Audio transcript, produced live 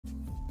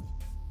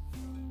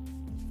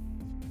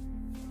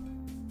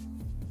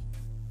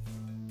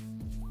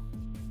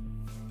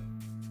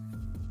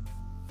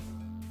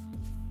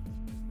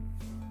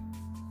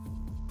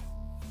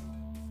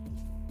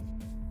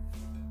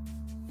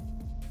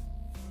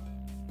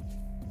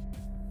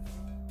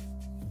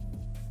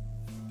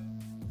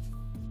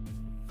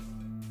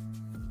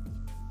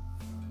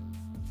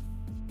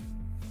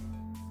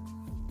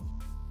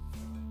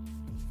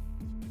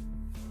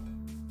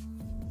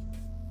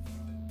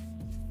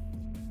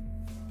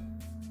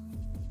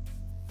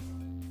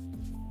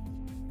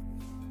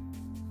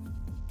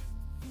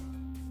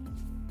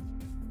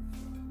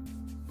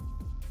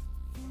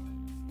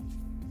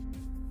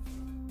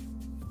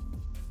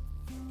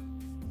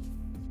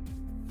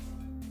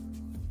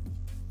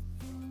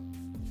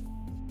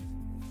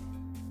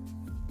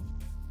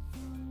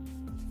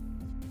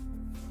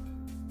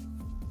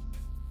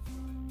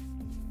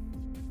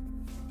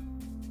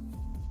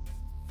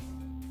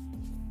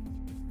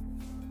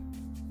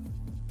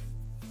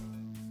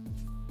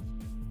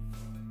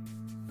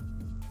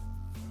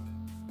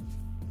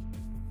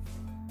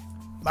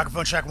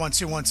Microphone check 1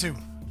 2 1 2.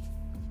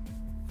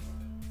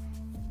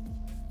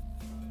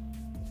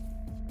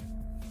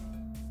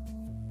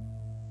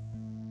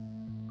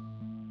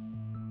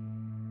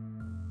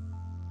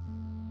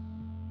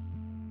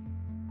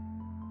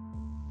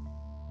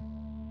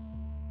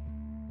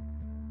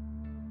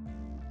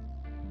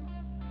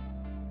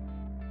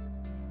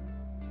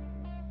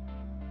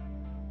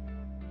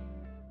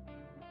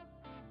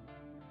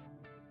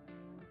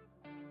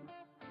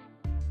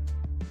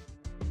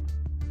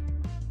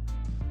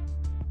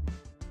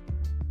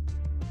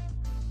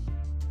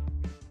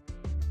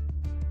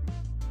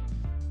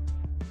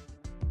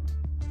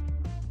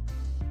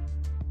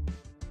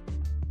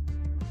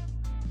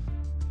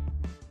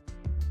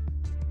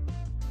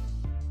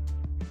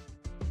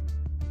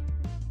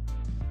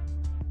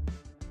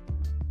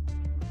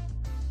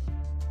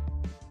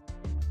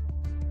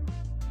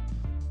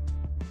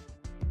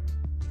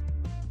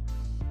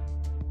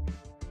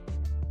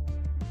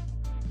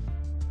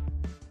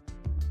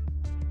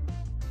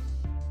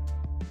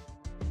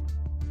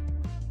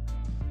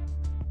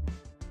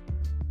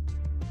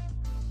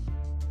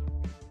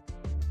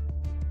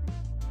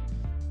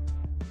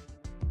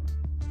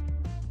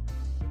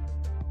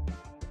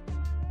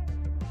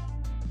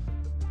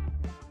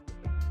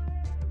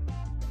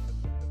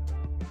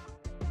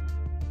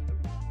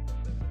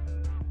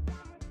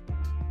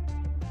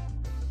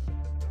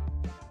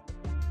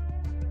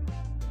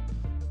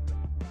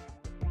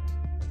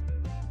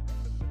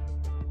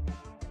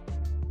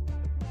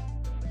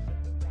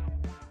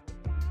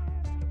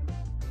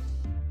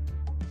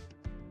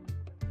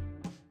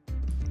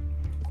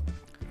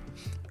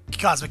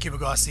 Cosmic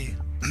Cubagossi.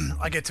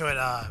 I'll get to it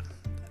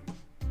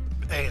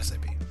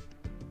ASAP.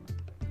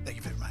 Thank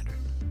you for the reminder.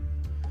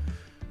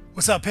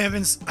 What's up,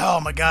 Pimpins? Oh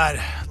my god,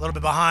 a little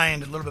bit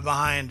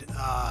behind,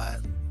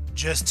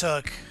 just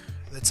took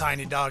the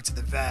tiny dog to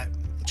the vet,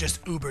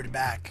 just Ubered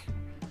back,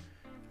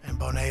 and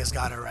Bonet's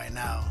got her right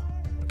now.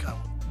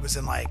 Was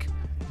in like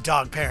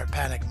dog parent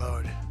panic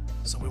mode,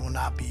 so we will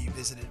not be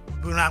visited.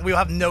 We will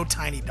have no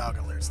tiny dog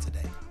alerts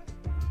today.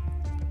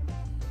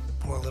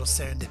 Poor little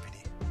serendipity.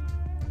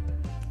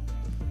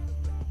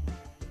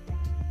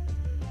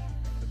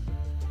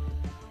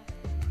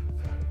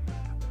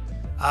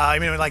 I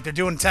mean, like, they're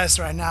doing tests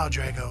right now,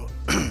 Drago.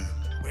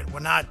 We're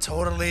not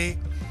totally...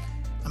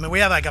 I mean, we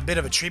have, like, a bit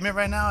of a treatment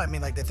right now. I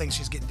mean, like, they think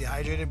she's getting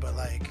dehydrated, but,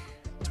 like,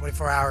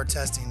 24-hour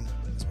testing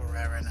is where we're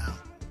at right now.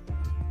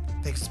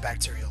 I think it's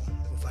bacterial.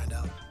 We'll find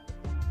out.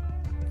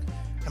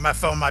 And my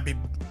phone might be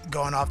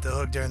going off the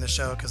hook during the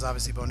show, because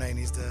obviously Bonet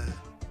needs to...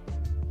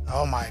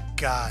 Oh, my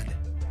God.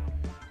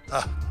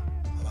 Hold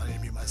on, I need to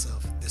mute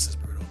myself. This is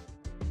brutal.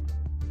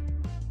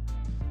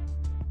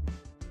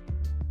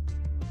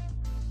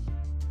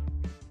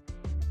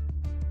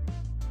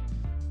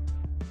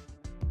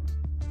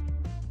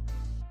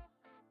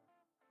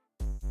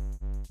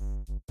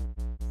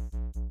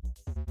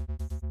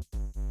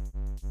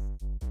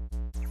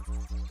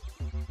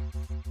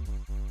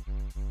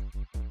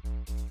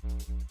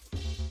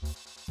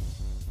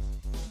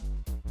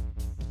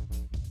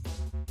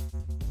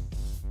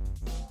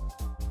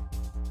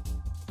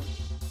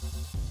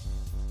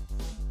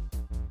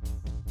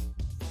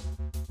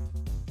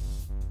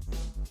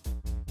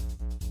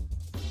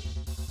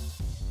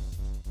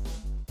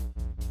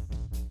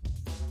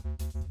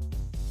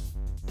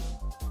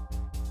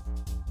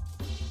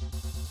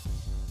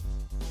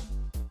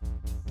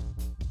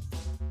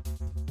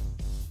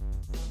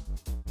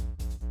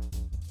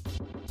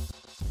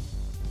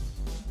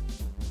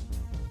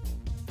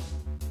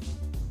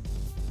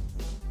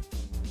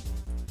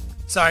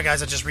 Sorry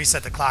guys, I just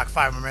reset the clock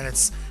 5 more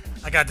minutes.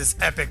 I got this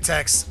epic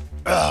text.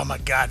 Oh my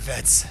god,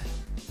 vets.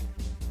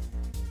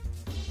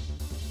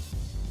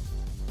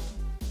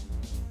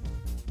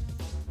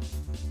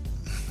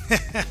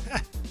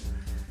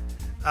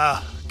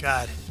 Oh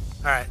god.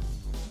 Alright.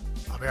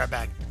 I'll be right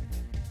back.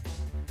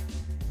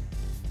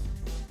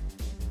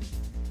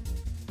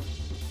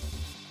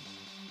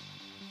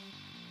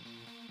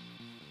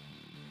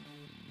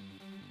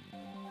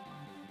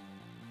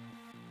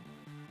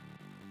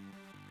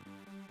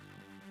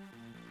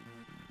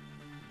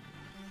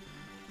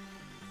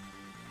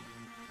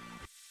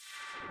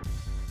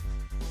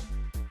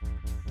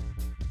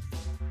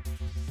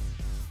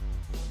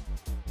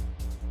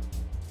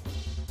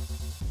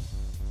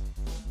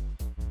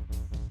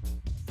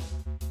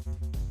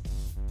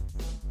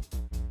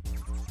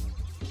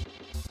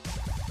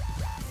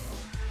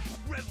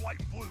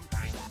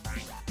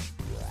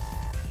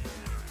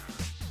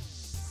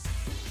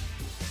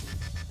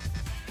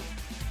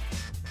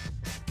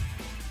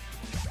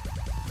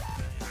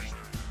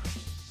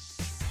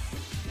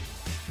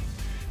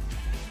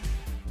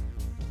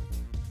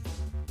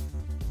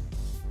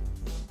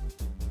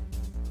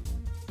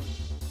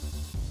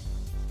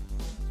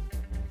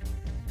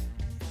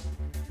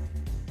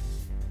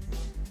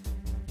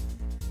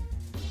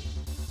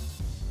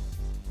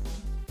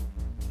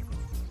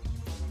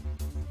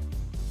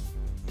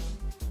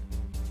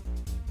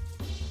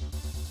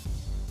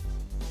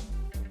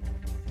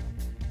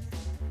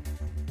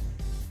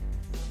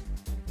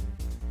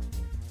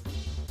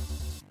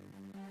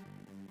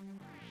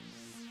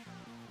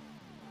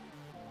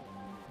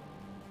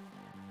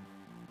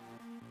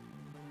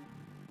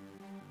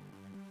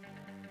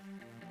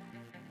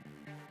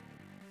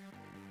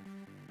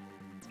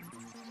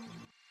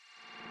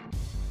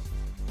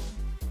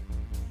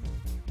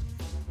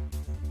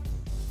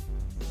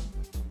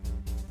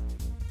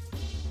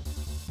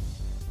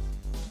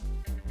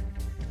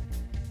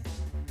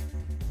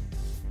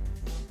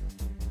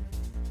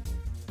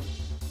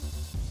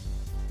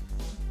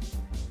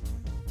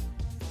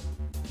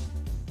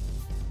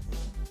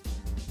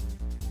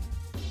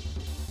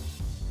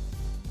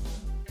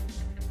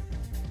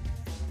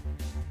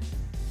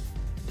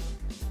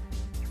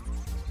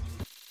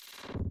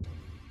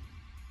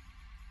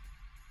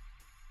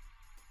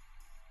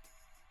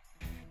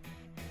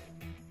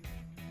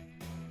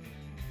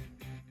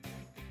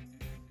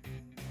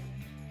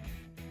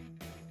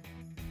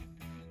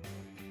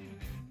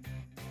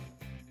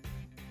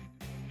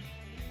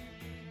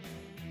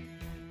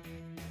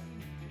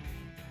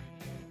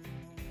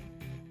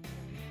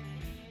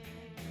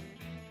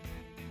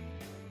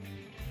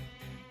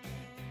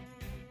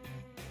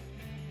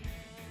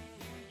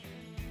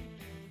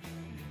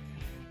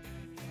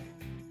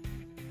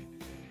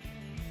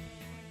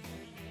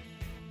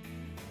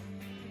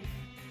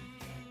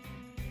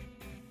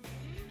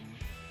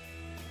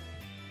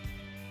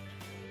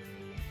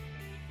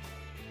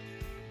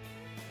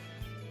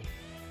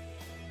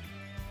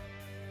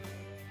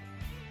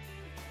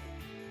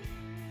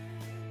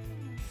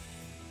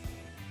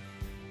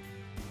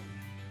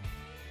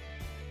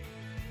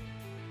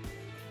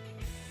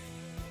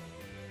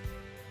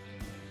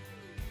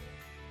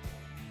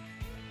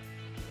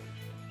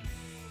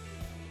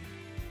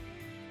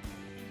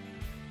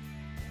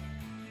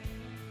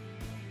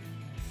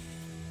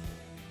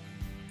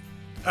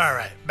 All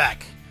right,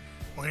 back.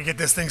 We're gonna get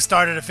this thing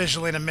started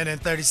officially in a minute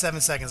and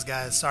 37 seconds,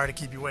 guys. Sorry to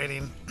keep you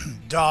waiting.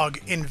 Dog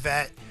in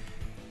vet.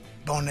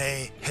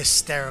 Bonet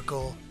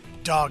hysterical.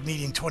 Dog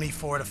needing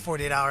 24 to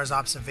 48 hours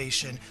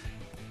observation.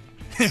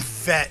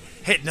 Vet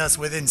hitting us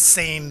with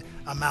insane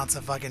amounts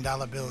of fucking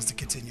dollar bills to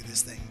continue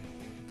this thing.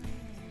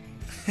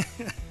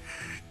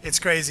 It's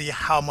crazy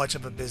how much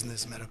of a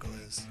business medical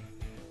is.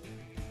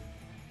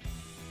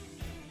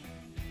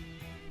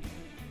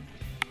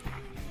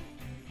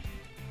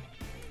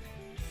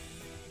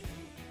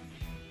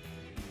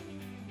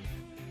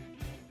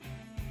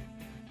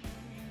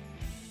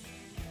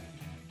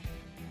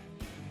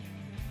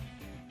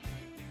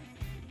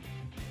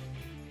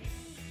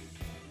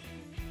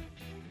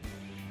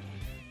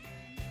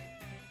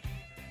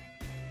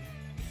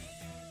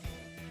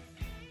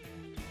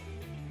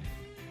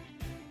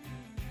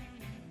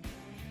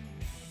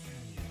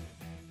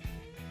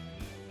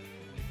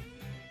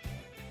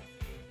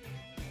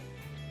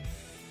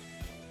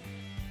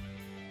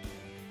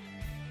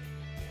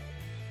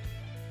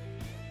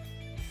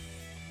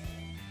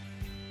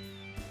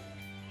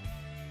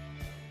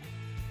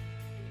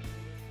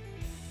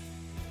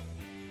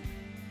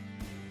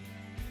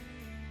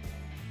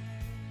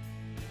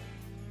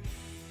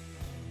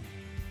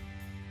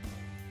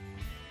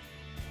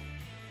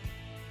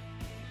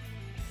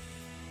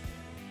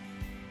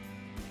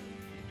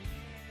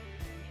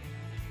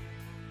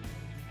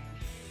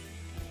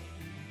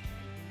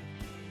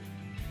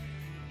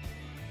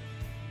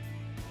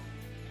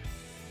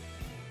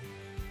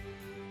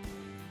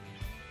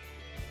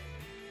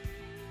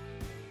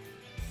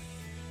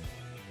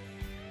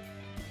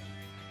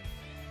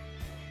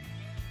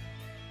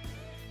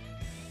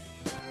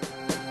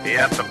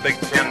 Yeah, it's a big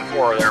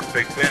 10-4 there,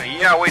 Big Ben.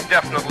 Yeah, we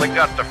definitely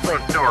got the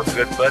front door,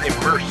 good buddy.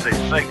 Mercy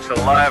sakes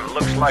alive, it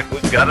looks like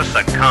we've got us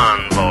a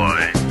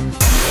convoy.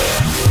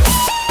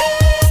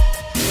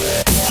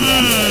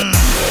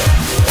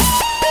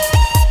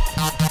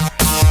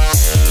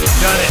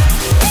 Done it.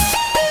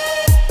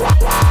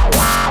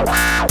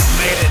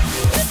 Made it.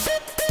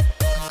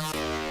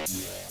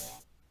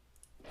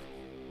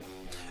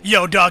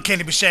 Yo, Dog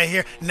Candy Boucher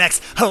here.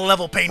 Next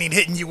level painting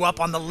hitting you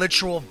up on the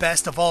literal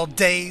best of all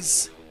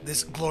days.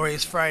 This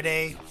glorious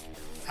Friday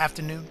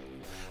afternoon.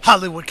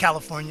 Hollywood,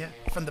 California,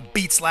 from the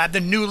Beats Lab, the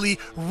newly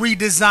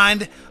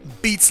redesigned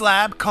Beats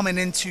Lab coming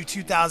into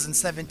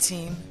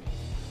 2017.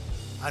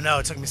 I know,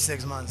 it took me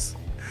 6 months.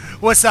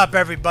 What's up,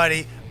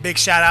 everybody? Big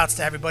shout outs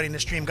to everybody in the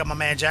stream. Got my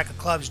man Jack of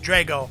Clubs,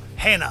 Drago,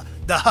 Hannah,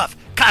 The Huff,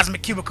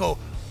 Cosmic Cubicle,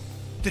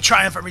 The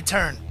Triumphant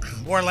Return,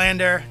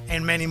 Warlander,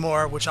 and many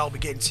more, which I'll be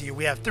getting to you.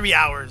 We have 3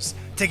 hours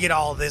to get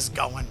all this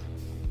going.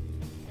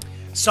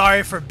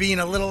 Sorry for being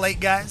a little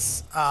late,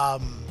 guys.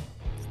 Like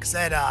I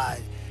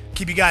said,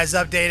 keep you guys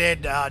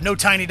updated. No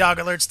tiny dog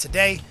alerts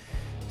today.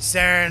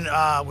 Saren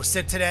was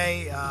sick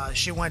today.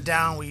 She went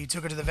down. We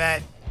took her to the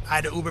vet. I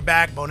had to Uber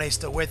back. Bonet's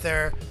still with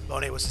her.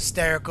 Bonet was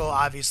hysterical.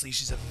 Obviously,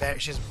 she's a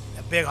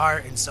big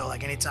heart, and so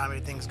like anytime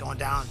anything's going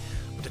down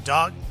with the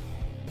dog,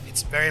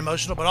 it's very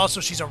emotional. But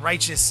also, she's a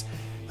righteous.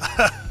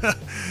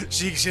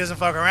 she doesn't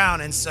fuck around,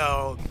 and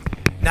so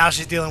now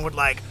she's dealing with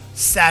like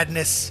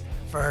sadness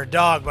for her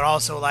dog, but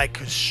also like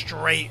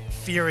straight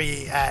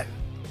fury at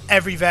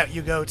every vet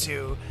you go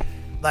to.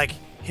 Like,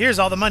 here's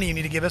all the money you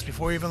need to give us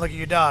before you even look at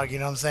your dog, you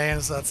know what I'm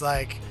saying? So it's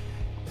like,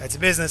 it's a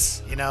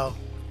business, you know?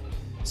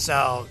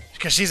 So,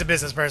 because she's a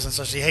business person,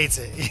 so she hates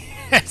it.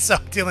 So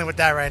I'm dealing with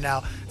that right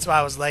now. That's why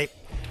I was late.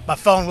 My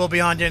phone will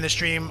be on during the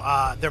stream.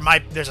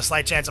 There's a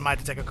slight chance I might have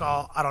to take a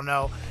call. I don't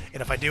know.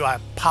 And if I do, I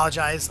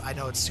apologize. I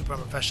know it's super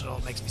unprofessional.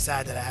 It makes me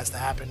sad that it has to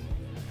happen.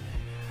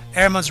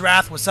 Airman's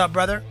Wrath, what's up,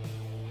 brother?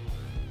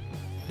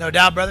 No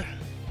doubt, brother.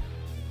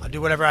 I'll do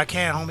whatever I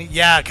can, homie.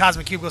 Yeah,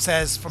 Cosmic Cubicle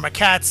says, for my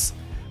cats,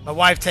 my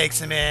wife takes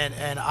them in,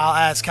 and I'll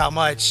ask how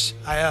much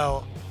I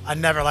owe. I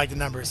never like the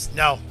numbers.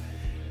 No.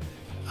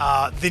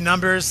 The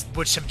numbers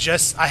which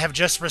I have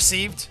just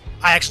received,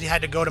 I actually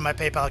had to go to my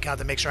PayPal account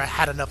to make sure I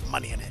had enough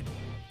money in it.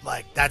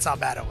 Like, that's how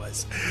bad it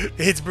was.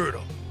 It's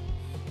brutal.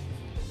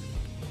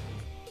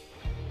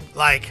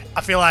 Like, I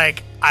feel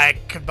like I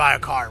could buy a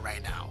car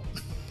right now.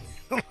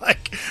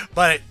 Like,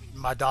 but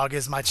my dog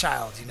is my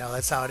child, you know,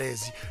 that's how it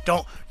is.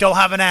 Don't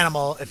have an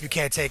animal if you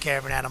can't take care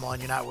of an animal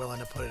and you're not willing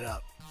to put it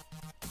up.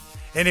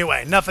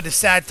 Anyway, enough of the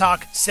sad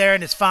talk.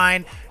 Saren is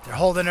fine. They're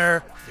holding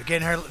her. They're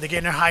getting her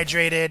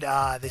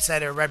hydrated. They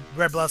said her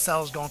red blood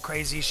cells going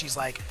crazy. She's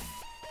like,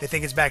 they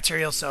think it's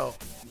bacterial, so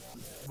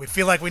we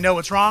feel like we know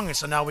what's wrong, and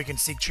so now we can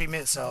seek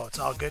treatment, so it's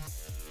all good.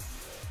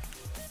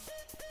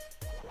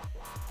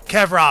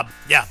 Kev Rob,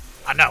 yeah,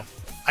 I know.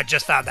 I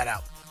just found that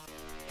out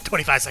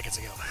 25 seconds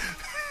ago.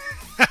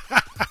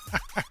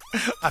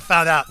 I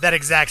found out that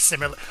exact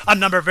a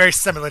number very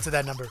similar to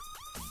that number.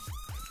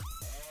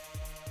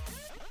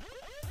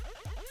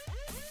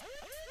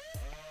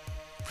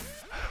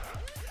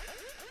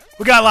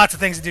 We got lots of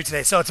things to do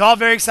today, so it's all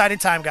very exciting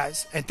time,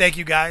 guys. And thank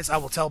you, guys. I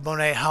will tell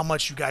Bonet how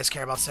much you guys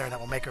care about Sarah. That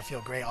will make her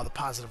feel great. All the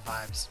positive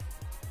vibes.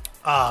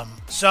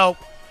 So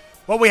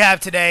what we have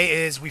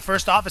today is,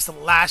 first off, it's the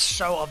last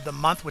show of the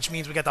month, which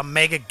means we got the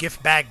mega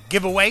gift bag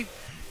giveaway.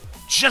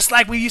 just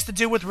like we used to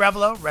do with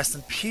Revelo. Rest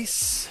in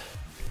peace.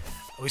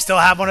 We still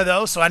have one of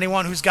those, so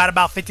anyone who's got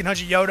about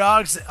 1,500 Yo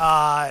Dogs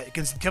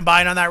can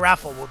combine on that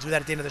raffle. We'll do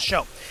that at the end of the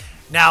show.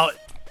 Now,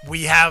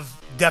 we have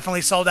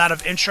definitely sold out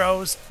of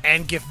intros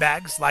and gift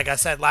bags. Like I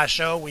said last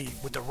show,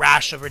 with the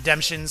rash of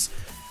redemptions,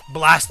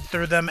 blasted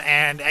through them,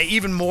 and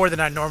even more than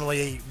I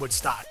normally would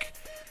stock.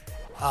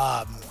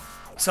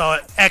 So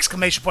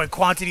exclamation point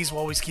quantities will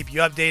always keep you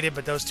updated,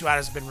 but those 2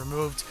 items have been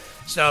removed.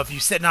 So if you're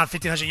sitting on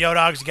 1,500 Yo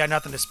Dogs, you got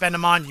nothing to spend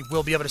them on, you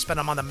will be able to spend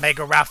them on the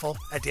mega raffle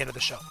at the end of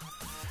the show.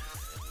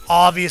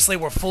 Obviously,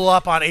 we're full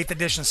up on 8th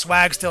edition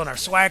swag still in our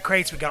swag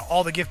crates. We got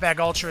all the gift bag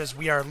ultras.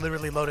 We are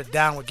literally loaded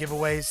down with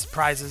giveaways,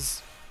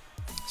 prizes.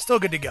 Still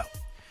good to go.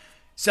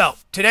 So,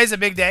 today's a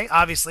big day,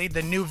 obviously.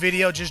 The new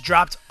video just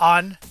dropped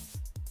on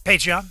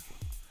Patreon.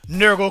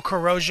 Nurgle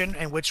Corrosion,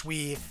 in which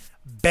we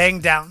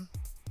bang down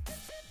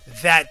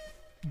that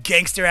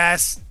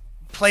gangster-ass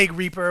Plague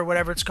Reaper, or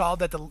whatever it's called,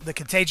 that the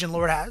Contagion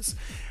Lord has.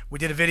 We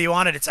did a video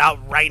on it. It's out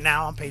right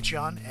now on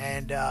Patreon.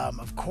 And,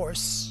 of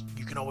course,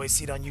 you can always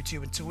see it on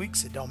YouTube in 2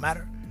 weeks. It don't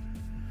matter.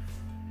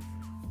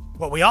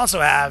 What we also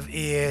have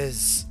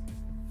is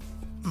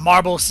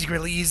Marble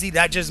Secretly Easy.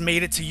 That just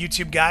made it to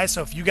YouTube, guys.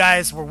 So if you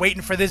guys were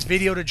waiting for this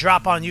video to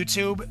drop on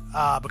YouTube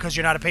because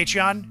you're not a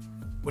Patreon,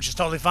 which is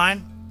totally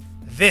fine,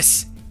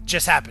 this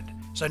just happened.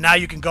 So now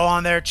you can go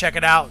on there, check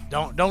it out.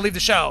 Don't leave the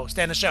show.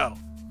 Stay in the show.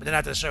 But then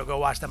after the show, go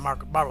watch that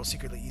Marble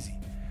Secretly Easy.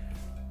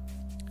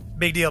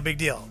 Big deal, big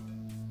deal.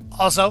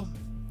 Also,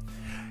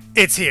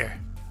 it's here.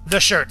 The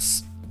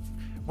shirts.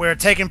 We're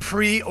taking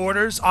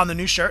pre-orders on the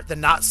new shirt, the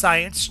Not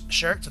Science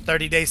shirt. It's a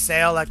 30-day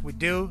sale like we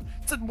do.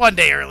 It's 1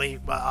 day early.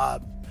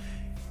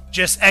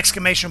 Just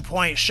exclamation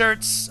point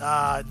shirts.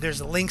 There's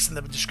the links in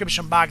the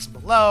description box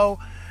below.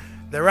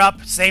 They're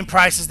up. Same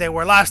price as they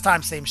were last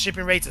time. Same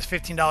shipping rates. It's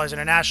 $15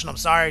 international. I'm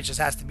sorry. It just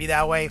has to be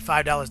that way.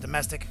 $5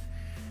 domestic.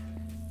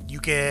 You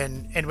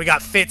can... And we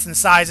got fits and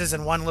sizes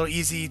and one little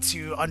easy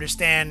to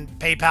understand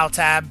PayPal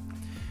tab.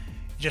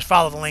 You just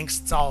follow the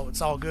links. It's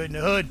all good in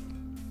the hood.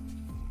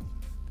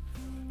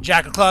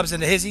 Jack of Clubs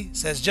in the hizzy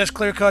says, just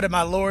clear-coated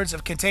my Lords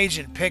of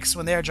Contagion picks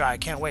when they're dry.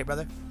 Can't wait,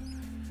 brother.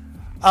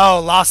 Oh,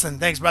 Lawson.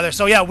 Thanks, brother.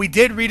 So, yeah, we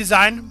did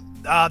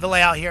redesign the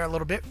layout here a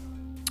little bit.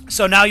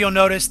 So now you'll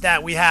notice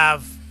that we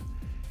have...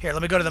 Here,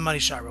 let me go to the money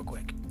shot real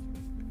quick.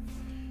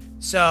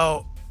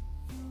 So,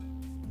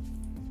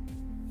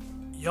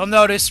 you'll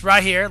notice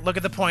right here, look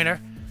at the pointer.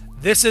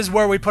 This is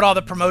where we put all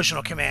the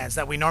promotional commands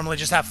that we normally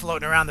just have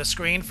floating around the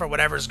screen for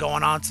whatever's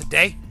going on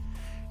today.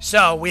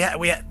 So, we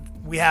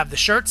have the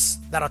shirts.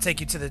 That'll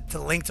take you to the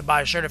link to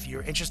buy a shirt if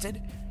you're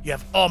interested. You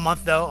have all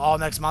month, though, all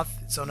next month,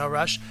 so no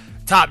rush.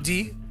 Top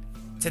D.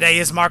 Today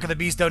is Mark of the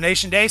Beast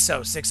donation day,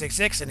 so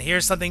 666. And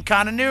here's something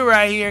kind of new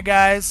right here,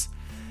 guys.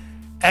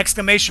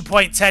 Exclamation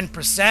point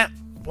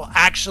 10% will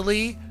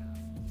actually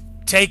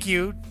take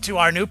you to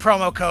our new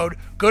promo code,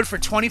 good for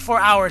 24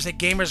 hours at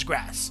Gamers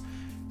Grass.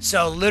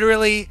 So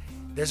literally,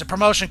 there's a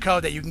promotion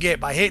code that you can get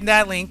by hitting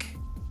that link,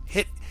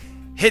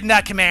 hitting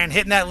that command,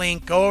 hitting that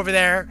link, go over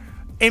there,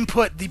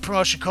 input the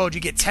promotion code, you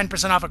get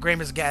 10% off of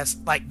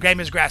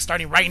Gamers Grass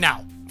starting right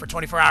now for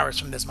 24 hours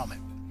from this moment.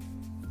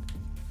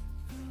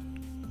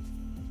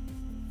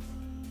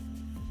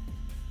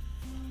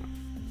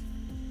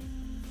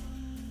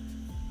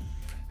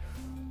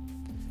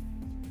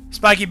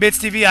 Spiky Bits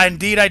TV,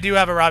 I do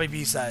have a Robbie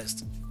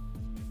B-sized.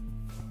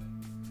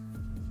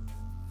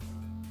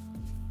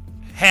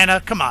 Hannah,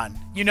 come on.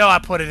 You know I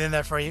put it in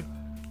there for you.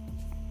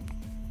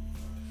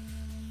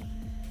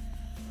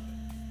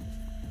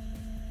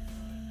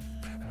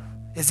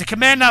 Is the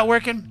command not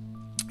working?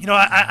 You know,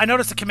 I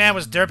noticed the command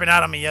was derping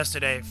out on me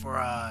yesterday for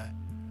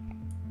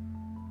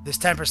this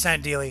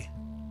 10% dealie.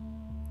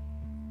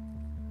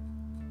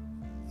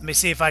 Let me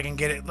see if I can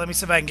get it. Let me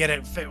see if I can get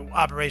it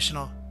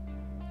operational.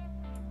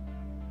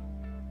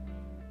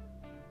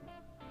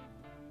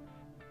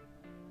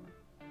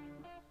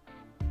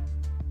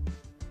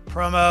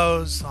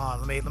 Promos.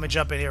 Hold on, let me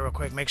jump in here real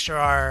quick. Make sure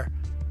our...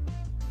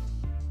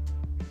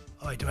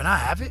 Oh, wait, do I not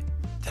have it?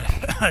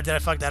 Did I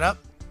fuck that up?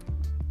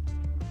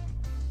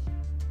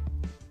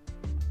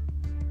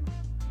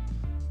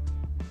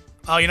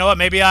 Oh, you know what?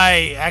 Maybe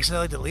I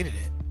accidentally deleted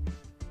it.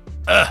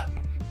 Ugh.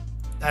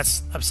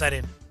 That's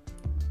upsetting.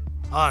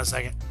 Hold on a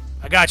second.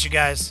 I got you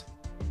guys.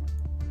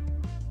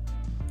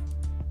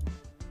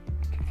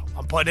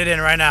 I'm putting it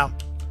in right now.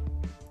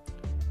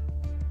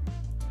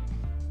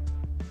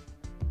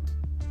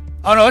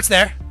 Oh, no, it's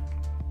there.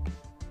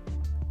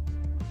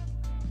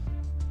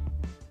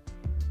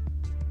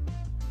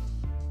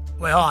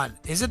 Wait, hold on.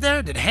 Is it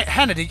there?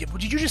 Hannah, did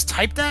you just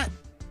type that?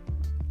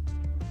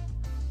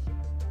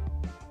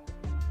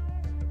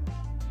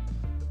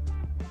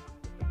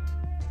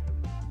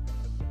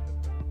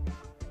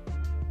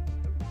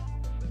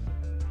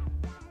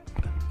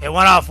 It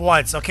went off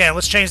once. Okay,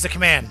 let's change the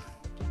command.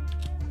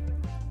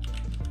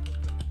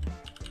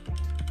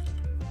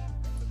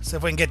 See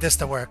if we can get this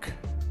to work.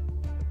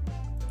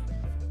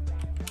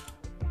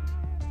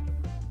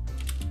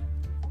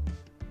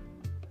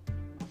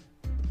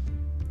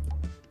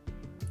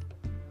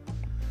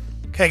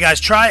 Okay,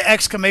 guys, try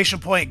exclamation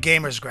point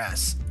gamer's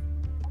grass.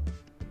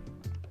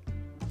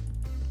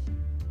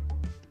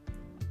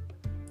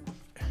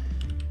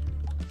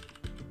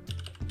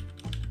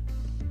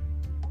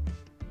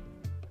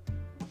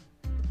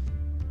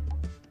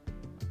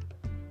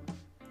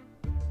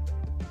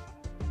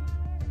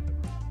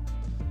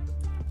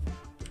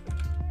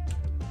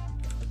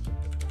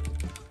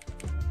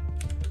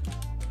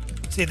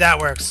 See if that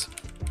works.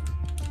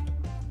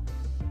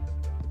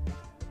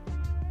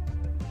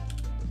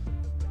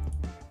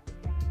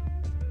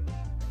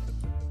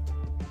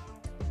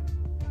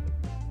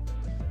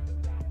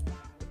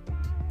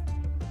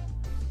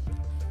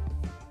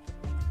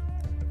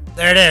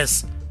 There it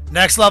is.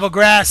 Next level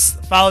grass.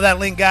 Follow that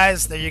link,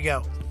 guys. There you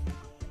go.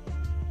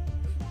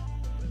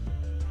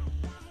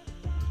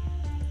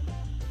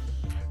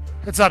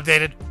 It's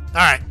updated. All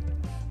right.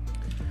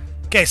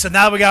 Okay, so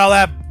now we got all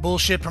that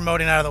bullshit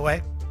promoting out of the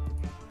way.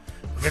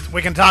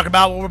 We can talk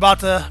about what we're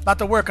about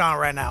to work on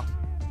right now.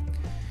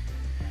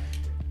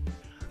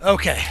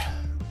 Okay.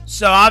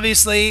 So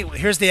obviously,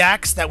 here's the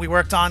axe that we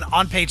worked on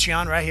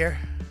Patreon right here.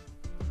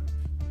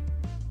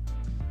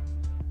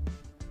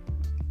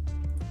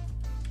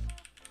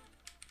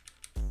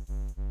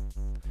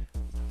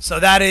 So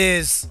that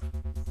is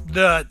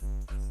the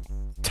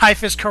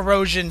Typhus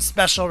Corrosion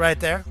special right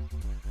there.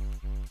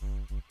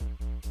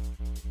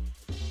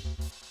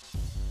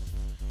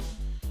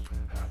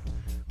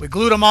 We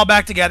glued them all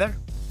back together.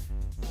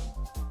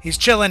 He's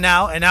chilling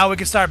now, and now we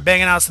can start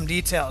banging out some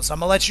details. So I'm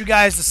going to let you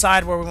guys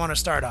decide where we want to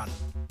start on.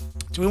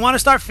 Do we want to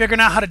start figuring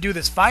out how to do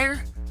this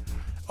fire?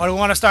 Or do we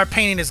want to start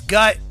painting his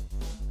gut?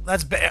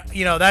 That's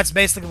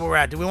basically where we're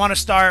at. Do we want to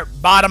start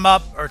bottom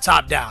up or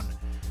top down?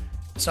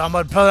 So I'm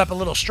going to put up a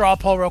little straw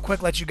poll real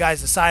quick, let you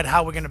guys decide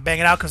how we're going to bang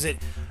it out, because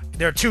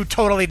they're two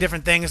totally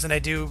different things, and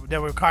they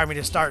require me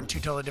to start in two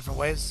totally different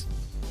ways.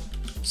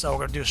 So we're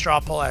going to do a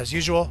straw poll as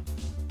usual.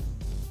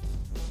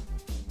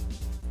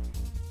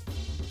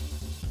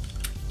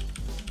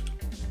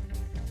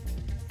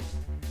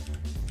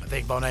 I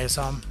think Bonet is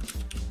some.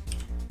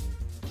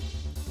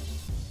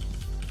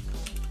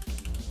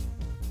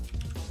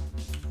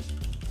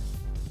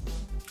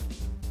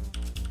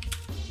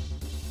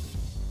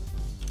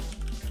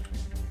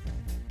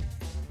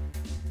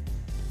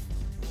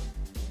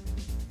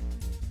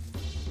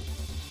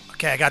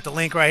 Okay, I got the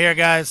link right here,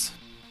 guys.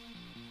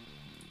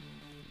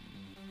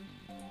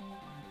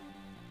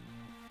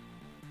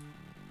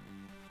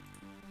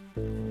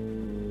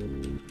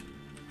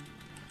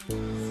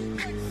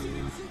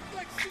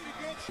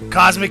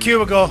 Cosmic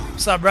Cubicle.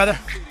 What's up, brother?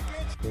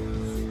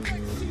 One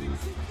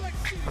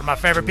of my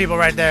favorite people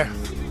right there.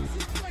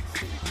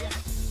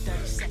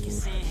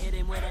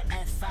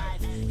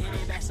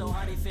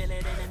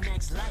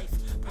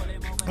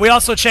 We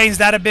also changed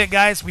that a bit,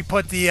 guys. We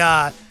put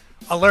the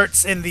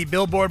alerts in the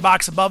billboard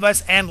box above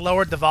us and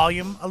lowered the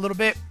volume a little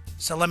bit.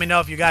 So let me know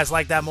if you guys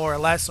like that more or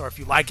less, or if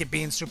you like it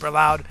being super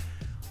loud.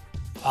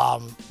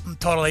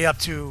 Totally up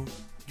to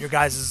your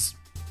guys's.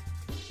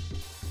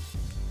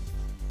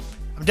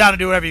 I'm down to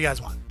do whatever you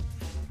guys want.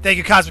 Thank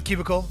you, Cosmic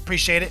Cubicle.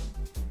 Appreciate it.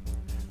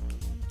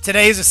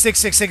 Today is a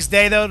 666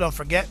 day, though. Don't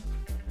forget.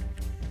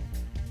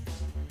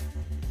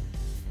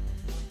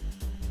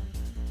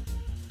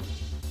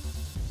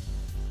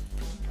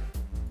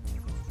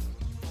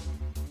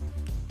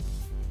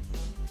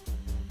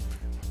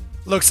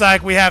 Looks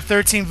like we have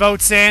 13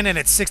 votes in, and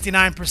it's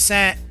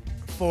 69%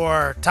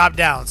 for top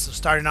down. So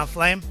starting on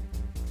flame.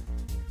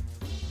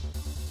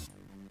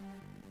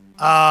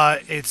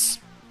 It's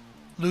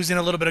losing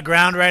a little bit of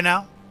ground right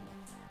now.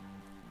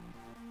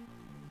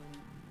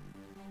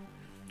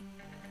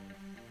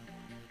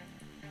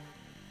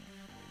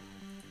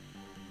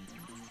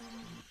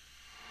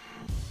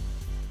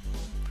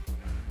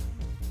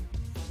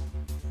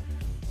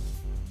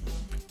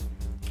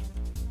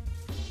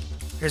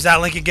 Here's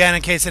that link again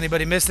in case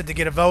anybody missed it to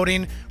get a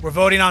voting. We're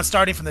voting on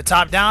starting from the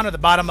top down or the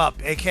bottom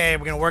up. AKA,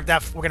 we're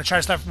gonna try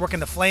to start working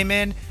the flame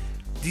in,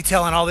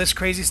 detailing all this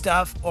crazy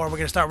stuff, or we're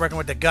gonna start working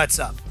with the guts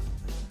up.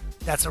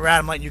 That's a rat.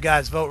 I'm letting you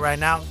guys vote right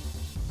now.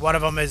 One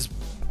of them is,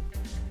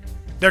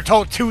 they're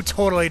two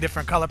totally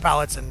different color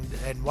palettes, and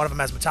one of them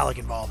has metallic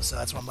involved. So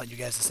that's what I'm letting you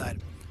guys decide.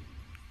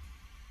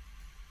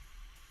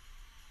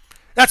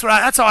 That's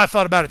how I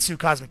felt about it too,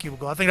 Cosmic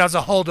Cubicle. I think that was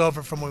a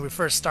holdover from when we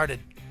first started.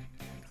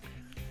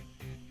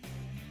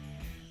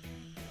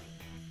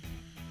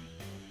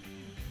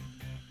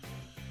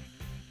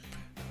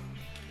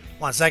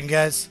 One second,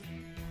 guys.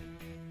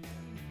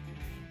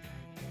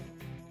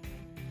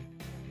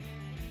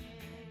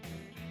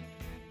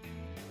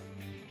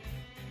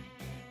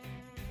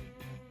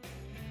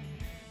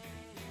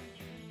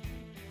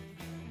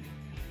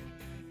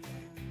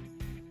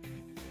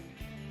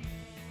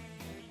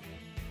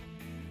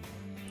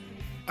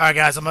 All right,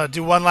 guys. I'm gonna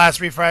do one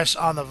last refresh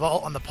on the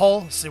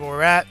poll. See where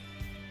we're at.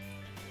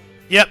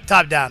 Yep,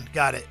 top down.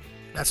 Got it.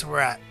 That's where we're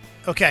at.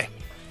 Okay,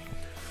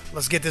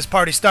 let's get this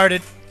party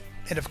started.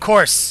 And of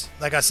course,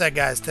 like I said,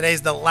 guys,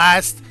 today's the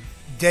last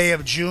day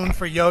of June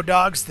for Yo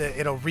Dogs.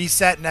 It'll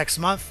reset next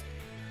month,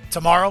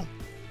 tomorrow.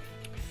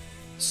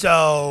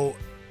 So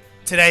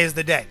today is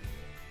the day.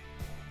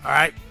 All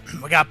right,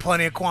 we got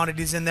plenty of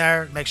quantities in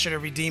there. Make sure to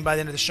redeem by the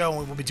end of the show, and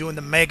we will be doing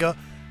the mega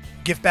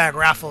gift bag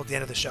raffle at the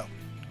end of the show.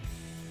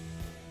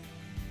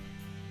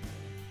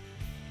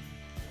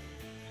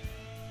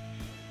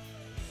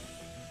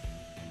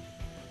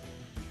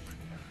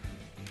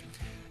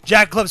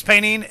 Jack Eclipse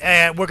painting,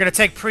 and we're going to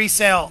take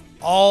pre-sale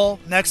all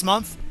next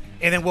month,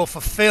 and then we'll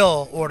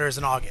fulfill orders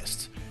in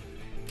August.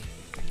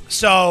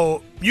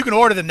 So you can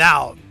order them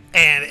now,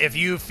 and if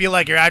you feel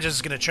like your address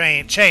is going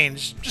to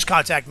change, just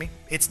contact me.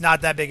 It's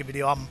not that big of a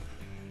deal.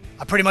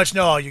 I pretty much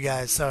know all you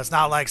guys, so it's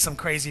not like some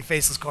crazy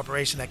faceless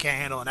corporation that can't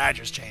handle an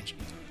address change.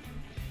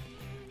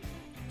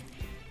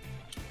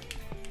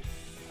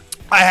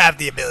 I have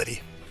the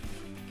ability.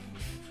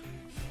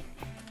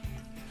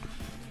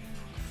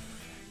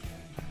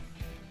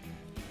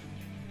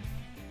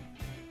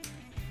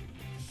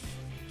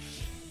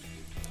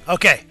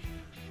 Okay,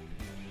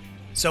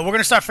 so we're going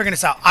to start figuring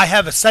this out. I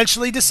have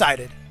essentially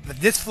decided that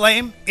this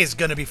flame is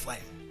going to be flame.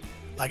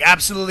 Like,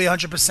 absolutely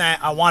 100%,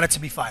 I want it to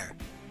be fire.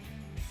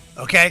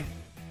 Okay?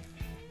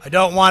 I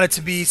don't want it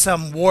to be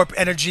some warp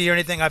energy or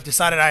anything. I've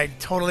decided I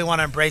totally want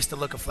to embrace the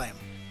look of flame.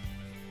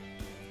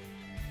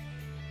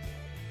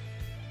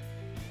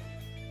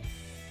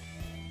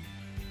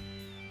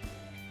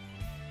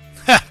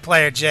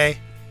 Player J.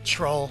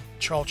 Troll,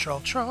 troll, troll,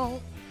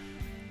 troll.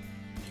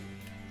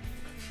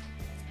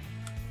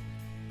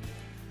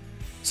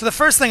 So the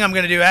first thing I'm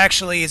going to do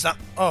actually is...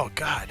 oh,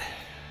 God.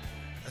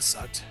 That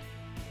sucked.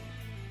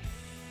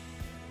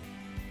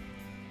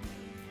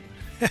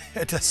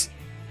 It does...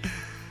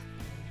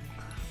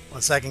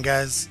 1 second,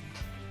 guys.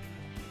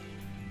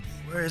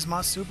 Where is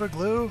my super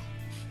glue?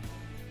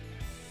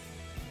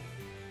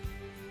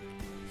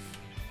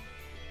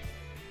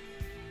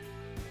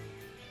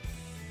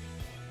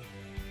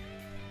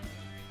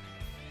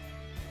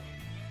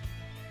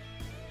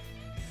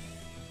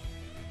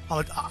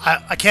 Oh,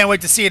 I can't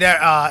wait to see it,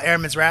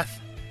 Airman's Wrath.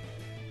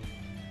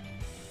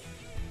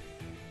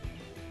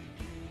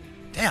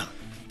 Damn.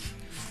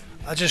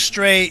 I just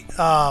straight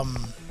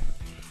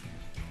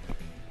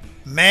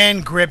man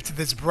gripped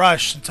this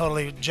brush and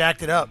totally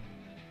jacked it up.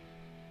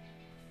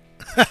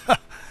 But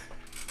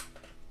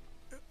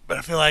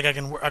I feel like I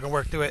can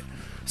work through it.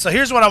 So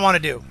here's what I want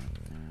to do.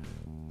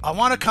 I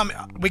want to come...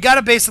 we got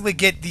to basically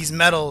get these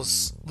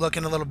metals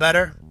looking a little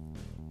better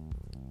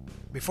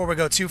before we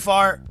go too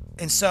far.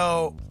 And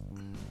so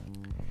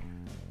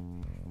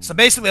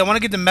basically I want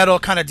to get the metal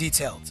kind of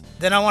detailed.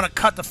 Then I want to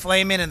cut the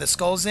flame in and the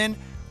skulls in.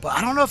 But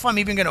I don't know if I'm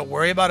even going to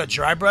worry about a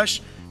dry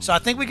brush. So I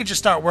think we could just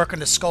start working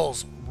the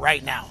skulls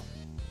right now.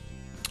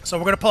 So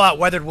we're going to pull out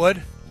weathered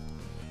wood.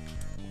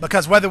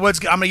 Because weathered wood's...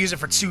 I'm going to use it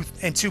for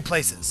in two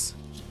places.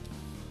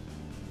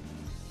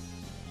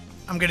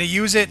 I'm going to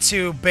use it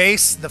to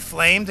base the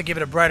flame to give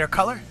it a brighter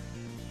color.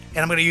 And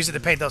I'm going to use it to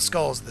paint those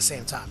skulls at the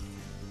same time.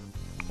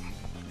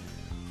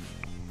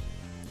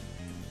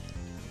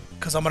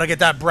 Because I'm going to get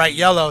that bright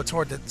yellow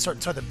toward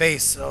the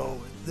base.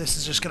 So this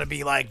is just going to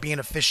be like being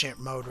efficient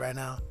mode right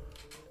now.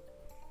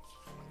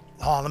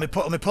 Oh, let me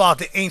pull out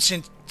the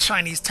ancient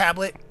Chinese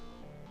tablet.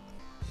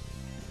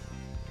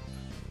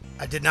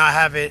 I did not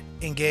have it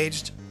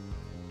engaged.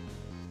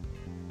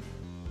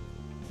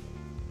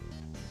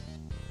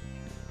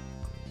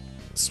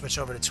 Switch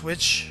over to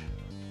Twitch.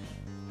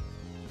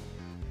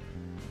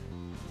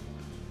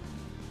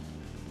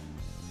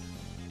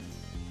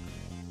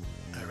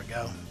 There we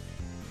go.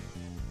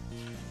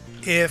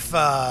 If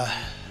let's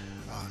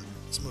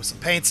move some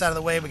paints out of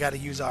the way. We got to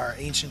use our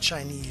ancient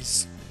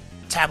Chinese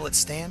tablet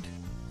stand.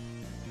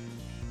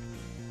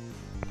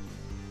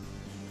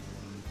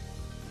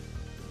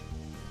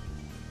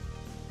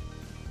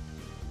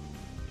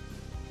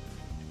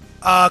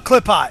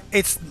 Clip pot.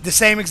 It's the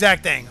same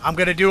exact thing. I'm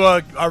gonna do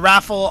a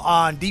raffle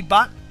on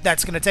Deepbot.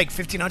 That's gonna take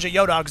 1,500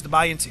 Yodogs to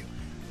buy into.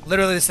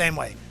 Literally the same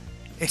way.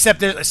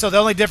 Except so the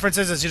only difference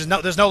is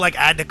there's no like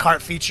add to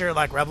cart feature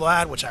like Rebel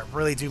had, which I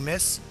really do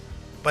miss.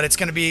 But it's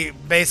gonna be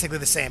basically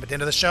the same. At the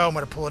end of the show, I'm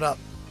gonna pull it up.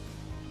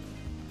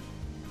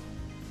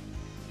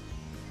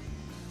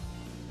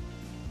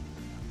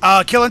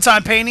 Killing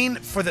time painting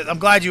for the... I'm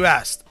glad you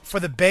asked. For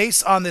the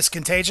base on this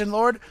Contagion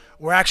Lord,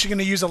 we're actually going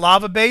to use a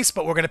lava base,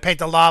 but we're going to paint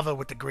the lava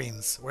with the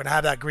greens. We're going to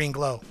have that green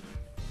glow.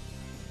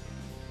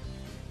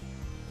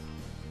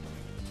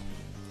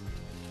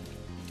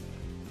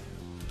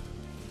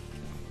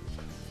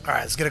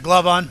 Alright, let's get a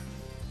glove on.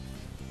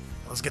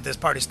 Let's get this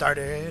party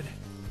started.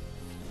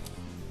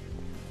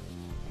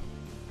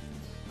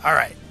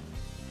 Alright.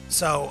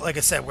 So, like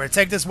I said, we're going to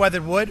take this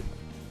weathered wood.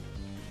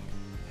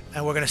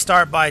 And we're going to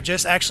start by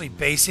just actually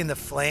basing the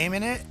flame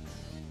in it.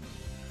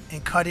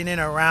 And cutting in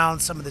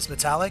around some of this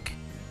metallic.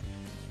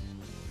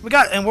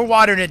 And we're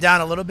watering it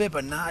down a little bit,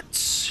 but not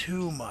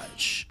too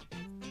much.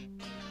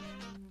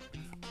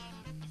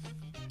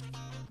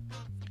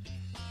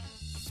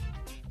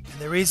 And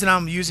the reason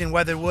I'm using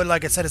weathered wood,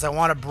 like I said, is I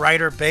want a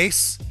brighter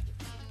base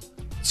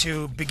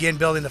to begin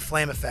building the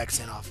flame effects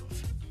in off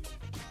of.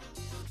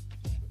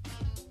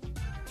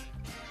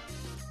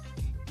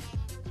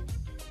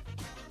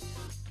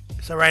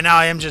 So right now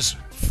I am just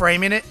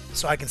framing it.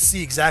 so I can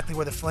see exactly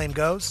where the flame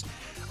goes.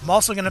 I'm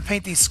also going to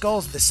paint these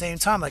skulls at the same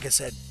time, like I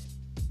said.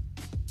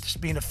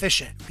 Just being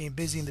efficient, being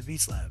busy in the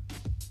Beats Lab.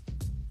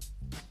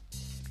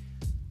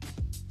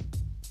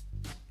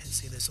 And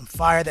see, there's some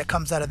fire that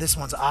comes out of this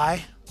one's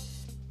eye.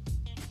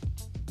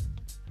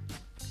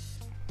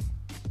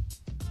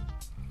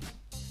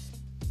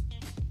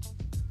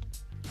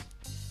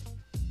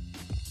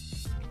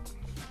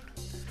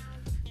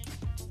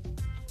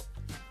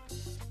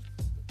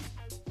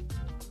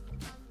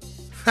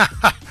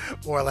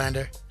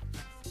 Warlander.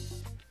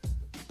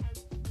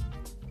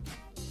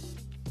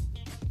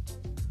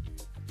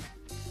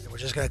 And we're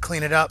just going to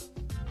clean it up.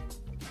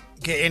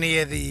 Get any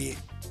of the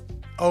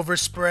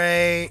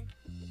overspray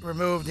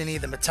removed, any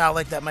of the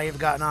metallic that might have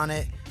gotten on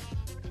it.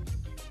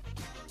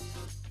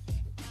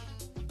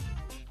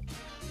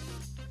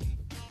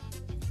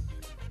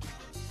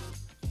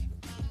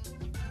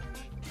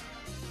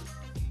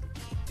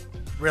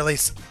 Really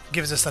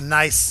gives us a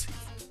nice,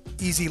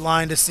 easy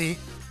line to see.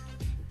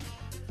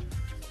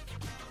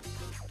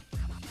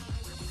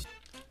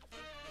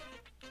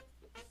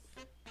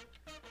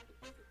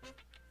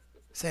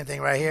 Same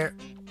thing right here.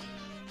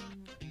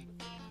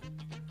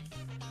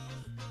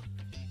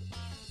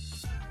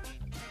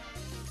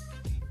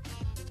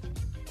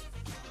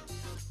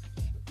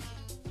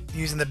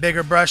 Using the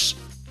bigger brush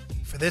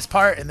for this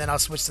part, and then I'll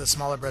switch to the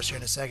smaller brush here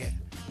in a second.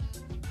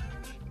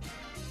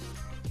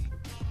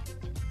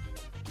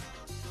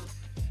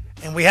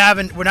 And we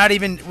haven't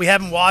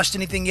washed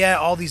anything yet.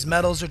 All these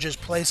metals are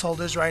just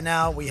placeholders right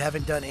now. We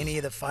haven't done any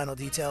of the final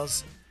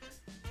details.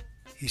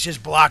 He's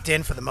just blocked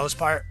in for the most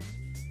part.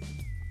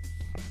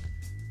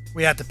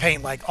 We have to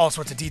paint like all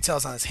sorts of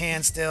details on his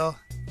hand still.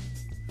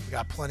 We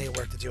got plenty of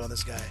work to do on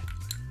this guy.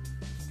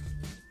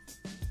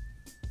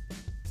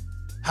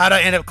 How'd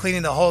I end up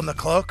cleaning the hole in the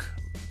cloak?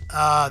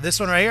 This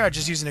one right here, I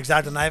just used an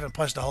X-Acto knife and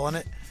punched a hole in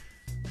it.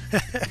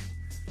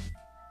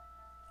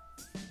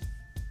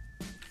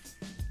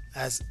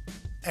 As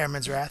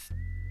Airman's Wrath.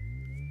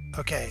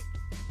 Okay.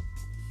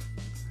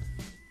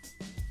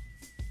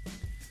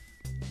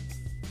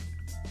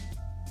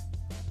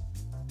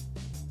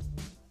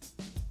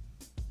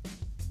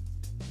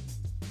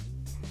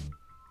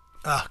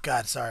 Oh,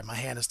 God, sorry. My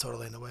hand is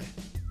totally in the way.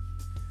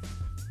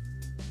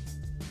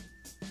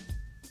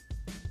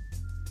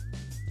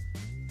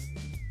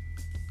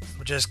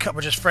 We're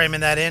just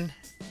framing that in.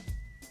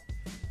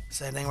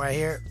 Same thing right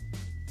here.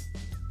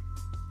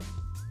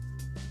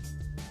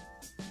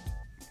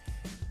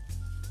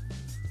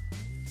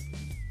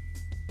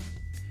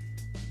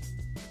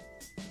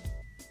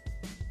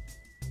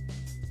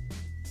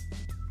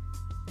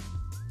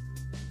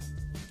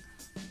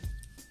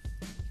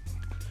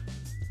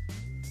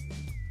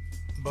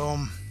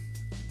 Boom.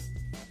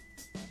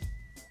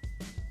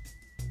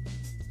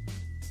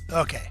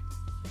 Okay.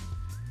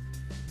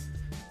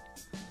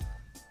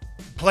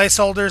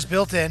 Placeholders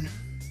built in.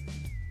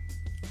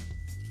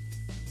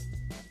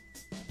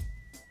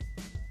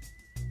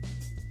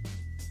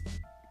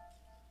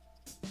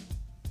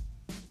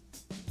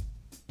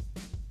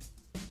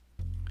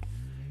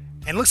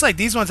 And it looks like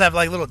these ones have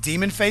like little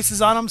demon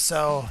faces on them,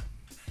 so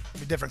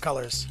they're different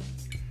colors.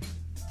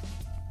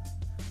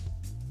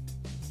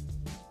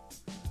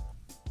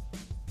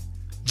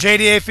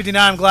 JDA59,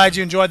 I'm glad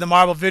you enjoyed the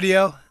marble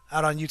video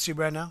out on YouTube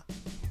right now.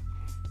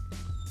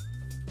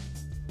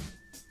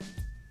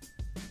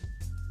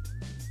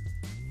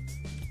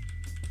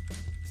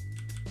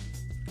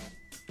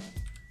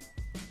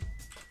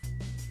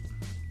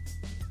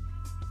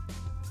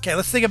 Okay,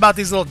 let's think about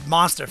these little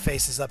monster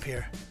faces up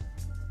here.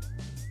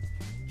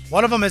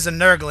 One of them is a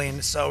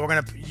Nurgling, so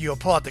you'll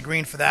pull out the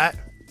green for that.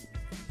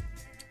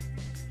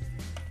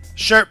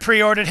 Shirt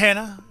pre-ordered,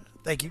 Hannah.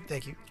 Thank you,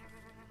 thank you.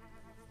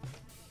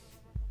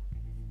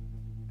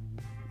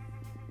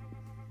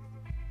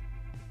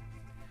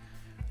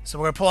 So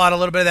we're gonna pull out a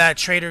little bit of that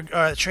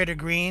Trader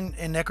green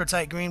and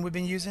Necrotite green we've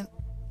been using.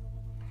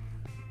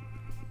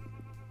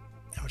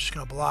 And we're just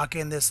gonna block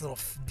in this little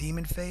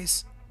demon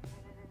face.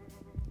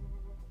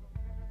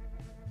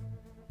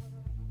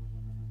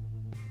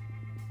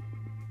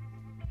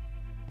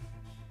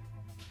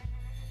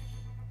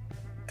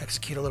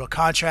 Execute a little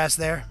contrast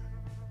there.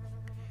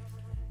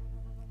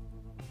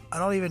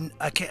 I'm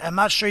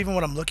not sure even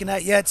what I'm looking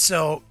at yet,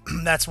 so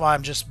that's why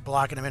I'm just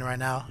blocking them in right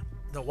now.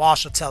 The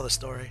wash will tell the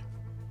story.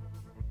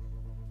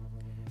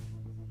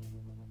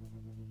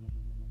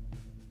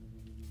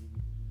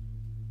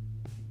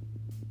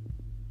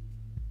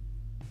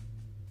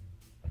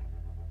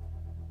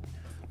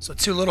 So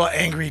two little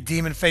angry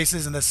demon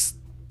faces in this.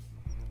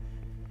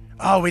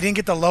 Oh, we didn't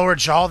get the lower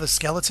jaw of the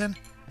skeleton.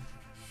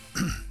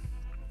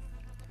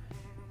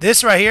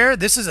 This right here,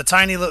 this is a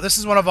tiny little, this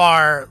is one of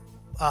our,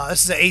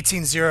 this is an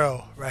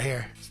 18-0 right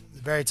here.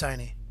 It's very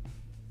tiny.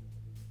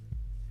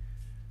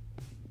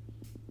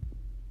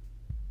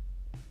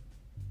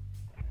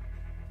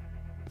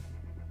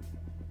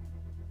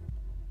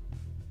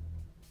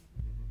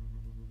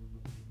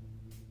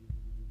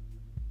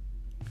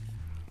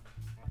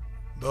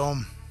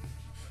 Boom.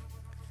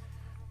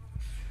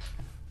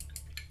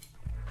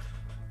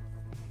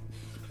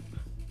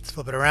 Let's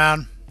flip it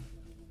around.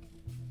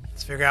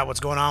 Let's figure out what's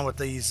going on with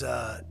these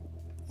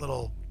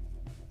little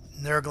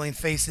nurgling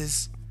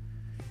faces.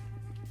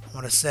 I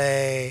want to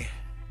say...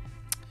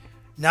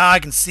 Now I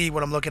can see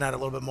what I'm looking at a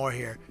little bit more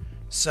here.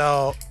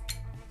 So...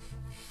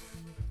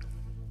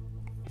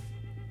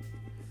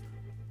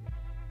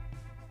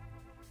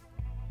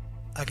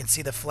 I can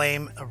see the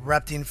flame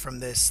erupting from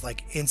this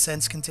like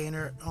incense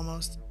container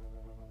almost.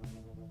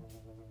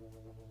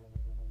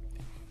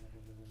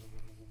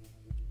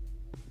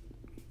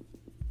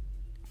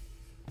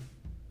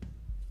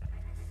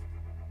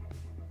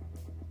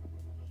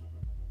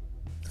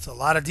 It's a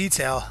lot of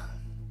detail.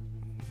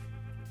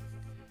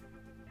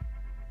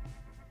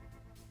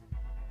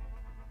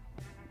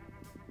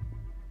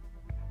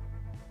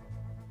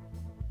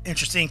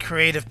 Interesting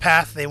creative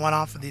path they went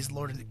on for these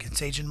Lord of the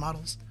Contagion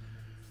models.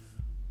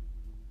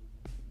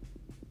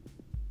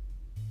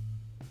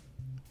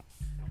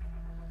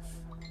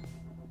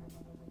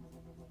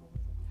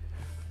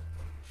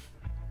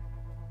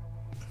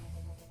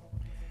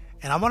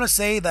 And I want to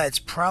say that it's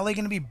probably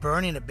going to be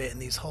burning a bit in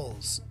these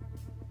holes.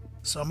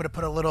 So I'm going to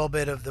put a little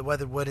bit of the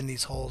weathered wood in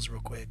these holes real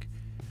quick.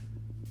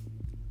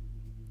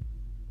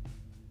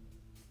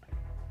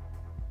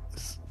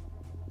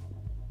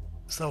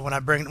 So when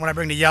I bring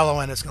the yellow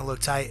in, it's going to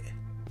look tight.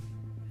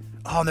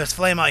 Oh, and there's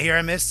flame out here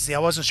I missed. See, I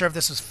wasn't sure if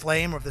this was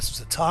flame or if this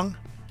was a tongue.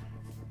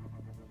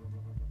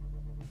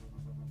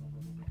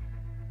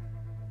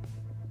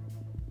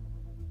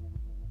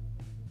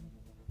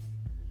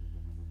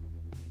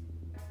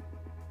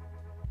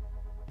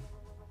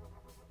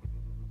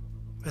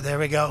 But there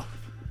we go.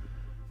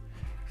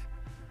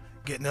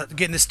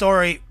 Getting the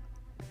story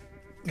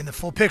in the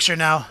full picture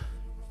now.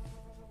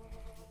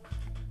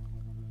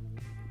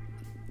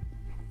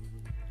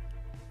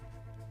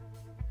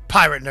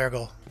 Pirate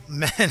Nurgle.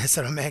 Man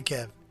instead of man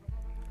cave.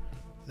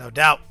 No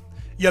doubt.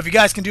 Yo, if you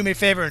guys can do me a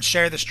favor and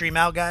share the stream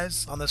out,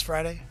 guys, on this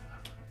Friday,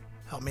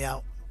 help me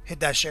out. Hit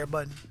that share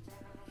button.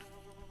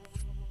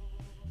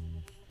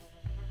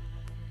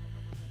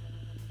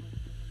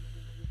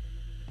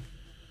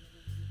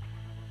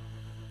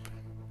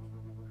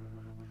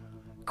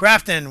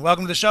 Crafton,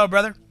 welcome to the show,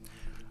 brother.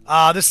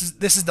 This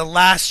is the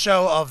last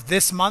show of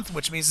this month,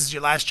 which means this is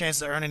your last chance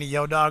to earn any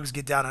Yo Dogs,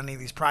 get down on any of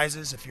these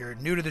prizes. If you're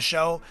new to the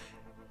show,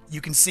 you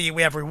can see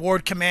we have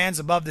reward commands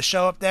above the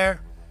show up there.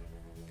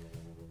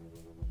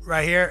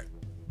 Right here.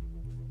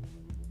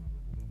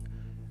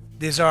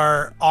 These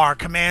are our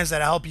commands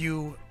that help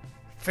you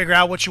figure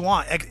out what you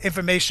want.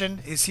 Information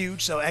is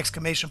huge, so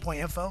exclamation point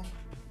info.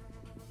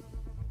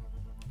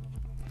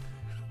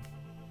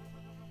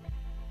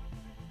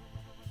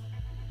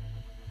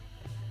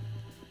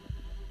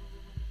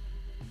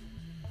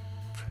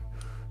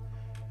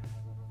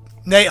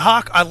 Nate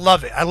Hawk, I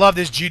love it. I love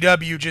this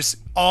GW, just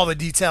all the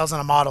details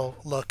on a model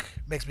look.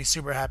 Makes me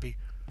super happy.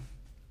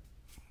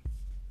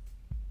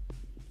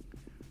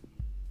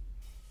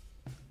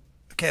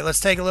 Okay, let's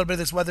take a little bit of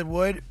this weathered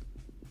wood.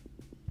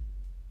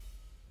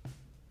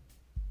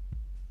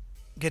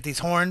 Get these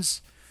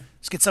horns.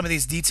 Let's get some of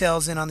these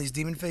details in on these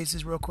demon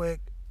faces real quick.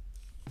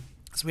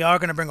 So we are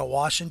going to bring a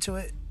wash into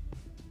it.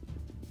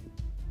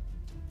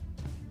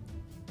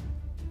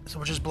 So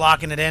we're just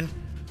blocking it in.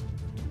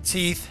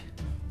 Teeth.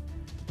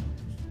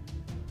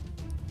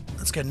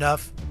 That's good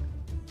enough.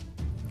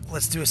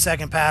 Let's do a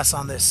second pass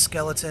on this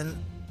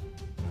skeleton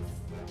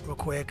real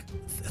quick.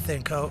 A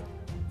thin coat.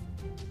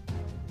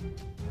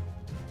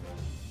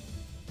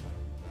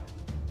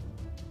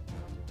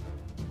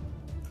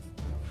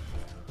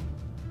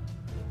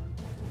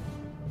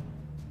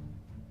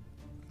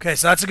 Okay,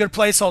 so that's a good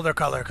placeholder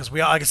color because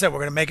we, like I said, we're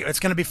gonna make it. It's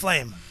gonna be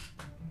flame.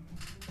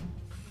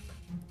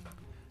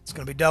 It's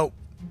gonna be dope,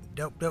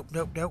 dope, dope,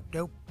 dope, dope,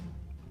 dope.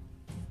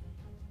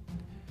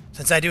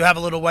 Since I do have a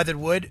little weathered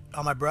wood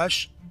on my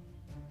brush,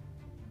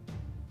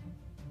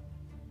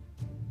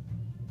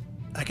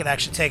 I can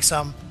actually take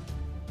some,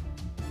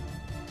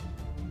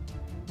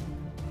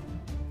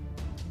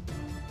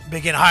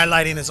 begin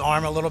highlighting his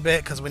arm a little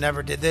bit because we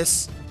never did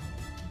this.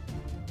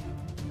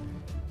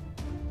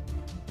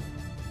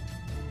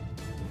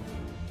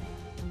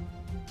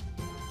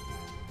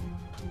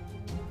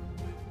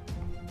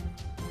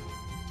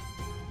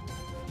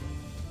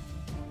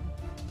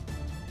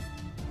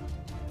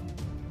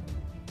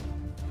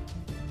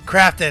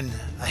 Crafton,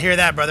 I hear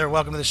that, brother.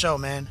 Welcome to the show,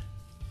 man.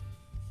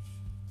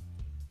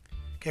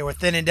 Okay, we're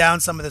thinning down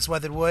some of this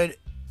weathered wood.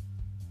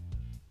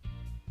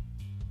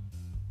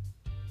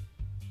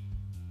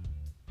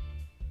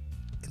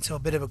 Into a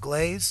bit of a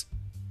glaze.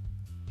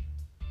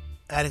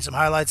 Adding some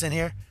highlights in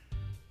here.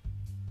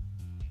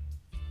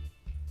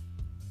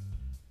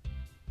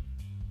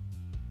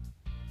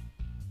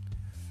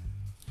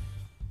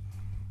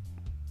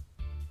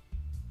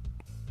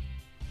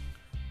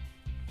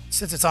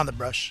 Since it's on the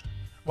brush.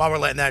 While we're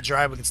letting that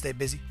dry, we can stay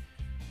busy.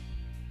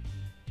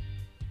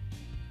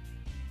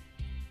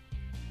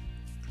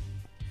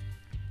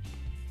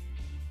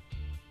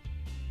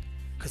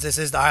 Because this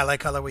is the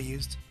highlight color we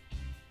used.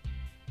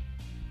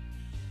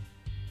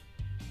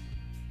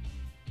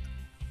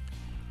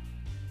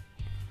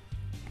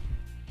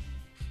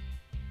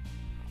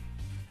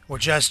 We're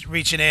just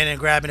reaching in and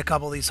grabbing a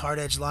couple of these hard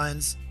edge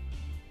lines.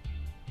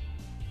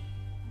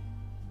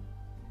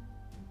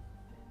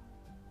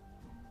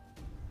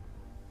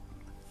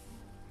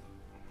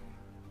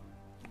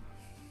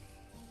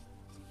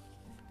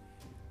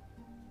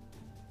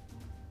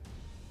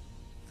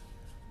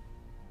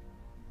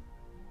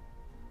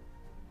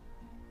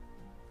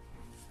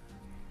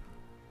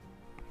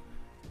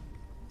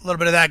 A little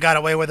bit of that got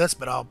away with us,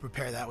 but I'll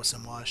repair that with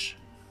some wash.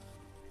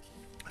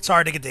 It's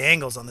hard to get the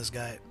angles on this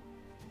guy.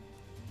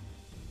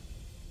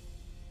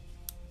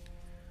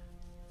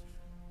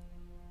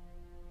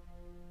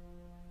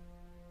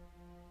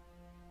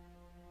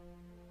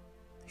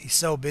 He's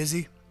so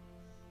busy.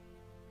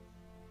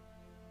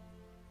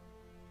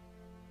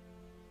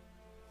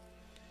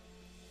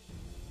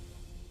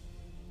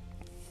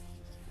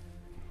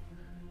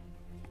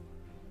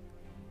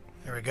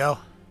 There we go.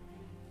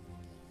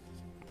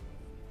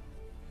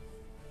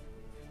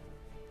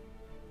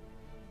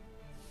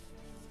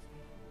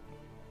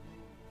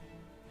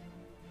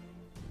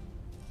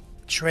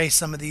 Trace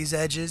some of these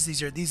edges.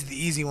 These are the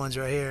easy ones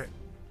right here.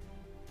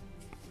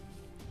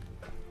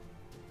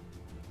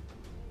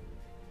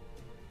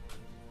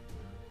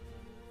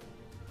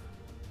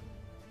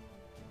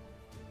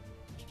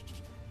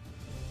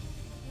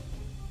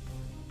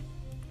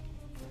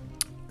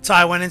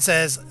 Ty went and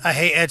says, I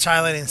hate edge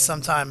highlighting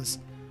sometimes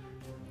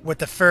with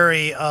the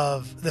fury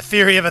of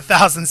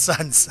 1,000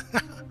 suns.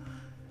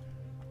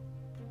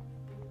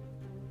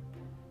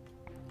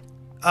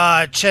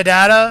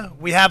 Chedata,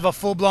 we have a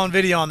full-blown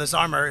video on this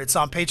armor. It's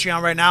on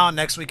Patreon right now, and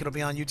next week it'll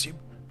be on YouTube.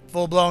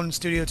 Full-blown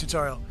studio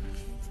tutorial.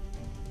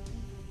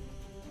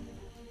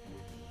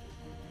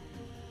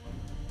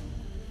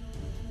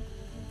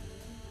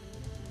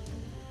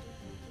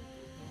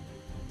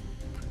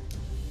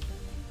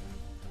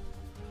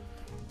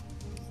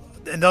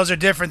 And those are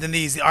different than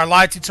these. Our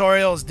live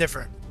tutorial is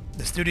different.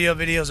 The studio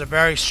videos are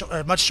very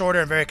much shorter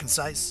and very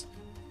concise.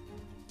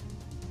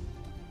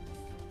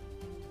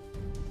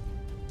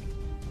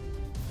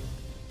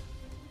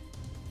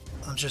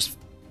 I'm just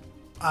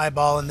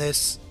eyeballing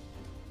this.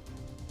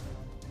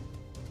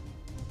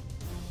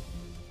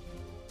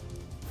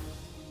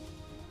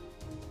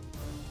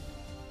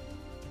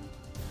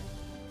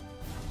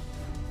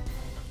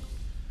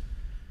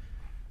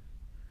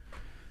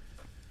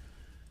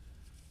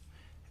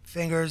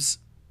 Fingers.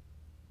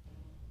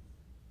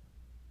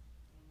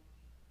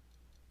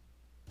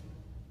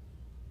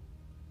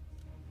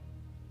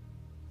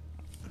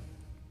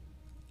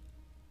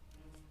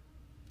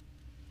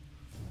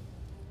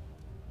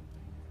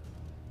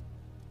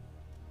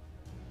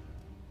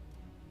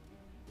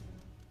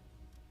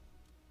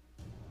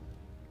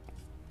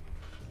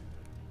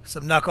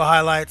 Some knuckle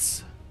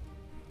highlights.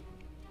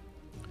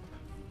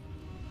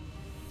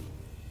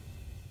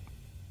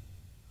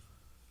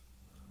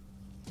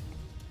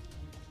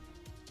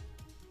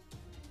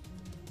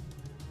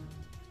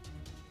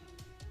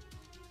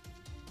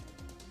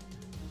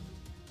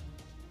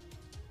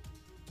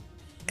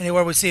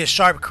 Anywhere we see a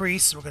sharp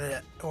crease, we're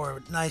gonna,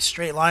 or a nice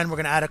straight line, we're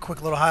gonna add a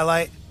quick little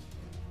highlight.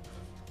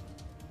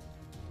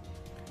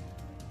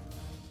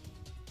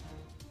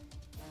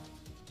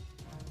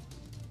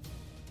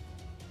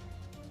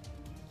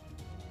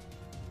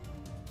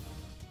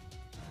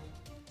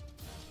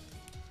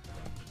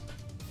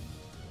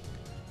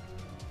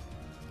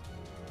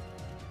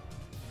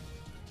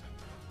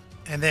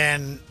 And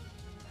then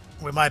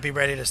we might be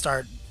ready to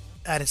start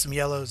adding some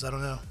yellows. I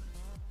don't know.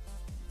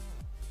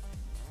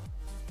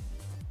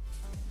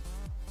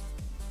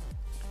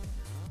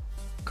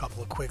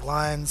 Couple of quick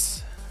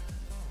lines.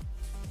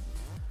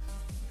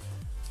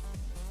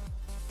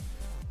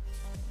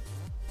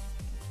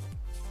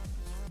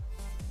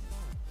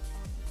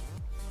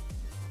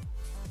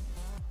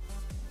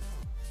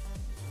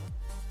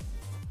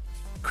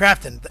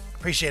 Crafton,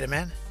 appreciate it,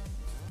 man.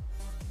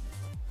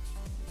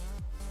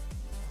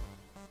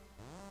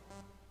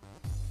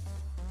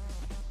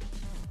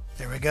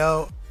 There we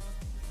go.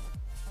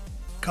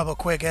 Couple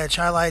quick edge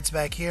highlights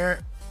back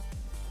here.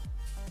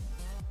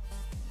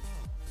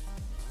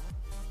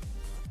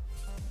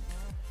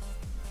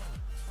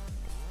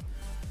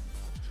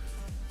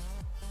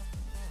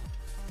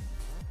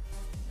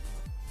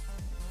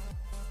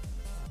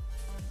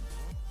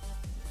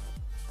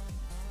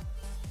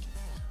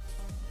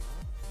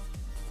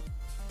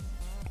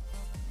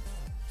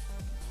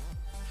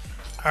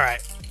 All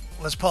right,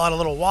 let's pull out a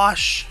little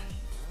wash.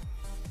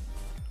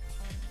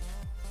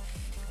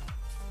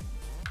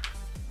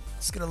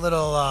 Let's get a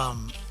little, I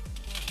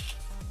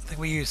think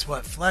we used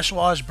what, flesh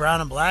wash,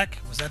 brown and black.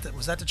 Was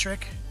that the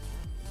trick?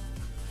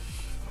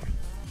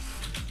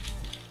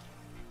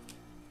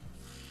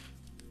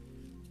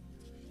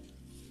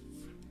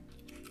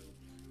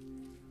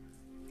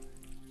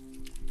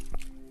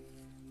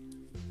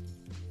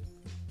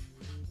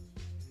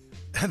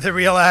 The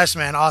real Ash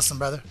Man, awesome,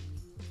 brother.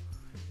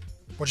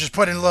 We're just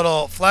putting a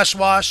little flesh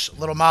wash, a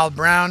little mild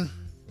brown,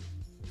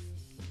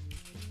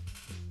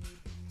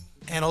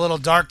 and a little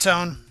dark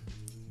tone.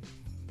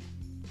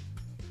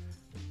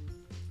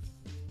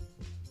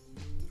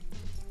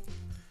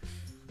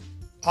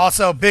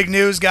 Also, big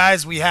news,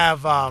 guys. We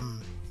have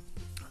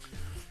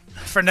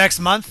for next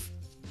month,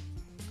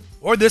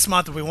 or this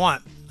month if we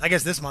want. I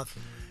guess this month,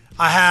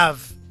 I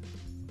have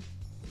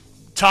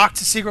talked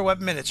to Secret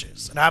Weapon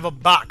Miniatures, and I have a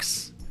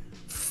box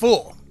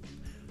full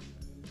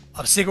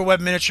of Secret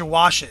Weapon miniature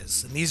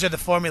washes. And these are the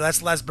formula.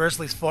 That's Les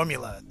Bursley's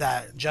formula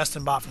that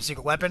Justin bought from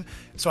Secret Weapon.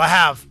 So I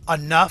have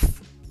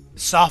enough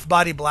soft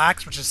body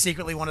blacks, which is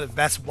secretly one of the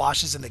best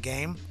washes in the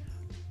game,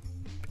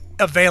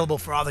 available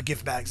for all the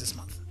gift bags this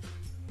month.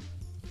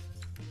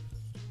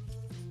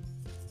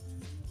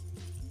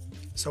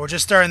 So we're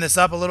just stirring this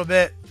up a little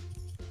bit.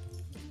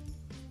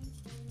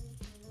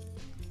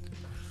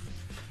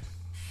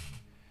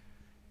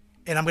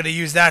 And I'm going to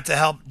use that to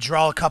help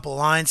draw a couple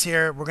lines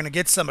here. We're going to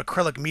get some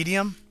acrylic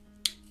medium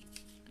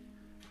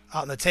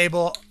out on the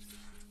table.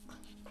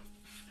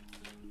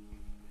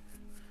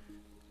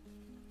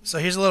 So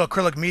here's a little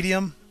acrylic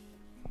medium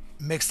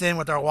mixed in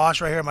with our wash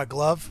right here in my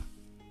glove.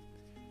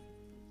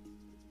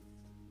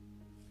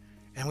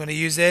 And I'm going to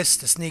use this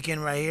to sneak in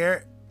right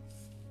here.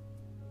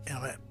 And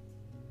I'm going to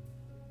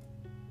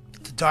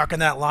darken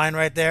that line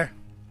right there.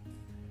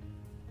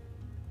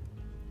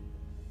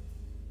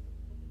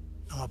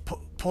 I'm going to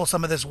pull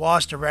some of this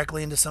wash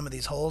directly into some of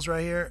these holes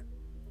right here.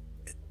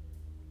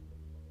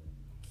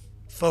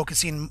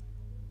 Focusing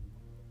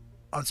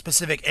on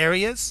specific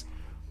areas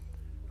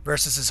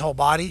versus his whole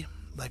body,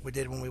 like we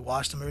did when we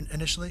washed him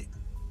initially.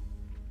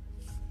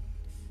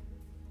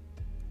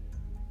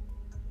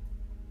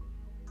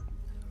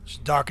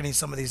 Just darkening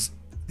some of these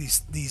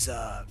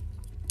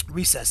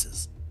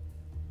recesses.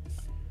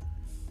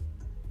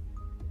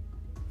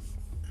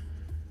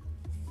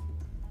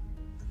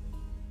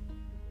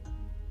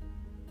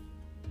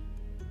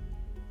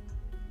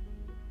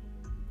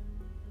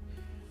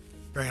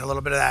 Bringing a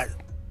little bit of that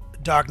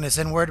darkness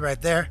inward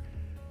right there.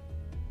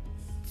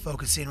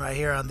 Focusing right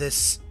here on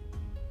this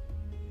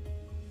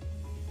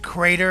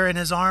crater in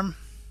his arm.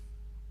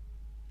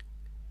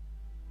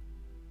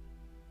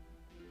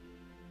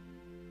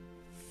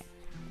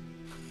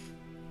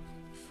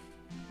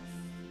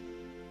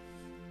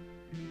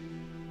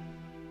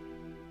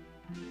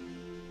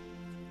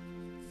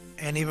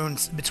 And even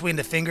between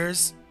the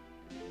fingers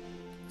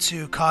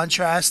to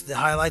contrast the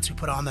highlights we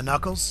put on the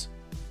knuckles.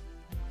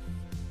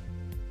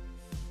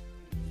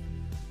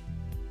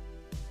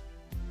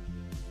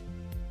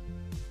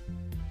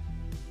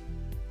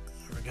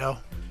 Go.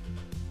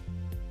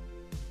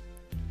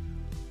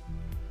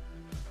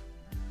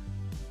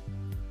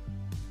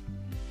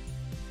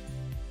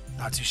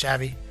 Not too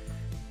shabby.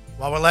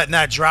 While we're letting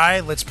that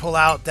dry, let's pull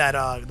out that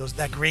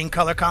that green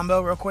color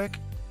combo real quick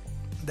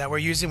that we're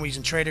using. We're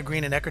using Trader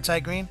Green and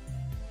Eckertite Green.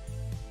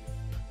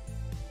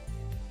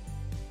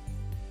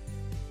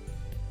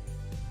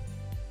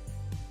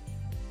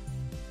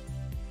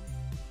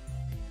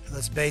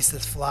 Let's base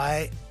this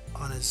fly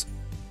on his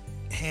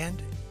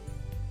hand.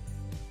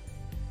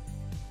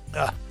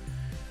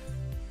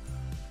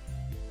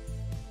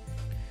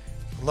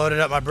 Loaded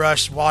up my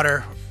brush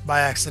water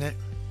by accident.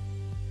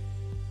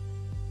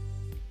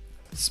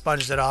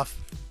 Sponged it off.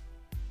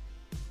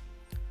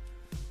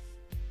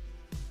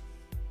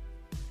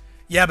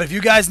 Yeah, but if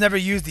you guys never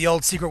used the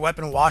old Secret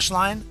Weapon wash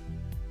line,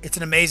 it's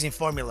an amazing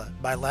formula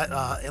by like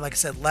I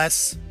said,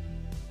 Les.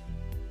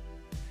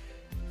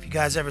 If you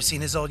guys ever seen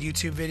his old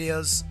YouTube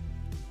videos,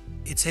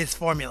 it's his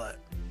formula,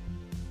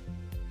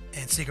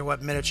 and Secret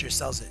Weapon Miniature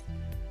sells it.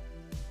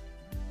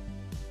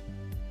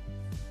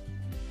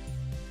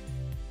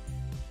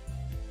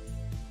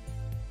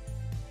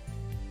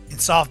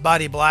 Soft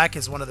body black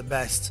is one of the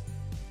best.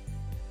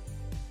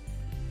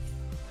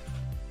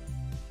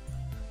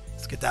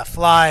 Let's get that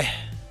fly.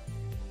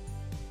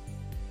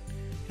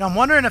 You know, I'm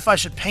wondering if I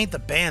should paint the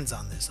bands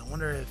on this. I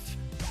wonder if...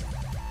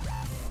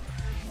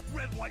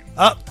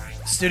 Oh,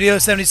 Studio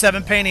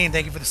 77 Painting.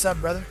 Thank you for the sub,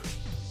 brother.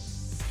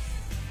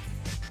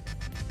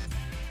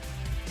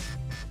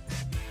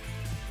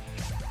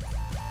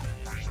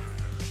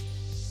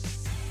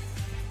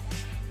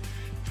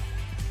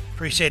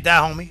 Appreciate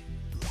that, homie.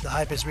 The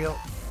hype is real.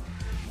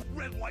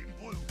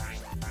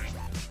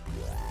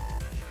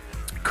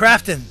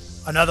 Crafton,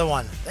 another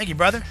one. Thank you,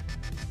 brother.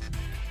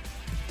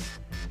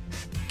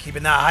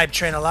 Keeping that hype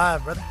train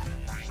alive, brother.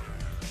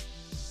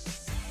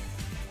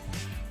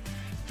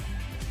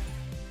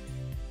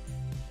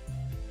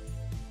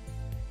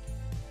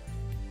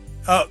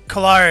 Oh,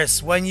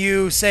 Kalaris, when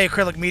you say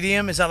acrylic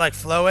medium, is that like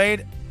Flow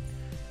Aid?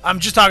 I'm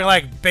just talking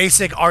like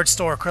basic art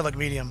store acrylic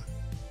medium.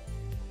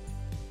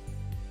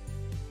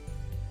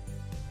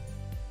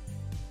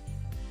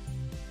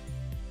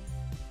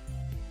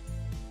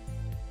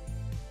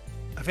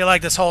 I feel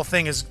like this whole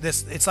thing is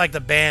this. It's like the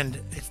band.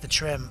 It's the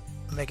trim,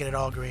 making it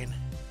all green.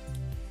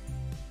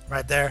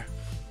 Right there.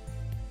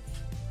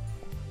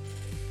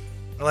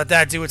 I'll let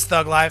that do its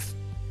thug life.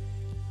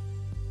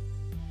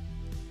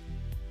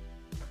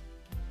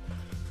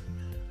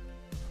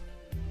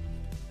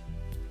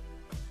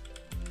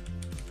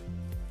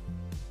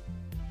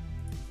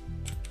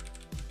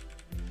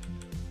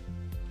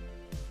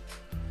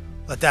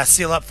 Let that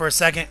seal up for a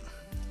second.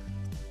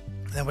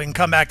 Then we can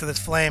come back to this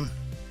flame.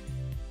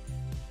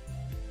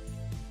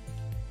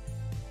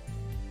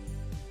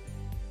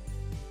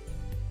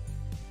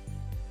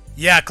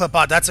 Yeah, clip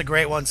art. That's a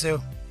great one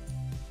too.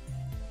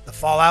 The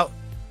Fallout.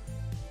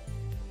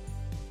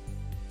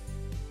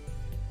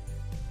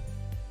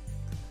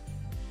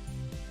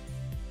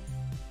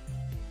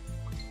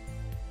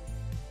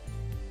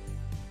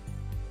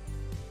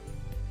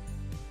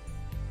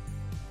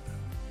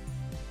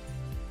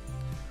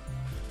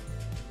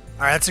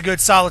 All right, that's a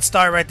good solid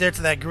start right there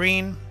to that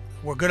green.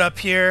 We're good up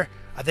here.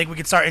 I think we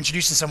can start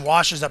introducing some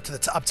washes up to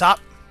the up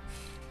top.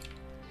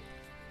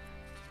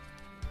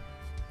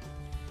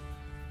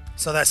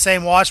 So that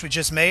same wash we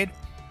just made,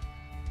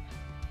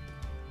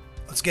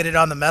 let's get it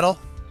on the metal.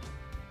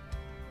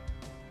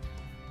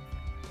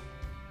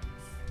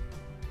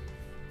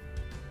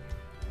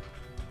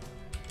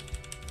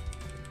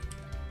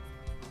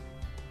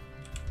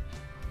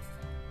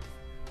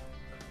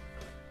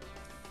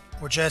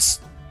 We're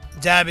just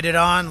dabbing it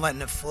on,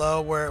 letting it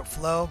flow where it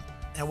flow,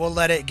 and we'll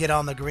let it get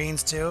on the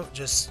greens too,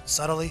 just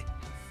subtly.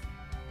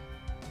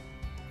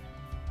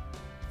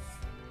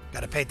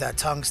 Got to paint that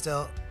tongue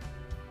still.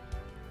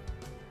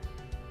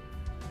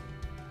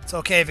 It's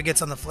okay if it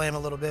gets on the flame a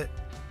little bit.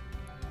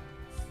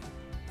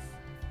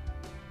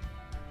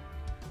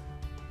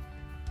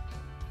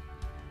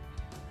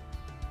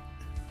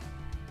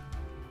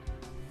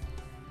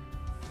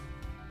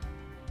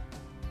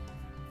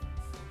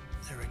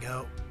 There we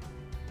go.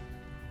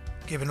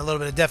 Giving a little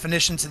bit of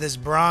definition to this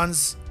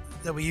bronze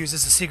that we use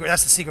as a secret.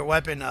 That's the secret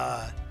weapon,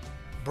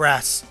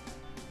 brass,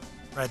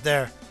 right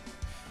there.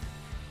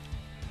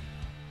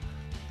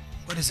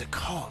 What is it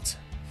called?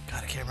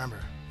 God, I can't remember.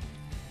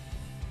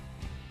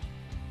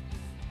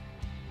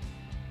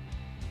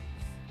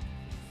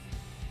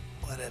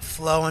 Let it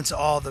flow into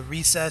all the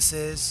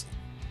recesses.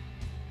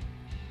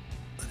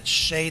 Let it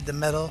shade the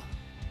metal.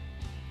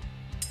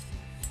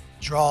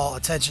 Draw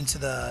attention to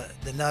the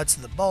nuts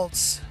and the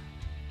bolts.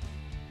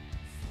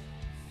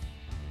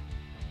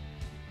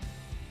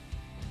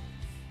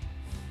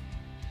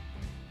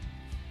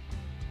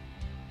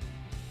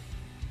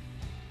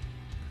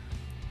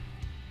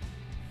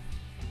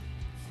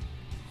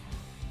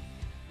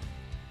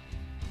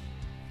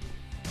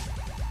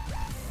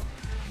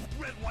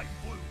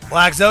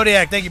 Black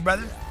Zodiac, thank you,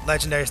 brother.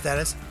 Legendary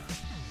status.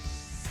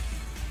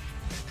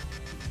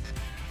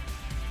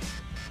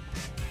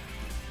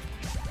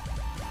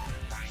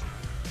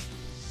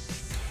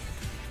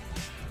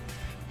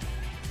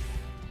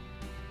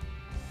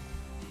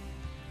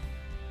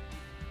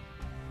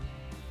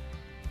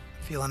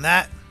 Feeling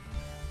that.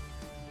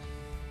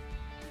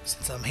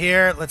 Since I'm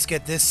here, let's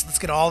get this. Let's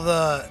get all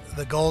the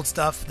gold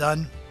stuff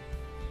done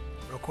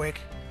real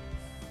quick.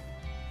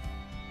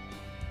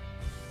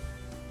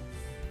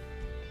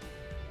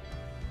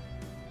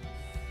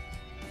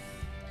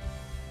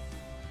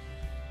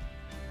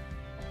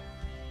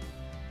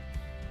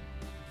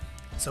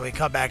 So we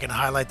come back and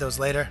highlight those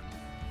later.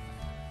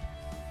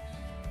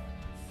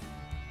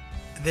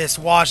 This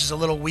wash is a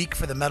little weak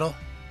for the metal.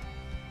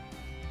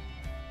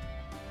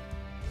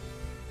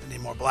 I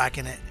need more black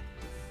in it.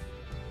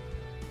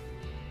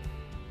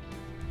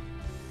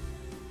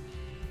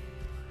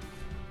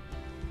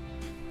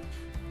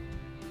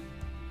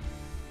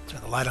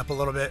 Turn the light up a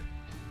little bit.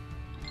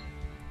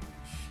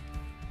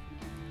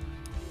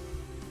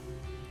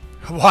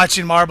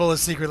 Watching Marble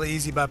is secretly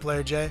easy by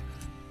Player J.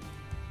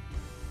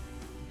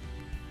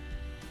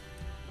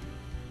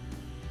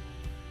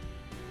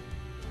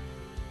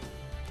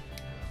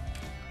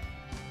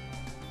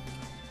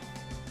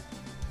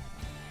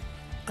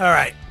 All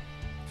right.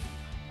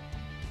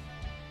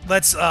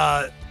 Let's,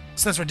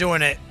 since we're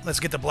doing it,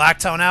 let's get the black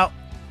tone out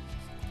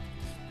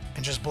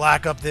and just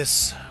black up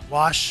this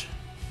wash.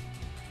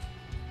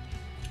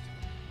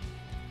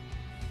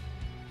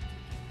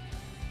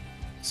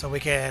 So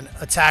we can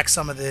attack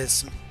some of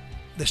this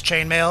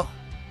chainmail.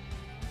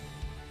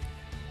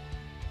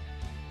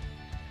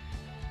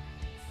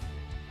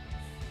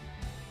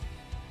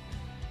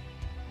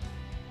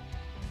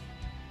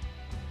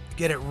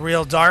 Get it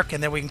real dark,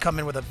 and then we can come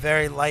in with a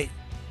very light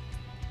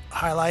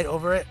highlight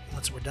over it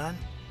once we're done.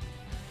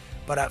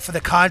 But for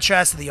the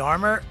contrast of the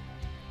armor,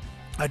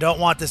 I don't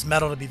want this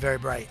metal to be very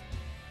bright.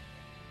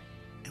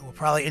 And we'll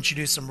probably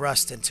introduce some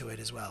rust into it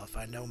as well, if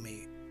I know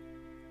me.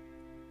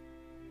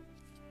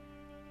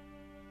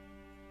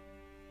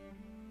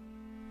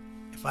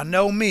 If I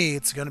know me,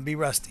 it's going to be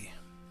rusty.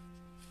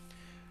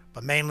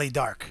 But mainly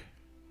dark.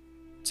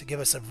 To give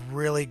us a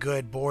really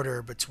good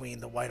border between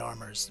the white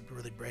armors. To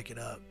really break it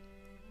up.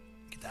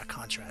 Get that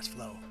contrast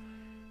flow.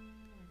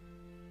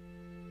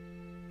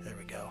 There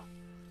we go.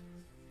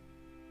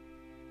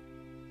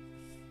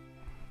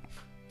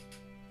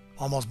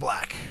 Almost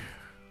black.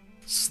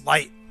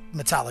 Slight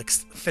metallic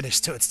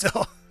finish to it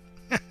still.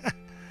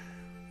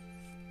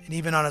 And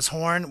even on his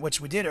horn,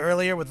 which we did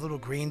earlier with a little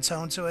green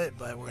tone to it,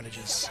 but we're going to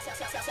just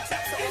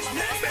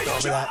go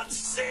over that.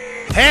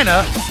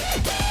 Hannah,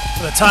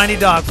 for the tiny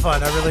dog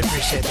fun. I really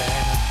appreciate that,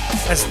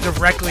 Hannah. That's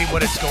directly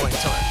what it's going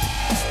toward.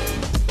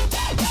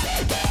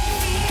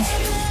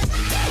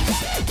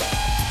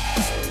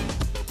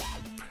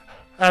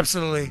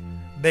 Absolutely.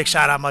 Big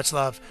shout out, much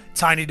love.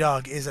 Tiny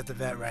Dog is at the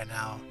vet right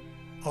now.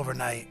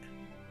 Overnight.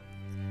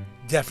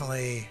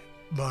 definitely,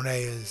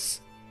 Monet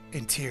is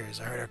in tears.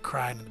 I heard her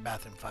crying in the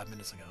bathroom 5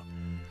 minutes ago.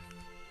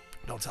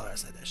 Don't tell her I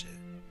said that shit.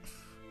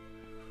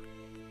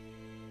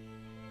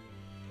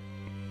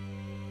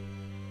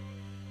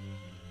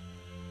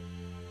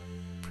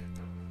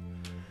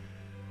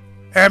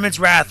 Airman's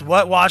Wrath,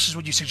 what washes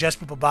would you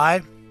suggest people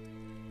buy?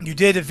 You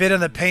did a vid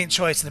on the paint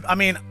choice. I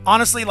mean,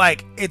 honestly,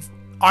 like, it's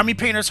Army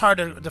Painter's hard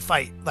to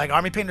fight. Like,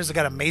 Army Painters have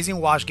got an amazing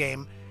wash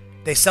game.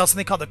 They sell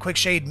something called the Quick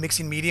Shade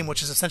Mixing Medium,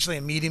 which is essentially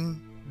a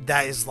medium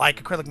that is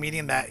like acrylic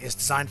medium that is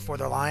designed for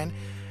their line.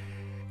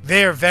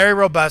 They're very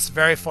robust,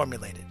 very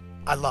formulated.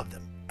 I love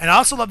them. And I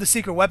also love the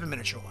Secret Weapon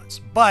miniature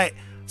ones. But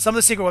some of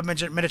the Secret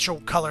Weapon miniature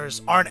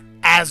colors aren't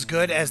as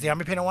good as the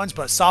Army Painter ones,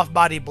 but soft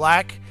body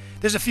black,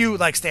 there's a few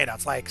like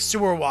standouts, like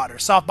Sewer Water,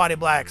 soft body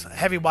blacks,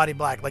 heavy body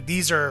black. Like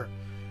these are,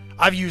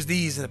 I've used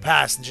these in the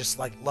past and just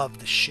like love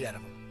the shit out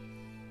of them.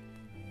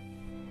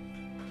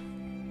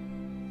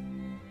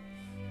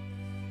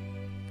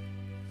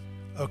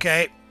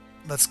 Okay,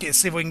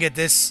 see if we can get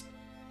this,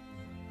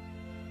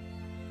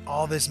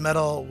 all this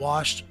metal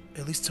washed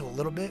at least to a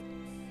little bit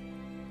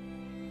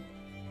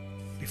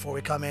before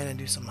we come in and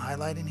do some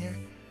highlighting here.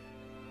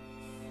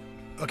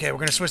 Okay, we're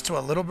gonna switch to a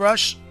little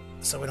brush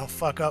so we don't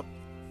fuck up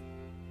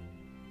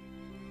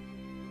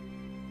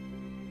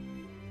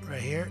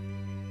right here.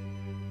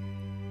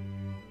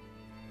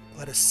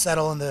 Let it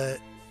settle in the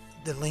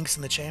links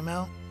in the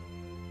chainmail.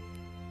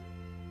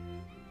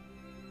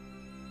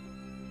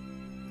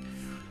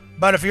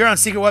 But if you're on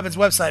Secret Weapons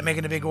website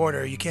making a big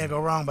order, you can't go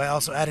wrong by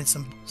also adding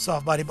some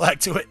soft body black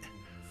to it.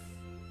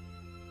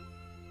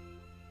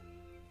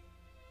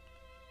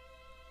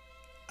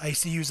 I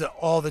used to use it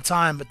all the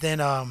time, but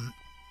then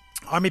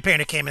Army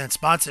Painter came in and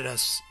sponsored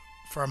us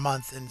for a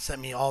month and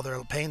sent me all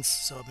their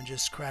paints, so I've been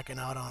just cracking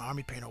out on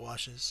Army Painter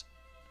washes.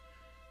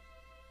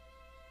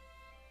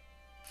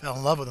 Fell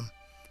in love with them.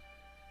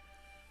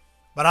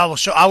 But I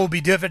will be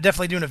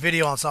definitely doing a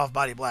video on soft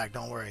body black,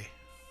 don't worry.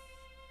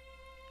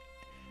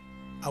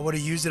 I would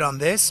have used it on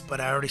this, but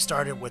I already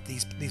started with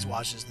these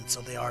washes, and so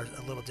they are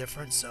a little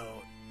different, so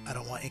I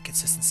don't want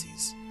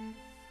inconsistencies.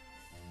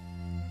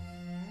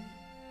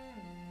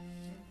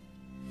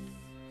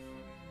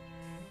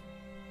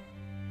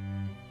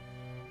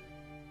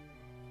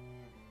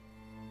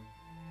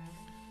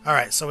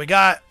 Alright, so we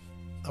got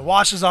the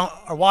washes on,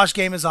 our wash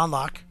game is on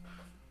lock.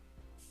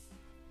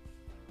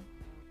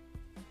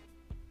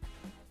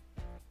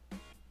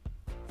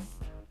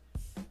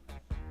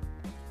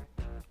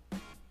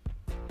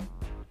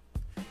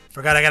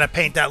 Forgot I gotta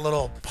paint that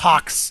little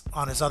pox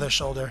on his other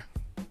shoulder.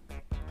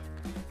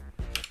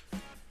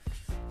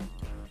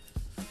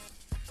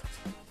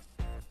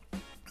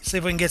 See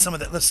if we can get some of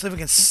the, let's see if we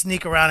can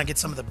sneak around and get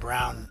some of the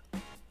brown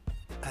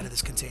out of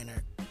this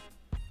container.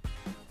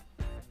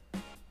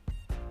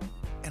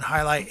 And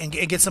highlight, and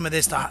get some of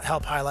this to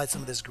help highlight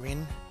some of this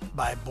green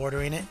by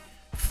bordering it,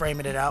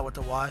 framing it out with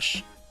the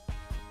wash.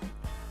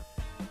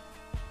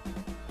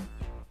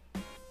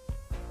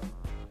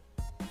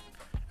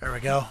 There we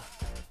go.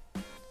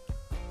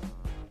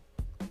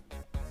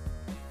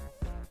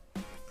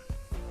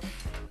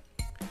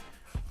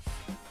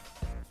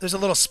 There's a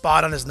little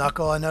spot on his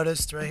knuckle I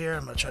noticed right here.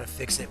 I'm going to try to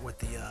fix it with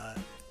the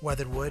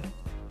weathered wood.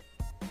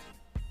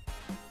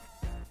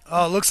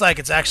 Oh, it looks like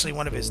it's actually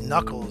one of his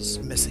knuckles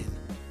missing.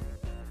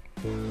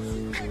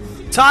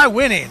 Ty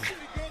winning.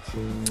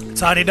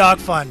 Tiny Dog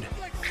Fund.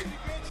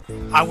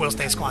 I will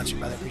stay squanchy,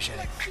 brother. Appreciate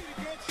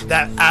it.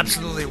 That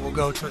absolutely will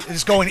go to,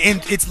 it's going in,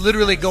 it's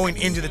literally going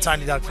into the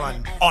Tiny Dog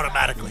Fund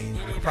automatically.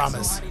 I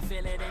promise.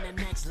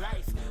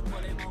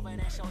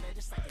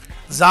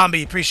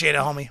 Zombie, appreciate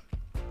it, homie.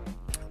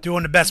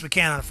 Doing the best we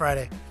can on a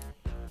Friday.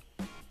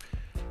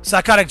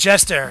 Psychotic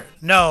Jester.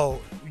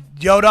 No.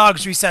 Yo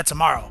Dogs reset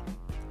tomorrow.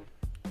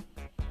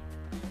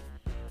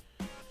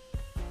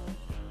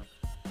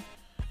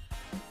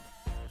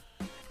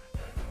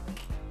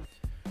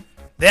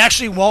 They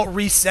actually won't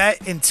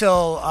reset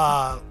until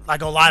I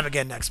go live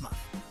again next month.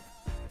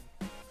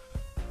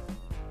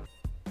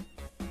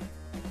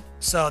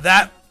 So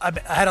that, I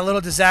had a little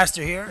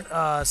disaster here.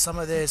 Some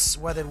of this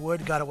weathered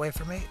wood got away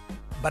from me.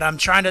 But I'm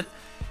trying to,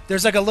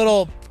 there's like a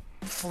little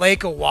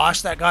flake of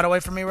wash that got away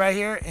from me right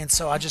here, and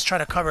so I just try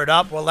to cover it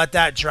up. We'll let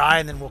that dry,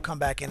 and then we'll come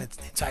back in and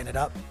tighten it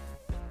up.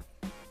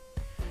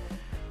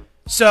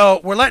 So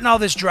we're letting all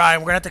this dry,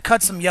 and we're gonna have to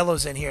cut some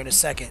yellows in here in a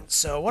second.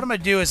 So what I'm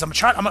gonna do is I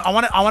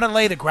want to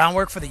lay the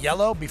groundwork for the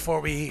yellow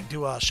before we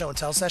do a show and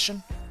tell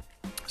session.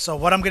 So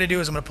what I'm gonna do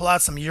is I'm gonna pull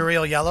out some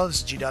Uriel yellow.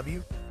 This is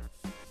GW,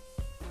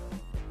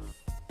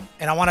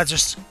 and I want to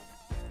just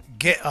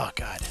get, oh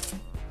god,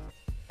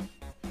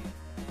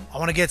 I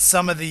want to get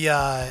some of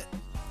the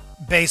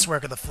base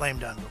work of the flame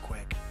done real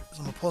quick. So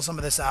I'm gonna pull some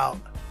of this out.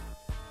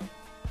 I'm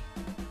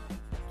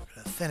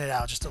gonna thin it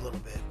out just a little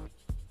bit.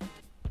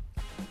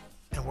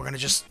 And we're gonna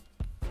just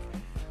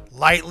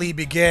lightly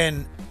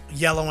begin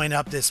yellowing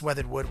up this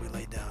weathered wood we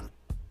laid down.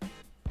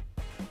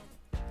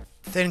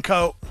 Thin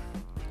coat.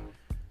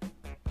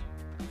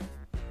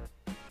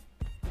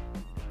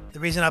 The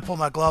reason I pulled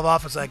my glove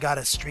off is I got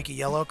a streaky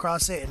yellow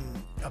across it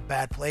in a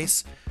bad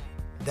place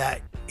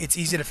that it's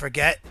easy to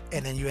forget,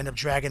 and then you end up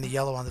dragging the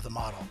yellow onto the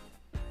model.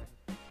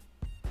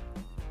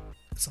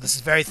 So this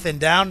is very thinned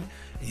down.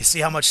 And you see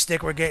how much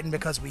stick we're getting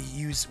because we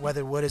use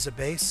weathered wood as a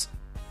base.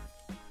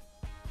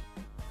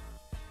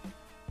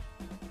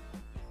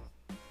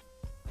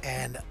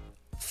 And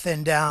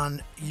thin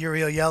down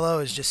Uriel yellow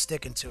is just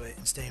sticking to it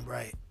and staying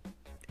bright.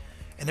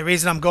 And the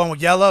reason I'm going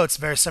with yellow, it's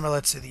very similar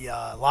to the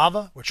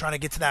lava. We're trying to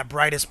get to that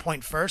brightest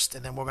point first,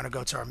 and then we're going to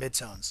go to our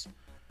midtones.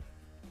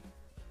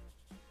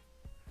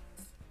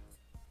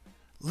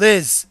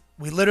 Liz,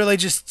 we literally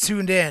just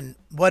tuned in.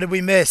 What did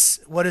we miss?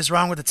 What is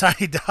wrong with the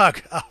tiny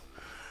dog? Oh.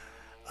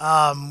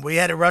 We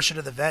had to rush her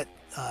to the vet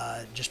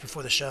just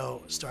before the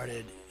show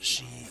started.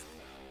 She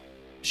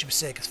was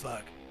sick as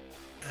fuck,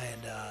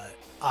 and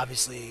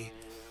obviously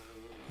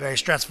very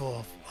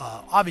stressful.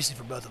 Obviously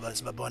for both of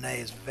us, but Bonet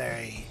is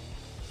very,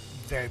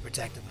 very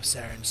protective of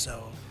Saren,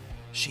 so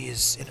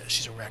she's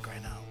a wreck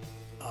right now.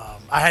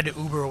 I had to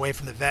Uber away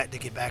from the vet to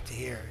get back to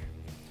here.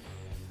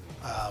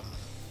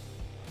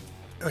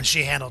 And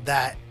she handled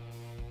that,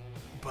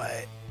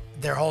 but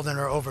they're holding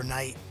her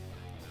overnight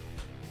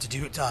to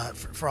do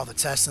for all the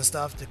tests and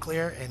stuff to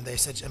clear. And they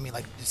said, I mean,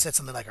 like, they said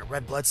something like her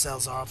red blood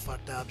cells are all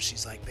fucked up.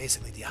 She's like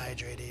basically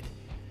dehydrated,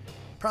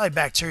 probably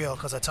bacterial,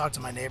 because I talked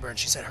to my neighbor and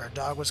she said her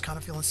dog was kind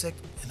of feeling sick,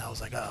 and I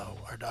was like, oh,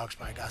 our dog's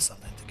probably got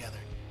something together.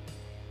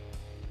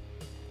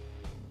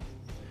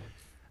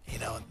 You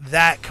know,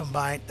 that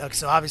combined,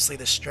 so obviously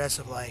the stress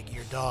of like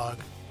your dog,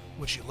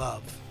 which you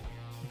love,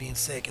 being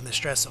sick, and the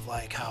stress of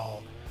like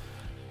how,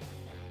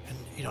 and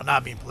you know,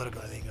 not being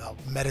political, I think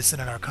medicine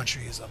in our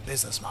country is a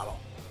business model.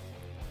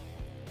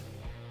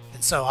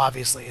 And so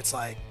obviously it's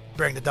like,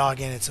 bring the dog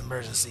in, it's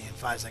emergency, and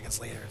 5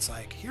 seconds later it's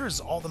like, here's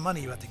all the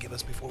money you have to give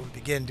us before we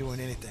begin doing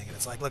anything. And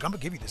it's like, look, I'm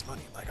gonna give you this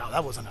money. Like, oh,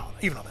 that wasn't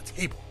even on the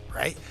table,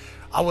 right?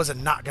 I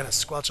wasn't not gonna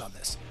squelch on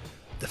this.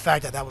 The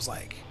fact that was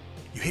like,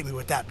 you hit me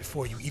with that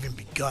before you even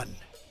begun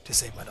to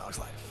save my dog's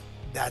life.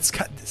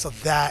 So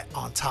that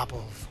on top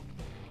of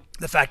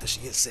the fact that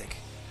she is sick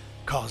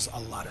caused a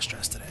lot of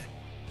stress today.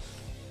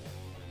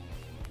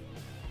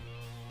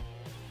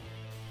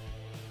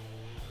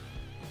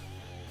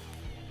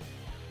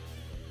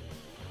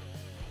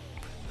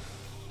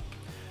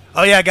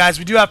 Oh yeah, guys,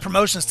 we do have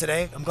promotions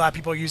today. I'm glad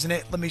people are using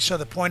it. Let me show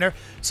the pointer.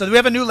 So we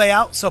have a new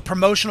layout. So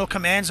promotional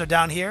commands are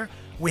down here.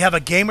 We have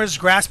a Gamer's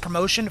Grass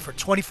promotion for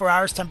 24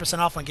 hours, 10%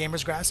 off on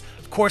Gamer's Grass.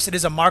 Of course, it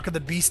is a Mark of the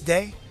Beast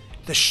day.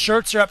 The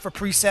shirts are up for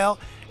pre-sale.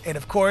 And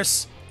of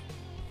course,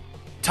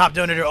 top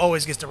donator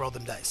always gets to roll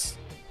them dice.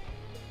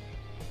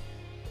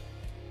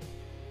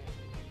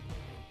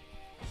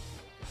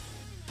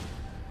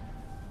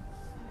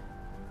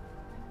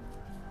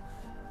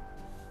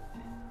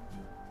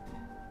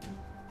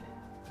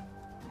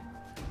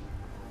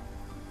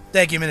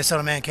 Thank you,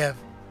 Minnesota Man Kev.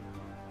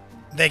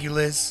 Thank you,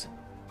 Liz.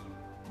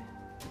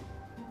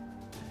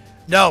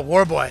 No,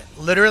 Warboy.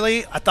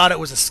 Literally, I thought it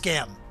was a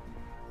scam.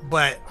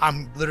 But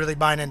I'm literally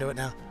buying into it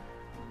now.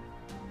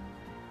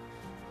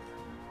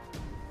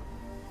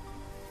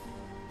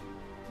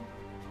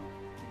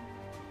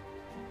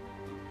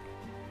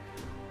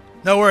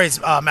 No worries,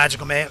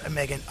 Magical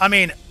Megan. I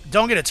mean,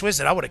 don't get it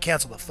twisted. I would have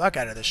canceled the fuck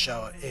out of this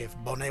show if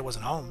Bonet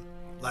wasn't home.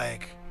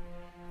 Like,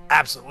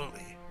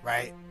 absolutely,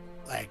 right?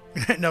 Like,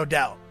 no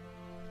doubt.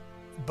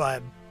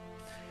 But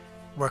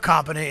we're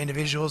competent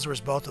individuals,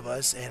 there's both of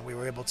us, and we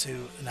were able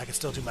to, and I can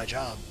still do my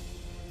job.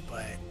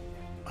 But,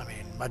 I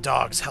mean, my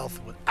dog's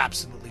health would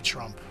absolutely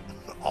trump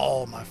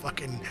all my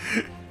fucking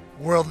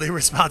worldly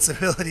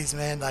responsibilities,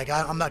 man. Like,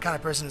 I'm that kind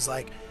of person who's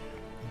like,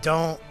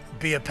 don't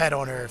be a pet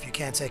owner if you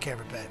can't take care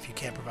of a pet, if you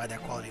can't provide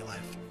that quality of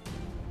life.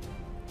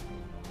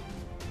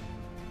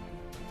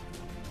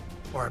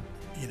 Or,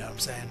 you know what I'm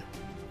saying?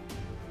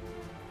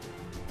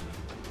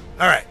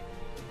 Alright.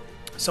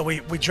 So we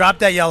dropped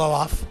that yellow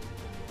off.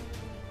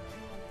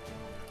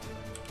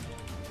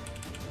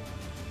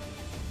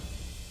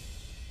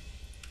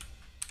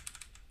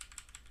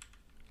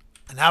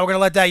 And now we're going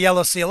to let that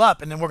yellow seal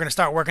up, and then we're going to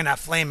start working that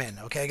flame in.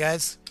 Okay,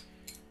 guys?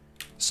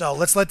 So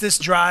let's let this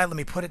dry. Let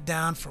me put it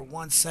down for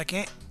 1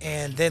 second,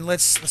 and then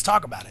let's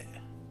talk about it.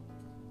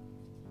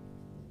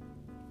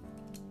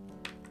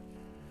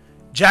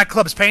 Jack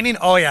Club's painting?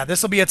 Oh, yeah.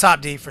 This will be a top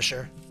D for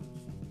sure.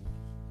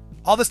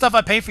 All the stuff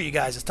I paint for you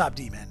guys is top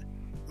D, man.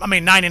 I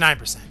mean,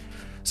 99%.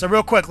 So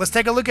real quick, let's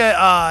take a look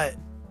at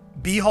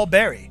Beehole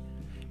Berry.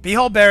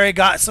 Beehole Berry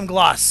got some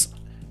gloss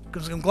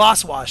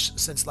wash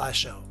since last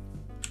show.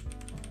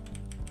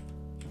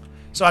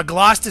 So I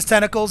glossed his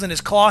tentacles and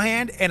his claw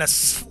hand, and a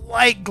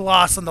slight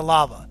gloss on the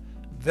lava.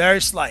 Very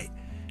slight.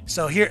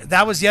 So here,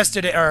 that was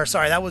yesterday, or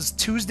sorry, that was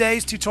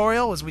Tuesday's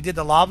tutorial, was we did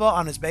the lava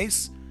on his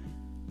base.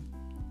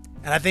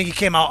 And I think he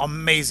came out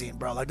amazing,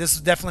 bro. Like, this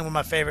is definitely one of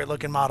my favorite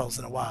looking models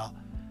in a while.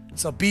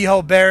 So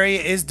Beehole Berry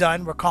is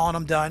done. We're calling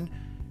him done.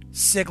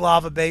 Sick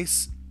lava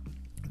base.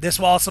 This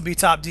will also be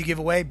top D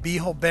giveaway.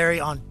 Beehole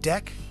Berry on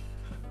deck.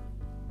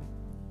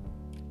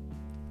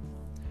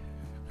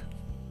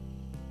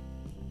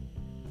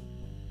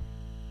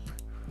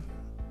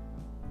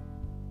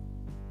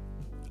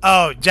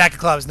 Oh, Jacket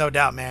Clubs, no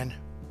doubt, man.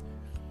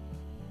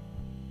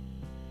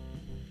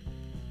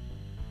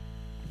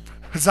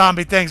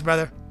 Zombie, thanks,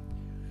 brother.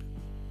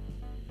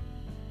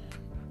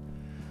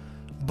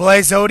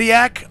 Blaze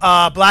Zodiac,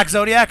 Black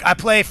Zodiac. I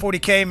play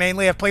 40k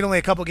mainly. I've played only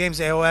a couple games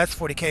of AOS.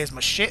 40k is my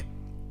shit.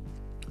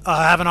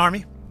 I have an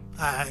army,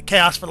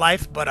 chaos for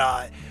life.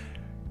 But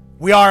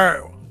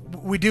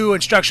we do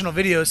instructional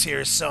videos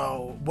here.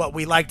 So what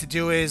we like to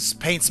do is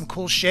paint some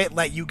cool shit.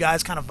 Let you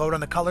guys kind of vote on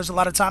the colors. A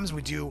lot of times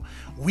we do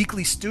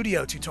weekly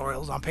studio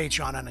tutorials on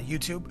Patreon and on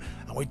YouTube,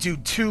 and we do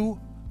 2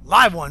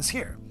 live ones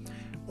here.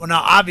 Well,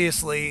 now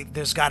obviously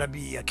there's got to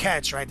be a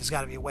catch, right? There's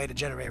got to be a way to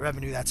generate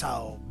revenue. That's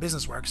how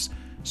business works.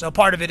 So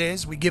part of it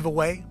is we give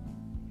away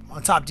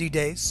on Top D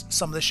days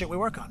some of the shit we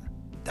work on.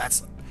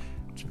 That's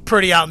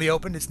pretty out in the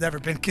open. It's never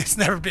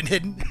been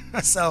hidden.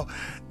 So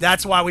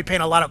that's why we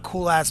paint a lot of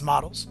cool ass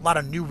models, a lot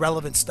of new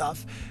relevant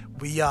stuff.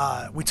 We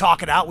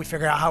talk it out. We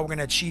figure out how we're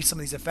gonna achieve some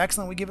of these effects,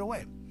 and then we give it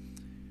away.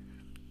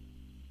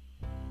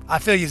 I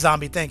feel you,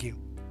 Zombie. Thank you.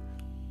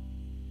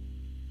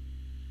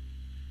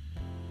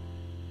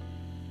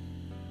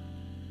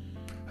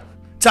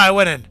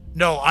 Tywin,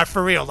 no, I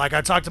for real. Like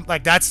I talked to,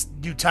 like that's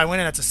dude Tywin,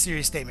 that's a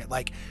serious statement.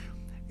 Like,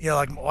 you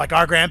know, like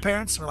our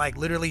grandparents were like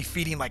literally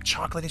feeding like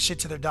chocolate and shit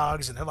to their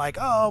dogs, and they're like,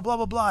 oh, blah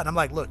blah blah, and I'm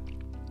like, look,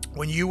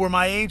 when you were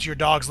my age, your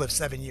dogs lived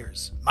 7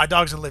 years. My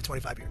dog's gonna live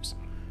 25 years.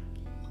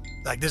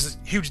 Like, there's a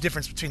huge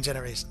difference between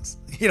generations.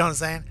 You know what I'm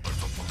saying?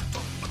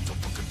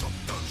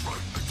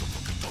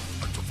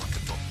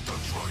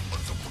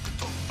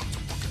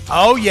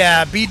 Oh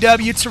yeah,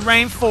 BW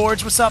Terrain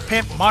Forge. What's up,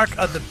 pimp? Mark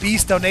of the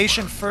Beast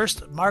donation.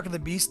 First Mark of the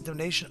Beast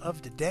donation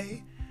of the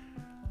day.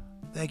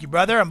 Thank you,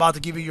 brother. I'm about to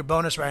give you your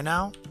bonus right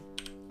now.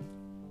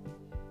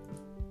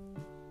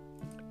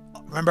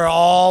 Remember,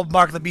 all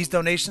Mark of the Beast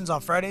donations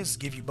on Fridays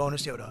give you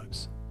bonus yo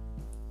dogs.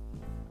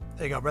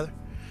 There you go, brother.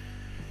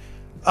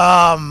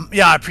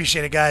 Yeah, I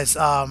appreciate it, guys.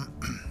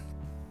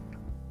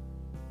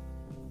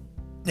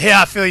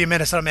 Yeah, I feel you,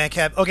 Minnesota Man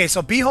Kev. Okay,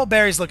 so Beehole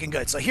Berry's looking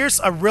good. So here's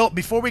a real,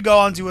 before we go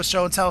on to a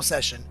show and tell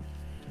session,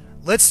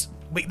 there's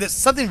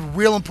something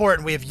real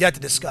important we have yet to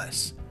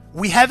discuss.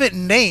 We haven't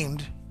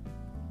named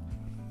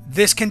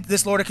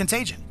this Lord of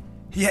Contagion.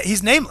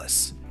 He's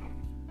nameless.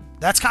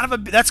 That's kind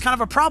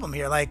of a problem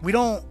here. Like, we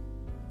don't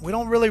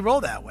really roll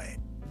that way.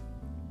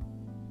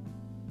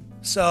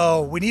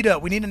 So we need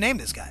to name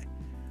this guy.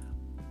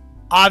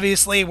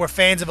 Obviously, we're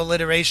fans of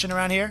alliteration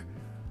around here,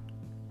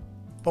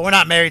 but we're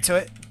not married to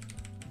it.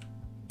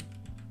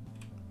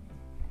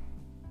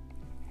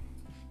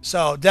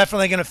 So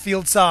definitely going to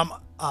field some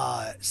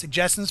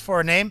suggestions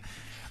for a name.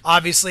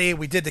 Obviously,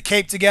 we did the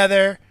cape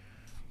together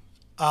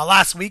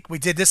last week. We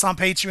did this on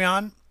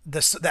Patreon.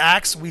 The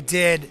axe. We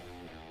did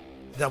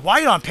the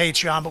white on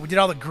Patreon, but we did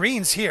all the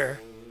greens here.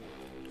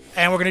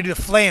 And we're going to do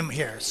the flame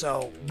here.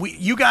 So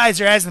you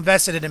guys are as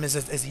invested in him as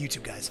the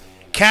YouTube guys.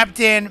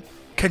 Captain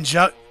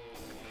Conjunctivist.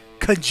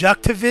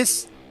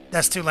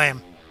 That's too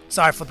lame.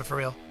 Sorry, Flip it for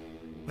real.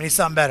 We need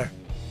something better.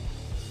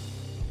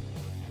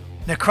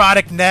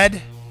 Necrotic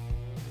Ned.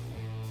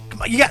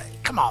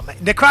 Come on, man.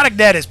 Necrotic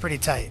Ned is pretty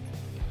tight.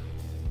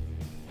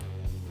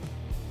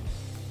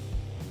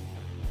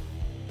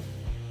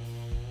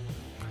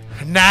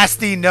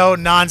 Nasty, no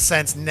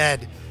nonsense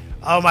Ned.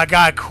 Oh my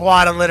god,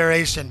 quad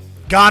alliteration.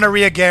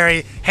 Gonorrhea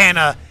Gary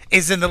Hannah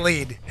is in the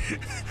lead.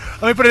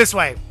 Let me put it this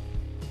way.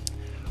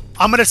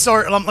 I'm gonna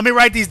sort. Let me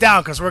write these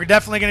down because we're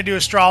definitely gonna do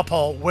a straw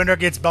poll. Winner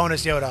gets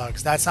bonus yo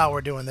dogs. That's how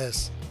we're doing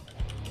this.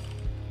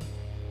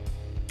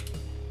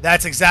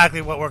 That's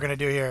exactly what we're gonna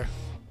do here.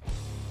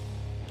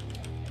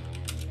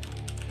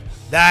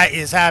 That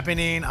is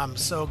happening. I'm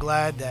so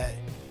glad that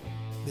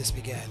this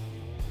began.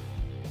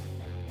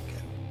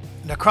 Okay.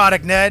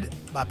 Necrotic Ned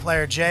by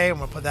player J, and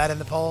we'll put that in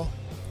the poll.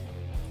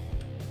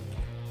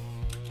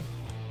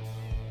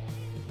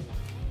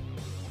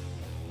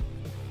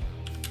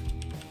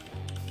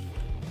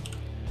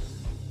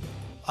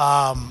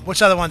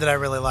 Which other one did I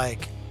really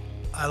like?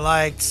 I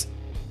liked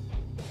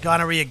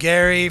Gonorrhea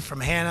Gary from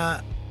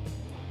Hannah.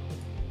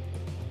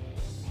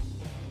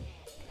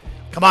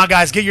 Come on,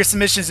 guys, get your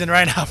submissions in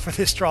right now for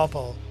this straw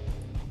poll.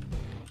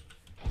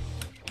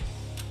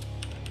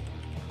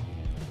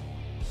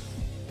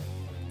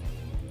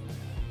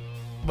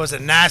 Was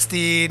it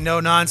Nasty, No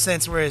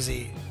Nonsense? Where is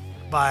he?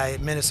 By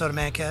Minnesota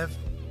Man Kev.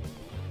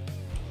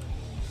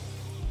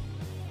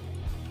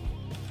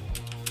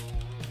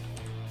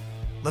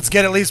 Let's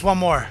get at least one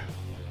more.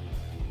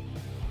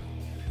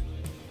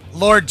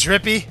 Lord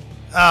Drippy.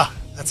 Oh,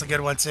 that's a good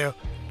one too.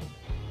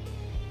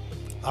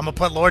 I'm gonna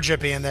put Lord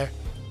Drippy in there.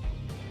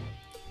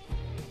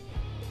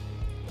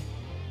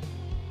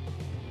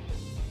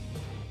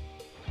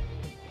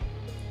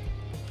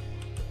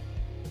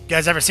 You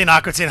guys ever seen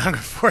Aqua Teen Hunger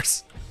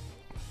Force?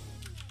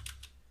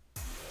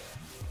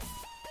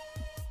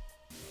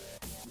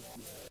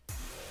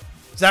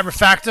 Is that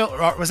Refacto?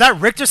 Or was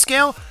that Richter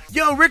Scale?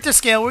 Yo, Richter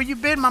Scale, where you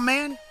been, my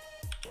man?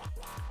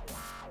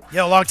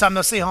 Yo, long time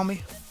no see,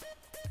 homie.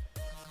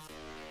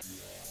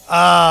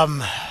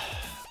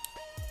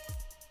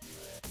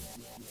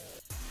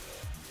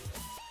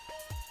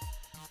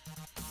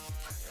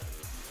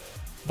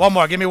 One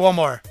more. Give me one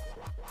more.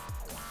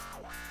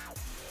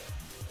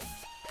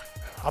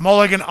 I'm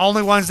I'm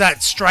only ones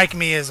that strike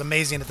me as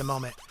amazing at the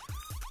moment.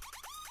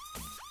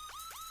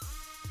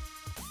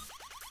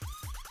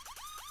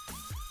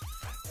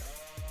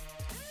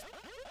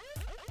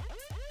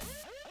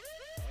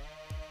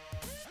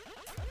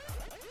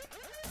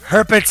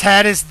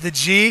 Hepatitis the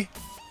G.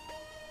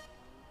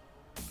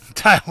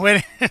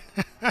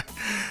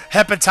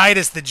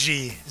 Hepatitis the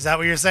G. Is that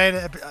what you're saying?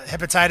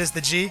 Hepatitis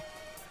the G?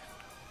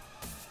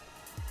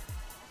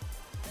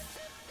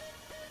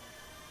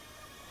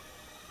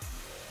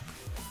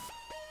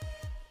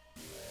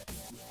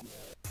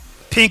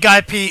 Pink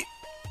Eye Pete.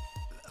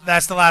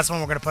 That's the last one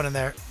we're going to put in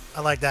there.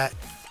 I like that.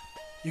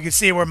 You can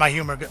see where my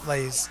humor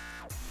lays.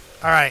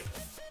 All right.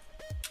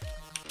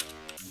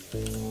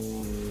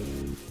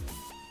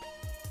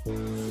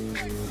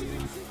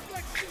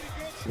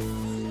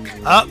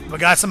 Oh, we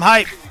got some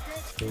hype.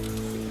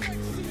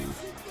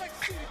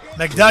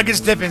 McDougan's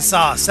dipping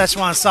sauce.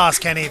 Szechuan sauce,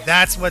 Kenny.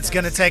 That's what's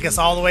going to take us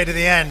all the way to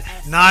the end.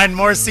 9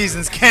 more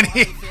seasons,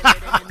 Kenny.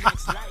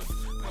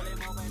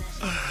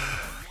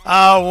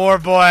 Oh, War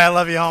Boy. I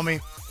love you,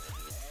 homie.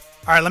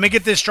 All right, let me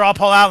get this straw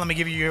poll out. Let me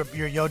give you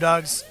your yo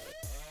dogs.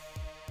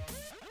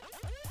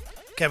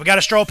 Okay, we got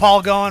a straw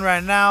poll going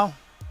right now.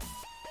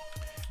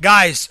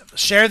 Guys,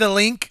 share the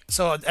link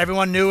so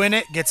everyone new in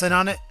it gets in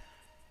on it.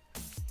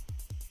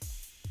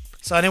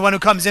 So anyone who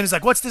comes in is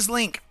like, what's this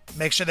link?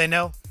 Make sure they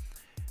know.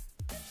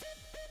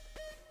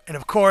 And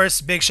of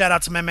course, big shout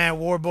out to my man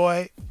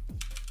Warboy.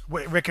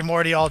 Rick and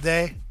Morty all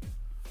day.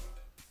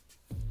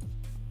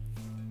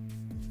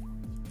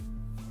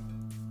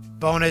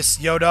 Bonus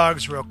yo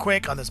dogs real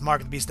quick on this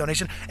Mark of the Beast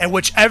donation. And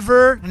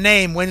whichever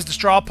name wins the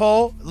straw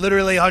poll,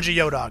 literally 100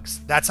 yo dogs.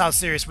 That's how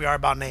serious we are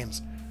about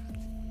names.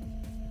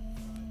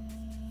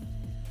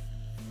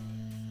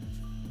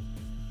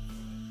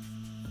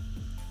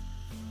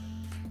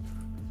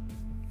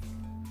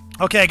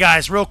 Okay,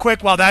 guys, real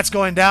quick while that's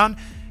going down,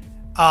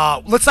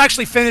 let's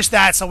actually finish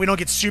that so we don't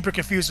get super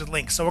confused with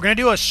links. So we're going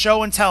to do a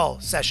show and tell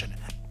session.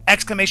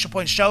 Exclamation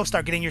point show.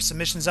 Start getting your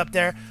submissions up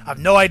there. I have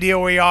no idea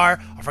where you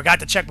are. I forgot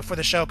to check before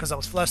the show because I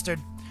was flustered.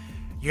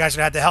 You guys are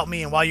going to have to help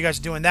me. And while you guys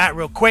are doing that,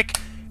 real quick,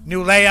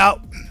 new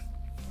layout.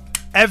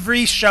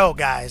 Every show,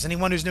 guys,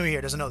 anyone who's new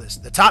here doesn't know this.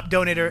 The top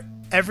donator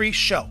every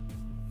show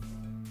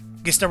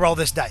gets to roll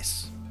this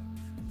dice.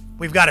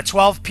 We've got a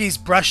 12-piece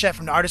brush set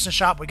from the Artisan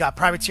Shop. We got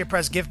Privateer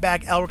Press gift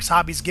bag, Elrik's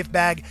Hobbies gift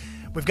bag.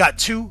 We've got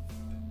 2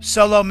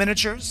 solo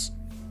miniatures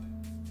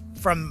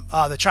from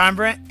the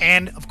Triumvirate,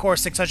 and of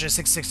course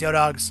 666 yo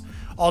dogs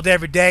all day,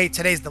 every day.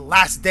 Today's the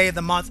last day of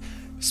the month.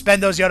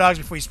 Spend those yo dogs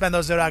before you spend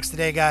those yo dogs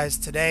today, guys.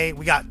 Today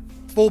we got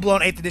full-blown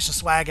 8th edition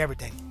swag,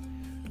 everything.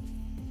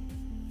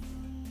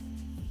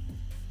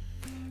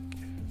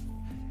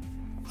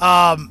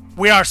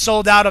 We are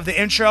sold out of the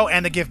intro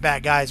and the gift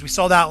bag, guys. We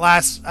sold out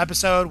last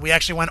episode. We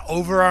actually went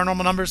over our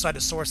normal numbers, so I had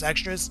to source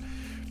extras.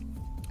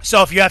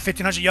 So if you have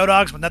 1,500 yo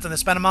dogs with nothing to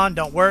spend them on,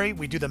 don't worry.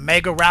 We do the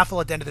mega raffle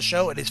at the end of the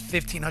show. It is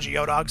 1,500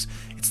 yo dogs.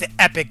 It's the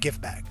epic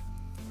gift bag.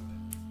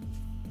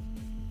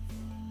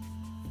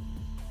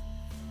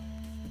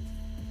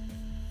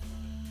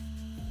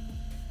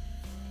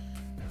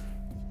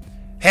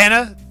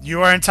 Hannah,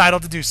 you are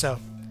entitled to do so.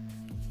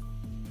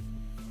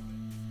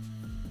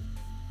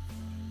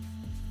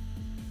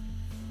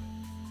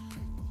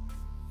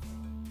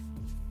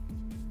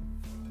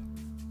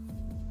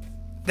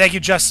 Thank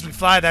you, Justice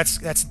McFly.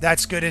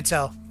 That's good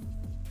intel.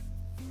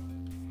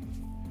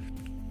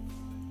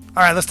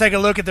 All right, let's take a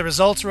look at the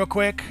results real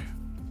quick.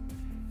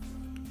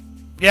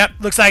 Yep,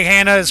 looks like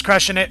Hannah is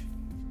crushing it.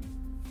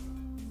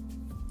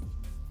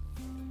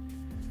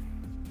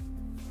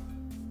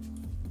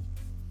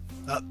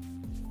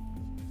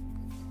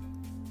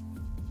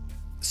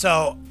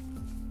 So,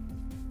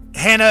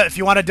 Hannah, if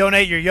you want to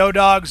donate your yo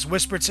dogs,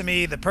 whisper to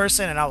me the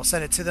person, and I will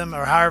send it to them,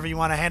 or however you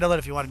want to handle it.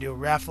 If you want to do a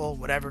raffle,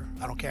 whatever,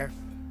 I don't care.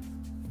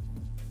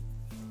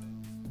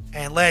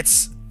 And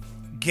let's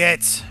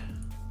get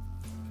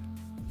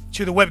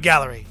to the whip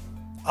gallery.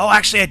 Oh,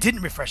 actually, I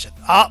didn't refresh it.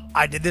 Oh,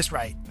 I did this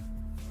right.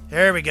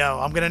 There we go.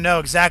 I'm going to know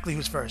exactly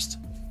who's first.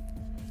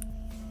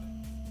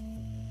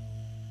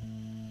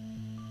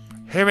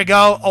 Here we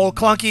go. Old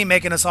Clunky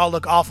making us all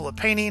look awful at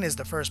painting is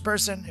the first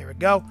person. Here we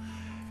go.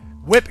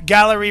 Whip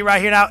gallery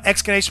right here now.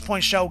 Exclamation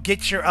point show.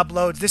 Get your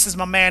uploads. This is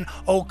my man,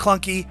 Old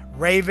Clunky,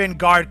 Raven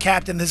Guard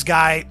Captain. This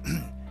guy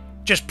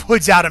just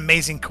puts out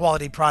amazing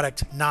quality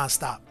product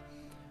nonstop.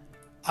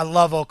 I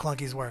love Old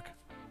Clunky's work.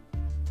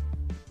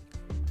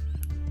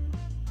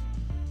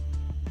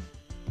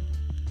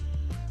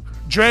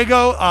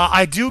 Drago,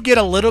 I do get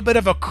a little bit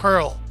of a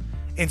curl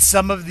in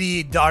some of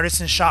the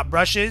Artisan Shop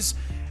brushes.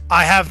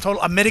 I have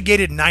I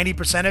mitigated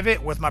 90% of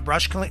it with my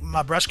brush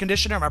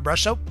conditioner, my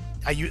brush soap.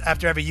 I use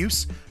after every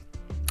use,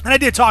 and I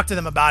did talk to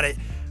them about it.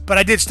 But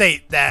I did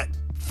state that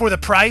for the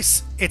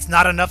price, it's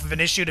not enough of an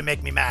issue to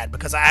make me mad,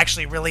 because I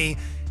actually really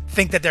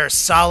think that they're a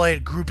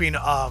solid grouping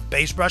of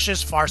base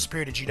brushes, far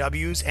superior to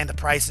GWs, and the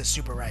price is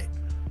super right.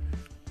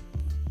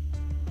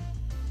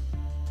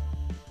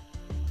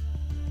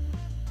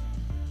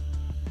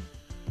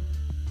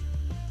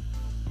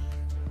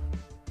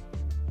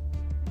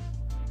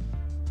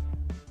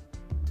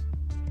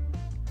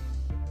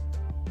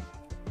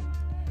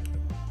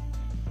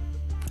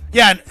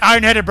 Yeah, and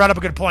Ironheaded brought up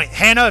a good point.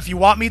 Hannah, if you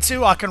want me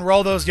to, I can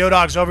roll those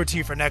Yodogs over to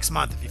you for next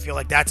month if you feel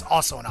like that's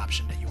also an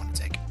option that you want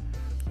to take.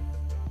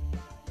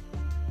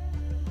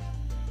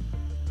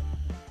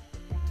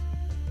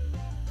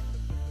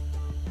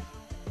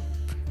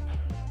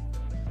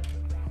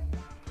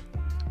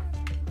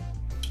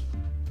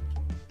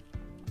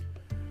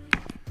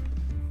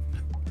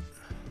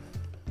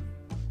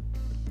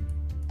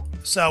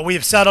 So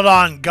we've settled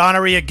on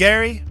Gonorrhea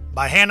Gary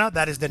by Hannah.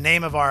 That is the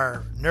name of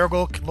our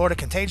Nurgle Lord of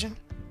Contagion.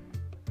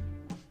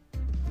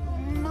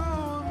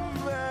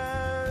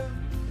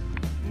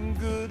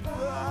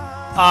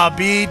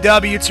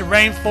 BW to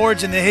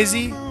Rainforge and the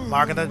Hizzy.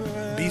 Mark of the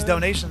Beast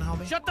donation,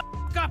 homie. Shut the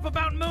f up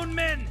about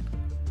Moonmen.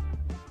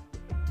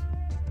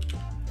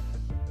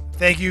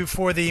 Thank you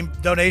for the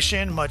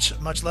donation. Much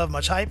love,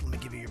 much hype. Let me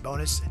give you your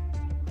bonus.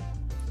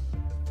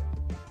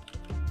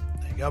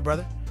 There you go,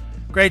 brother.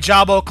 Great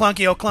job,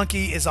 O'Clunky.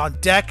 O'Clunky is on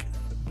deck,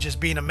 just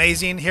being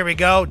amazing. Here we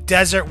go.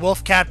 Desert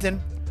Wolf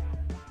Captain.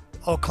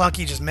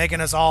 O'Clunky just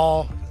making us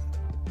all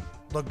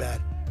look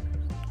bad.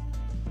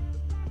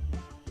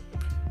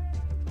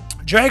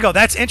 Drago,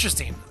 that's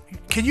interesting.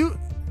 Can you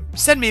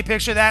send me a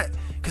picture of that?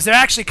 Because they're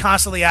actually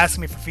constantly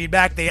asking me for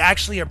feedback. They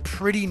actually are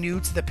pretty new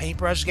to the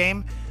paintbrush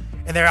game,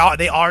 and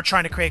they are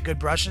trying to create good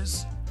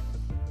brushes.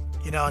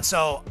 You know, and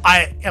so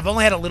I've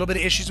only had a little bit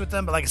of issues with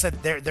them, but like I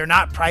said, they're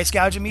not price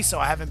gouging me, so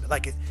I haven't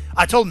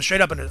I told them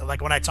straight up,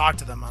 like when I talked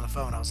to them on the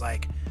phone, I was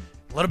like,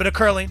 a little bit of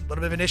curling, a little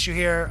bit of an issue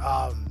here.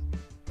 I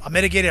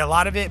mitigated a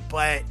lot of it,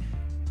 but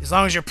as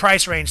long as your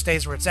price range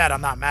stays where it's at,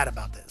 I'm not mad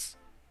about this.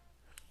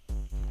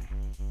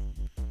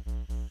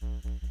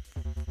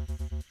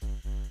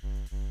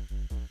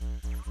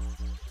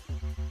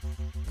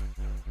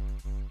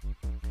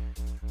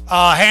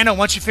 Hannah,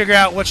 once you figure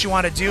out what you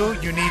want to do,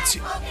 you need to...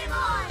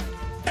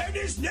 And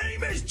his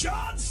name is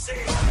John C.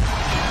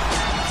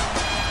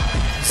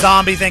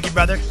 Zombie, thank you,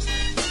 brother.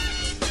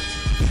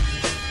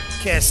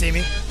 Can't see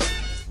me.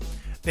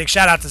 Big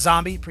shout out to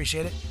Zombie,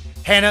 appreciate it.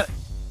 Hannah...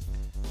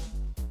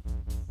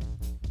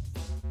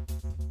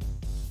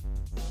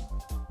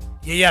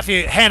 Yeah, if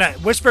you... Hannah,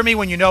 whisper me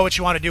when you know what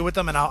you want to do with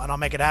them, and I'll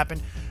make it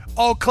happen.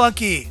 Oh,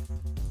 Clunky,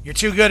 you're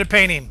too good at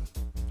painting.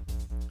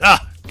 Oh,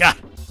 God,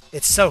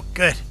 it's so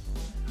good.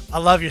 I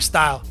love your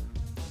style.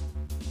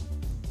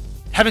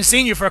 Haven't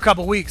seen you for a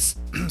couple weeks.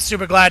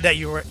 Super glad that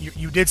you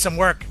did some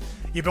work.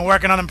 You've been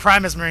working on them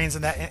Primus Marines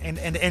in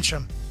the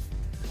interim.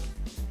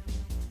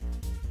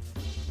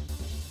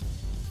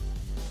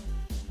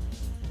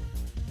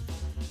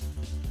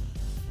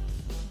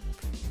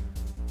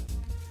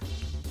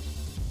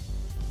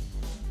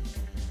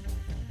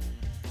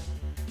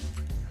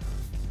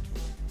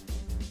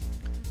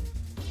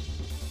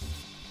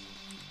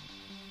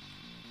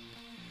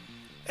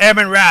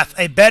 Airman Wrath,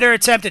 a better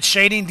attempt at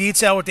shading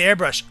detail with the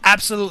airbrush.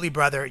 Absolutely,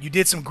 brother. You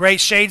did some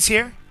great shades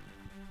here.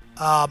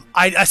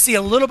 I see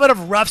a little bit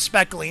of rough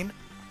speckling,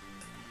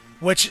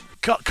 which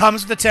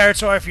comes with the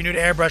territory if you're new to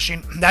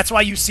airbrushing. That's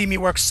why you see me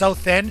work so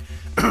thin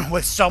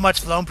with so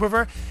much flow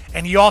improver.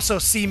 And you also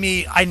see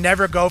me, I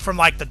never go from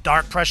like the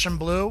dark Prussian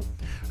blue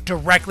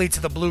directly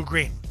to the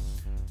blue-green.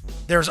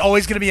 There's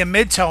always going to be a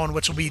mid-tone,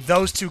 which will be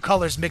those two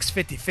colors mixed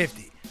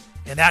 50-50.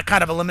 And that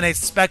kind of eliminates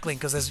the speckling,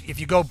 because if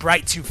you go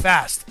bright too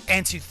fast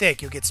and too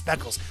thick, you'll get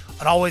speckles.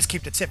 And always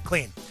keep the tip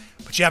clean.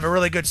 But you have a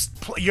really good,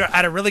 you're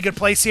at a really good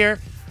place here.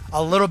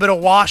 A little bit of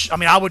wash. I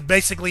mean, I would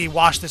basically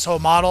wash this whole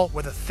model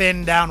with a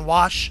thin down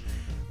wash.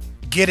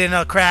 Get in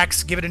the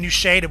cracks, give it a new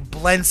shade, and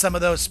blend some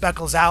of those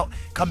speckles out.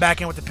 Come back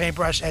in with the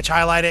paintbrush, edge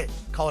highlight it.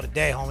 Call it a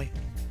day, homie.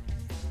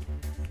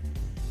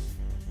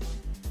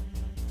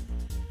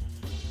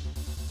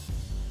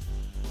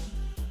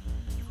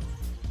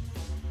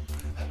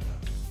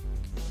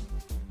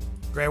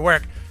 Great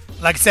work.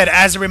 Like I said,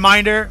 as a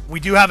reminder, we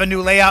do have a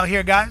new layout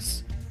here,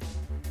 guys.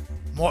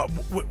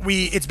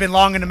 It's been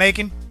long in the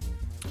making.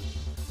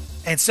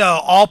 And so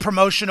all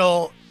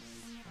promotional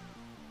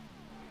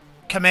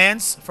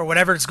commands for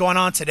whatever is going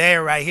on today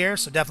are right here.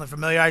 So definitely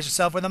familiarize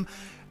yourself with them.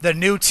 The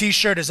new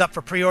t-shirt is up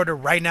for pre-order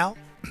right now.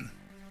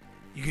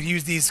 You can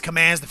use these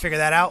commands to figure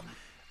that out.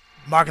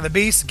 Mark of the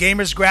Beast,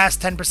 Gamer's Grass,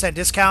 10%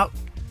 discount.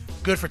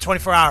 Good for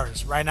 24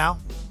 hours right now.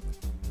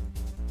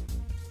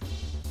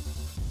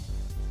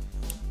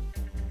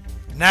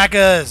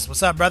 Nakas,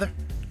 what's up, brother?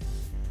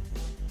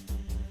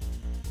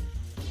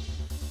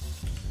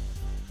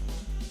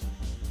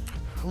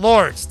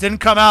 Lords, didn't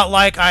come out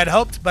like I had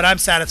hoped, but I'm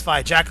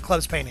satisfied. Jack of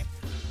Clubs painting.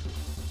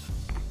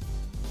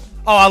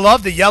 Oh, I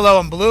love the yellow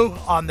and blue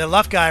on the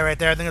left guy right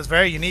there. I think it's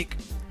very unique.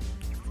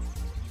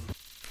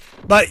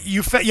 But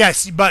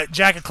yes, but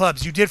Jack of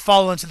Clubs, you did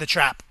fall into the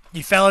trap.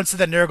 You fell into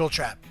the Nurgle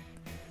trap.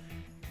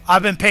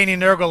 I've been painting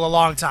Nurgle a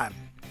long time.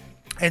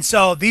 And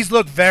so these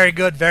look very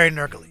good, very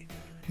Nurgle-y.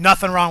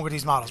 Nothing wrong with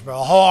these models, bro.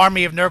 A whole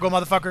army of Nurgle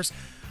motherfuckers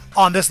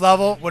on this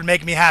level would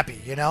make me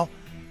happy, you know?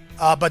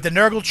 But the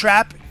Nurgle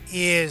trap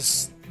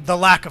is the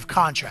lack of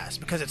contrast,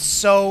 because it's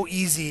so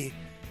easy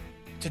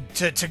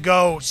to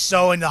go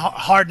so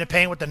hard in the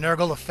paint with the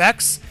Nurgle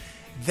effects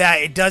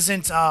that it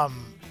doesn't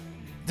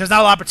there's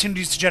not a lot of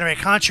opportunities to generate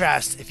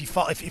contrast if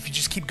you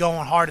just keep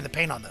going hard in the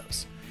paint on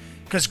those.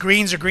 Because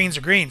greens are greens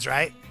are greens,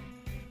 right?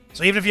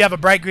 So even if you have a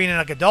bright green and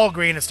like a dull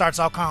green, it starts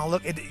all kind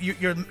of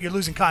you're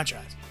losing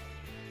contrast.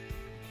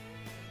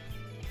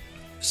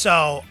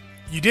 So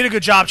you did a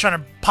good job trying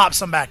to pop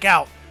some back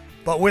out.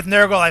 But with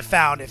Nurgle, I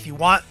found if you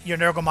want your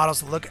Nurgle models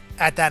to look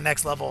at that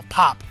next level of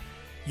pop,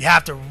 you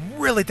have to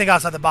really think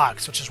outside the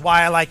box, which is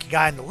why I like your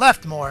guy on the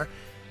left more,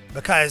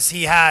 because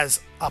he has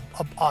a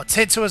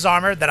tint to his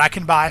armor that I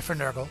can buy for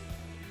Nurgle,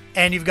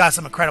 and you've got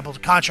some incredible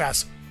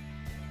contrast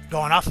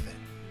going off of it.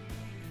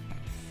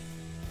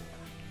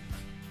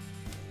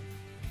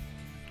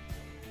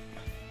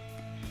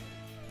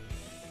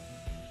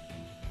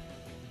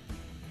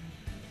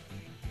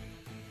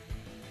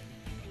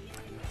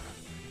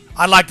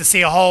 I'd like to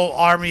see a whole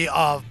army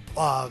of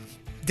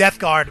Death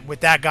Guard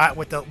with that guy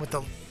with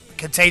the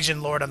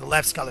Contagion Lord on the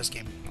left's color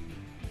scheme.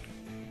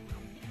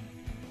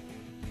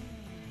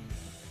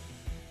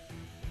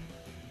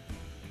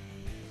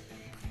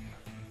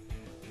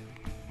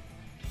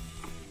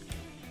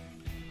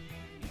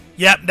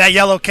 Yep, that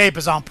yellow cape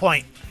is on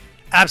point.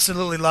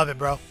 Absolutely love it,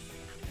 bro.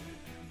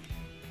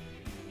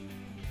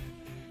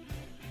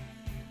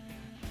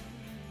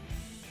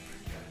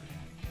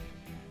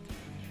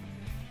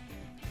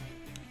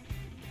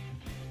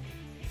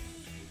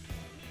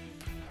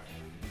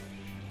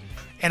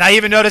 And I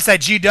even noticed that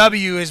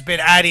GW has been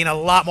adding a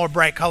lot more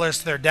bright colors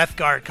to their Death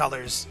Guard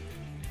colors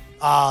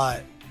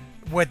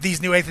with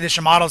these new 8th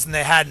edition models than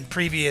they had in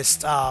previous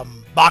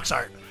box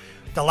art.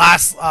 The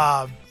last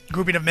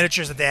grouping of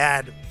miniatures that they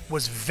had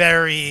was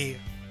very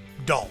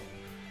dull.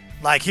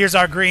 Like, here's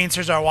our greens,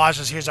 here's our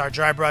washes, here's our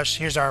dry brush,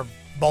 here's our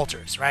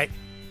bolters, right?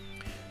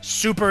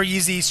 Super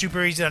easy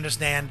to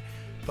understand,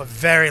 but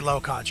very low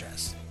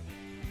contrast.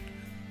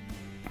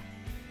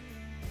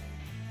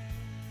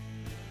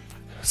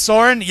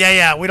 Soren?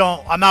 Yeah, we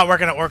don't... I'm not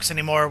working at Orcs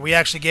anymore. We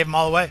actually gave them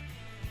all away.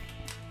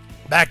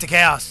 Back to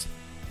Chaos.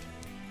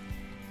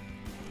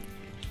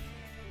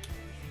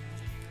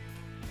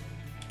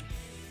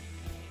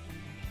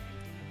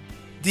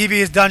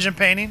 Devious dungeon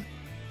painting.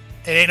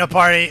 It ain't no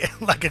party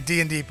like a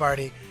D&D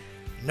party.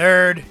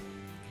 Nerd.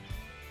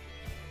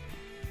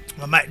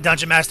 My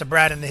Dungeon Master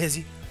Brad and the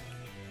Hizzy.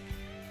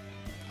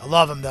 I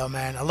love him though,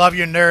 man. I love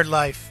your nerd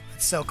life.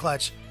 It's so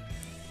clutch.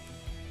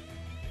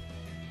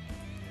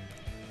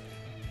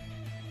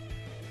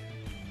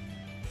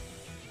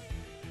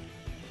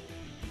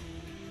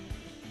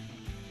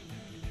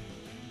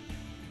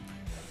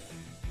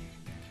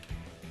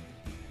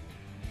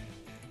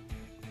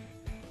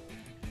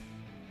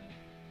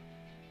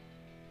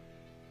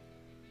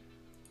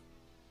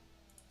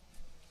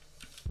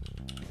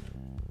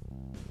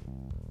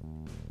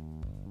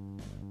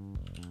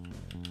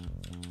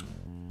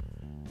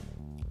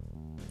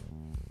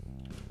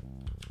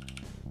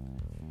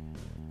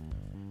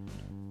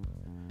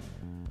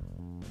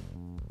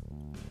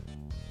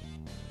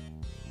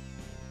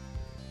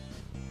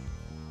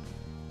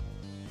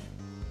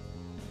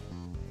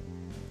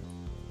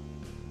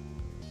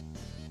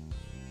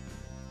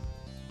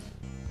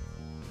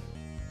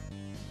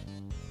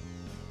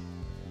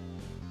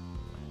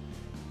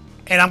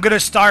 And I'm going to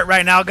start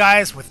right now,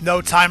 guys, with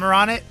no timer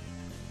on it,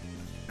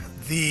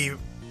 the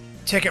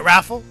ticket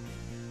raffle,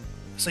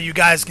 so you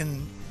guys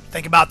can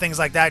think about things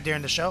like that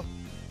during the show.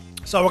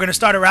 So we're going to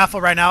start a raffle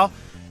right now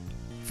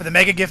for the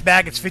mega gift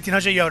bag. It's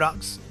 1,500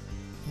 Yodogs.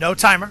 No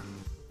timer.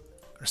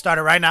 Going to start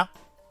it right now.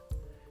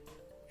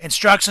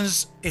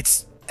 Instructions,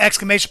 it's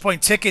exclamation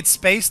point ticket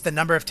space, the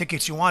number of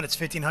tickets you want. It's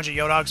 1,500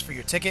 Yodogs for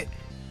your ticket.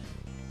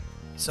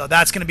 So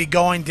that's going to be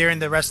going during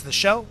the rest of the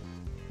show.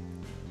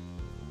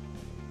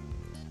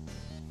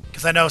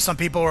 Because I know some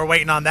people were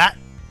waiting on that.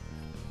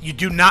 You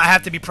do not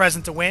have to be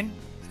present to win.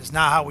 It's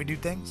not how we do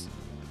things.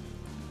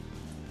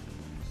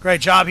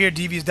 Great job here,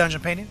 Devious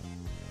Dungeon Painting.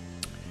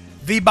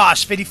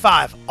 V-Bosch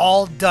 55,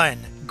 all done.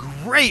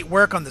 Great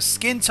work on the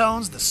skin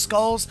tones, the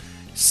skulls,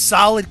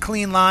 solid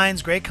clean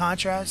lines, great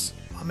contrast.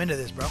 I'm into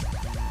this, bro.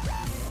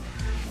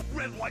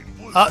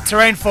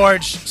 Terrain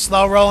Forge,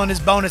 slow rolling his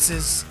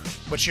bonuses,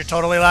 which you're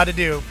totally allowed to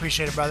do.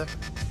 Appreciate it, brother.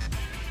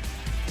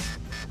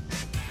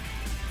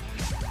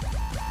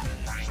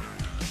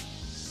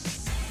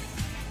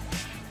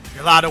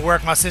 You're allowed to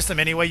work my system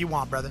any way you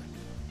want, brother.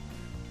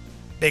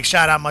 Big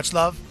shout out, much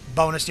love.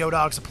 Bonus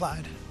Yodogs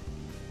applied.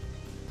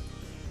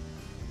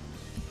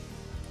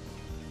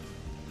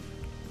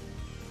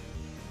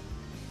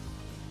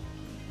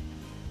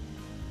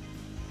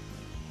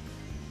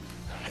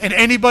 And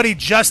anybody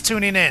just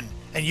tuning in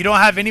and you don't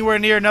have anywhere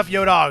near enough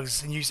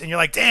Yodogs and you're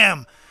like,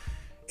 damn,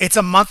 it's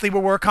a monthly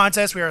reward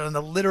contest. We are on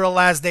the literal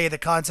last day of the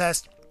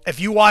contest. If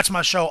you watch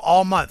my show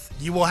all month,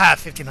 you will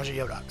have 1,500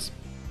 Yodogs.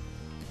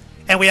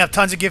 And we have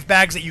tons of gift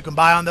bags that you can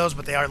buy on those,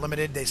 but they are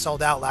limited. They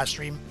sold out last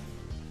stream.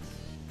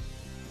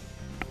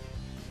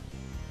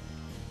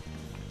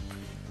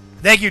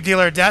 Thank you,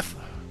 Dealer of Death.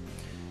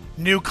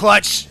 New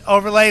clutch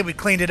overlay. We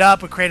cleaned it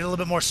up. We created a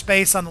little bit more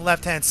space on the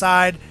left-hand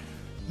side.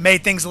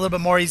 Made things a little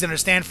bit more easy to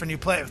understand for new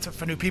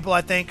people,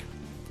 I think.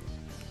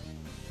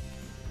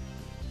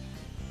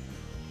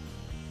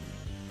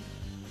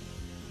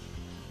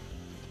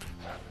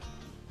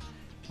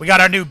 We got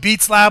our new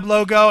Beats Lab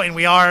logo, and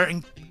we are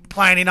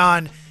planning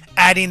on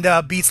adding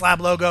the Beats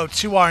Lab logo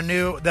to our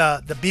new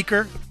the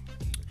beaker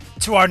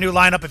to our new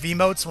lineup of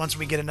emotes once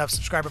we get enough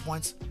subscriber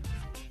points.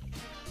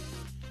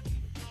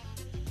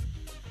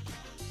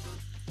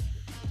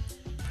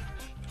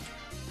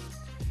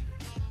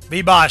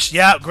 V-Bosh,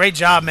 yeah, great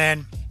job,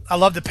 man. I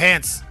love the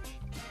pants.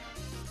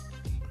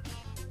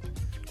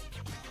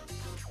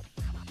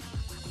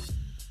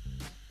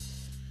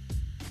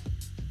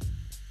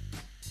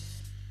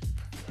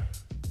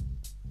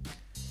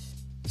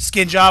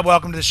 Skin Job,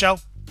 welcome to the show.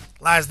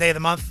 Last day of the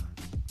month.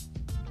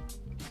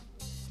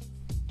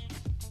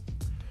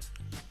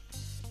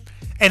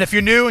 And if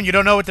you're new and you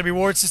don't know what the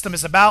reward system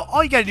is about,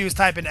 all you got to do is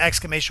type in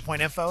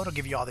 !info. It'll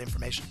give you all the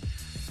information.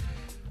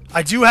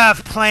 I do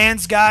have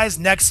plans, guys,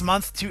 next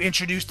month to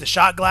introduce the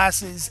shot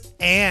glasses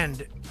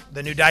and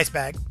the new dice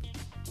bag.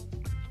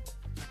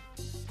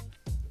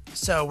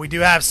 So we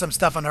do have some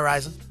stuff on the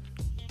horizon.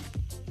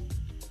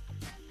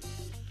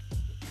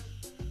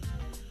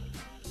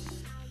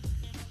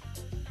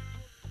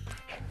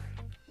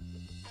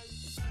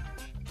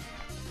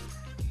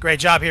 Great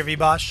job here,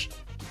 V-Bosh.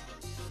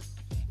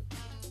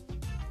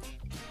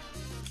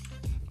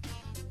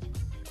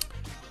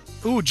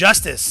 Ooh,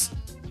 Justice.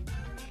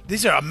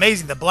 These are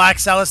amazing. The black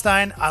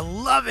Celestine. I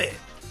love it.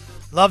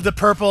 Love the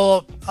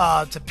purple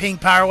to pink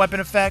power weapon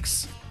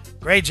effects.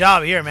 Great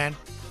job here, man.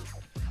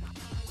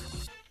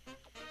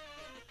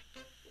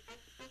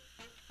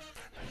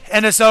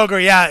 And this Ogre,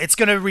 yeah, it's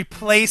going to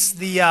replace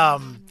the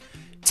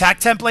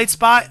tack template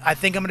spot. I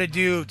think I'm going to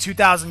do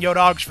 2,000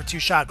 Yodogs for 2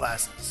 shot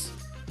glasses.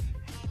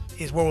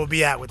 Is where we'll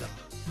be at with them.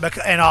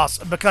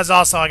 Because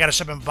also I got to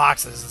ship them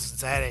boxes.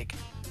 It's a headache.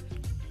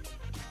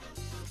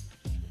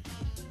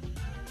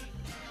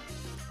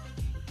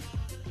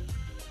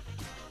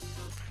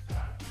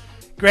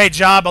 Great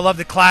job. I love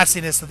the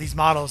classiness of these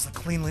models, the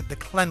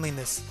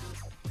cleanliness.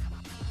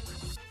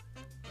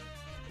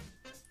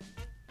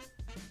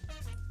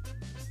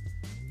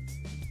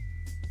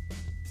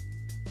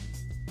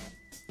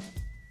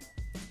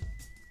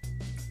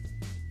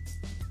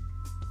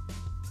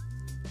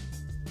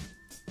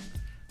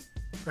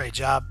 Great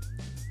job.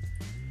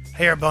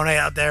 Hey, our Bonet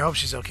out there. Hope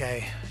she's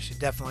okay. She's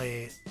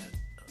definitely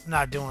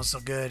not doing so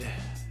good.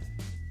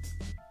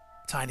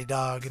 Tiny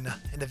dog in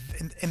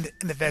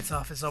the vet's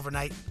office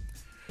overnight.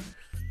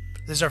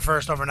 This is our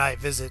first overnight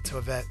visit to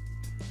a vet.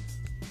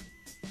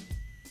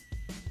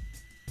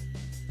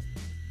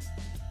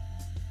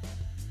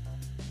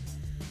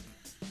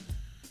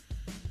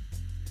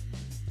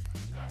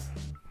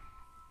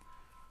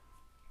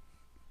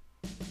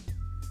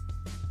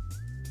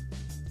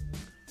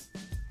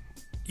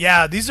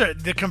 Yeah, these are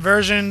the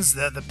conversions,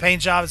 the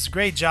paint job. It's a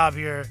great job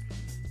here,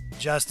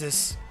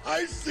 Justice.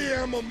 I say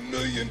I'm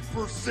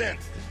 1,000,000%.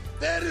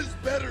 That is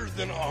better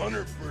than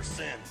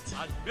 100%.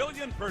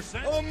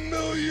 1,000,000%?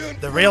 1,000,000%.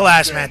 The real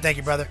Ash Man, thank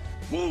you, brother.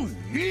 Ooh,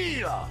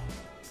 yeah.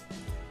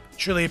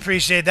 Truly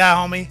appreciate that,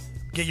 homie.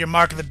 Get your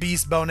Mark of the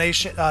Beast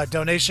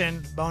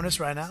donation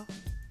bonus right now.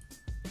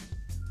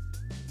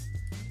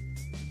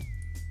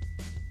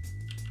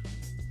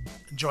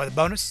 Enjoy the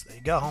bonus. There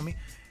you go, homie.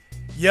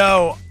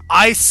 Yo,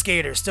 Ice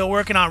Skater, still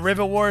working on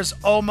Rivet Wars,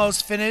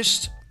 almost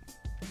finished.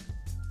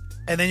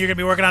 And then you're gonna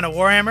be working on a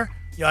Warhammer.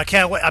 Yo, I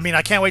can't wait.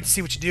 I can't wait to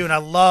see what you do, and I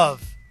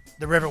love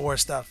the Rivet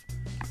Wars stuff.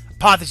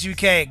 Pothis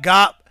UK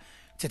got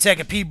to take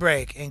a pee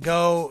break and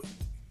go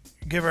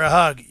give her a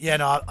hug. Yeah,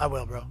 no, I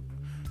will, bro.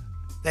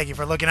 Thank you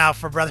for looking out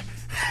for brother.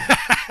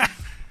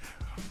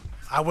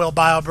 I will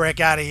bio break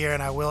out of here,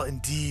 and I will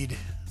indeed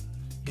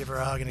give her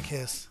a hug and a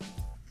kiss.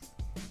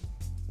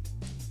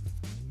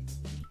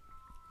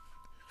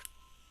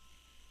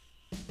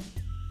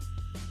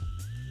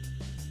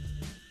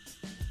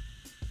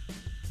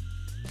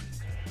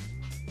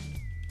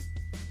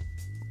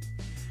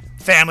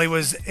 Family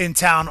was in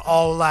town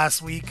all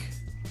last week.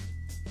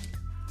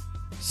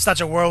 Such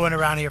a whirlwind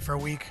around here for a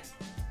week.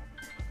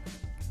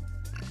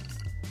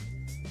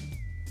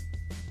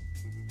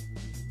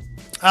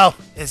 Oh,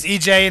 is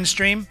EJ in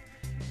stream?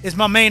 Is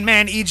my main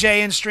man EJ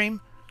in stream?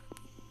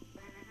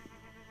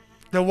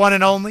 The one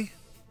and only?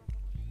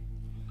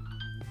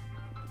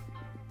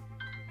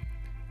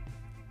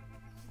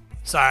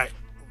 Sorry.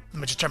 Let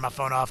me just turn my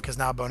phone off because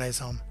now Bonet's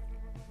home.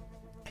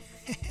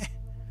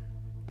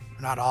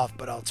 Not off,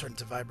 but I'll turn it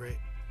to vibrate.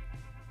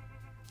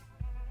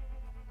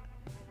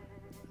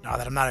 Now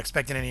that I'm not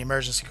expecting any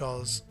emergency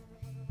calls.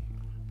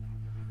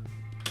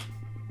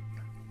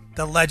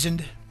 The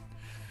legend.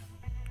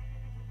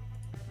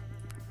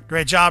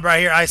 Great job right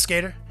here, Ice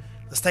Skater.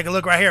 Let's take a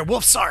look right here.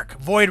 Wolf Sark,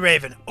 Void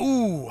Raven.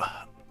 Ooh,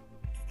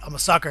 I'm a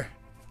sucker.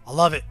 I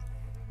love it.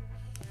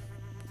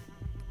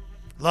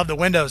 Love the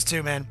windows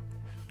too, man.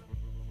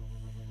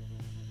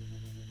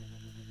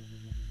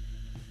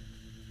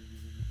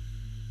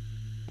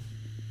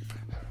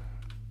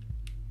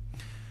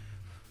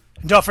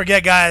 And don't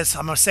forget, guys,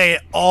 I'm going to say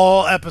it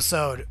all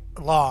episode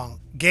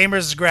long.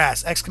 Gamers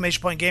Grass, !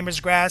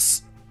 Gamers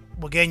Grass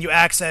will gain you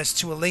access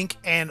to a link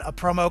and a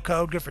promo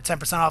code good for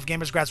 10% off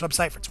Gamers Grass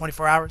website for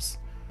 24 hours.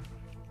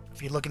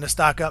 If you're looking to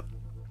stock up.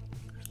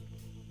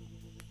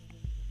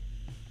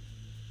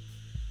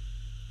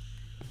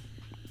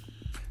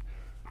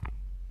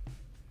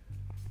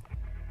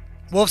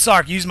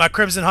 Wolfsark, use my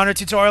Crimson Hunter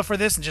tutorial for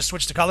this and just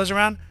switch the colors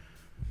around.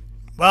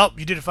 Well,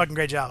 you did a fucking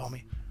great job,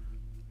 homie.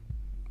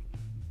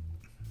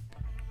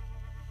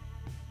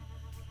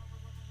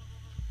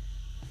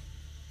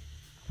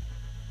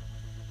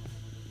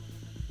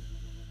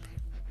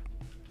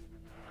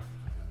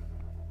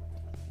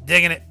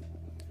 Digging it.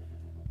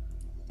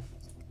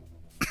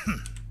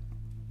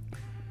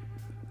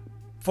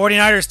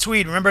 49ers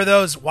tweed. Remember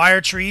those wire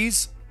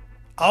trees?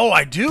 Oh,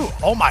 I do.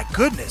 Oh my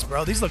goodness,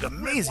 bro. These look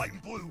amazing.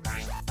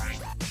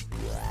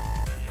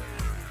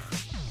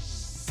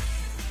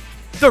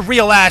 The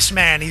real Ash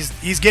Man.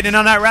 He's getting in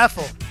on that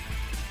raffle.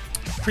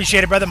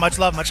 Appreciate it, brother. Much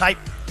love, much hype.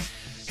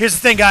 Here's the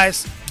thing,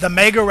 guys. The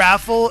mega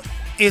raffle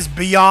is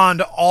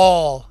beyond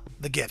all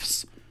the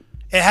gifts.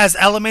 It has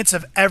elements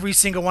of every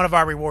single one of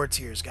our reward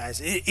tiers, guys.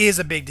 It is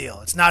a big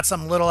deal. It's not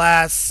some little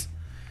ass.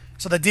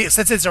 So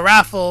since it's a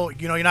raffle,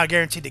 you know, you're not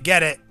guaranteed to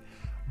get it,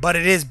 but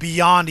it is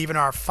beyond even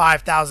our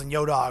 5,000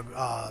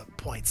 Yodog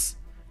points.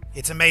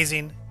 It's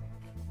amazing.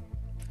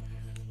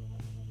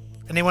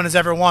 Anyone who's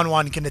ever won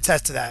one can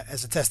attest to that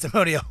as a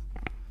testimonial.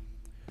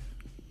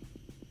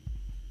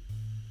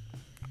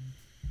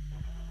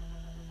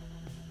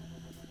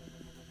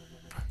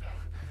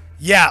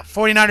 Yeah,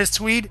 49ers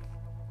tweed.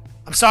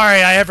 I'm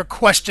sorry I ever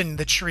questioned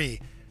the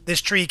tree.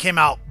 This tree came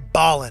out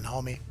ballin',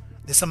 homie.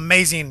 This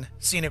amazing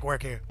scenic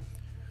work here.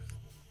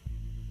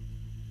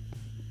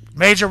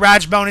 Major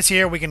Raj bonus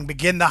here. We can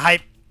begin the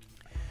hype.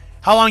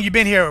 How long you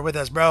been here with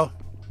us, bro?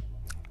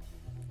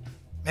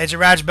 Major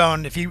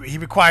Rajbone, if he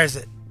requires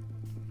it.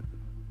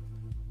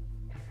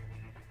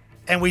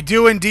 And we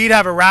do indeed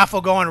have a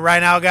raffle going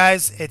right now,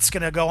 guys. It's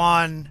going to go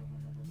on.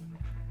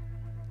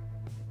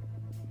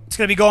 It's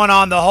going to be going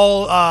on the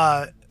whole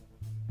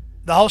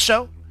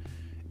show.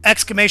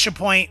 Exclamation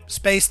point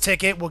space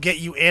ticket will get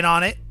you in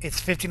on it.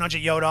 It's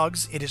 1,500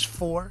 Yodogs. It is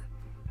for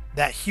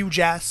that huge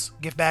ass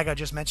gift bag I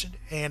just mentioned.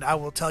 And I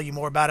will tell you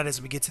more about it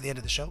as we get to the end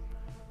of the show.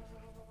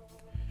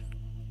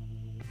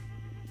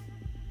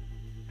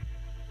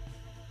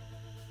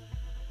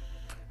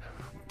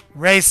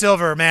 Ray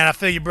Silver, man, I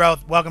feel you, bro.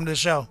 Welcome to the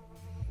show.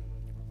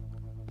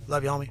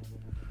 Love you, homie.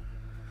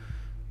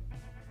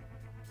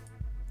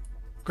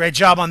 Great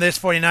job on this,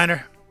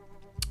 49er.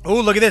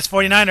 Ooh, look at this,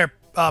 49er.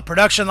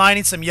 Production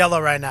lining some yellow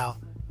right now.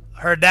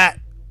 Heard that.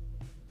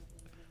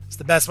 It's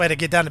the best way to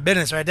get down to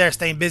business right there.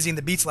 Staying busy in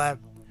the Beats Lab.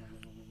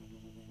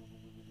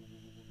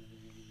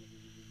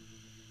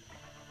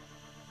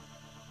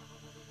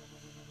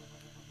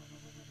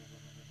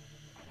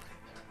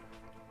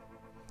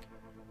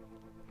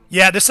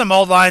 Yeah, there's some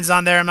old lines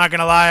on there, I'm not going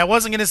to lie. I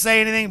wasn't going to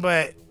say anything,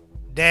 but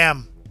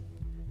damn.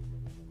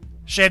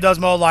 Shave those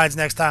mold lines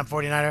next time,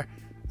 49er.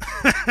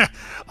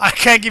 I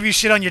can't give you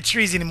shit on your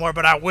trees anymore,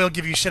 but I will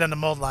give you shit on the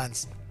mold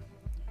lines.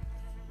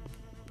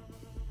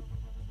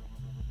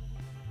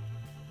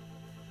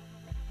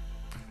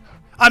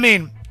 I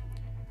mean,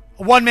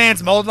 one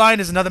man's mold line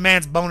is another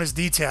man's bonus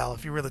detail,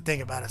 if you really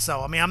think about it.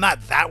 So, I mean, I'm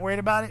not that worried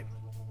about it.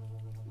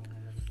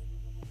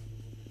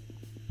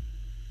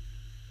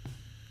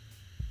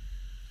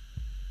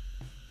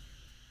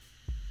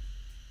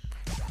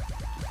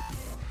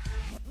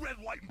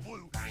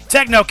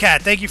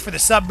 Technocat, thank you for the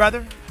sub,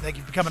 brother. Thank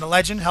you for becoming a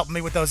legend, helping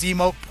me with those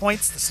emote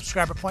points, the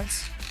subscriber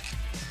points.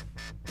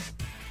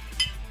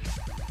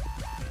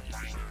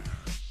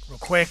 Real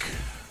quick.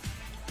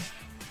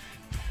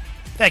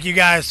 Thank you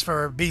guys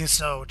for being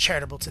so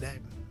charitable today.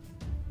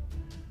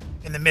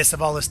 In the midst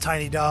of all this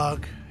tiny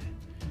dog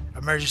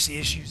emergency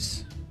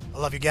issues. I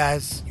love you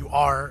guys.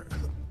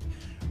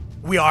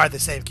 We are the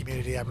same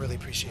community. I really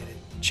appreciate it.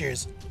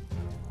 Cheers.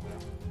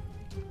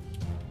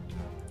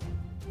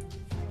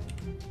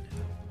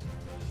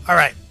 All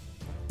right,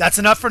 that's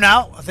enough for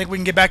now. I think we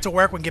can get back to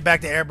work. We can get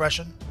back to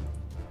airbrushing.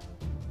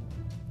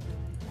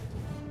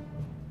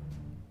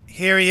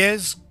 Here he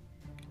is,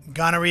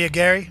 Gonorrhea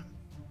Gary,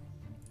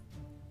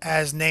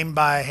 as named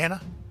by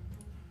Hannah.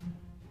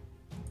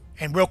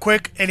 And real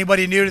quick,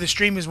 anybody new to the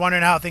stream who's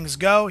wondering how things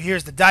go,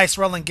 here's the dice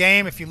rolling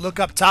game. If you look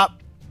up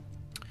top,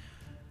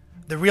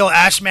 the real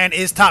Ashman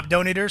is top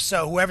donator.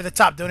 So whoever the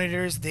top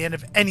donator is at the end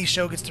of any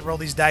show gets to roll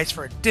these dice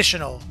for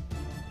additional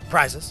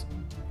prizes.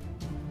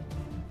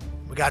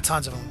 We got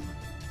tons of them.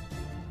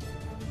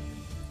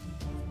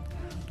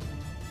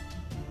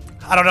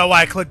 I don't know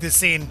why I clicked this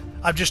scene.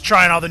 I'm just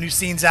trying all the new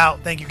scenes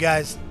out. Thank you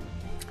guys.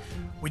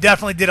 We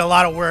definitely did a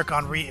lot of work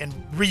on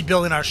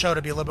rebuilding our show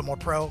to be a little bit more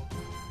pro.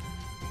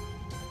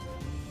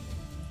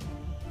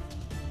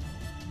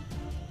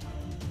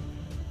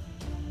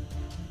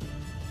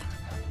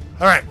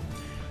 All right.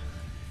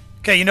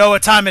 Okay, you know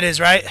what time it is,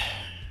 right?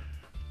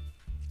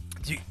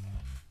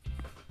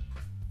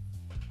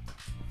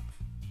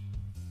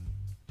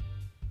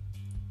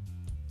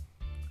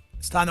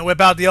 It's time to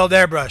whip out the old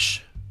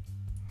airbrush.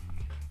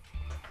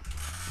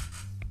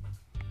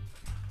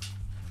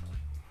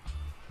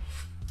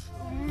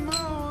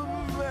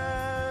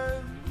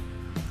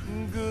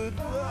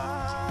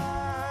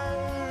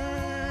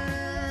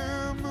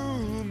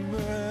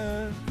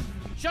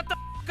 Shut the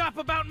f*** up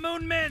about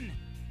Moon Men!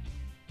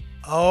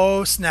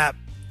 Oh, snap.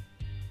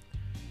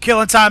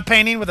 Killing Time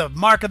Painting with a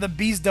Mark of the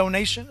Beast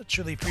donation. I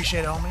truly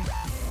appreciate it, homie.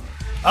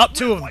 Up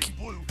two of them.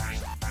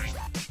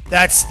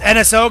 That's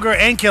NS Ogre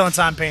and Killing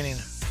Time Painting.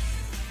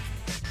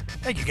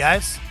 Thank you,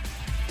 guys.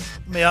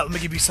 Let me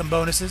give you some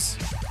bonuses.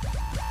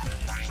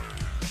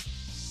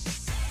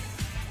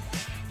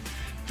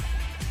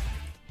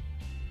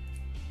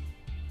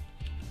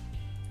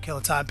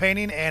 Killing Time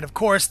Painting, and of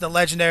course, the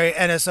legendary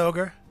NS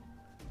Ogre.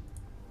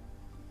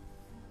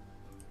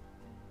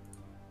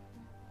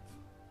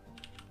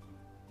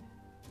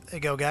 There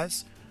you go,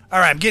 guys. All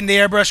right, I'm getting the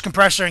airbrush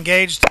compressor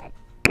engaged.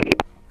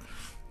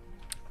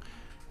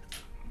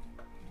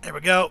 There we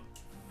go.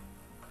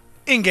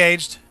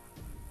 Engaged.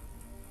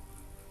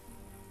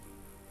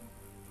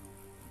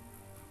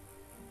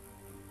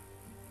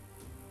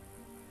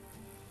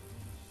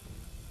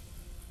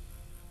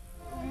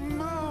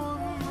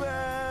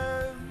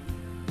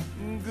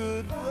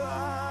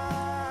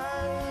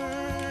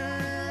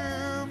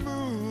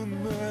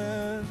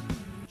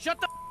 Shut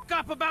the f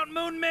up about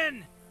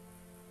Moonmen!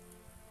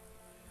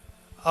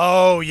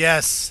 Oh,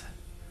 yes.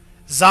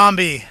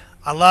 Zombie,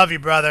 I love you,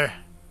 brother.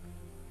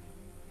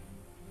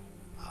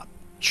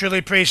 Truly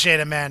appreciate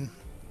it, man.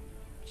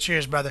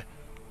 Cheers, brother.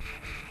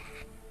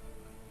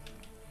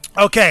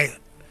 Okay,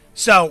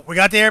 so we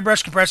got the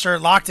airbrush compressor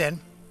locked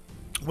in,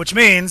 which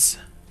means,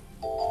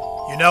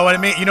 you know what it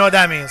means. You know what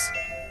that means.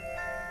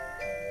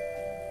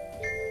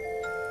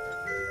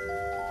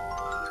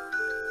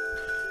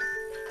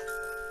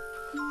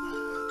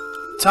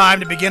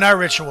 Time to begin our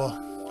ritual.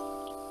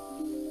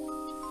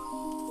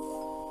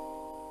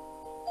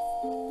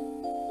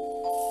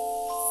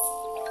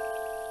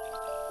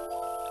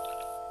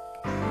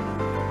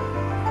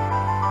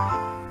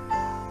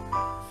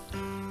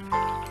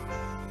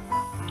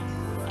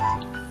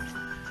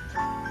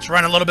 Just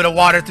run a little bit of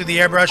water through the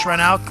airbrush right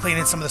now,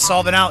 cleaning some of the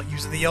solvent out,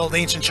 using the old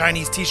ancient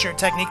Chinese t-shirt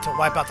technique to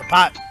wipe out the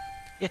pot.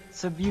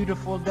 It's a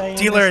beautiful day.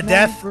 Dealer of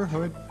Death.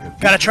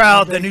 Gotta try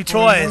out the new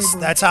toys.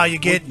 That's how you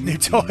get new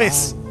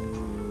toys.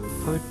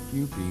 Could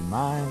you be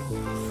mine?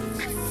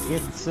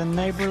 It's a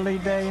neighborly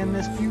day in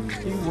this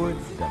beauty wood.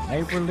 A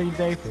neighborly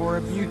day for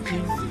a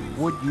beauty.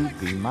 Would you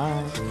be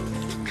mine?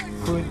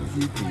 Could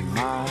you be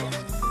mine?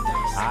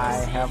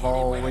 I have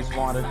always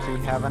wanted to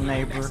have a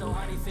neighbor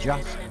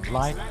just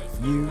like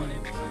you.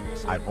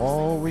 I've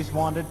always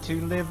wanted to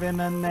live in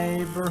a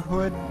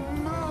neighborhood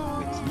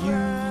with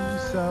you.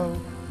 So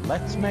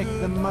let's make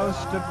the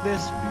most of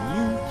this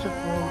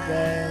beautiful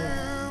day.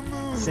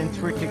 Since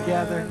we're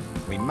together,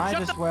 we might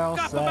as well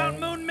say,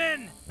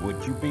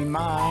 would you be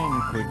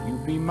mine? Could you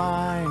be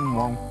mine?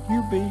 Won't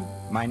you be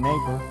my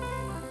neighbor?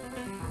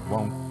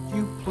 Won't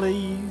you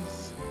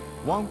please?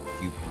 Won't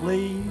you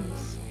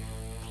please?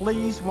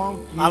 Please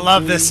won't you I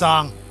love this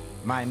song.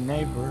 My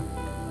neighbor.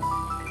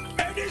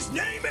 And his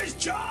name is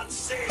John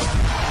C.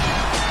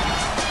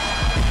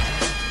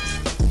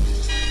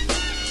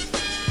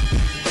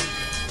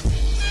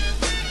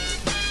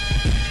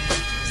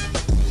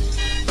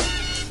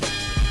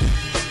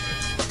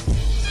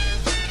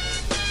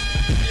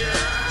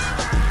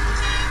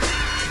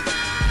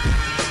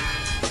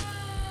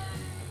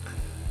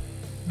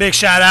 Big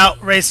shout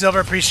out, Ray Silver,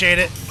 appreciate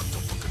it.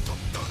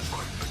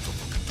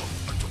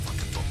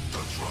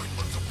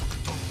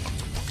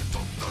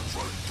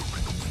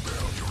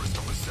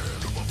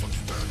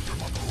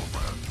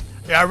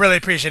 Yeah, I really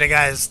appreciate it,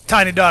 guys.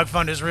 Tiny Dog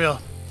Fund is real.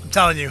 I'm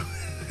telling you.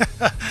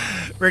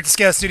 Rick to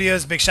Scale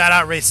Studios, big shout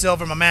out, Ray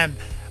Silver, my man,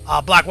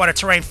 Blackwater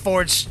Terrain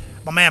Forge,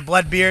 my man,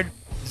 Bloodbeard,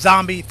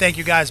 Zombie, thank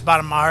you guys,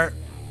 bottom of my heart.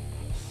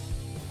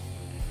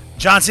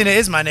 John Cena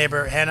is my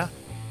neighbor, Hannah.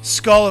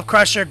 Skull of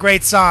Crusher,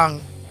 great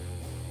song.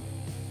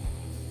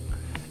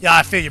 Yeah,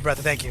 I feel you,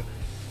 brother, thank you.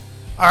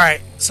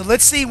 Alright, so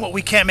let's see what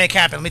we can't make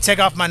happen. Let me take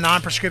off my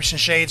non-prescription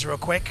shades real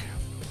quick.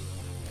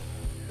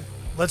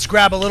 Let's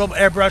grab a little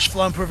airbrush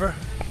flow improver.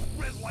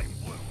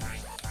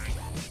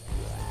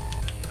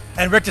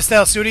 And Rick to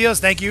Scale Studios,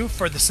 thank you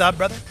for the sub,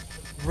 brother.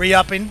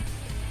 Re-upping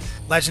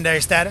legendary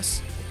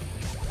status.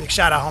 Big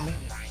shout out, homie.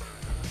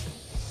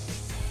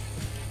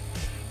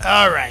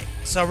 Alright,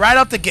 so right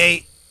out the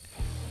gate,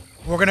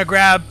 we're going to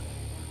grab...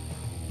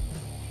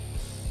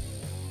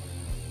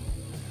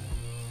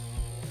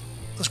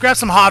 Let's grab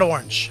some hot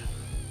orange.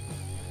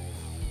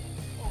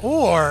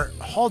 Or,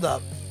 hold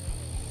up.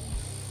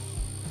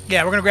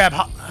 Yeah, we're going to grab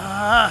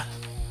hot...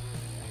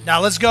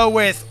 now let's go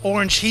with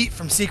Orange Heat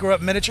from Secret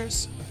Up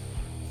Miniatures.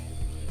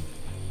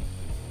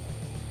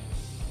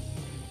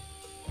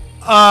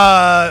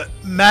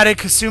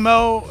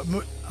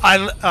 Maticasumo,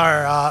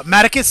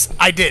 Maticus,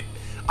 I did.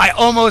 I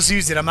almost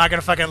used it. I'm not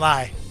gonna fucking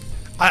lie.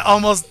 I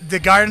almost the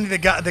Garden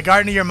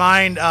of Your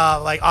Mind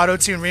like auto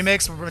tune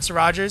remix from Mr.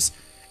 Rogers.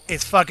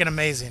 It's fucking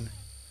amazing.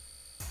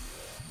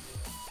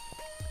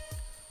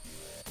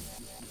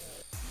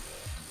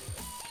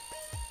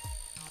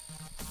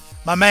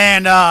 My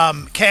man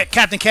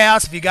Captain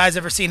Chaos. If you guys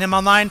ever seen him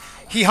online,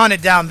 he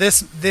hunted down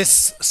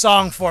this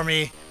song for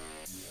me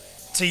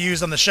to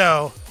use on the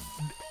show.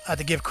 I have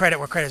to give credit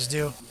where credit's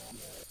due.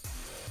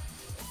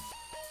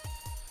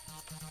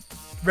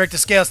 Rick to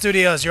Scale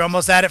Studios, you're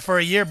almost at it for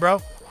a year,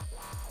 bro.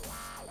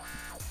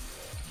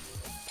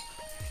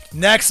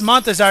 Next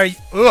month is our...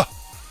 Ugh,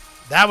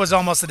 that was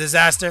almost a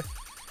disaster.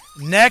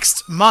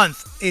 Next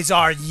month is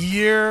our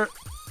year...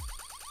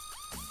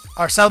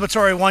 Our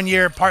celebratory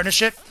 1-year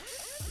partnership.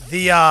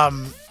 The,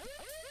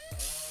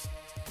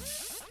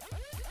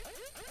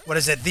 What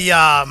is it? The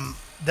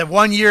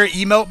 1-year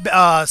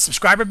emote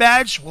subscriber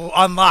badge will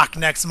unlock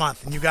next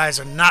month. And you guys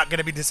are not going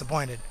to be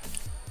disappointed.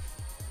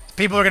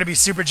 People are going to be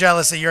super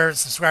jealous of your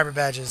subscriber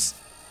badges.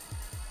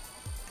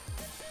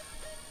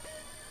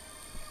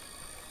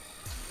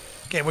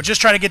 Okay, we're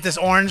just trying to get this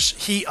orange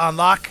heat on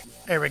lock.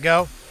 There we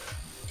go.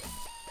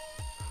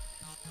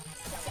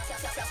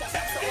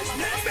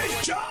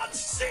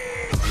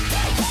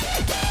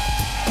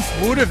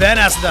 Woede Van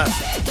Asda.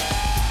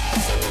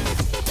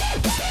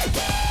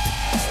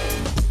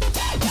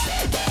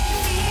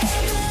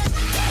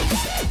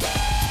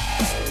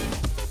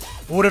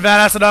 Woede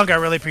Van Asda. I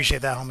really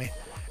appreciate that, homie.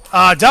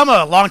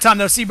 Delma, long time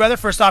no see, brother.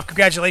 First off,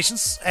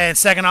 congratulations. And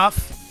second off,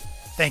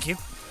 thank you.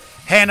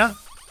 Hannah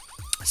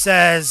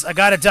says, I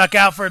gotta duck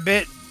out for a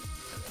bit.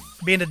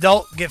 Be an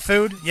adult, get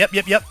food. Yep.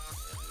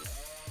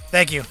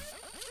 Thank you.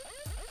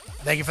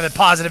 Thank you for the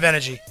positive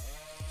energy.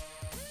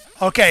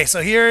 Okay,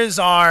 so here's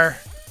our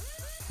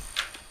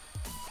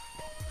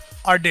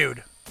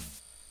dude.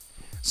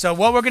 So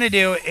what we're gonna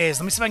do is,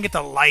 let me see if I can get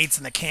the lights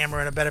and the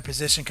camera in a better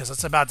position, because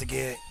it's about to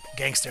get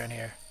gangster in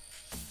here.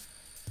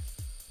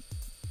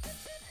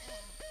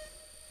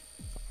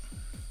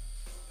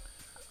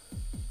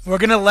 We're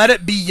gonna let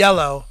it be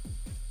yellow.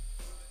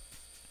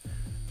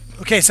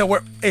 Okay, so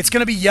it's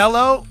going to be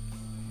yellow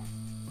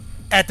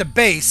at the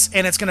base,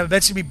 and it's going to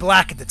eventually be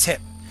black at the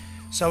tip.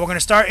 So we're going to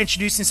start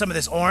introducing some of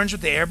this orange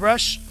with the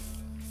airbrush.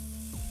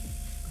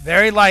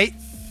 Very light.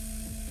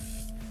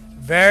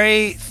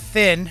 Very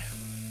thin.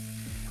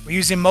 We're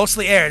using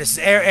mostly air. This is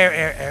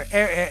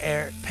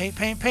air. Paint.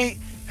 Paint.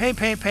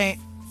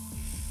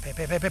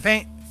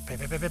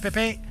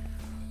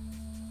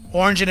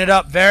 Oranging it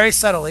up very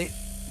subtly.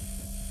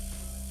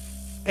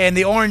 And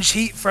the orange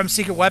heat from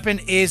Secret Weapon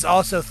is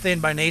also thin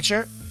by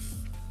nature,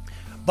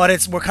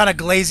 but we're kind of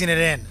glazing it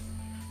in.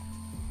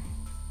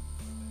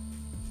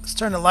 Let's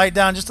turn the light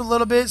down just a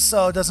little bit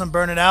so it doesn't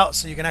burn it out,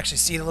 so you can actually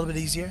see it a little bit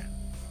easier.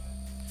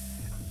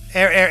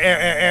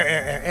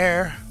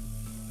 Air.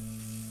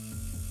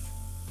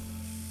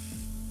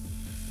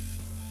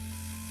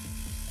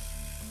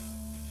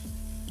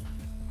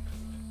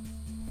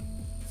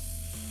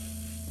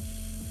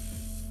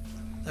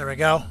 There we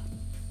go.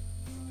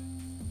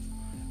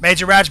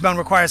 Major Ratchbone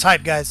requires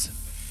hype, guys.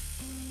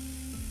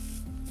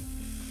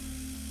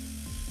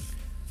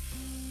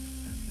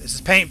 This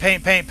is paint.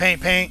 Paint.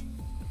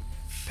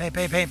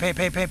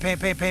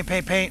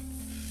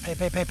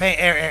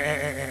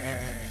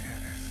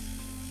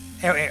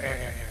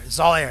 Air. It's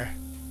all air.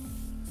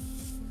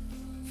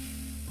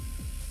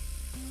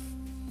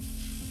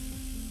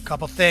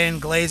 Couple thin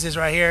glazes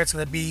right here. It's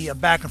going to be a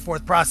back and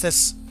forth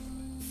process.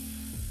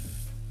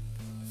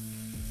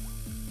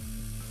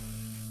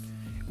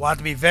 Want it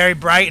to be very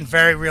bright and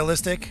very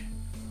realistic.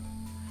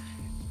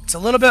 It's a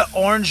little bit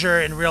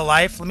oranger in real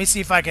life. Let me see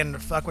if I can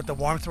fuck with the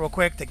warmth real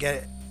quick to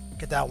get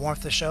that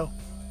warmth to show.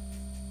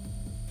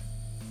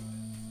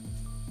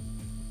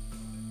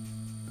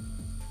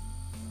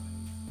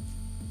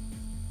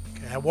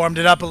 Okay, I warmed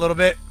it up a little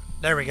bit.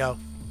 There we go.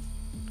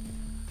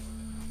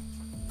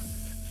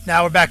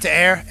 Now we're back to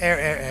air.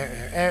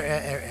 Air.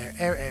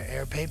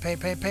 Paint. Air.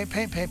 Paint. Air.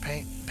 Paint. Air.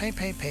 Paint.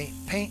 Air.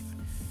 Paint.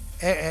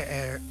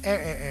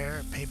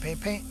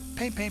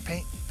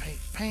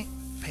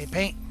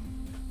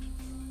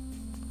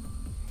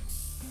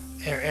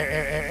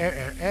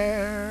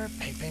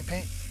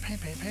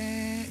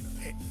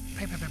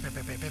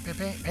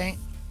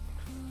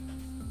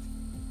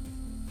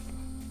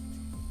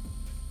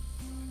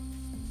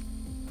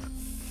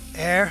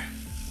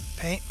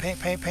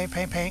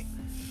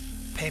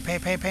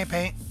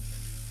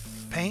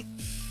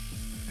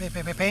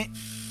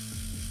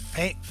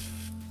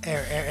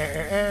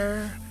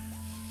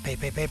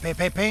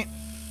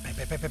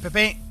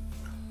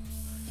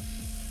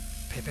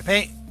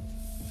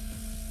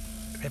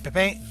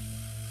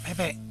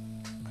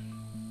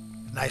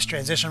 Nice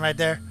transition right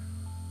there.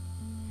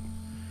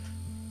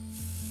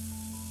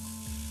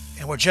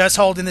 And we're just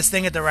holding this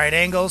thing at the right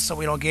angle so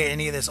we don't get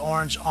any of this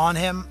orange on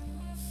him.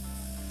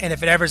 And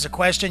if it ever is a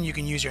question, you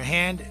can use your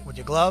hand with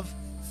your glove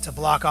to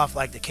block off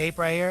like the cape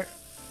right here.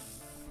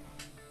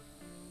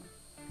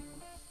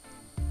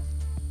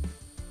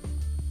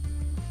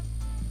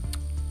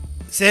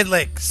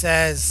 Sidlick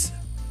says,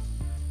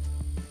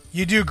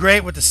 you do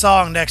great with the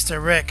song next to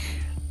Rick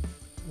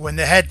when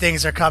the head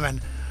things are coming.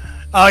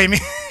 Oh, you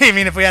mean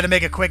if we had to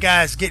make a quick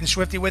ass getting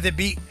swifty with it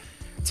beat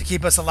to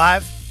keep us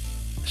alive?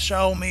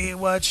 Show me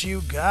what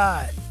you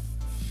got.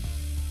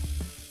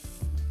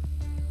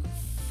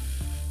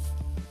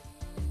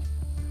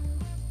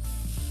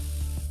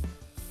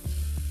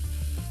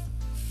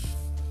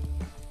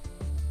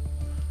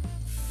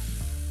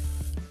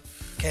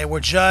 Okay, we're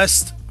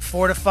just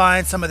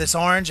fortifying some of this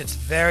orange. It's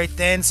very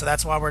thin, so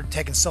that's why we're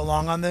taking so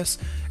long on this.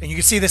 And you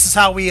can see this is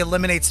how we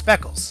eliminate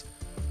speckles.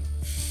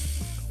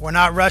 We're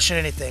not rushing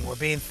anything. We're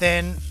being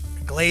thin,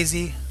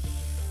 glazy.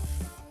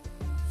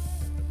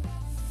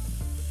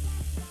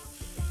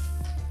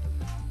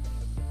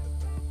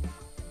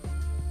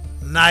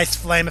 Nice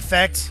flame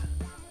effect.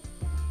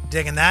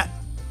 Digging that.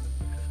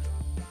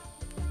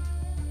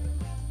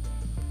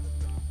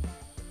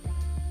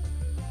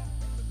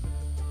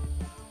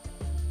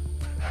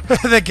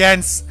 The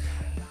Gens.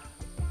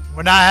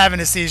 We're not having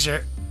a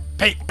seizure.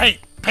 Paint, paint,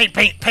 paint,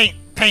 paint, paint,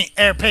 paint,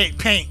 air paint,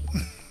 paint.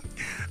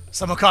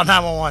 Someone call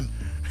 911.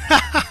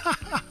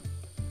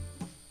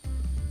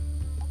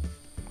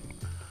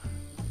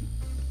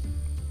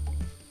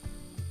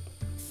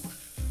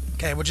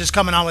 Okay, we're just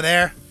coming on with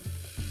air.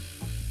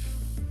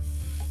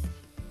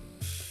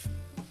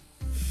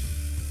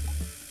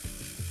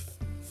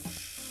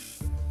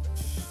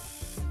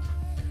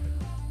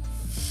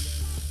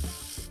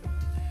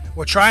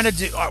 We're trying to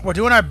do, we're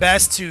doing our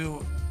best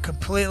to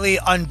completely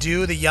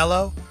undo the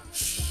yellow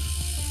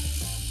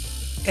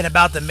in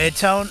about the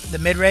mid-tone, the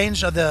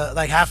mid-range of the,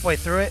 like halfway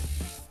through it.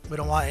 We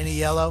don't want any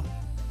yellow.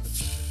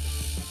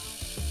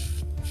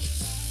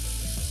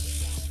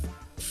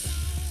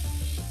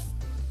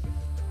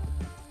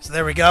 So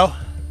there we go.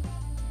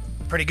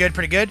 Pretty good,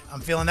 pretty good.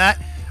 I'm feeling that.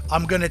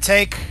 I'm gonna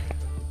take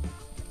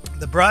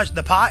the brush,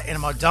 the pot, and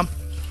I'm gonna dump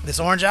this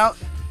orange out,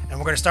 and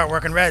we're gonna start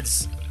working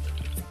reds.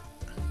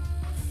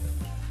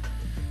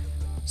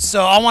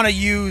 So I want to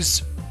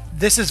use,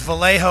 this is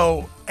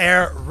Vallejo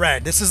Air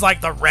Red. This is like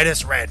the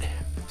reddest red.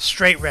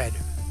 Straight red.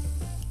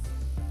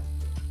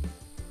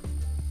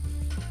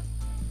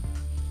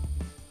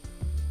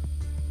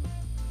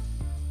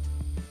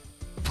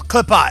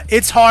 Clip pot.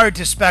 It's hard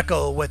to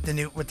speckle with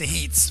the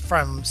heats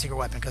from Secret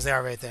Weapon because they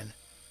are very thin.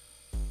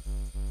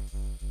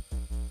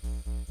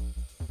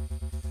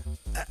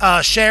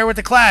 Share with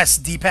the class,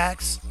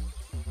 D-Packs.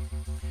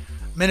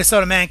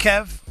 Minnesota Man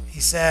Kev. He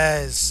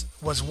says,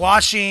 was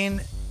washing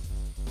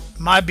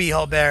my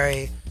beehole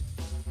berry.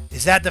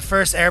 Is that the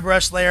first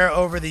airbrush layer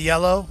over the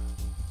yellow?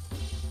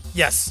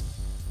 Yes.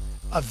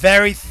 A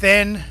very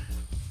thin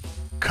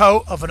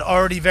coat of an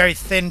already very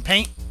thin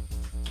paint.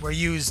 We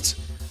used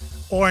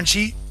orange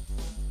heat.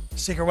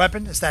 Secret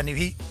Weapon. It's that new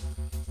heat.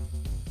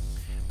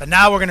 But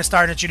now we're going to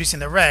start introducing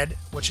the red,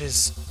 which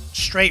is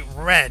straight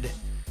red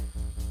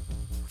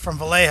from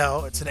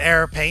Vallejo. It's an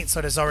air paint, so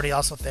it is already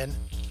also thin.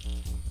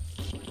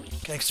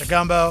 Gangster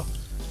Gumbo.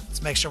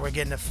 Let's make sure we're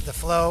getting the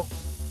flow.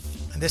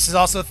 And this is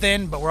also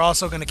thin, but we're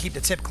also going to keep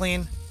the tip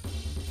clean.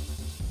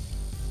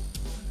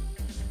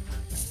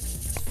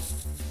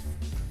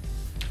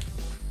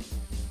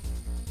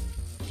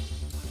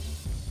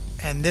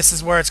 And this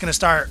is where it's going to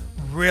start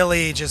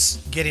really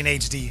just getting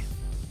HD.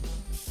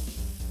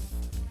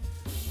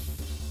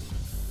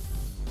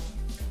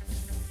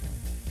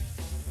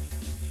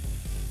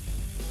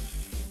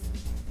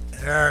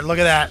 There, look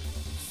at that.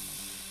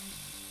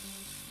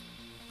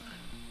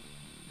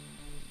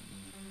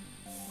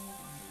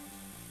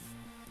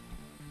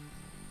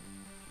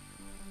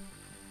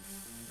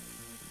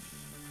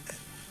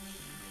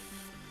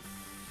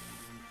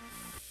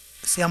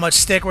 See how much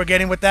stick we're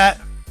getting with that?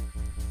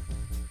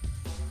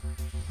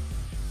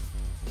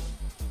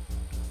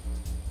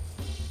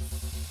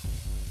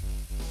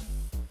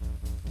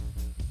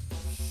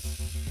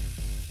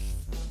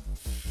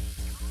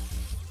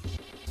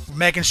 We're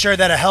making sure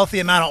that a healthy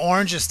amount of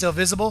orange is still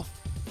visible.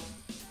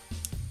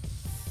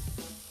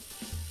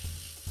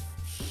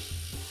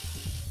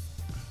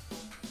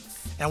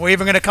 And we're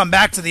even going to come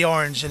back to the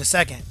orange in a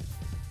second.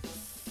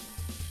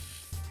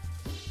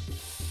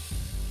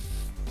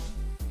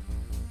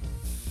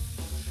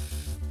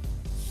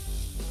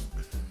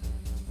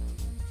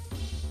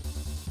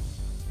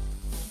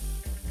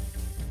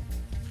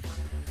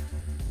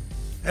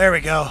 There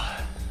we go.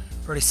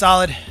 Pretty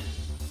solid.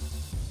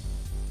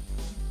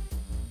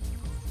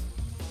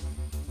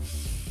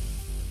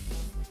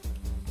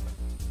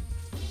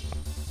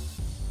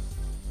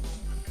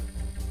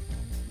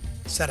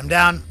 Set him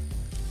down.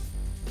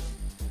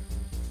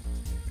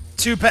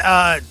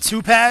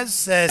 Tupaz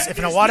says, if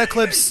an Iwata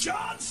Eclipse...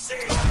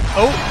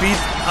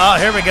 Oh,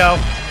 here we go.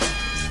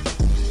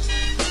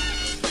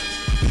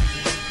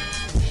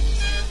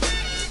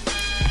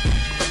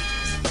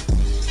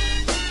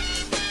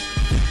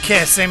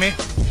 Can't see me.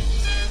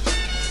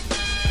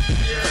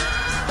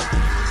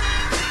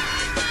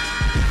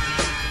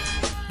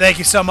 Thank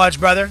you so much,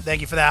 brother.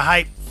 Thank you for that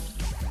hype.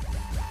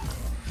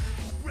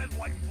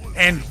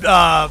 And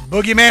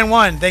Boogeyman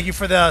 1, thank you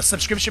for the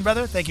subscription,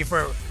 brother. Thank you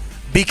for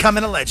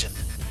becoming a legend.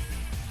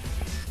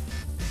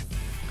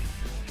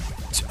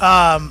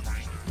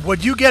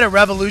 Would you get a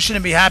Revolution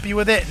and be happy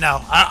with it?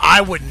 No,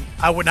 I wouldn't.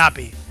 I would not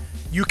be.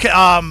 You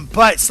can,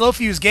 but Slow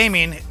Fuse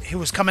Gaming, who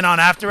was coming on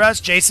after us,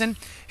 Jason,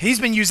 he's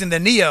been using the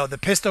Neo, the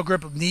pistol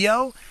grip of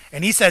Neo,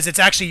 and he says it's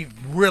actually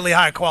really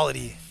high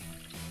quality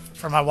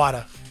from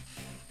Iwata.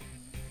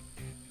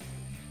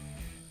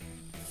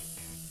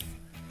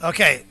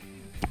 Okay.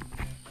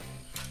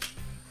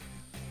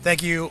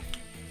 Thank you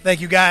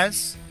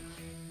guys.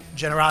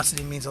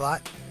 Generosity means a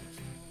lot.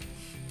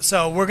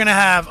 So we're gonna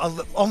have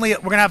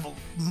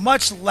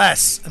much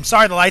less. I'm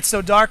sorry the light's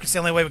so dark. It's the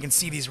only way we can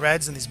see these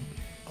reds and these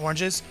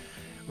oranges.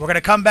 We're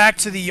gonna come back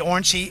to the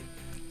orange heat,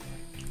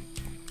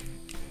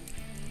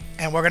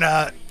 and we're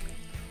gonna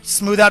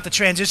smooth out the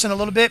transition a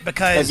little bit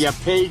because. Have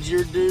you paid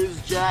your dues,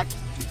 Jack?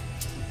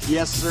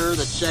 Yes, sir.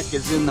 The check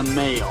is in the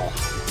mail.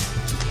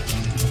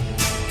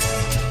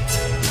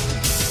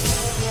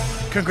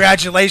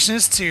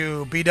 Congratulations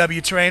to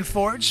BW Terrain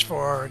Forge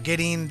for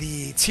getting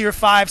the Tier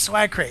 5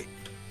 swag crate.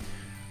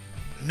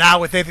 Now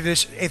with 8th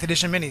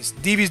edition minis.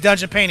 DV's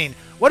Dungeon Painting.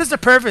 What is the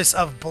purpose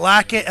of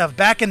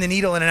backing the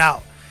needle in and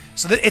out?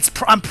 So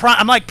that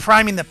I'm like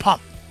priming the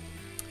pump.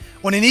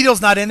 When the needle's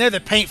not in there,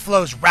 the paint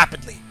flows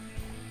rapidly.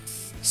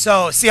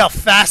 So see how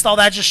fast all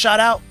that just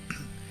shot out?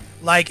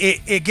 Like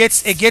it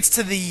gets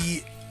to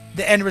the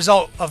end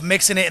result of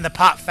mixing it in the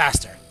pot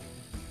faster.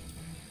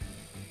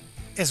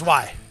 Is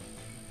why.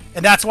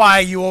 And that's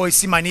why you always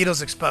see my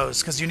needles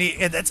exposed, because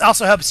it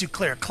also helps you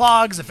clear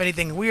clogs if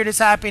anything weird is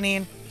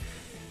happening.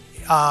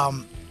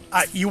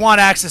 You want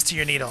access to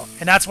your needle,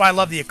 and that's why I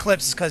love the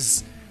Eclipse,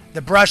 because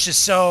the brush is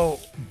so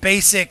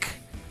basic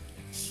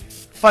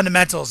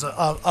fundamentals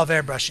of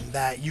airbrushing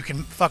that you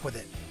can fuck with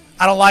it.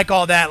 I don't like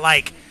all that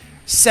like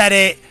set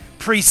it,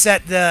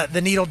 preset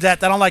the needle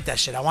depth. I don't like that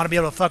shit. I want to be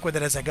able to fuck with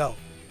it as I go.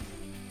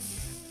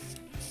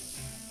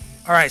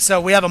 Alright, so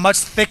we have a much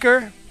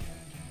thicker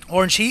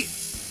orange heat,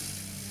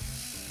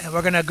 and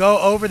we're gonna go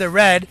over the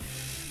red,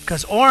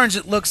 because orange,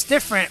 it looks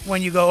different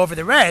when you go over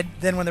the red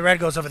than when the red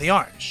goes over the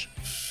orange.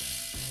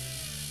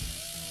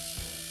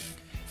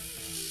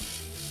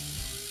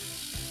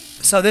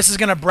 So this is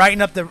going to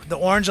brighten up the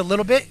orange a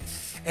little bit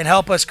and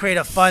help us create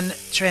a fun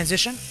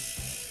transition.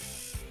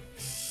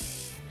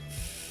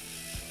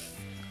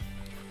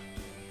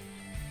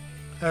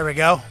 There we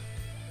go.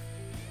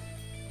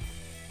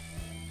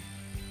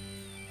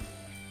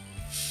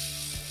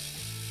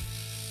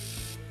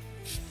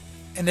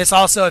 And this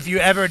also, if you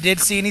ever did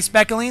see any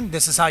speckling,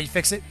 this is how you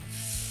fix it.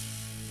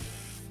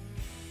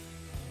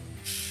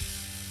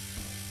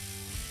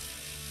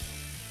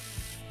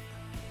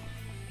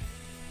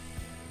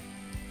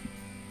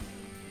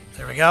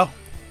 There we go.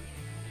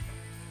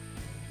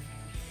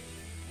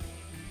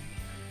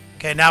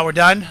 Okay, now we're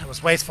done. It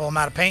was a wasteful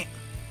amount of paint.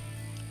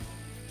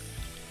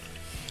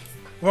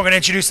 We're going to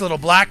introduce a little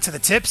black to the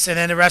tips, and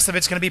then the rest of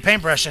it's going to be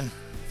paintbrushing.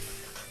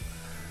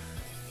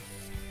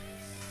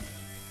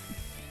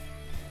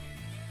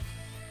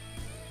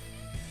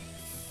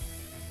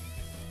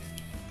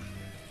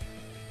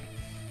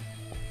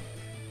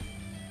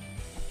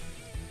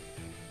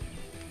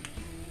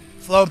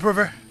 Flow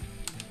improver.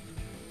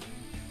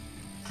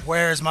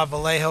 Where's my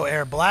Vallejo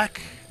Air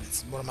Black?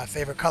 It's one of my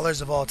favorite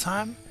colors of all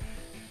time.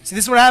 See,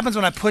 this is what happens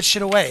when I put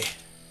shit away.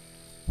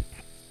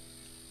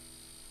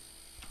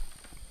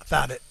 I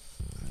found it.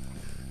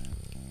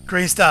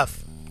 Green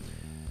stuff.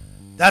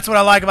 That's what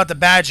I like about the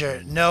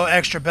Badger. No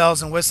extra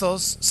bells and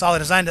whistles. Solid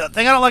design. The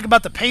thing I don't like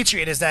about the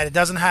Patriot is that it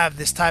doesn't have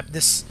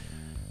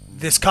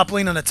this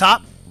coupling on the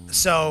top.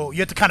 So you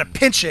have to kind of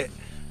pinch it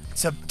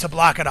to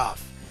block it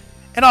off.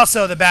 And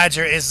also, the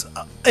Badger is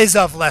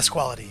of less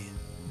quality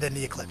than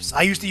the Eclipse.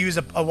 I used to use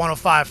a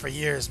 105 for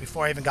years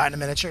before I even got into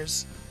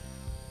miniatures.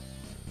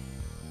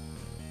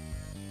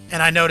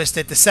 And I noticed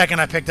it the second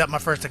I picked up my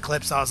first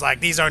Eclipse. I was like,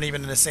 these aren't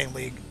even in the same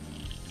league.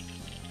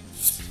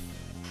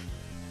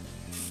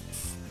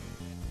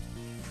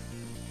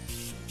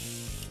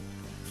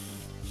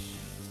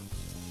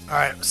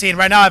 Alright, see, and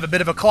right now I have a bit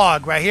of a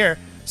clog right here.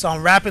 So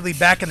I'm rapidly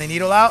backing the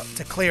needle out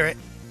to clear it.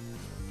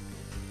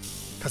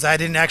 Because I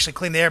didn't actually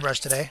clean the airbrush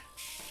today.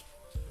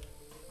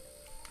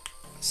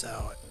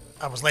 So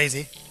I was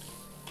lazy.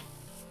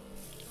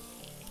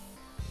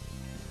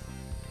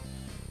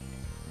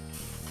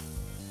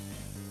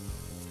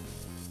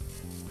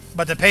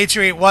 But the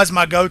Patriot was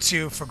my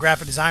go-to for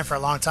graphic design for a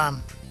long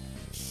time.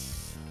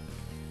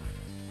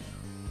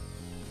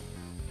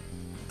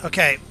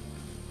 Okay.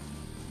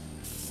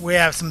 We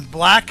have some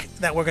black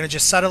that we're going to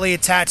just subtly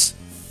attach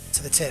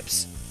to the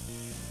tips.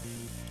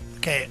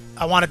 Okay,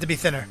 I want it to be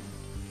thinner.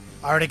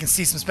 I already can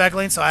see some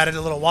speckling, so I added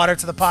a little water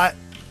to the pot.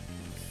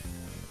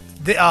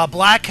 The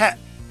black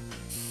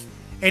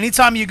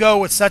anytime you go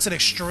with such an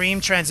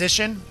extreme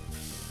transition,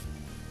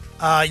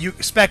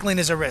 speckling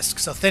is a risk.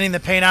 So thinning the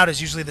paint out is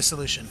usually the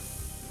solution.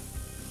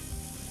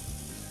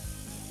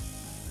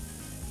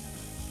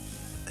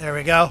 There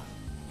we go.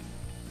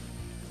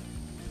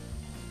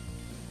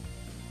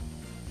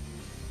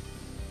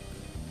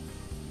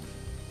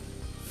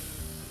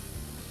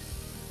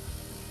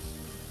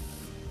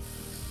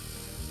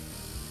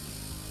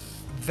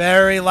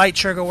 Very light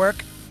trigger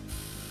work.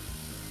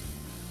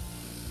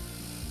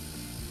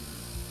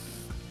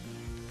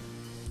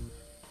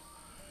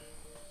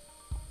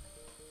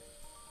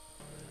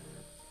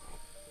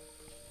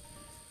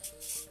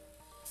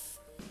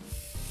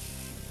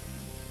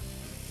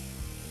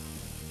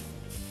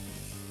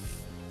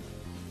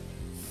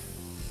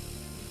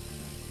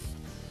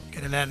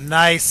 Getting that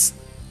nice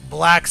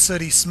black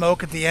sooty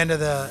smoke at the end of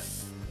the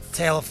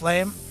tail of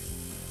flame.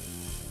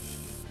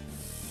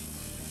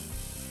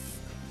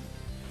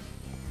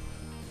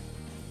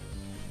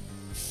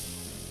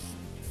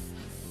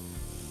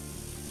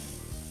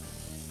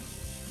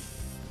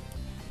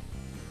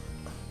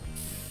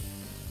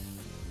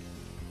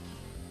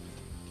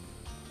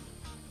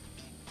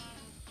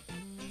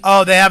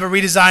 Oh, they have a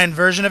redesigned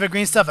version of it,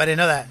 green stuff? I didn't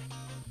know that.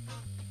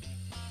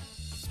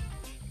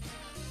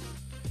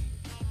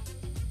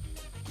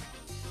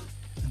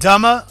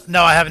 Dumma?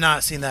 No, I have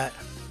not seen that.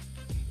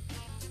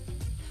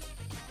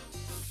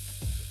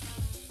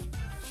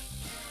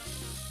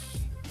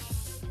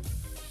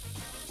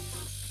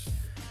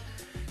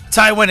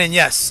 Taiwan,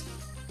 yes.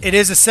 It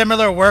is a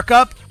similar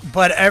workup,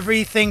 but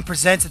everything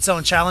presents its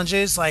own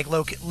challenges, like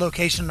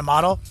location of the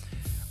model.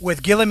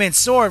 With Gilliman's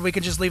sword, we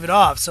can just leave it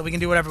off, so we can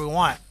do whatever we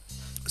want.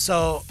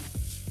 So,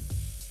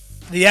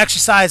 the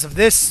exercise of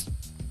this,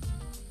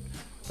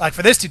 like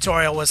for this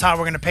tutorial, was how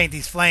we're going to paint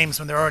these flames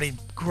when they're already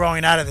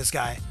growing out of this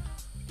guy.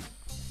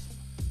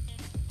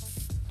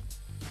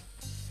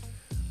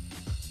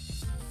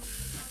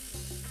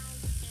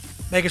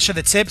 Making sure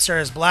the tips are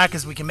as black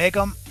as we can make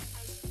them.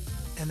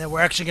 And then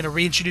we're actually going to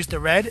reintroduce the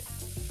red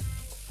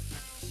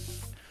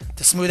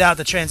to smooth out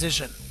the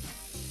transition.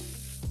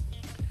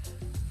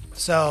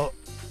 So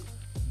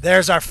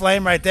there's our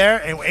flame right there,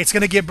 and it's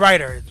going to get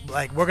brighter.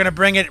 Like we're going to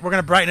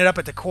brighten it up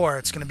at the core.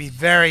 It's going to be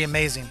very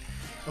amazing,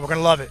 and we're going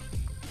to love it.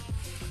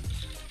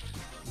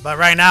 But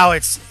right now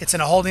it's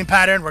in a holding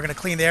pattern. We're going to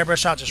clean the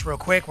airbrush out just real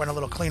quick. Run a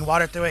little clean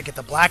water through it, get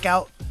the black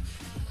out.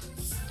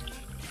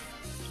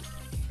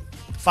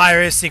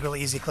 Fire is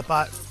secretly easy,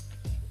 Clipot.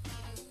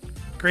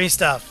 Green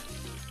stuff.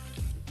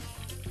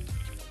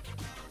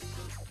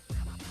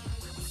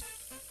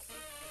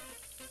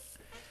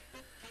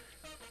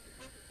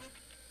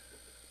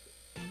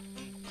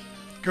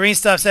 Green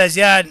stuff says,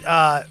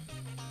 yeah.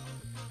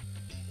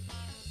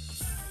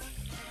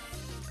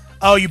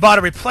 Oh, you bought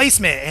a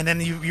replacement, and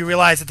then you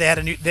realized that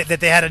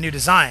they had a new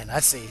design. I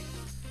see.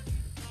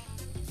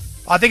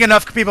 I think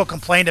enough people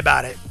complained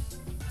about it.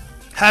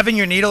 Having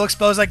your needle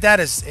exposed like that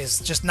is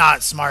just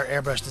not smart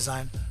airbrush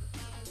design.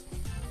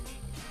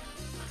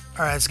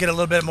 All right, let's get a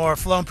little bit more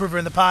flow improver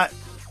in the pot.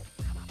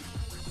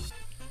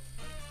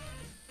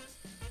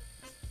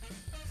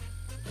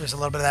 There's a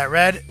little bit of that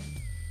red.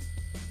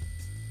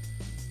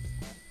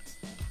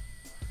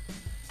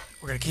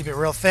 We're going to keep it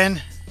real thin.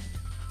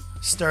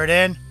 Stir it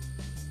in.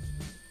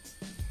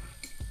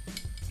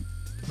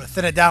 I'm going to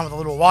thin it down with a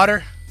little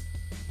water.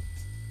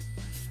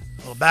 A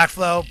little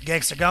backflow,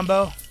 gangster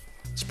gumbo.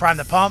 Let's prime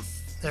the pump.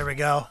 There we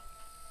go.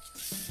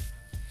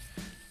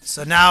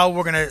 So now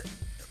we're going to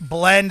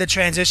blend the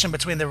transition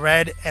between the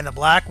red and the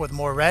black with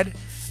more red.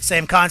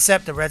 Same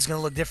concept. The red's going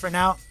to look different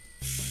now.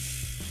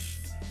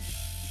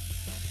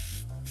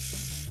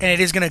 And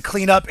it is going to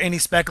clean up any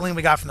speckling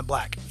we got from the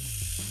black.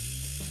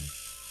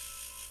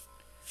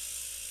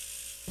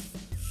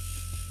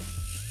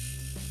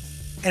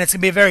 And it's going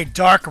to be a very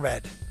dark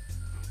red,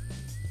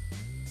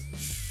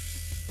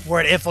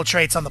 where it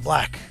infiltrates on the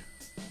black.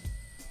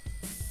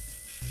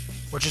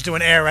 We're just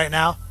doing air right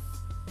now.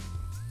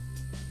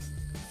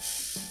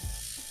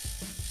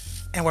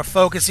 And we're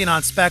focusing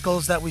on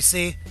speckles that we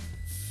see.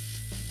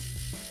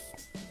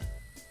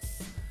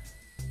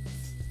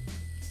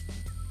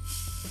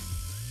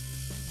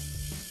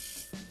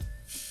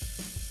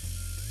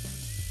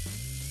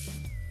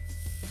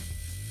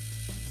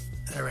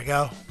 There we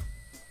go.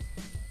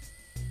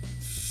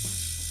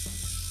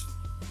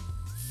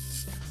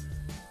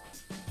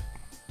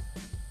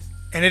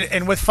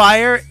 And with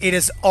fire, it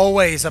is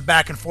always a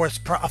back and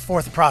forth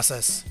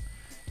process.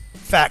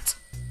 Fact.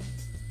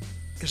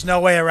 There's no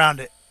way around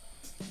it.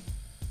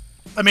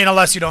 I mean,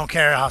 unless you don't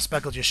care how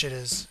speckled your shit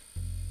is.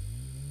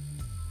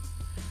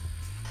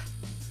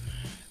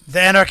 The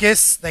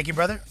Anarchist. Thank you,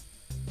 brother.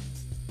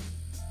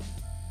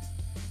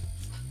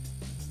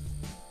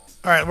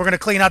 Alright, we're going to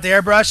clean out the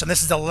airbrush, and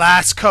this is the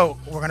last coat.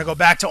 We're going to go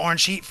back to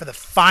orange heat for the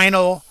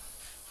final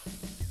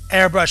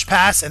airbrush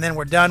pass, and then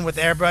we're done with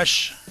the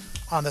airbrush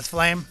on this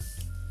flame.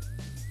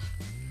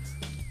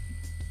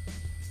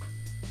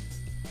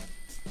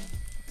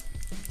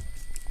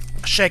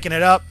 Shaking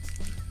it up.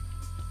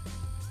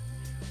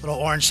 Little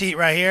orange heat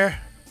right here.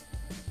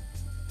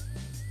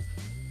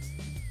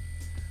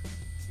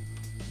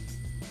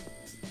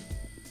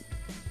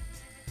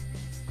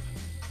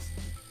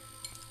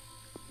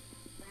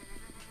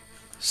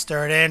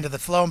 Stir it into the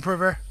flow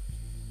improver.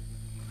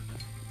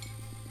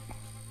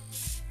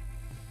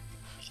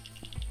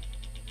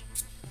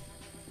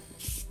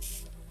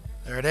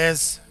 There it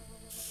is.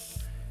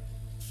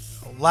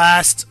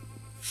 Last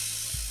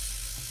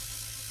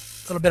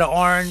little bit of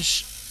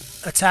orange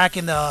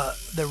attacking the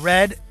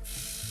red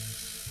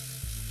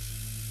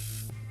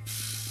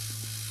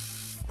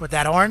with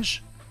that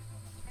orange.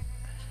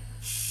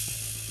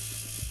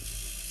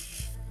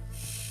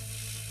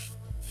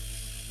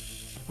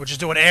 We're just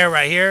doing air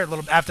right here, a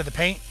little after the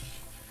paint.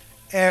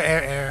 Air,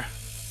 air, air.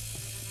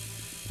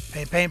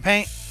 Paint, paint,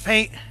 paint,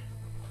 paint.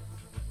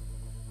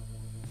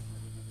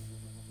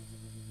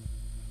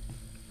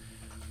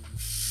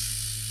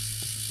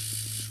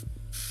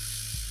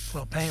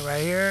 Little paint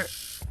right here.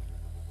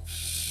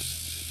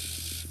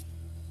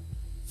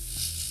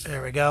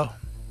 There we go.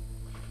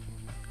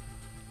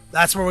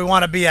 That's where we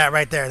want to be at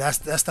right there. That's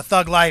the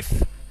Thug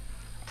Life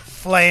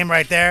flame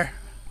right there.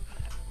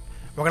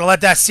 We're going to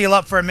let that seal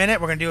up for a minute.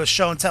 We're going to do a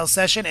show and tell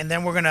session, and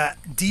then we're going to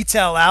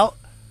detail out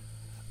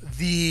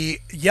the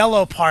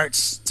yellow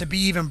parts to be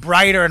even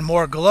brighter and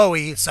more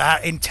glowy, so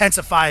it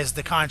intensifies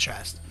the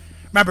contrast.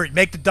 Remember,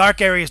 make the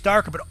dark areas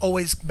darker, but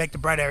always make the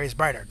bright areas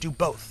brighter. Do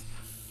both.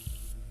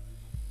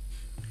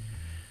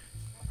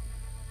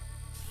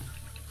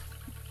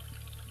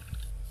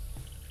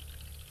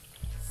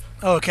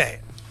 Okay,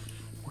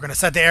 we're going to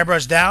set the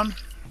airbrush down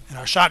in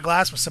our shot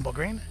glass with simple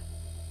green.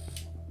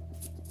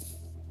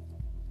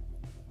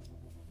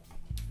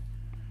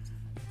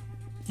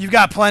 You've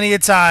got plenty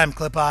of time,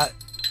 Clipot.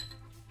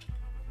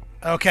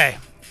 Okay.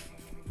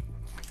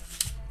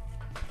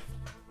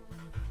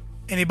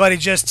 Anybody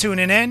just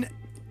tuning in?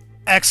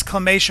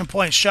 Exclamation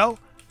point show.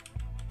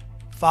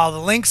 Follow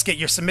the links, get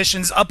your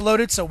submissions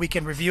uploaded so we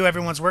can review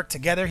everyone's work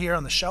together here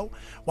on the show.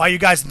 While you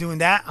guys are doing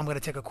that, I'm going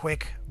to take a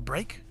quick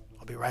break.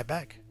 I'll be right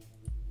back.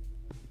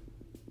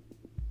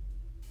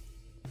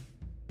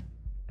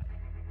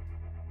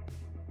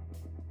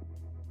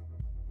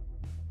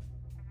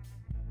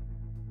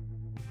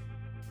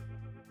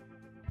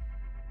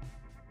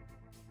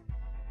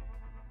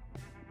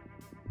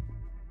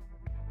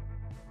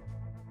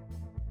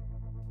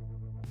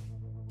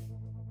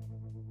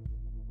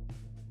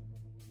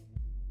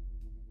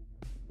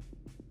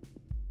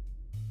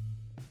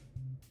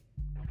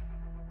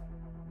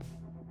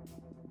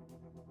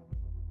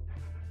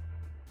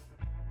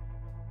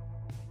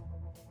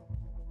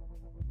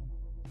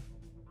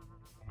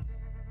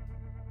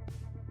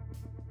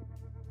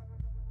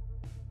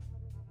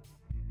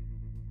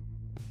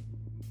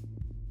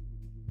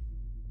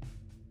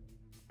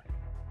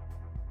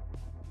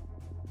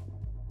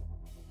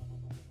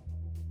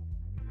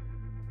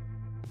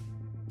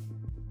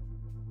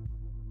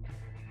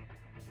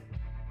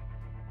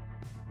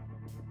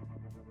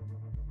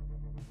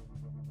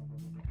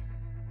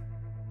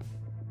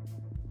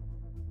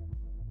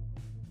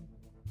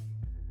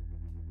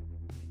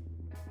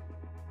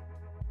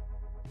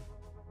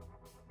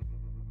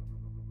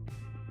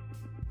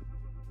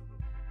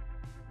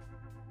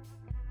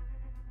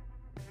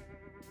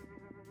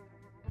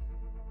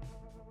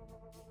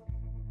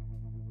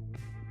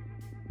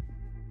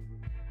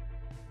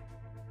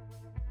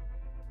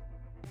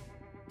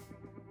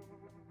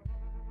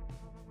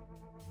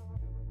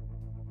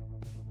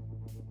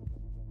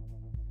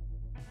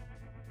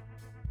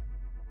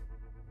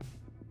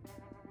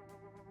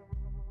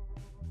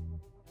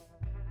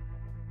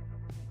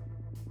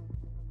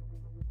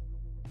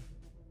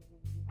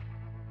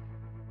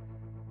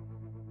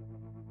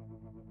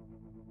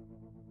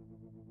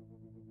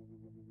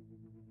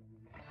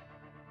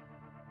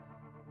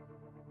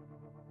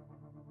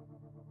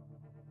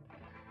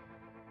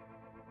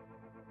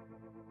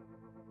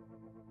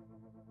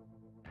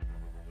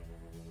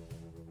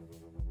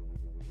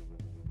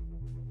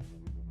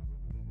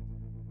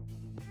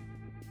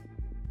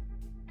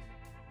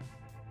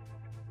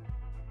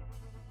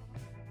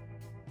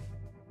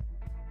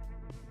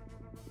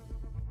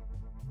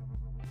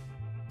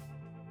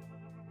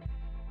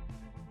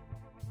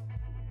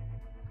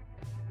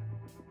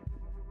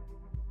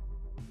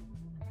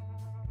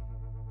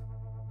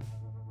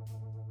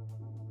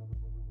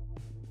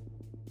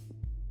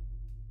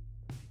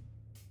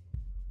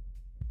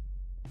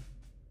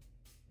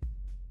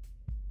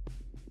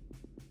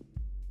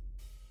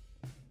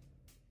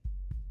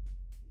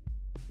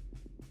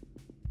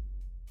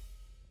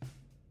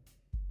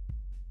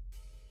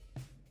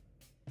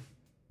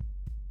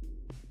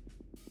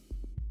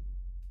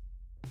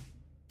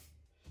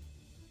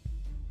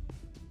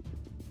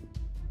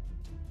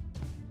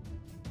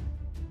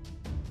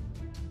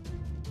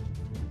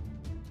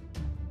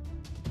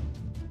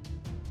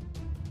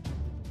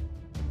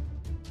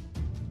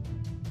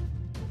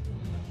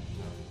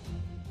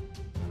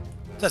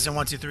 Testing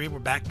 1, 2, 3. We're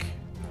back.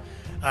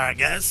 All right,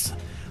 guys.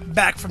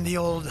 Back from the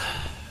old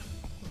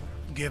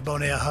give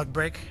Bonet a hug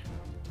break.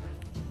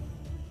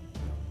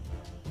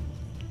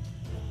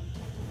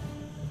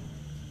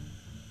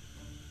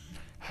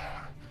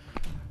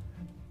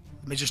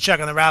 Let me just check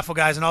on the raffle,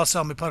 guys, and also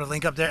let me put a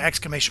link up there,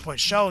 exclamation point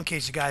show, in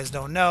case you guys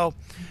don't know.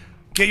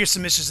 Get your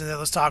submissions in there.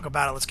 Let's talk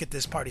about it. Let's get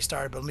this party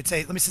started. But let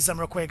me say something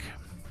real quick.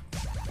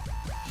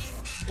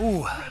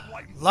 Ooh,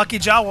 Lucky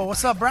Jawa,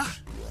 what's up, bruh?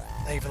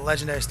 Thank you for the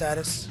legendary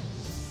status.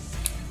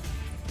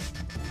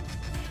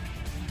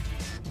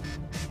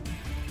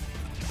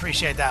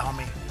 Appreciate that,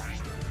 homie.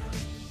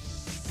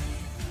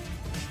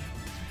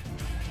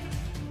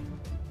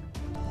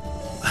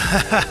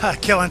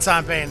 Killing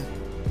time pain.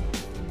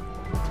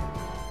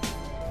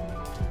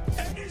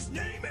 And his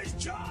name is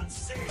John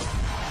C.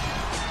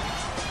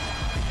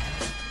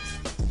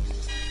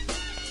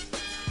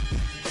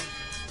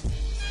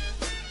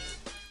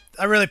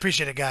 I really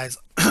appreciate it, guys.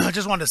 I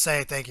just wanted to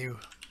say thank you.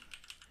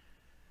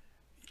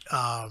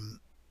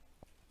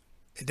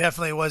 It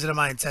definitely wasn't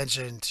my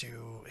intention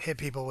to hit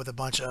people with a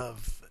bunch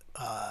of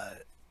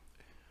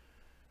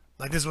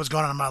like, this is what's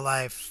going on in my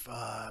life.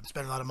 I'm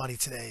spending a lot of money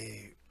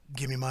today.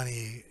 Give me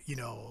money, you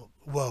know,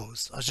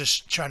 woes. I was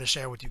just trying to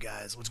share with you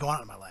guys what's going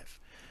on in my life.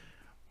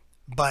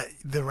 But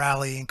the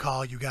rallying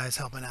call, you guys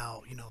helping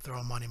out, you know,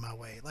 throwing money my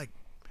way, like,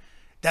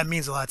 that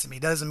means a lot to me.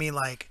 It doesn't mean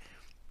like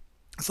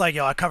It's like,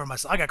 yo, I cover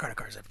myself. I got credit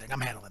cards, everything. I'm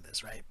handling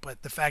this, right?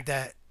 But the fact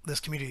that this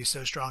community is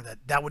so strong that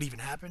that would even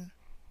happen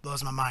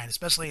blows my mind,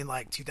 especially in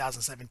like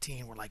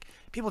 2017 where like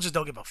people just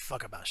don't give a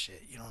fuck about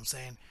shit. You know what I'm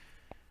saying?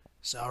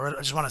 So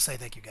I just want to say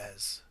thank you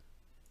guys.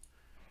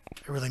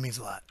 It really means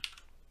a lot.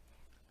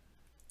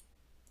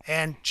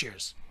 And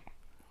cheers.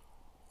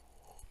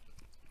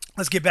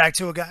 Let's get back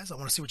to it, guys. I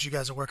want to see what you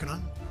guys are working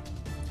on.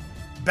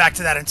 Back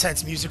to that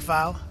intense music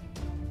file.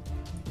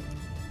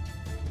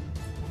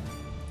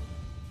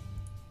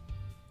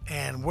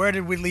 And where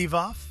did we leave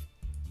off?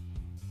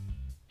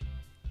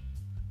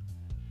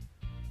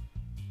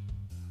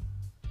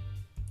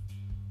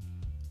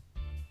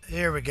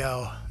 Here we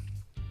go.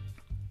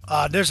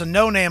 There's a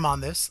no name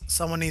on this.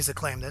 Someone needs to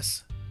claim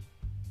this.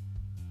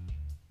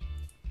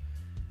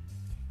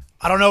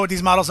 I don't know what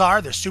these models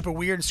are. They're super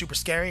weird and super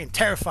scary and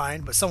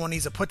terrifying, but someone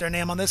needs to put their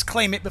name on this,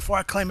 claim it before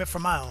I claim it for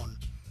my own.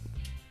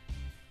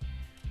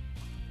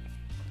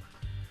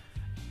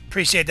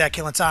 Appreciate that,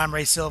 Killing Time,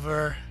 Ray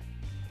Silver.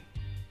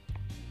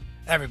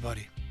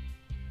 Everybody.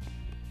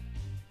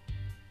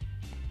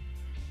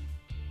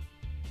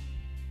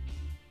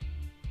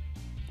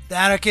 The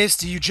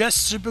Anarchist, do you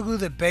just super glue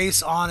the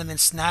base on and then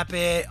snap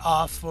it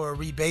off for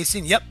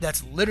rebasing? Yep,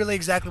 that's literally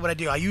exactly what I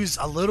do. I use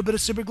a little bit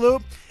of super glue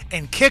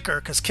and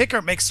Kicker, because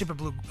Kicker makes super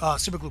glue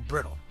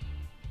brittle.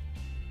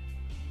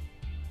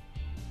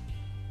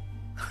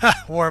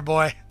 War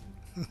boy.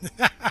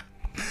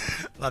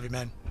 Love you,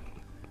 man.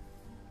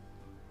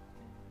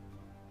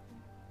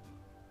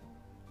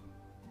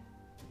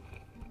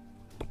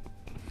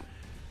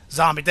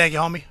 Zombie, thank you,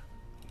 homie.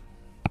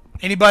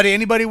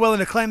 Anybody willing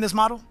to claim this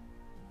model?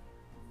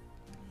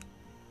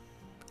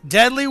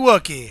 Deadly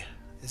Wookie.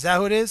 Is that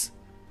who it is?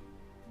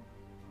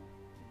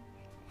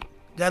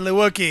 Deadly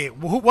Wookie.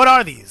 What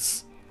are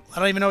these? I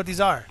don't even know what these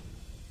are.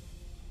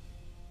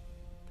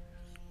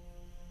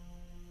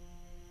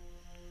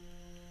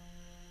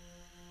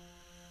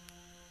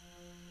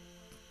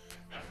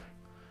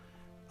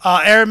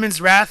 Airman's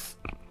Wrath.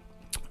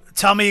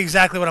 Tell me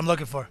exactly what I'm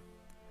looking for.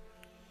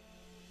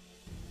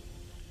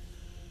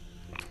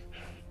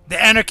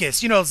 The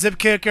Anarchist. You know, zip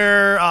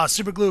kicker,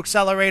 super glue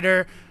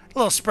accelerator. A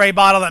little spray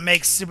bottle that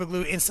makes super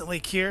glue instantly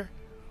cure.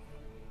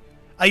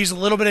 I use a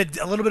little bit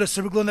of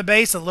super glue in the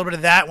base, a little bit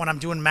of that when I'm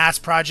doing mass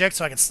projects,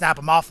 so I can snap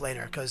them off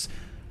later. Because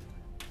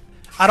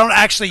I don't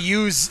actually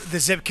use the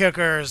zip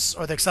kickers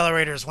or the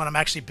accelerators when I'm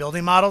actually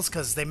building models,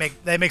 because they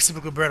make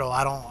super glue brittle.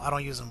 I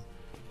don't use them.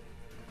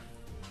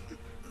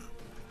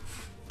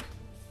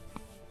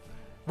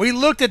 We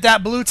looked at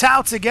that blue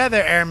towel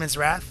together, Airman's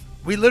Wrath.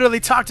 We literally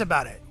talked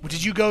about it.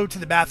 Did you go to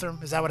the bathroom?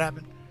 Is that what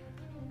happened?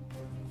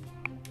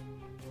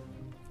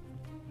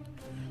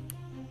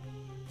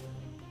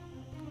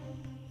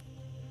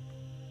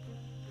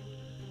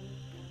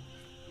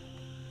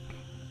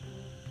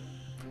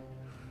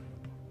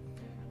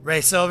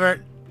 Ray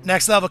Silver,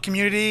 next level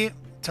community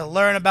to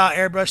learn about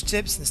airbrush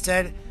tips.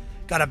 Instead,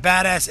 got a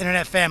badass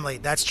internet family.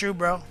 That's true,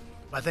 bro.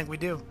 I think we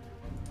do.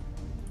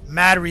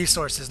 Mad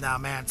resources now,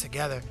 man,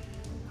 together.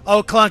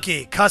 Oh,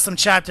 Clunky, custom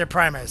chapter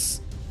Primus.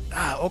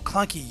 Ah, oh,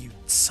 Clunky, you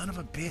son of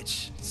a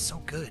bitch. It's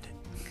so good.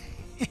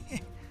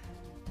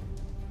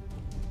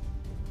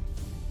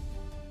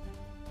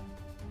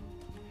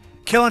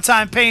 Killing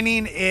Time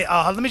painting.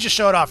 Let me just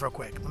show it off real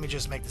quick. Let me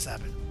just make this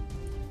happen.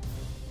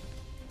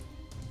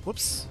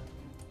 Whoops.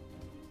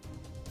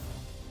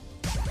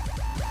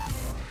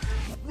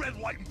 Red,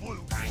 white, and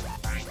blue.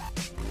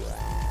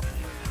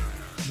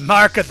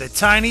 Mark of the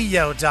Tiny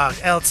Yo Dog.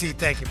 LT,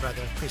 thank you,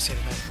 brother. Appreciate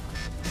it, man.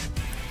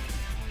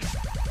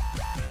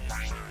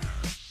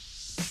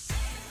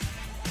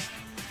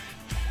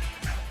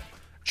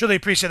 Truly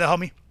appreciate that,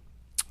 homie.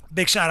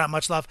 Big shout out,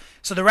 much love.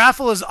 So the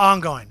raffle is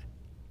ongoing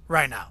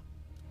right now.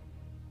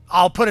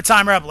 I'll put a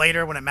timer up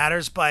later when it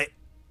matters, but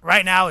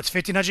right now it's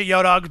 1,500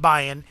 Yo Dogs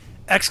buy-in.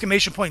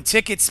 Exclamation point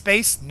ticket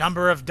space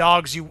number of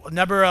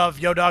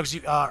Yo Dogs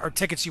or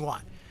tickets you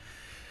want.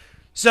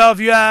 So if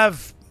you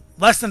have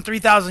less than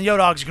 3,000 Yo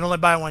Dogs, you can only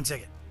buy one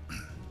ticket.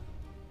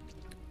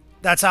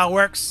 That's how it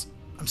works.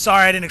 I'm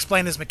sorry I didn't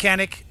explain this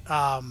mechanic. We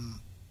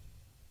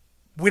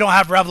don't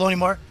have Revlo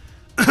anymore.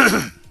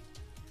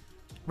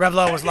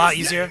 Revlo was a lot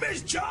easier.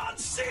 Nick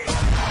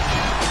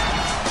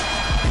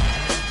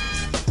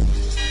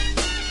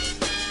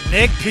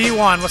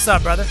P1, what's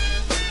up, brother?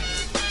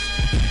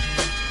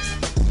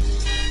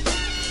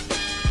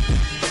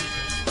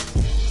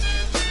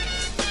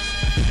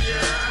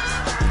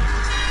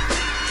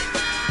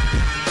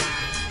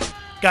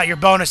 Got your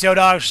bonus, Yo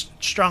Dog.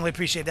 Strongly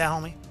appreciate that,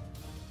 homie.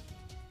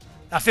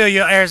 I feel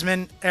you,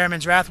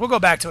 Airman's Wrath. We'll go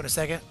back to it in a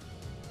second.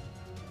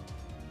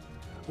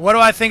 What do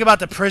I think about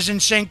the Prison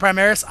Shank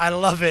Primaris? I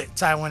love it,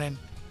 Taiwanin.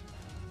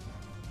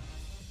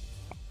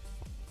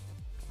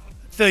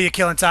 Feel you,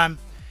 Killing Time.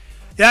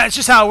 Yeah, it's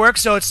just how it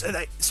works.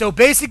 So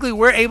basically,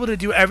 we're able to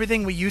do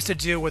everything we used to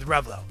do with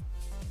Revlo.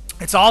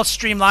 It's all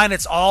streamlined.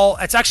 It's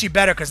actually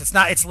better because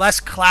it's less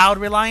cloud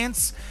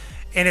reliance.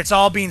 And it's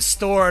all being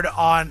stored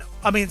on,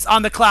 it's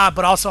on the cloud,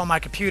 but also on my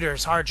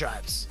computer's hard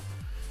drives.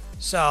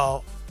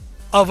 So,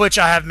 of which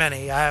I have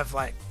many. I have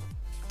like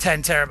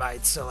 10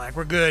 terabytes. So like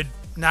we're good,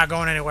 not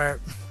going anywhere.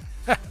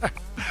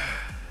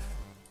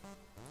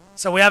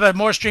 So we have a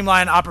more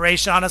streamlined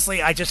operation.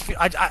 Honestly, I just feel,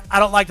 I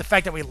don't like the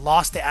fact that we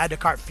lost the add to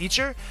cart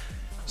feature.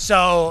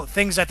 So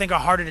things I think are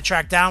harder to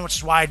track down, which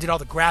is why I did all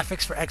the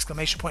graphics for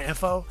exclamation point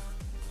info.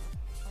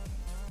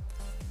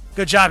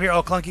 Good job here,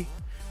 Oh Clunky.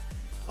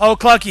 Oh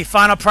Clunky,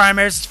 final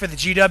primaries is for the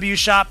GW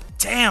shop.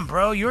 Damn,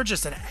 bro, you're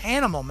just an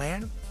animal,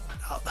 man.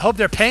 I hope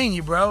they're paying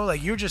you, bro.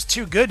 Like you're just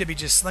too good to be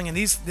just slinging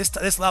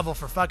this level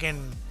for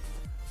fucking.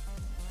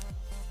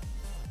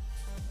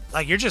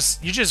 Like you're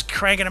just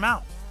cranking them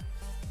out.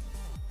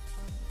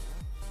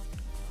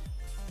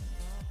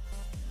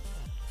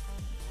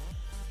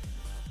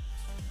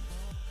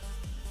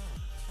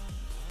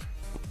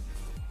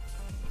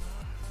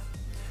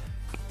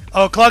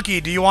 Oh,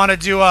 Clunky, do you want to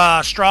do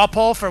a straw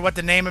poll for what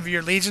the name of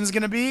your legion's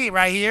going to be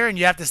right here, and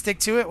you have to stick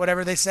to it,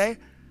 whatever they say?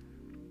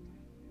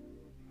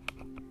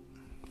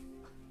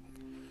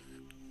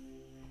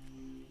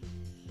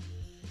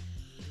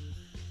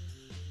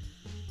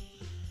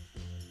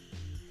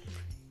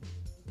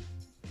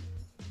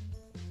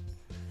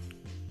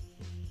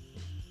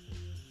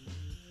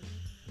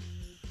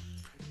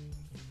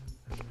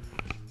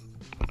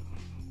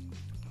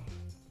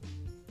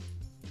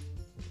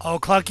 Oh,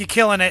 Clunky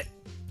killing it.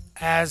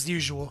 As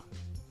usual.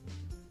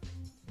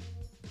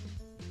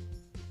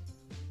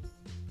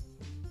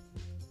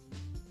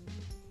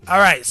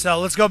 Alright,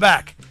 so let's go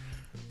back.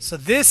 So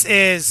this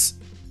is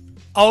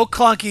Oh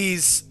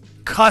Clunky's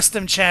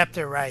custom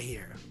chapter right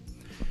here.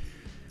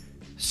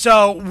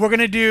 So we're going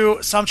to do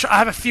some... I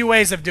have a few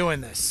ways of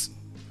doing this.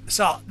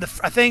 So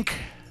I think...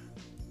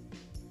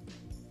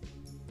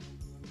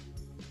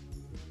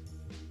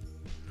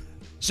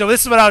 So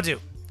this is what I'll do.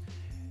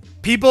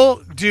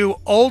 People do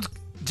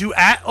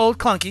at Old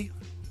Clunky,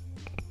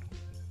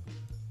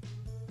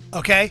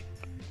 okay,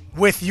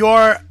 with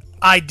your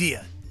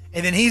idea,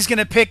 and then he's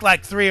gonna pick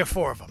like 3 or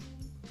 4 of them,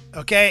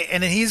 okay,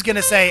 and then he's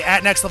gonna say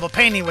at next level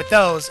painting with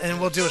those, and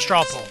we'll do a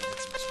straw poll.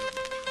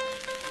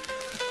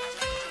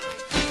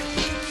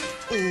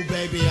 Oh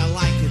baby, I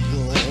like it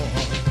raw.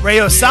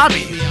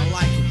 Rayosabi. Baby, I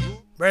like it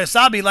raw.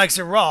 Rayosabi likes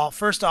it raw.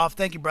 First off,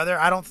 thank you, brother.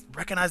 I don't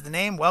recognize the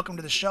name. Welcome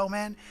to the show,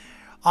 man.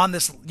 On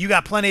this, you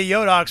got plenty of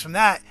Yodogs from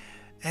that,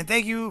 and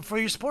thank you for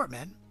your support,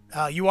 man.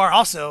 You are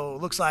also,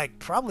 looks like,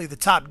 probably the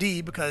top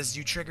D because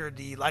you triggered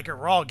the Like It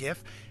Raw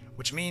GIF,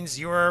 which means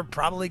you're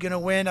probably going to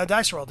win a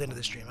dice roll at the end of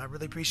the stream. I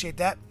really appreciate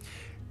that.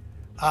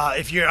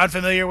 If you're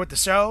unfamiliar with the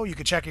show, you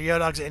can check your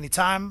Yodogs at any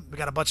time. We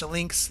got a bunch of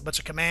links, a bunch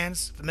of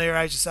commands.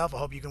 Familiarize yourself. I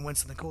hope you can win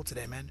something cool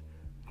today, man.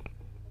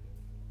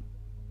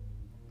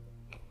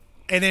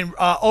 And then,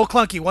 Old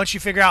Clunky, once you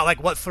figure out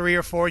like what 3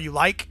 or 4 you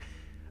like,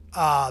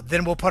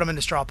 then we'll put them in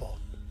the straw poll.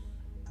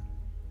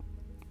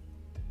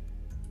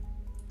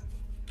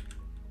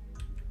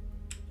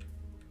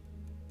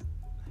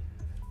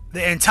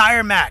 The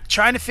entire Mac,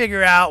 trying to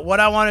figure out what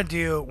I want to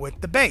do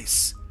with the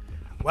base.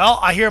 Well,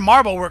 I hear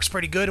Marble works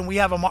pretty good, and we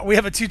have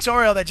a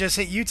tutorial that just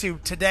hit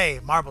YouTube today.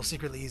 Marble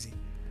secretly easy.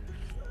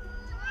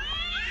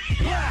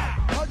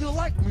 How you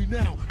like me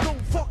now?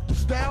 Don't fuck the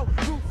style,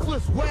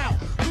 ruthless wow.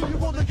 Do you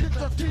wanna get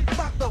your teeth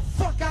knocked the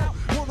fuck out?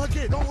 Wanna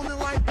get on it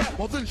like that?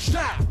 Well then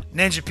shout.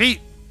 Ninja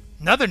Pete,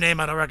 another name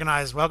I don't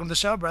recognize. Welcome to the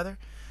show, brother.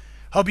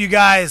 Hope you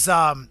guys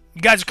are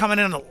coming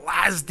in on the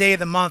last day of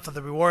the month of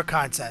the reward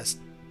contest.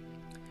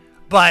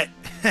 But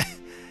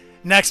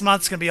next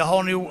month's gonna be a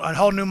whole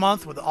new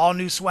month with all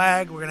new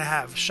swag. We're gonna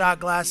have shot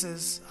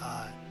glasses,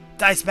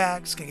 dice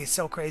bags. It's gonna get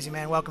so crazy,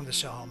 man. Welcome to the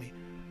show, homie.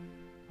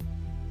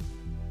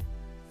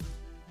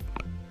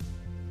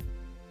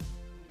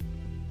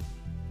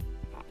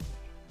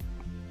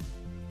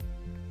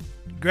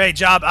 Great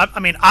job. I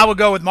mean, I would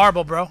go with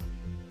marble, bro.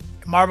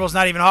 Marble's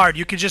not even hard.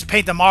 You could just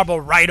paint the marble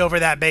right over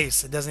that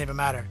base. It doesn't even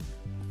matter.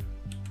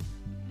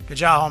 Good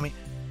job, homie.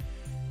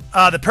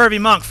 The Pervy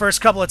Monk,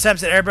 first couple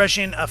attempts at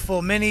airbrushing a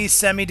full mini,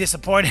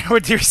 semi-disappointed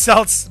with the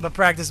results, but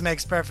practice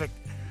makes perfect.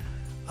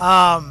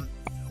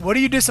 What are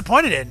you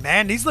disappointed in,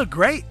 man? These look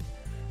great.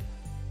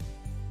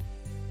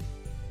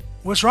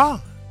 What's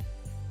wrong?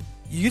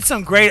 You get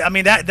some great, I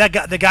mean,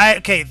 the guy,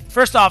 okay,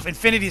 first off,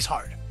 Infinity's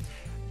hard.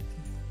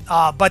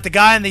 But the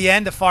guy in the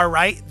end, the far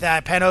right,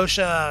 that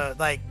Panosha,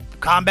 like,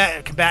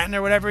 combatant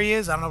or whatever he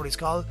is, I don't know what he's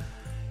called.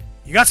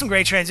 You got some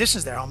great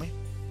transitions there, homie.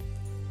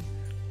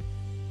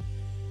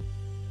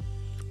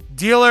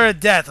 Dealer of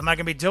Death. Am I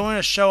going to be doing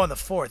a show on the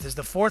 4th? Is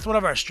the 4th one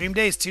of our stream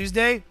days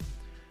Tuesday?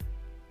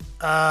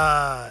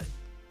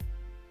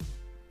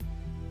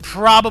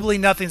 Probably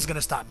nothing's going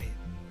to stop me.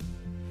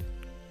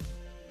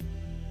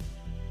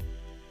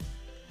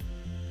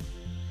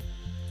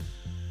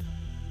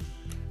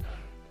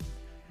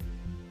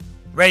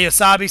 Ray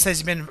Yosabi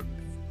says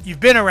you've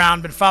been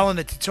around, been following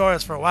the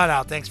tutorials for a while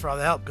now. Thanks for all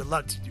the help. Good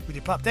luck with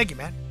your pup. Thank you,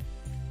 man.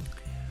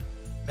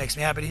 Makes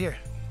me happy to hear.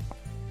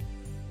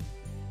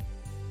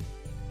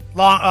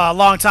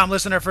 Long time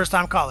listener, first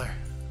time caller.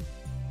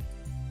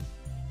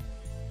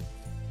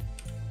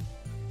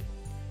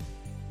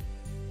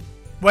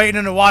 Waiting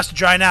in the wash to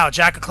dry now.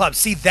 Jack of Clubs.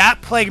 See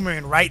that Plague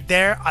Marine right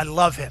there? I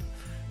love him.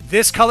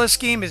 This color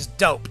scheme is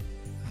dope.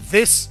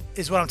 This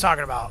is what I'm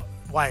talking about,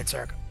 Wyatt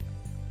Turk.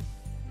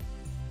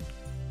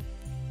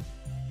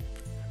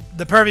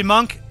 The Pervy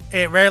Monk,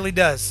 it rarely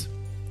does.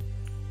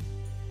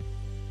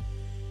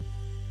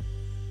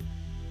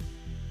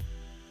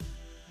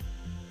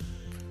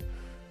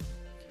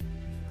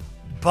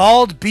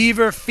 Bald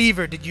Beaver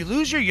Fever. Did you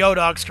lose your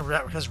Yodogs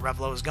because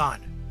Revlo is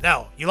gone?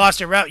 No, you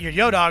lost your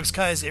Yodogs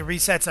because it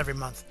resets every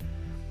month.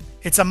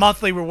 It's a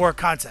monthly reward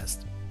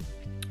contest.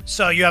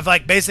 So you have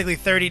like basically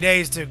 30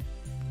 days to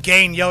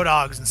gain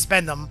Yodogs and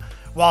spend them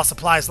while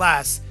supplies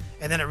last,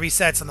 and then it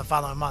resets in the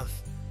following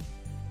month.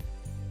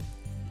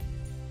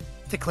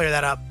 To clear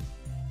that up.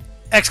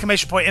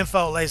 Exclamation point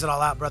info lays it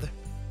all out, brother.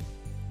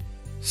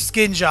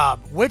 Skin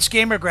job. Which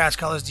gamer grass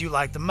colors do you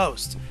like the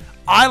most?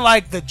 I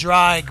like the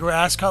dry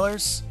grass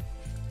colors.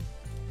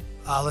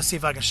 Let's see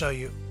if I can show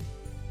you.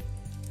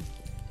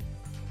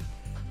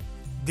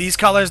 These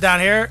colors down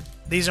here,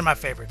 these are my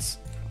favorites.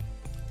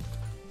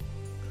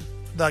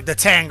 Like the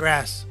tan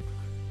grass.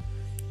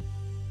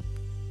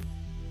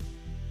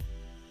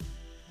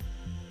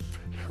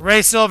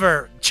 Ray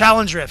Silver,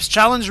 challenge rifts.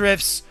 Challenge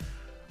rifts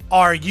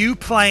are you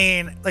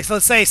playing, like, so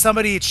let's say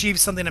somebody achieves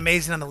something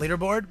amazing on the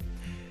leaderboard.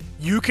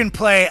 You can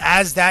play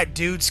as that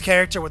dude's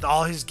character with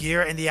all his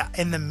gear in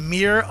the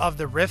mirror of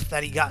the rift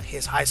that he got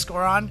his high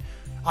score on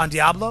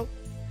Diablo.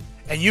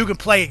 And you can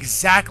play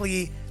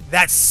exactly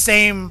that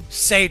same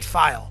saved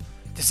file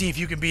to see if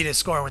you can beat his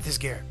score with his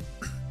gear.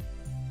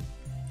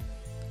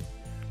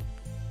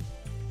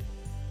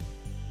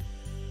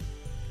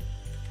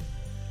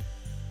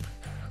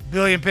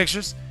 Billion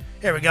pictures.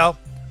 Here we go.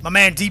 My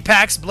man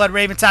D-Pax, Blood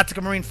Raven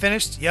Tactical Marine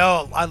finished.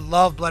 Yo, I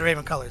love Blood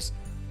Raven colors.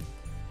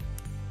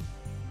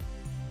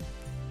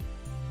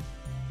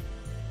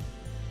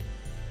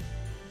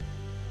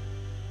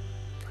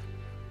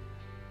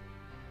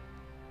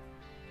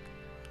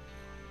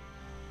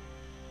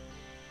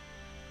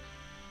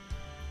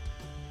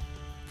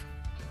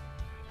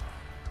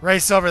 Ray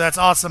Silver, that's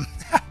awesome.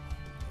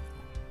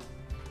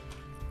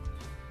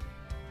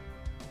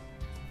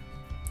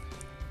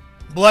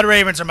 Blood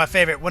Ravens are my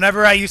favorite.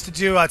 Whenever I used to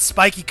do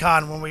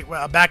SpikeyCon, when we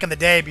back in the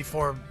day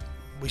before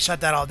we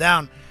shut that all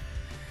down,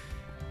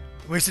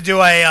 we used to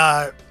do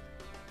a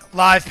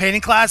live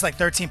painting class, like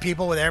 13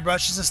 people with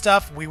airbrushes and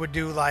stuff. We would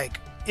do like,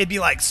 it'd be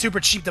like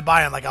super cheap to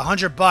buy them, like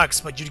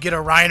 $100, but you'd get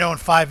a Rhino and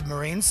 5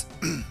 Marines.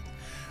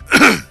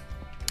 It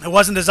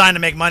wasn't designed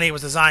to make money. It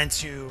was designed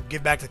to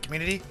give back to the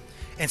community.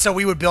 And so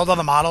we would build all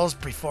the models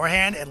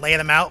beforehand and lay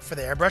them out for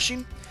the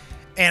airbrushing.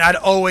 And I'd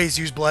always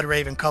use Blood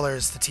Raven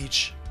colors to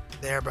teach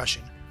the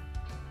airbrushing.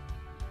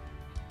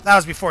 That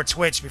was before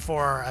Twitch,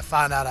 before I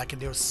found out I can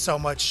do so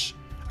much.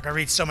 I can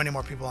reach so many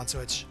more people on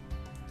Twitch.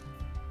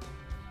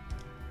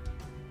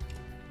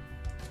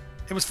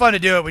 It was fun to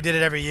do it. We did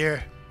it every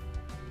year.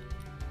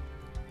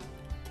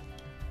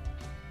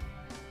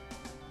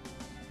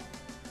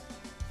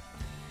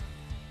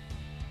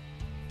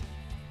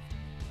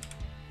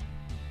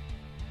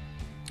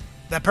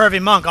 That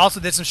Pervy Monk also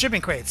did some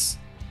shipping crates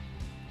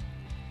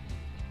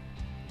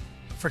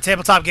for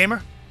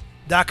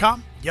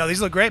tabletopgamer.com. Yo, these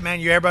look great, man.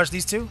 You airbrush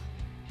these too?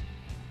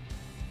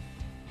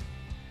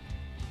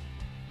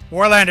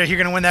 Warlander, you're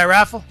going to win that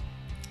raffle?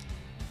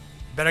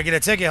 Better get a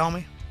ticket,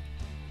 homie.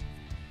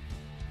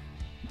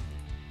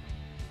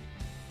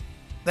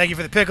 Thank you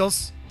for the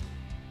pickles.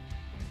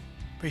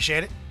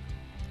 Appreciate it.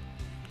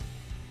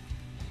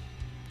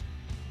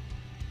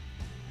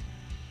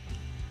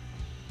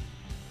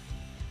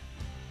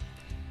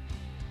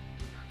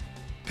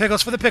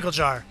 Pickles for the pickle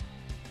jar.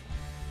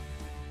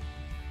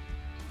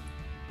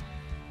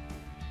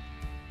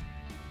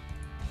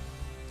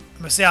 I'm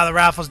going to see how the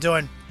raffle's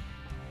doing.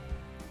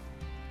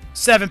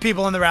 7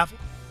 people in the raffle.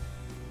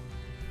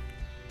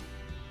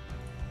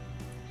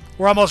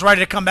 We're almost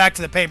ready to come back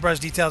to the paintbrush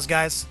details,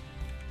 guys.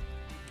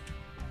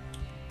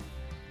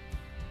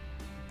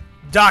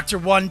 Dr.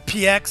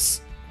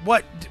 1PX.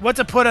 What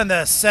to put on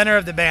the center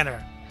of the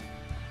banner?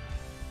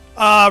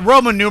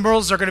 Roman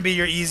numerals are going to be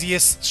your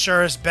easiest,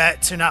 surest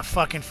bet to not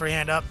fucking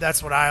freehand up.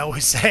 That's what I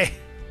always say.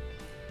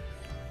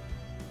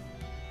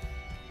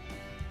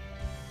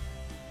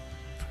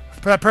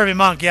 Pervy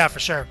Monk, yeah, for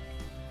sure.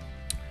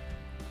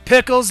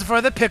 Pickles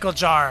for the pickle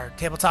jar.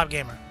 Tabletop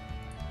Gamer.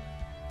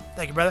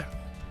 Thank you, brother.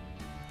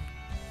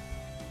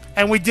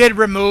 And we did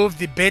remove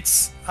the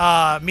bits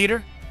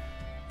meter.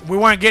 We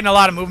weren't getting a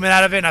lot of movement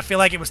out of it, and I feel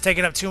like it was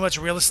taking up too much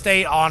real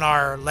estate on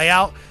our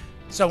layout.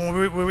 So when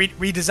we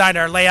redesigned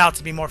our layout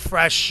to be more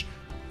fresh,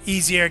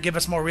 easier, give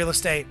us more real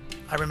estate,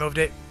 I removed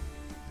it.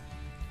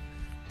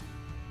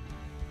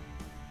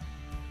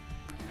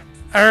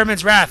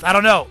 Ermin's Wrath. I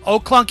don't know. Oh,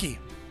 Clunky.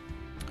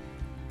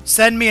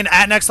 Send me an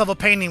at next level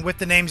painting with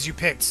the names you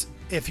picked,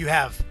 if you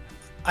have.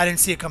 I didn't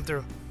see it come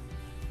through.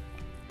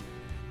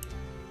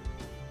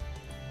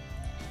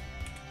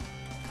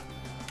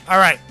 All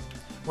right.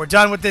 We're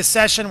done with this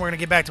session. We're going to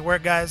get back to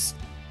work, guys.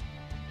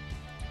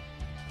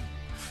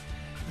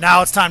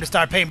 Now it's time to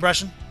start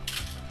paintbrushing.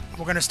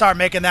 We're going to start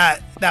making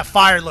that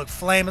fire look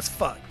flame as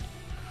fuck.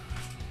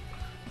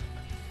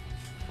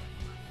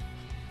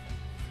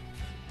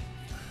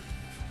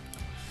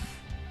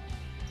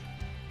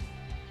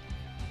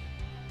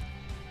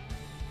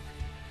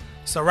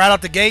 So right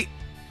out the gate,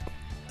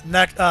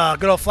 next,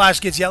 good old flash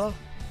gets yellow.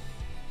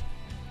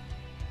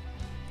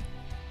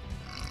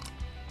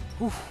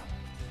 Whew.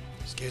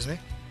 Excuse me.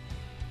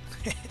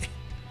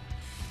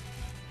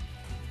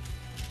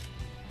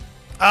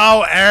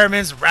 Oh,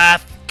 Airman's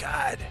Wrath.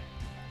 God.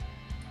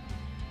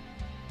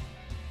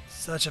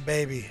 Such a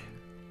baby.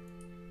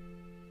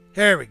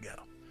 Here we go.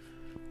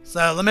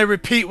 So let me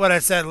repeat what I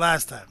said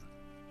last time.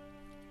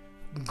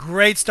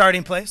 Great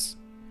starting place.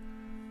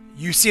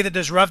 You see that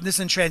there's roughness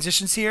and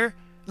transitions here.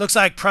 Looks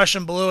like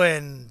Prussian blue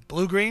and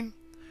blue-green.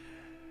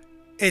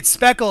 It's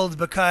speckled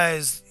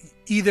because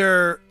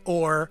either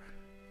or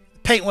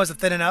paint wasn't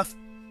thin enough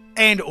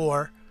and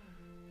or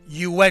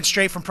you went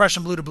straight from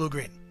Prussian blue to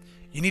blue-green.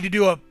 You need to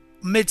do a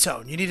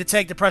mid-tone. You need to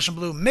take the Prussian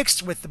blue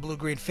mixed with the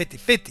blue-green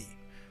 50-50.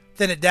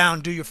 Thin it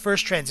down, do your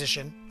first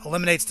transition,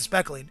 eliminates the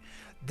speckling,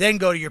 then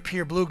go to your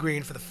pure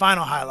blue-green for the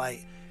final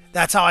highlight.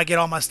 That's how I get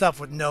all my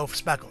stuff with no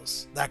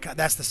speckles.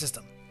 That's the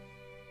system.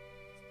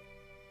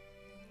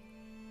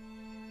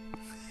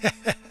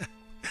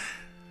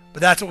 But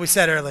that's what we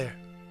said earlier.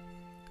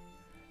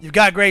 You've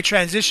got great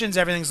transitions.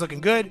 Everything's looking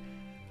good.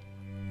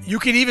 You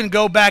can even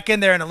go back in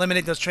there and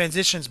eliminate those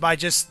transitions by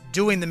just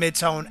doing the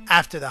mid-tone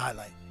after the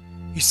highlight.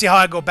 You see how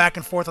I go back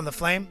and forth on the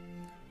flame?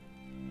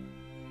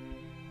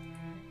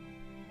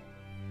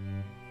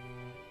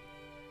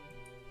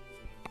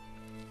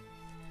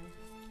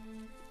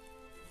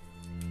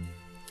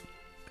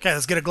 Okay,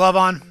 let's get a glove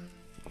on.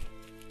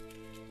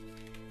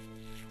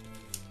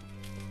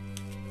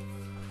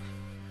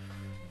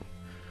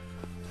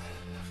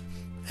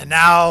 And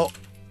now,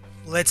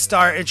 let's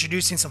start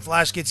introducing some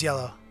Flash Gets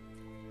Yellow.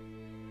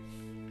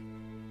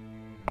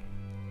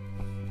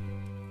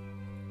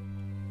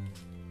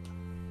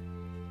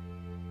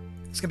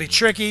 It's going to be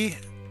tricky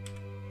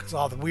because of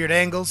all the weird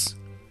angles.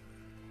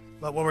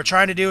 But what we're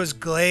trying to do is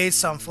glaze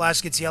some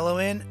Flash Gets Yellow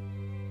in.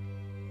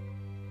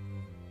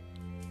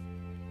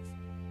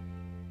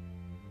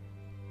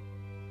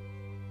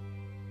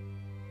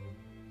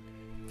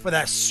 For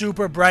that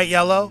super bright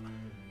yellow.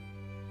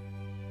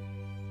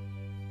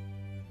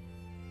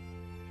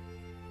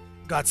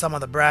 Got some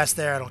on the brass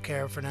there. I don't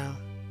care for now.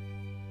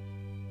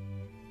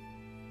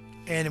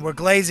 And we're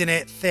glazing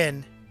it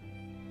thin.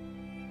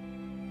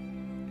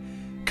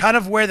 Kind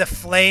of where the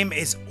flame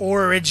is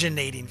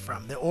originating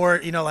from.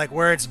 You know, like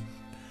where it's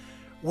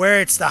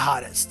the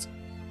hottest.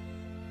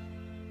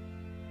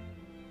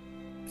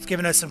 It's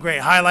giving us some great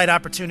highlight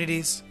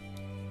opportunities.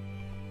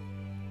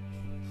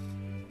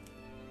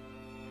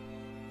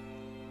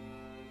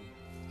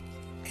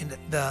 And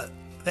the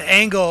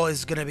angle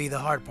is going to be the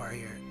hard part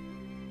here.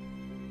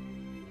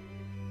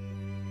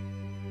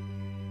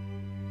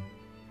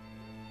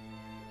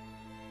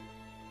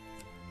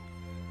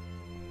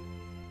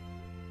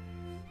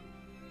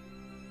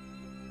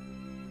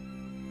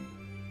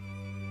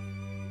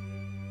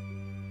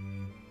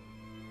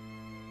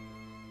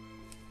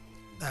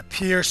 That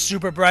pure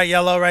super bright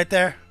yellow right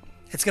there.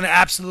 It's going to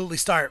absolutely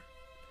start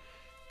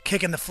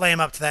kicking the flame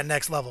up to that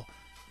next level.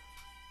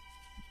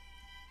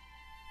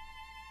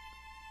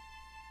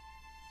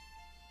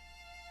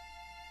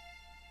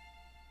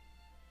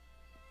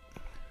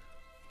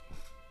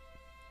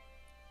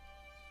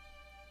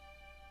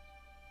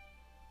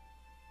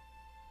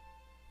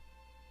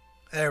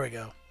 There we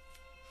go.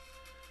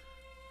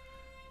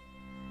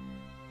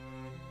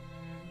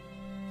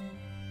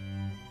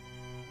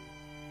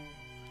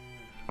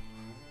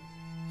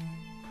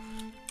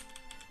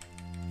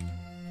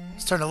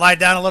 Let's turn the light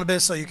down a little bit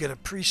so you can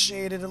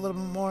appreciate it a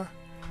little bit more.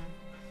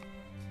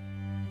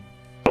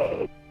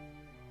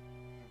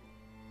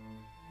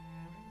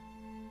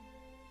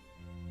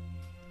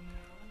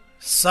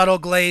 Subtle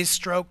glaze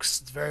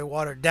strokes. It's very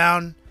watered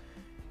down.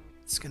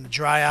 It's going to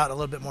dry out a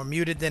little bit more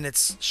muted than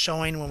it's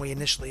showing when we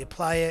initially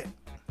apply it.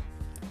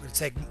 We're going to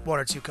take one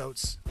or two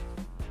coats.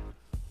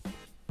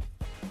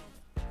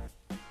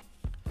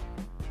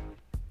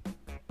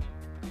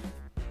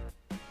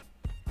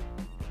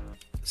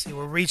 See,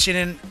 we're reaching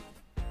in.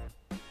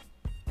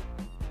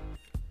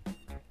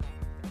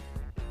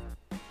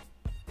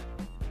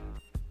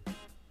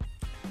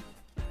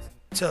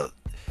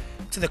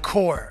 To the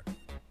core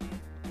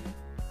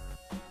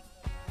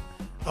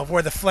of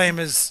where the flame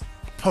is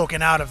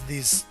poking out of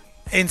these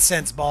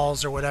incense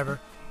balls or whatever.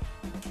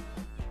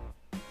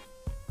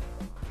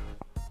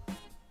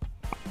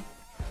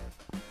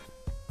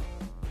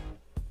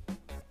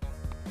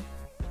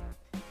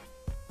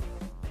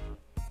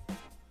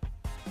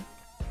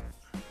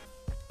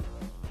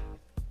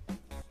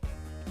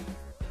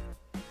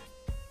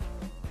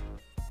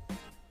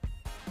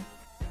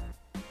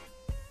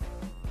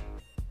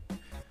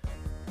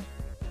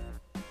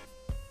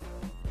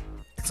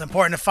 It's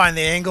important to find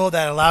the angle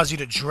that allows you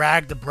to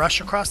drag the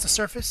brush across the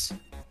surface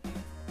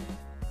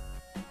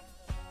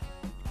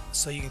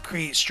so you can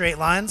create straight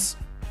lines.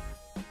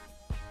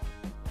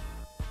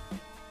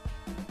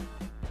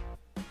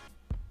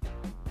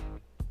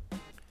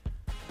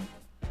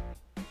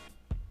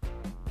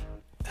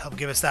 Help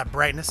give us that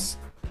brightness.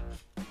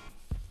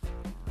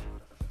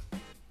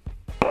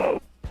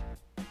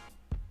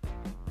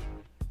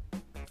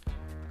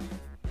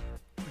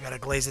 Gotta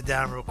glaze it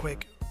down real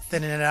quick,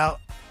 thinning it out.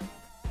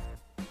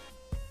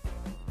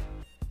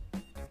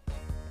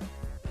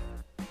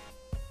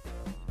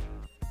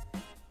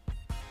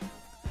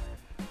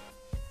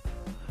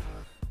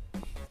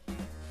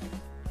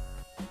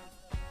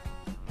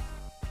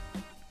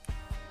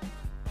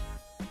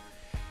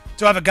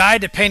 Do I have a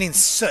guide to painting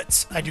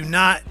soots? I do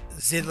not,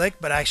 Zidlik,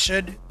 but I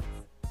should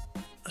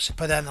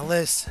put that in the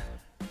list.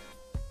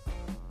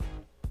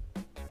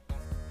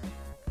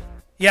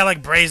 Yeah,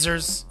 like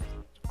braziers,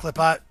 clip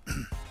art.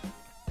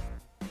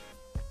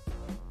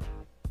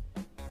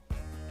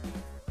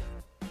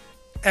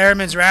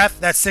 Airman's Wrath,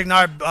 that's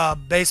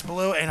Signar base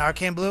blue and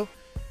arcane blue.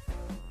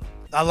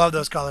 I love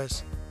those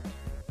colors.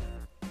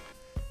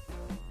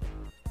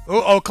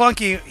 Ooh, oh,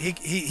 Clunky,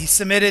 he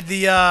submitted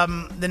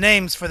the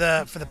names for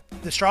the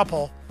straw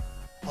poll.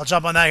 I'll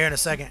jump on that here in a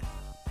second.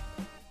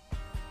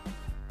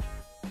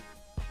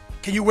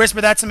 Can you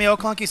whisper that to me, oh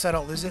Clunky, so I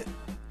don't lose it?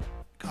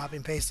 Copy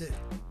and paste it.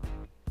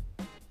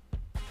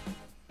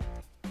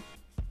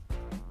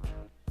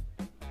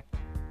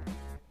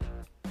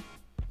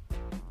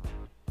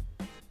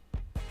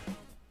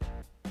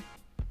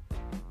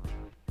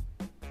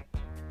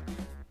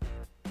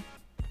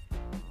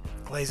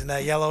 Glazing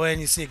that yellow in,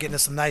 you see it getting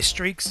us some nice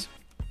streaks.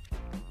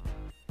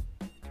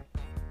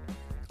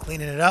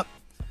 Cleaning it up.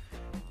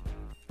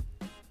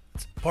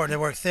 It's important to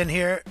work thin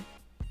here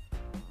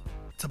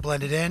to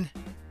blend it in.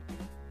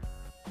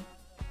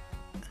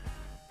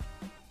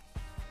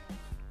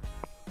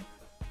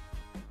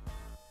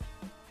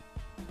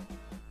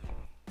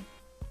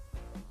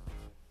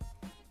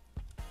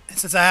 And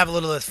since I have a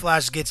little of this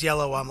flash gets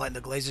yellow while I'm letting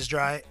the glazes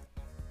dry,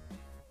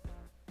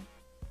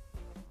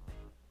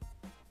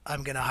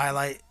 I'm going to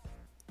highlight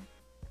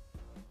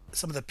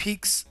some of the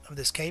peaks of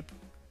this cape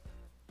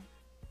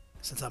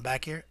since I'm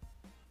back here.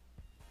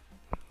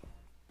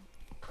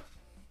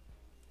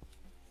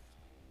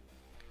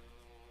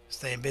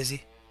 Staying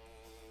busy.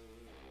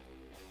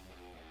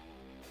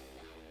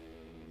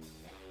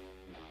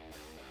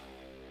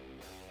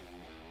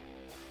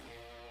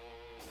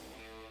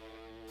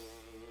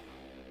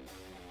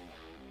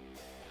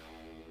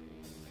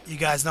 You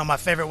guys know my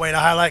favorite way to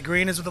highlight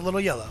green is with a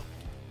little yellow.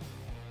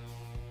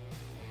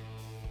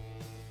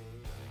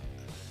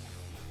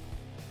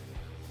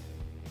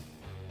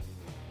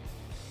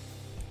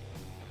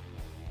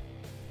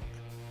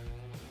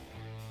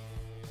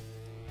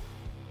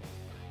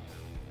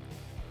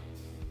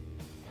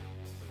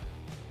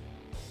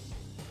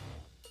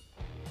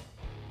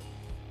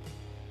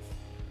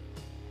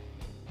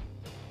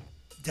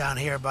 Down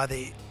here by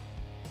the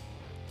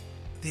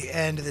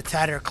end of the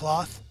tatter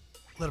cloth,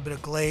 a little bit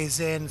of glaze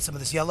in, some of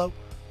this yellow.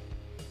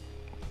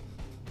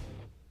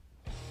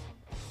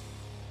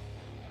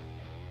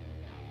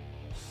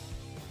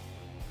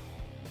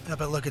 Help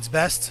it look its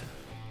best.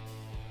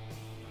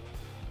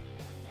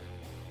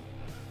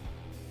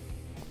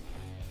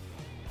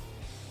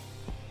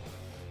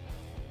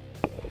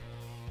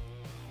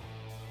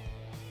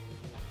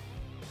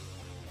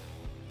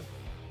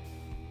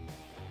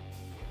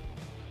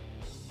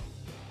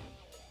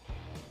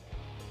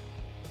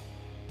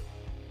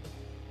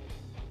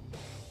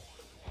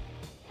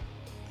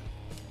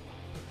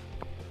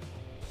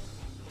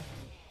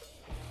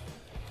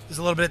 There's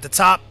a little bit at the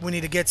top we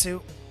need to get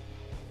to.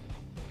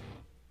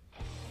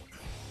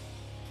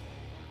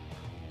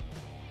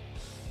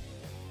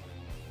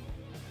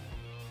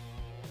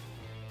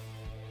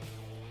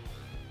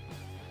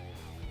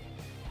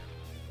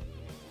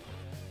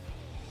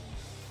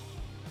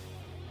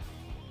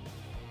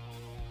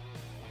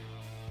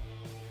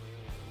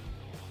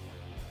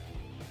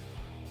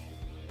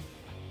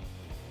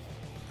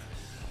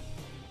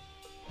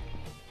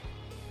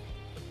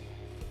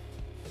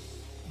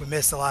 We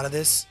missed a lot of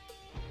this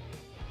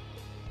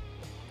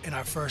in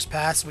our first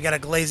pass. We got to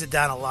glaze it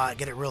down a lot,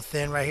 get it real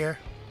thin right here,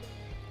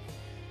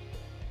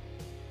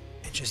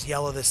 and just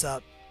yellow this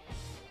up.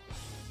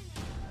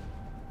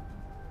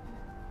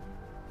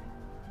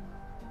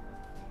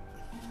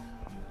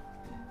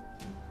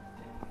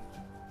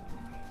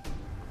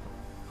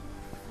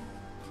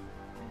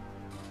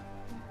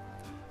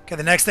 Okay,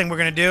 the next thing we're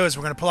going to do is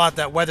we're going to pull out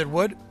that weathered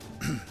wood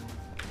and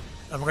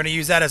we're going to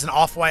use that as an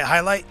off-white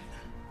highlight.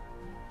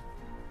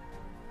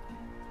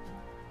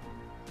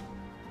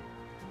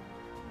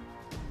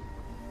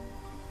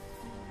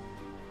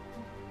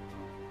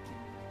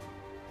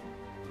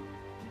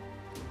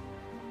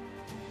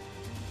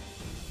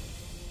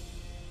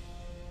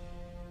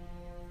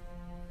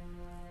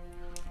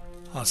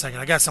 Hold on a second,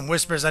 I got some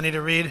whispers I need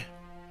to read.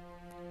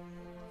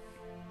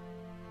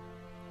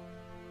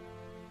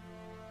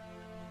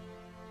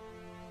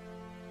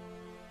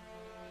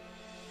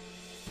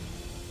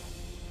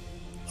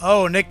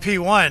 Oh, Nick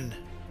P1.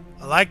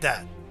 I like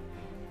that.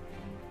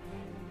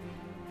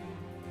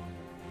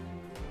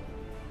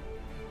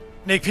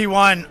 Nick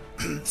P1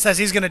 says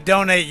he's going to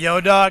donate Yo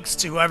Dogs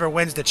to whoever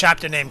wins the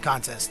chapter name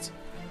contest.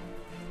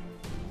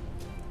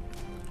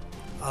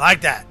 I like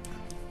that.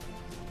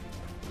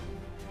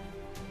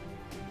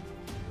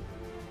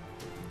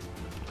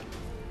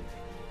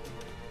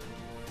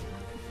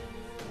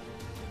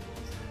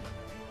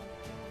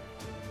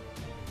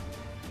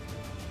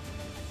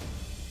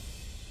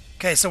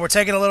 Okay, so we're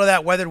taking a little of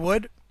that weathered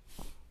wood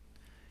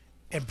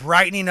and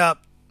brightening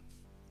up.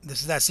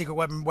 This is that secret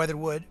weapon weathered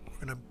wood.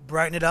 We're going to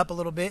brighten it up a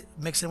little bit,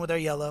 mix it in with our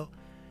yellow.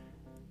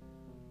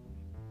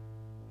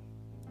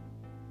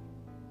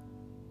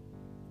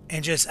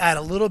 And just add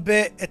a little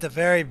bit at the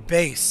very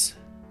base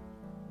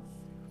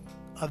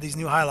of these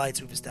new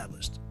highlights we've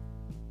established.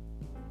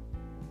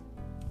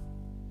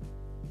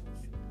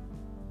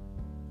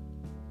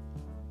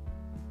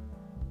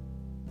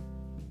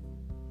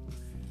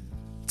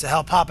 To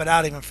help pop it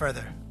out even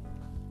further.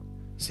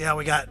 See how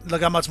we got,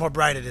 look how much more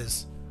bright it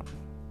is.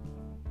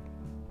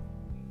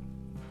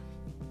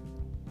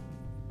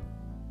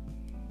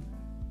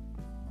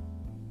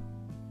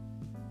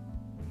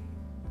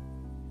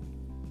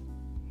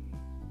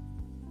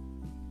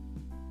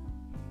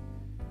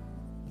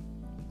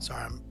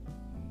 Sorry,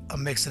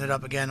 I'm mixing it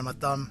up again on my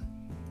thumb.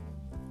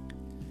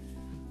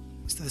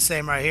 Let's do the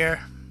same right here.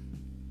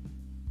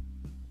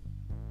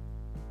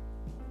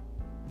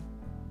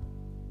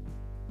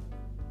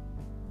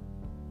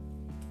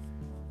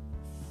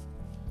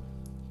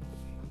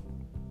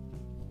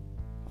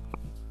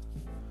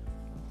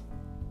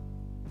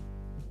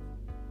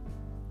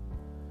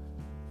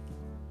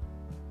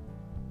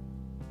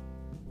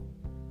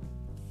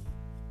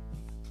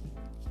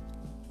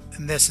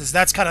 And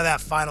that's kind of that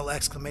final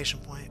exclamation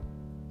point.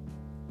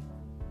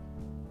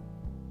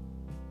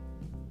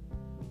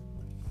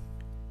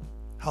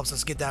 Helps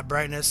us get that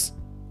brightness.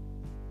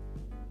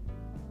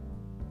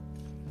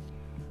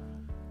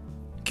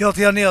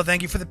 Guilty O'Neill,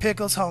 thank you for the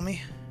pickles,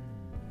 homie.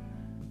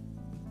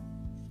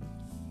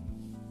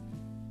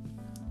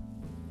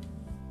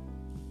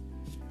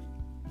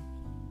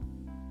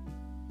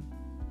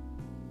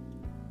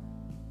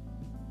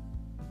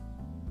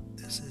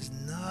 This is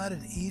not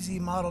an easy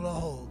model to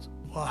hold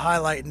while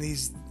highlighting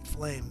these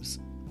flames.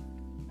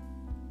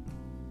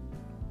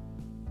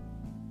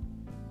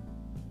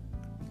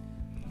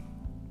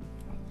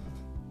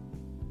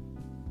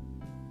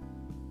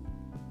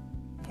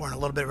 Pouring a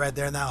little bit right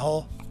there in that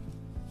hole.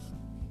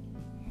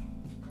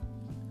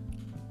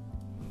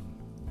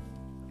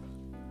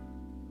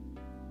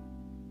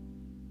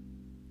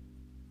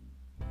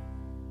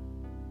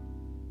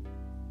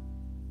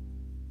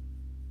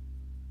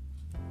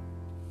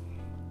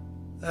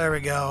 There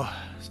we go.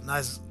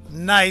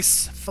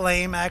 Nice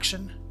flame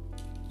action.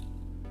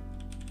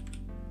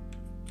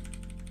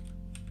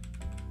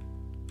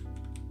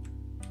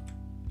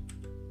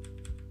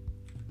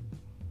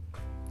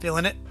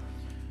 Feeling it.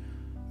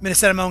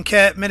 Minnesota Man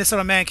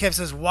Kev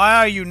says, "Why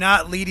are you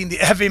not leading the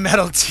heavy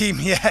metal team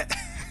yet?"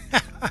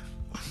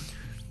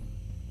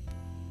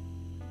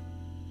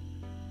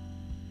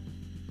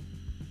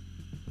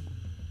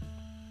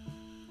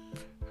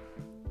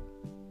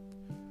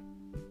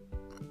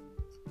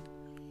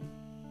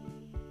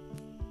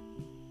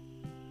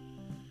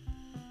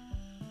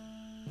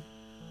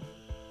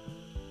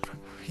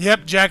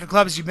 Yep, Jack of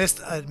Clubs, you missed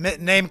a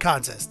name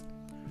contest.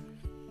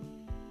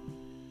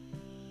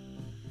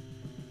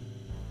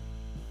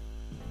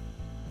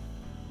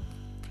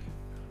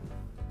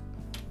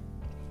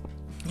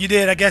 You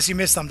did. I guess you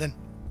missed something.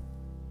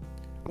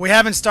 We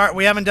haven't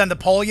done the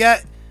poll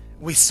yet.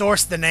 We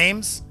sourced the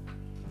names.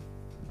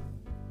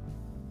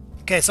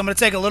 Okay, so I'm going to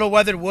take a little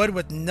weathered wood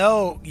with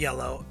no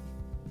yellow.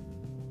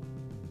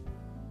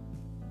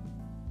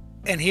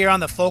 And here on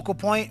the focal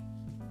point,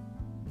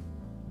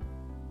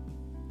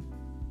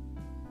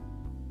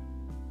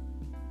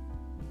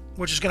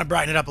 we're just going to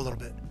brighten it up a little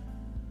bit.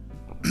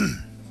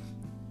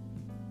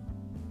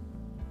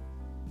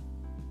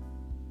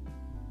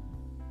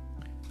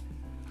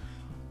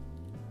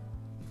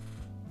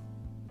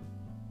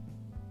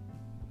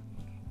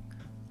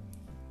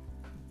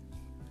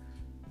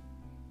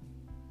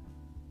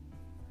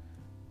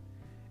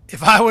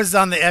 If I was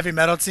on the heavy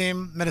metal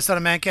team, Minnesota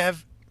Man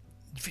Kev,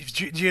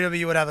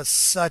 GW would have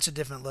such a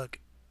different look.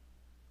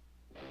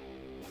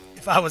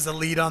 If I was the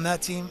lead on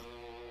that team,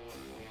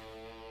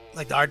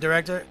 like the art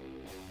director,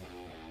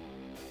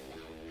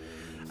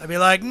 I'd be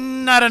like,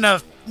 not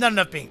enough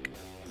pink,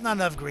 not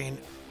enough green,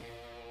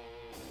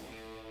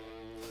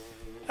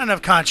 not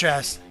enough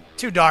contrast,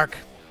 too dark.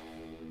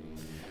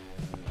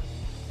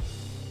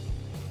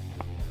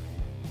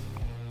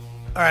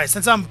 Alright,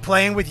 since I'm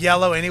playing with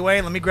yellow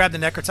anyway, let me grab the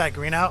Necrotite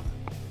green out.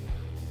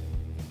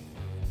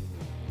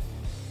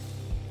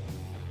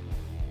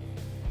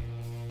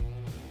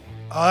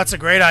 Oh, that's a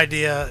great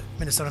idea,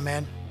 Minnesota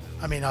Man.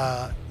 I mean,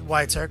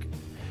 White Turk.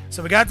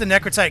 So we got the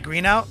Necrotite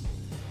green out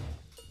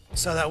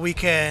so that we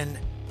can...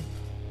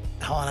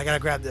 Hold on, I gotta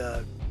grab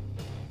the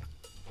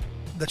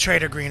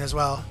Trader green as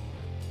well.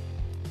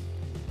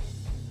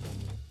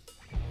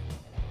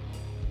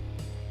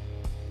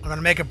 I'm going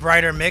to make a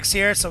brighter mix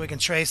here so we can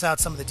trace out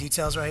some of the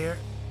details right here.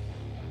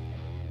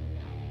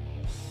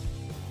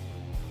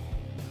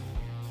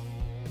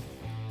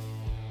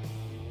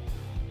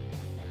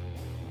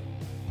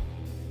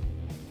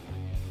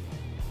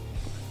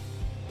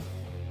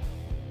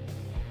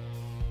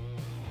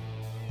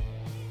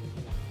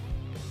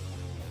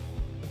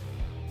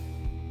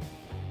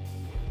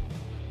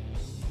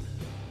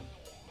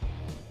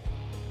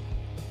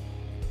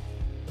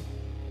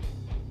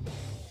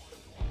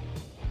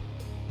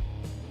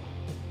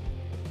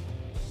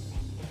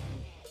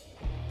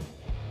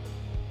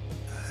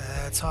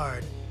 That's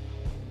hard.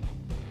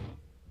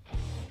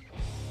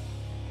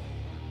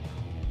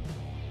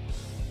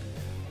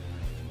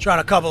 Drawing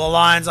a couple of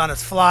lines on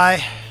his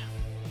fly.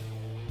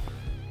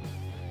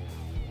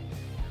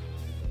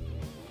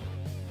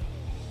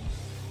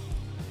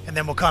 And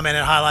then we'll come in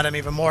and highlight him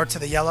even more to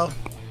the yellow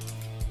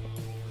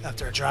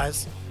after it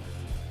dries.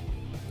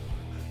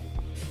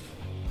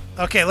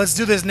 Okay, let's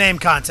do this name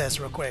contest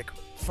real quick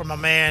for my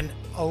man,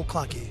 Oh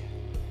Clunky.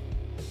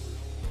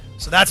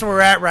 So that's where we're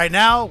at right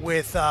now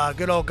with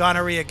good old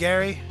Gonorrhea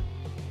Gary.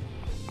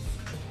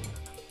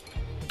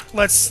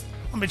 Let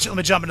me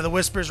jump into the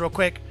whispers real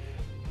quick.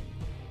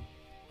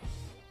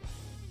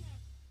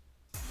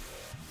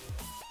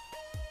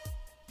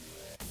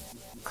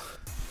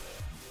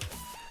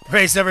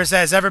 Race Ever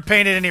says, ever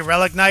painted any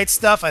Relic Knight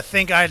stuff? I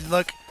think it'd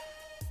look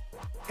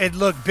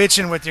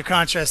bitchin' with your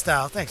contrast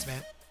style. Thanks,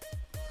 man.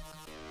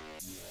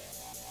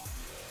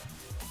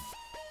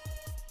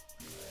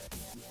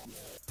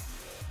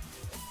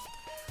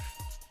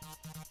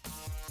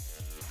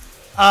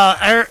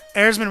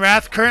 Airsman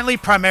Wrath, currently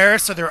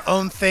Primaris are their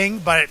own thing,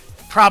 but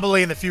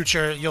probably in the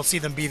future you'll see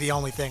them be the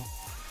only thing.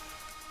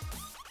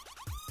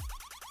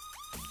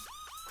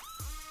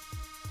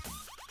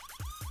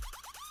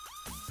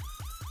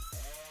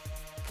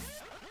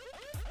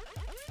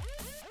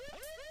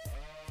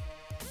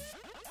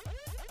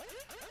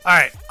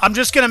 Alright, I'm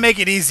just going to make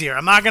it easier.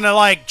 I'm not going to,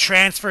 like,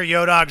 transfer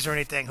Yodogs or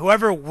anything.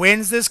 Whoever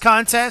wins this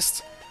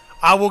contest,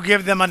 I will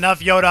give them enough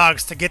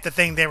Yodogs to get the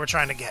thing they were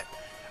trying to get.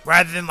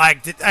 Rather than,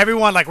 like,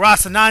 everyone, like,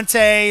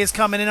 Rocinante is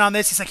coming in on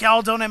this. He's like, yeah,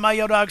 I'll donate my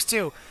Yodogs,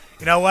 too.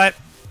 You know what?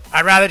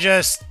 I'd rather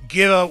just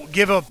give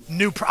a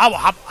new...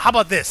 How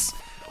about this?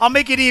 I'll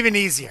make it even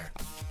easier.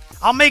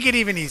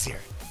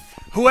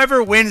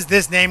 Whoever wins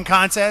this name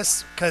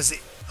contest, because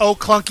Oh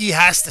Clunky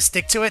has to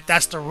stick to it,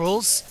 that's the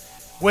rules...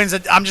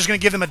 I'm just going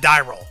to give them a die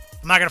roll.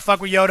 I'm not going to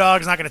fuck with Yodogs.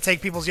 I'm not going to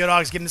take people's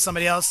Yodogs, give them to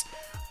somebody else.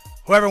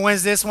 Whoever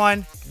wins this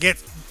one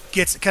gets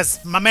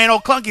because my man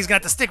Old Clunky's going to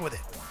have to stick with it.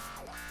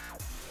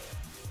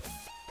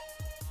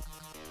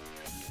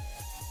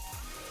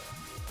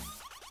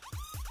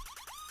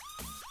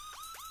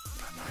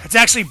 It's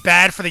actually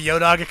bad for the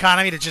Yodog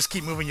economy to just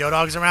keep moving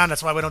Yodogs around.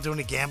 That's why we don't do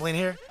any gambling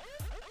here.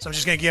 So I'm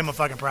just going to give him a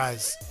fucking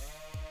prize.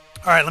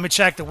 All right, let me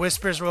check the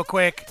whispers real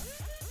quick.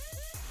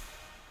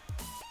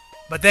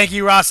 But thank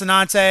you,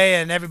 Rocinante,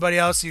 and everybody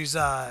else who's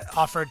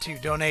offered to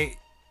donate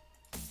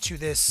to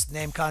this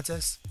name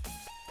contest.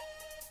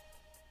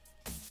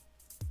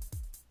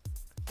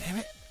 Damn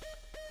it.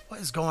 What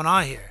is going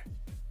on here?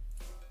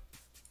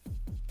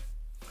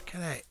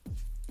 Okay.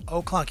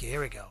 Oh, Clunky.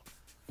 Here we go.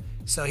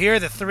 So here are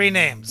the 3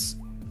 names.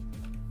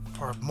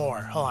 Or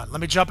more. Hold on.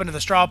 Let me jump into the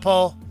straw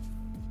poll.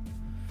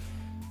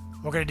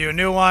 We're going to do a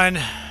new one.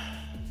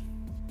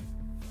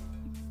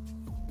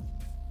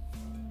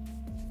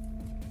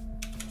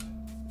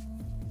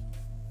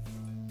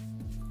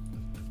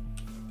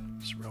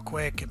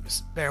 Quick,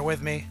 bear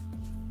with me.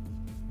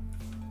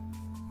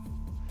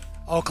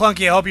 Oh,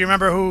 Clunky, I hope you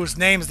remember whose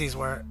names these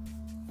were.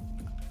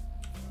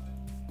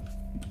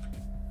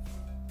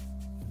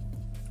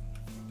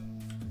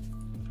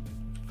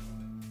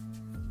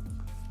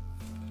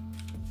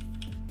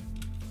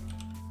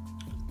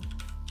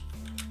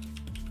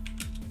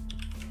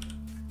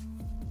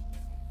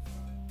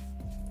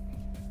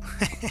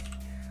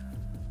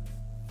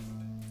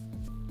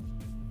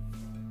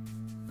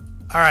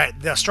 All right,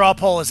 the straw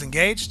poll is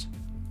engaged.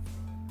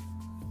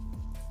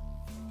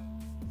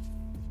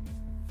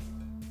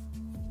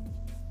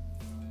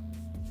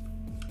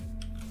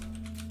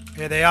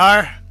 Here they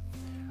are.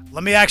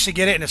 Let me actually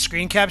get it in a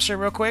screen capture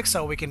real quick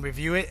so we can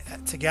review it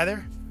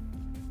together.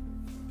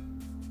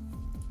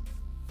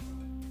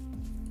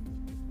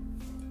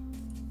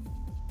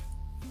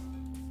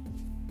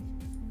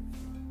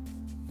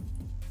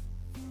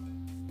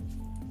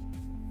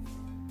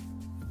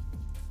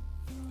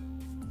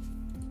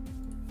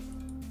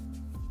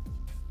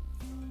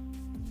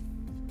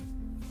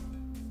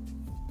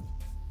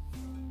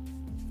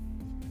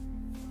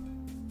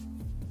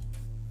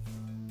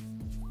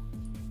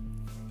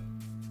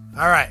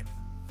 All right,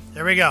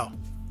 there we go.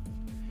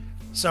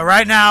 So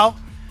right now,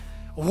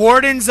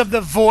 Wardens of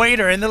the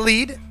Void are in the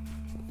lead.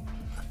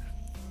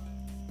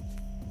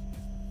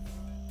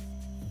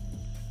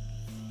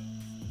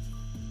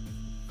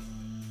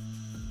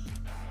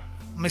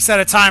 Let me set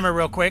a timer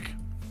real quick.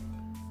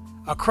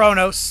 A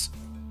Chronos.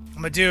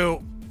 I'm going to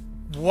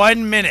do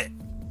 1 minute.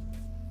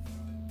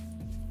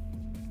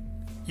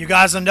 You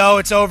guys will know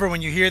it's over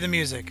when you hear the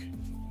music.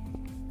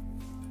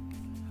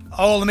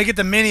 Oh, let me get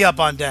the mini up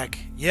on deck.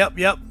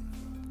 Yep.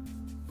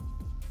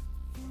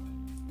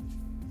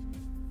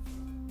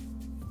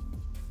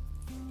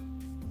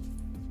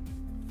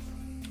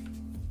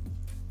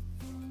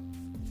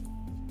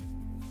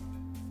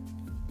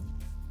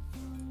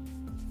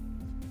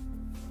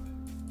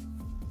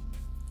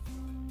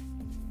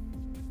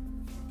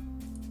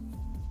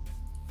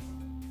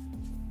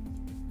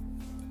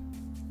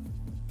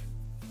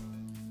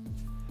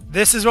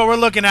 This is what we're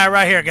looking at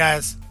right here,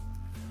 guys.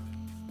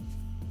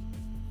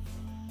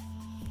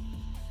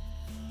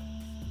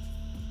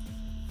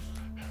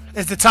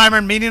 Is the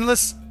timer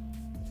meaningless?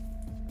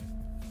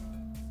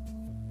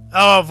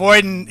 Oh,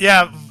 Void,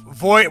 yeah,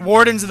 Void,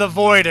 Wardens of the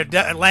Void,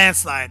 a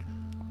landslide.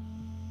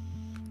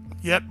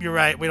 Yep, you're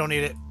right. We don't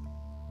need it.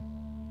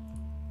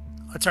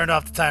 I turned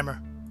off the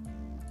timer.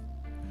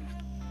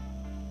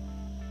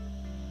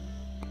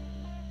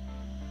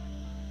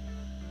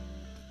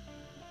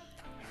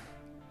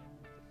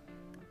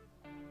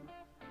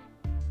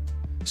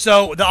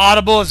 So the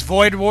audible is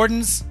Void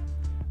Wardens.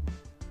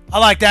 I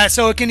like that.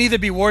 So it can either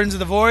be Wardens of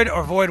the Void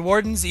or Void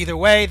Wardens. Either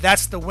way,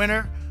 that's the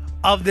winner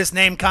of this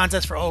name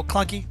contest for Old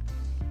Clunky.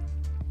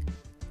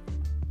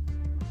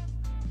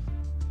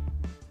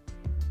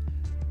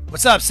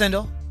 What's up,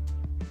 Sindel?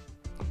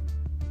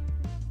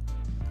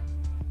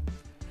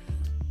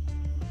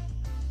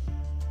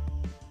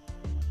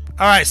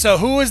 All right, so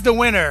who is the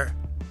winner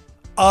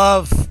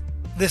of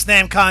this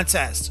name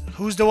contest?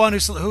 Who's the one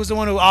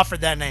who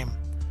offered that name?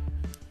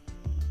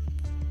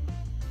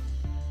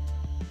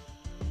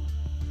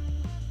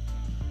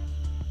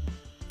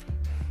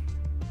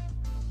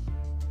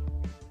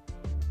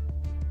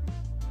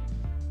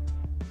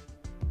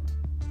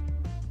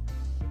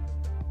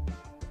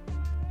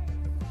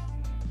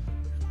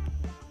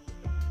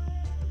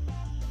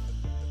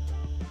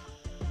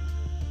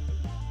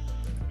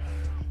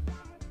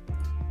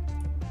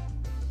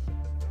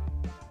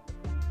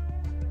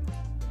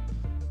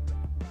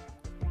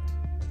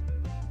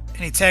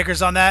 Any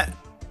takers on that?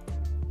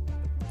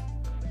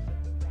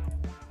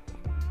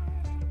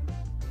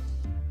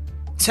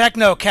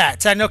 Technocat.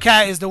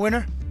 Technocat is the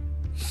winner.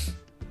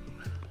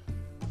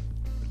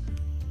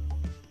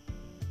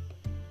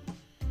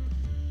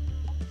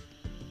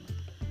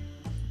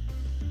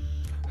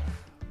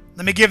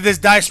 Let me give this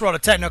dice roll to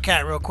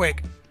Technocat real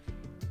quick.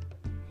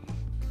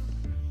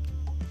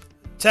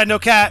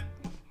 Technocat,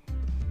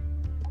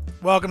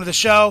 welcome to the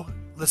show.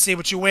 Let's see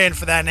what you win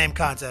for that name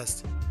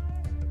contest.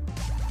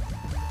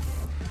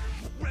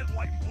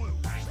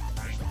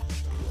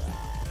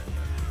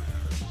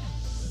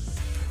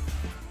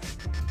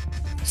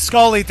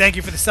 Scully, thank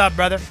you for the sub,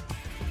 brother.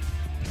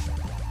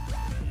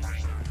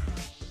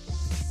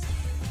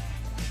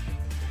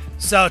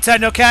 So,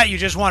 Technocat, you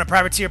just won a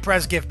Privateer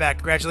Press gift back.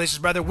 Congratulations,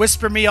 brother.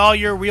 Whisper me all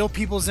your real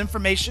people's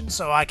information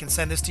so I can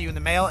send this to you in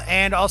the mail.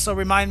 And also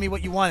remind me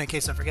what you won in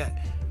case I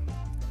forget.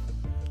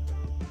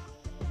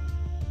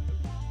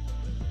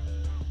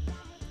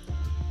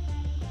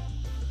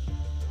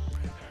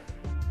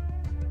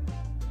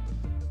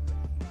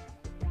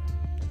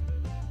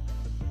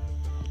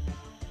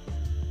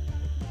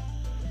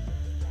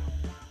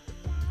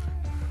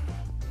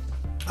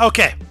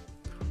 Okay.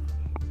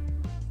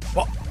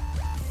 Well,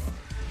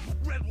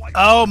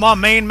 oh, my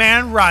main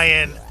man,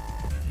 Ryan.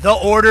 The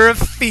Order of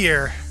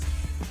Fear.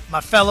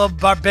 My fellow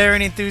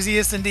barbarian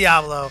enthusiast in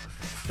Diablo.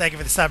 Thank you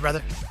for the sub,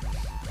 brother.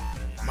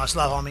 Much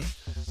love, homie.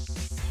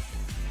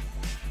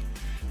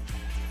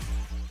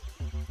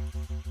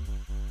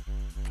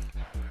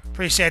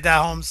 Appreciate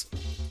that, Holmes.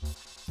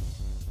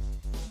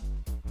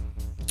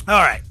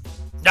 Alright.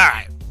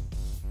 Alright.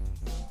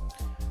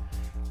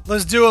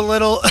 Let's do a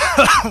little...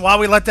 while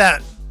we let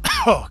that...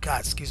 Oh, God,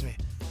 excuse me.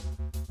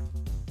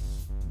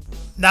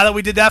 Now that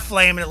we did that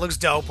flame and it looks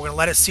dope, we're going to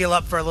let it seal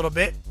up for a little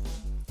bit.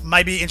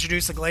 Maybe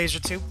introduce a glaze or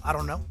two. I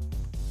don't know.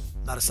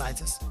 Not a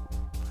scientist.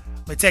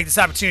 Let me take this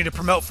opportunity to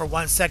promote for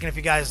 1 second if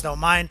you guys don't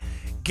mind.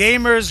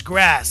 Gamer's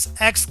Grass.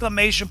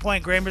 Exclamation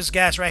point Gamer's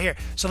Grass right here.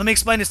 So let me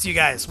explain this to you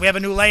guys. We have a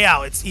new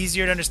layout. It's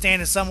easier to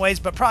understand in some ways,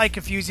 but probably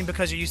confusing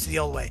because you're used to the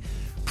old way.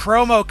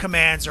 Promo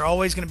commands are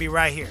always going to be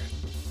right here.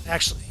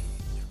 Actually,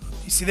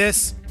 you see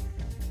this?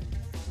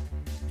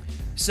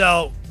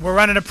 So we're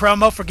running a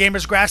promo for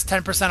Gamer's Grass,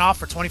 10% off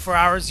for 24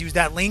 hours. Use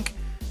that link.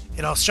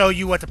 It'll show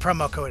you what the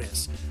promo code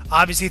is.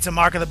 Obviously, it's a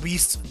Mark of the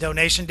Beast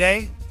donation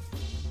day.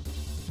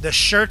 The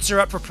shirts are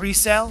up for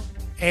pre-sale.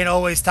 Ain't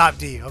always top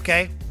D,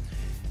 okay?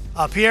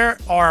 Up here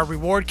are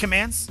reward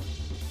commands.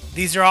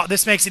 These are all.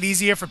 This makes it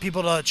easier for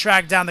people to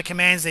track down the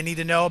commands they need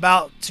to know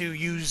about to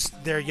use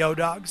their Yo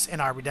Dogs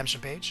in our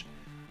redemption page.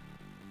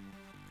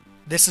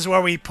 This is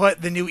where we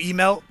put the new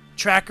email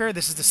tracker.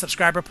 This is the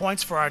subscriber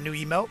points for our new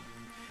emote.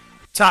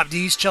 Top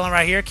D's chilling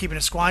right here, keeping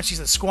it squanchy. He's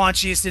the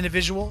squanchiest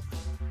individual.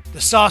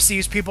 The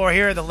sauciest people are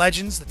here, the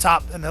legends, the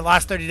top in the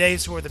last 30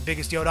 days who are the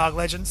biggest Yo Dog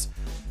legends.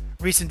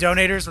 Recent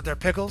donators with their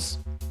pickles.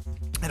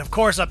 And of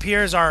course, up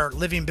here is our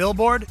living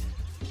billboard,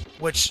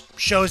 which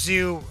shows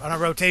you on a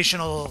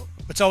rotational,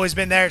 it's always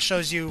been there, it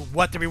shows you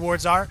what the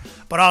rewards are.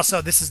 But also,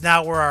 this is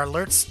now where our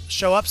alerts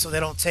show up so they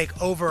don't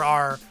take over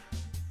our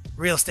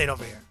real estate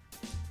over here.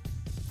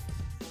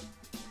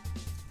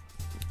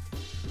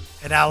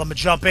 And now let me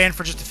jump in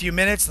for just a few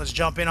minutes. Let's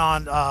jump in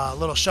on a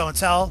little show and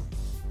tell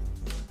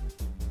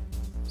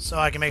so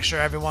I can make sure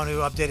everyone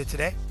who updated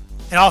today.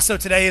 And also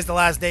today is the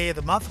last day of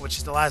the month, which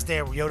is the last day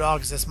of Yo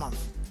Dogs this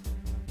month.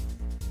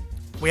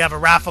 We have a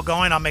raffle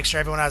going. I'll make sure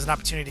everyone has an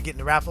opportunity to get in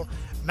the raffle.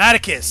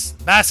 Maticus,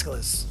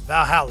 Basculus,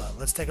 Valhalla.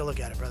 Let's take a look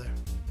at it, brother.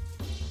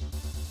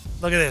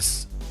 Look at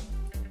this.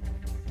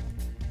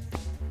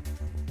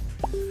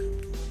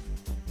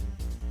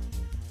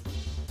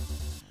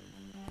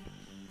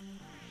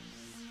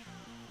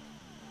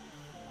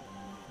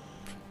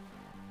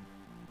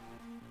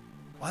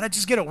 Why did I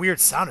just get a weird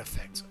sound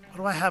effect? What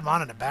do I have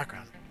on in the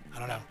background? I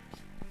don't know.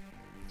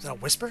 Is that a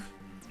whisper?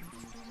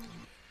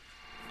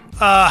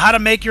 How to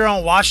make your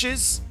own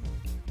washes.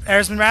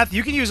 Arisman Wrath.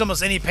 You can use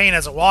almost any paint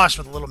as a wash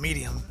with a little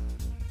medium.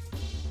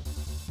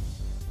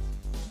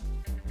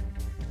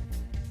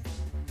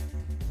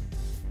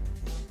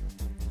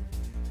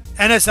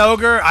 NS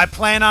Ogre, I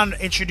plan on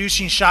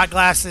introducing shot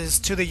glasses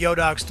to the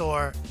Yo-Dog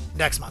store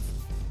next month.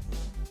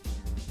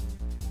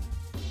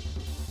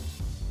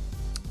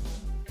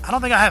 I don't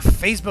think I have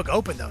Facebook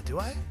open though, do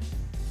I?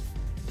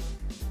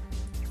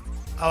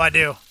 Oh, I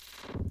do.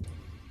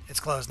 It's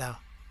closed now.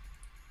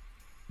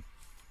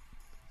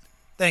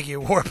 Thank you,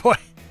 Warboy.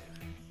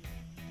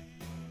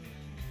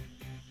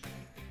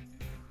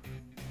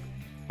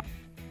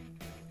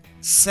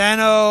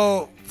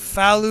 Sano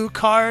Falu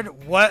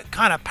card. What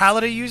kind of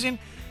palette are you using?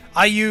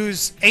 I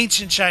use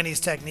ancient Chinese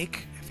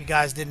technique, if you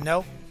guys didn't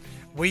know.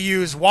 We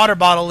use water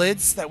bottle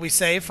lids that we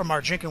save from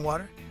our drinking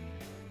water.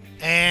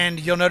 And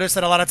you'll notice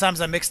that a lot of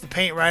times I mix the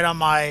paint right on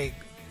my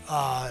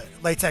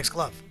latex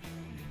glove.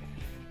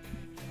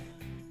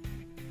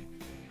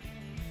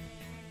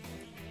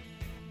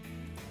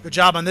 Good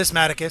job on this,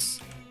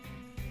 Maticus.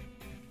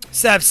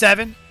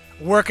 Sev7,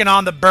 working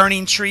on the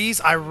burning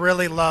trees. I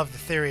really love the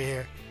theory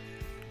here.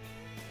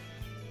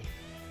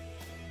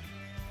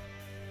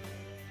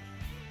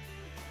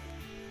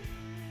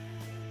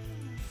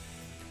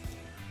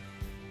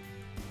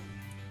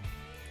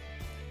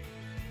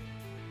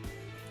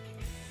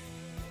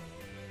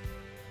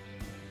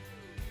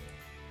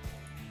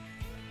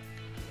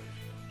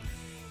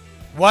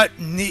 What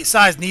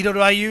size needle do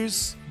I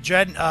use?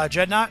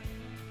 Dreadnought?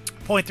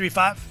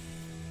 0.35.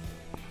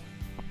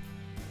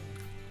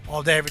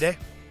 All day, every day.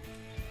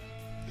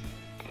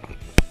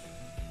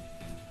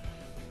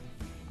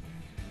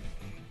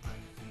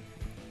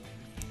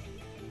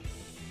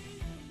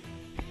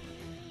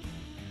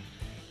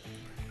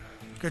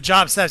 Good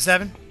job,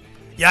 Sev7.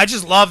 Yeah, I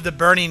just love the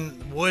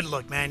burning wood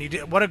look, man. You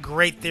did, what a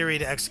great theory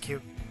to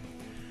execute.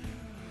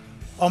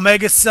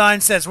 Omega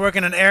Sun says,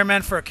 working an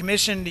airman for a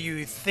commission. Do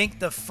you think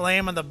the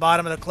flame on the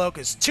bottom of the cloak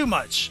is too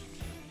much?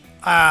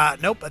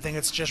 Nope, I think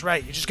it's just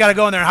right. You just got to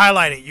go in there and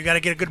highlight it. You got to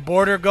get a good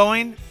border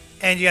going,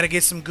 and you got to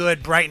get some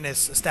good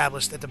brightness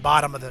established at the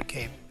bottom of the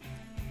cape.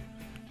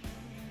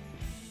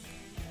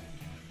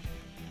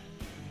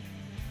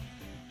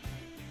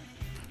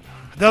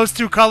 Those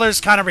two colors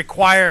kind of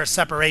require a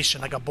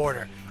separation, like a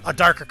border, a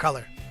darker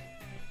color.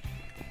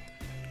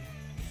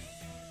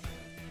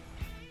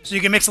 So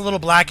you can mix a little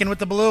black in with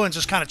the blue and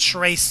just kind of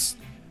trace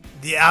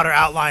the outer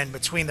outline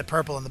between the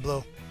purple and the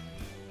blue.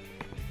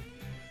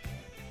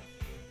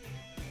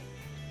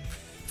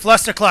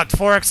 Flusterclucked,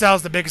 4XL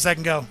is the biggest I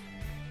can go.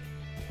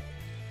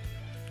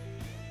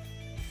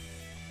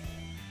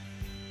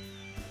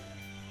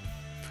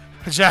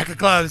 Jack of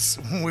clubs,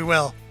 we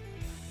will.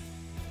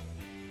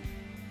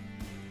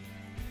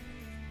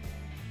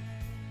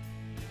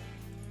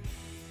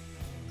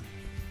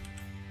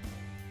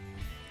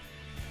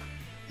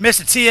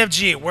 Mr.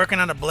 TFG, working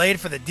on a blade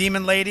for the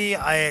Demon Lady.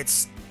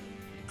 It's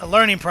a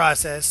learning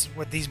process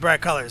with these bright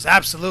colors.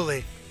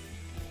 Absolutely.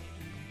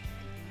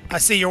 I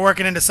see you're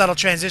working into subtle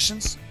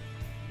transitions.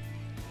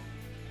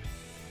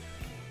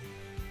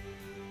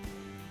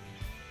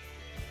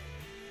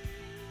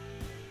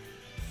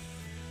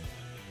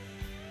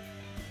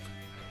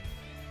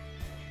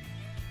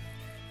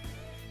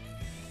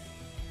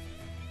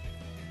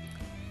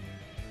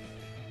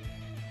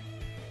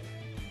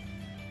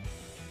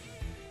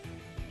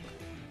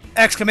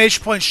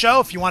 Exclamation point show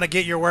if you want to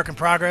get your work in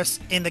progress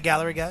in the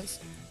gallery,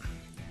 guys.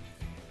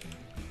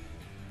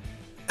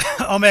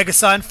 Omega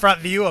Sun,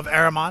 front view of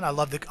Aramon. I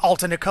love the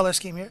alternate color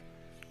scheme here.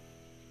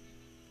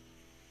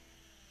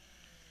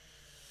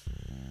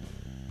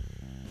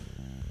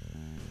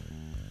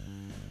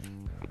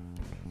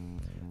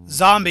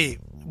 Zombie,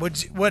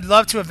 would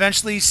love to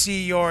eventually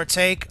see your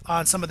take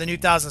on some of the new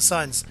Thousand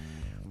Suns.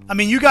 I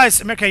mean, you guys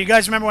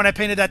remember when I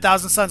painted that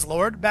Thousand Suns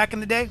Lord back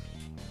in the day?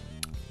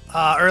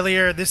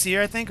 Earlier this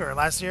year, I think, or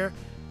last year.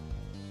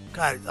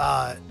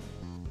 God,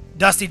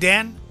 Dusty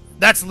Dan.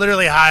 That's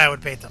literally how I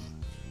would paint them.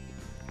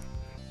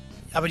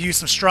 I would use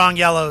some strong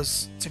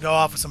yellows to go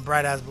off with some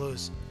bright ass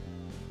blues.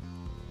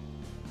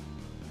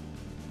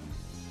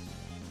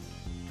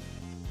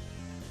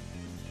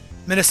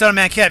 Minnesota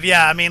Man Kev,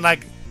 yeah, I mean,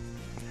 like,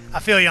 I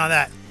feel you on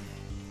that.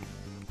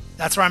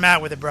 That's where I'm at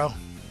with it, bro.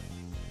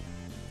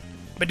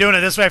 Been doing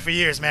it this way for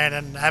years, man,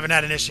 and I haven't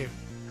had an issue.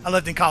 I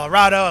lived in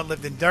Colorado, I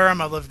lived in Durham,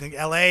 I lived in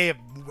LA.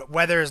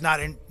 Weather has not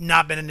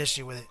been an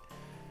issue with it.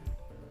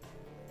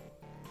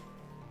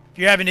 If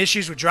you're having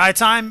issues with dry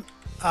time,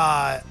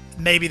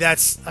 maybe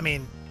that's, I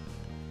mean,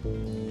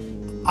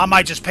 I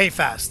might just paint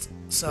fast.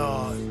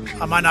 So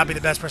I might not be the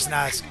best person to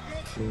ask.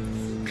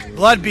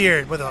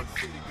 Bloodbeard with a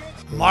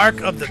Mark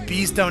of the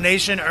Beast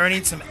donation,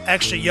 earning some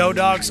extra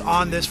Yo-Dogs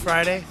on this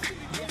Friday.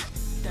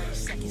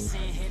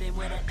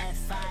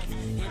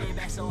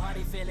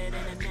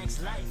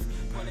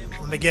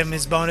 Let me give him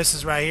his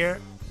bonuses right here.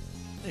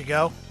 There you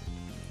go.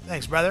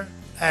 Thanks, brother.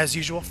 As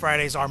usual,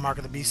 Fridays are Mark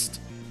of the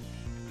Beast.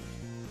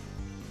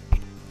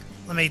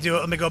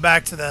 Let me go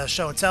back to the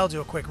show and tell,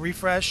 do a quick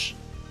refresh.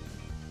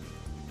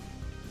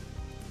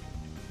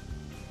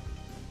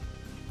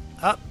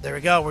 Oh, there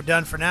we go. We're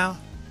done for now.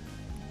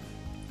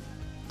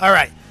 All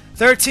right.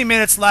 13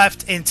 minutes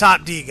left in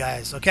top D,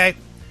 guys, okay?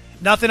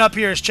 Nothing up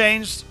here has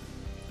changed.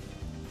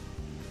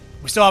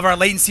 We still have our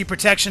latency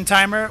protection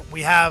timer.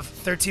 We have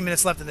 13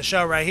 minutes left in the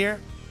show right here.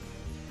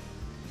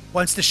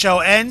 Once the show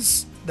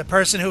ends, the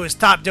person who is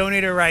top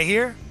donator right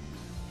here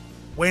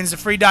wins a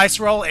free dice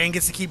roll and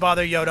gets to keep all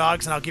their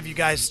Yo-Dogs, and I'll give you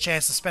guys a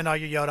chance to spend all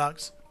your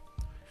Yo-Dogs.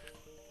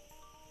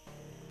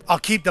 I'll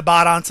keep the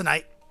bot on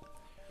tonight.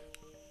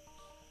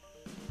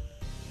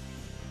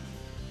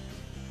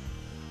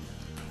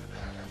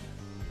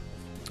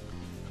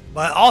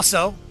 But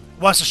also,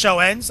 once the show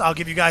ends, I'll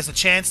give you guys a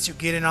chance to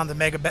get in on the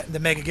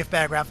mega gift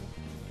bag raffle.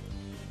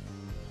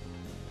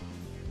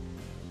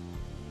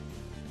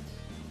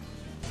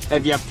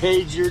 Have you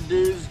paid your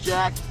dues,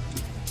 Jack?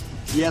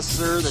 Yes,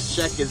 sir. The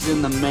check is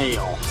in the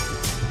mail.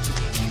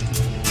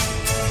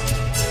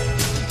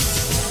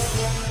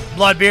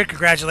 Bloodbeard,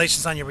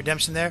 congratulations on your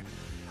redemption there.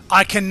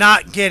 I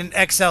cannot get an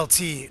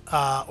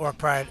XLT or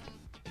Pride.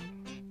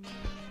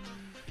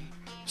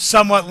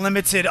 Somewhat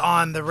limited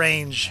on the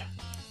range.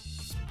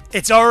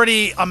 It's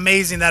already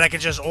amazing that I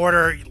could just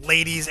order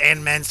ladies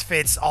and men's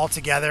fits all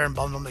together and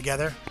bundle them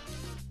together.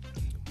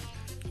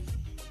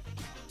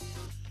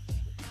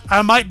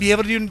 I might be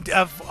able to do,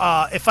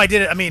 if I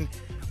did it, I mean,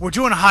 we're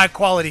doing high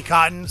quality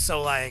cotton,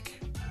 so like,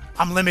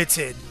 I'm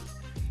limited.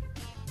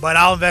 But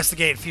I'll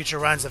investigate in future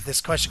runs if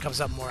this question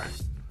comes up more.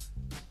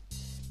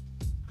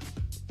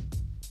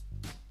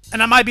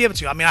 And I might be able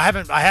to. I mean,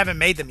 I haven't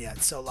made them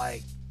yet, so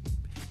like,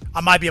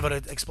 I might be able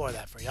to explore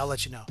that for you. I'll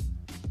let you know.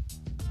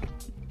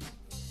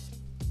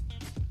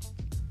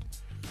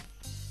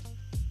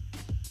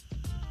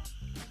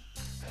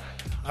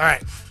 All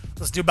right,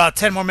 let's do about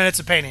 10 more minutes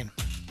of painting.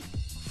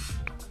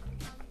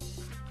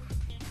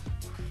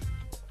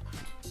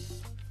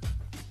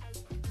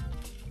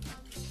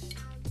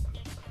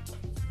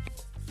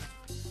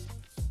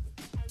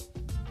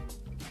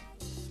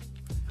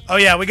 Oh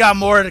yeah, we got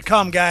more to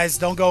come, guys.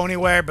 Don't go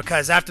anywhere,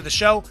 because after the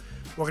show,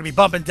 we're going to be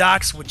bumping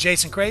docs with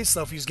Jason Craze,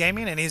 Slow Fuse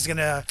Gaming, and he's going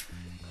to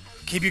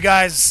keep you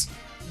guys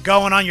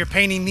going on your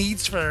painting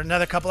needs for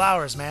another couple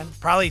hours, man.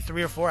 Probably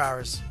 3 or 4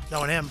 hours,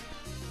 knowing him.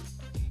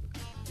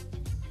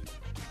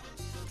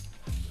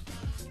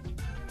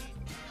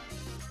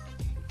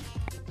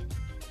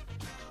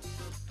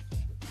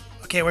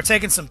 Okay, we're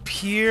taking some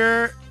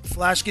pure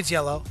Flash Gets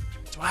Yellow.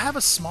 Do I have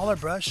a smaller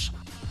brush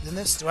than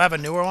this? Do I have a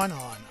newer one?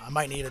 Hold on, I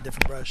might need a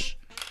different brush.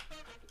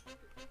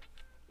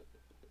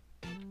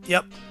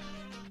 Yep,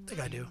 I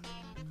think I do.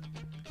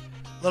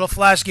 Little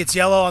Flash Gets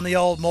Yellow on the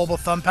old mobile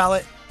thumb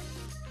palette.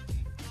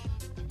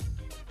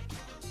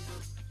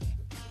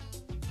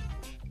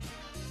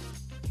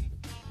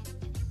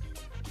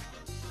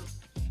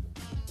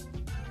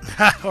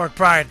 Or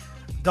Pride,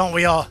 don't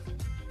we all?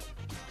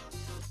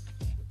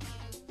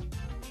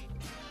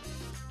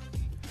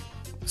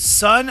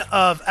 Son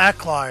of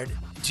Acklard,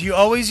 do you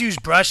always use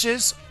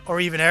brushes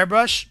or even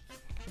airbrush?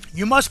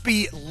 You must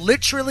be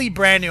literally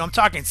brand new. I'm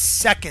talking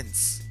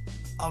seconds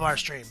of our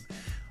stream.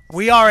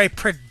 We are a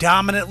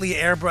predominantly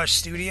airbrush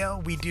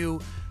studio. We do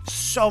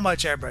so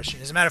much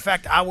airbrushing. As a matter of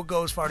fact, I would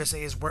go as far to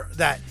say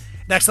that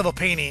Next Level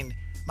Painting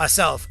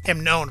myself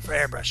am known for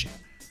airbrushing.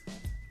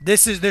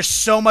 There's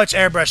so much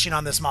airbrushing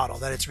on this model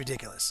that it's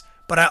ridiculous.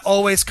 But I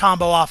always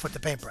combo off with the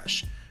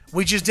paintbrush.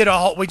 We just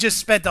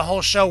spent the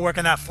whole show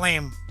working that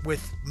flame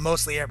with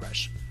mostly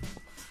airbrush.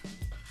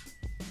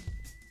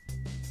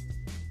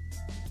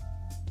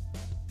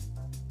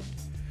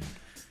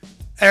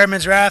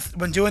 Airman's Wrath,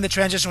 when doing the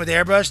transition with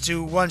airbrush,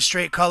 do one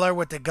straight color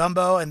with the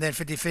gumbo and then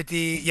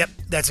 50-50. Yep,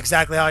 that's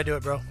exactly how I do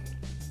it, bro.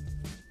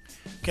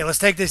 Okay, let's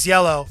take this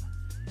yellow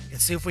and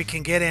see if we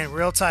can get in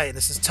real tight.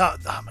 This is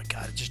tough. Oh my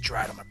god, it just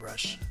dried on my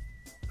brush.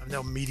 I have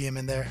no medium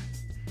in there.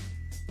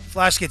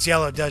 Flash Gets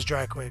Yellow, it does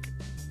dry quick.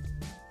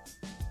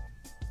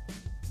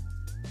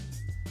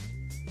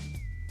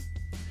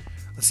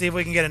 Let's see if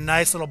we can get a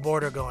nice little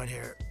border going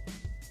here.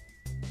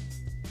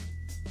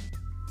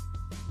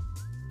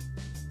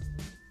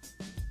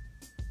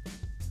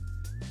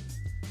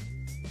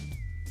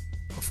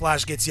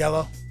 Flash Gets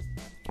Yellow.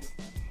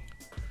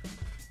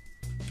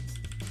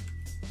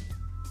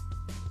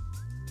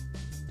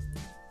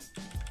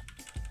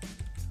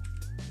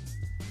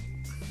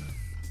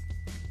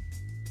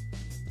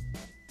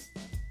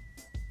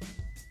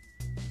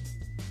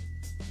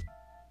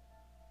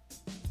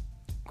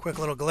 Quick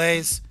little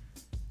glaze.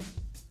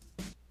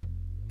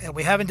 And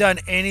we haven't done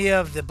any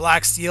of the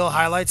black steel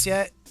highlights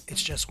yet.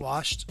 It's just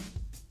washed.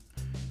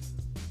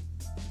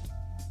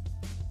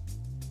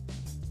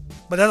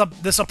 But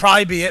this will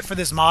probably be it for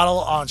this model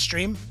on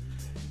stream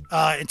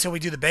until we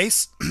do the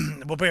base.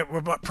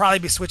 We'll probably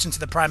be switching to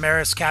the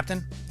Primaris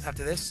Captain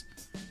after this.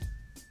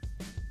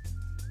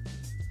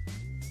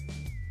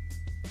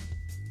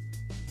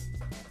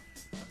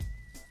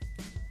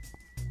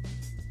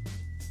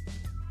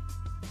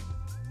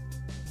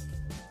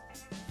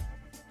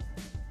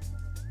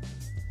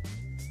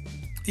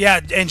 Yeah,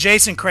 and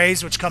Jason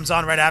Craze, which comes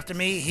on right after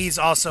me, he's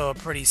also a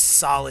pretty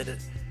solid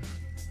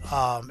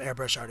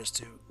airbrush artist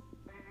too.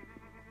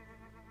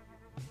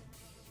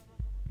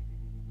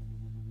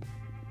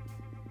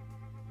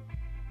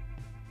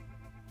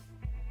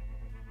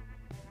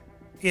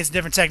 He has a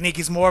different technique.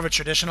 He's more of a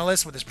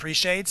traditionalist with his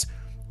pre-shades.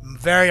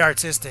 Very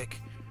artistic.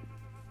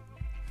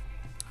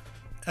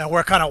 And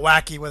we're kind of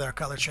wacky with our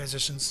color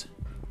transitions.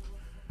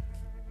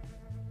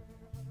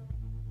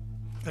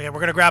 Okay, we're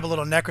going to grab a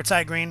little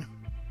necrotite green.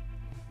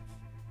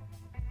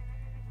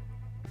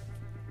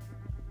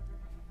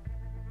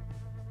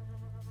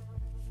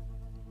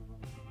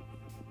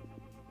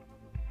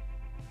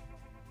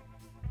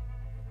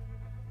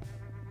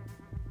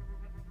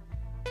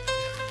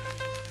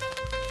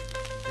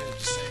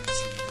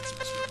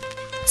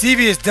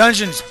 Devious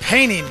Dungeons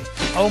painting.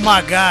 Oh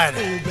my god.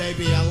 Oh,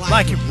 baby, I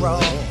Like it, bro.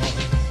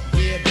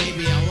 Yeah,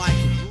 baby, I like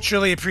it.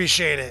 Truly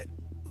appreciate it.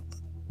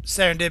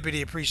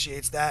 Serendipity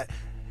appreciates that.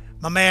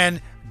 My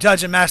man,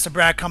 Dungeon Master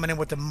Brad, coming in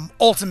with the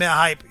ultimate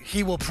hype.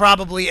 He will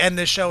probably end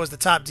this show as the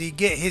top D.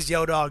 Get his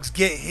yo dogs.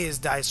 Get his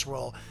dice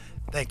roll.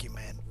 Thank you,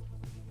 man.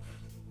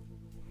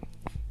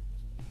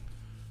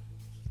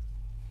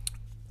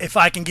 If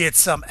I can get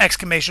some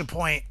exclamation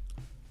point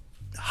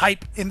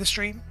hype in the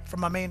stream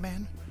from my main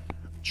man,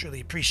 truly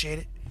appreciate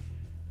it.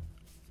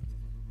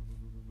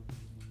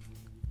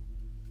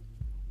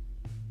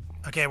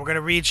 Okay, we're gonna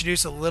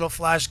reintroduce a little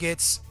flash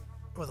gits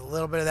with a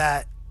little bit of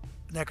that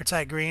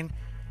necrotite green.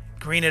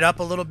 Green it up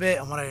a little bit.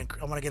 I want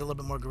to get a little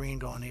bit more green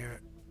going here.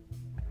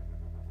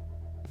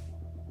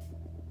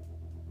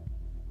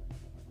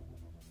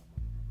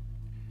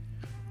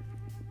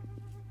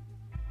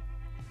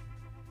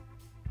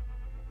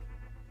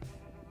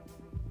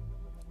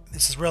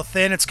 This is real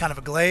thin. It's kind of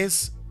a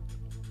glaze.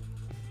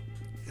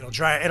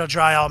 It'll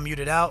dry all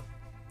muted out.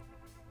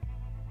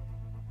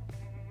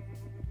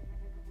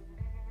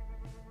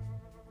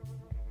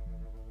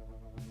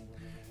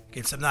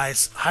 Get some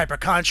nice hyper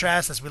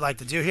contrast as we like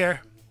to do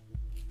here.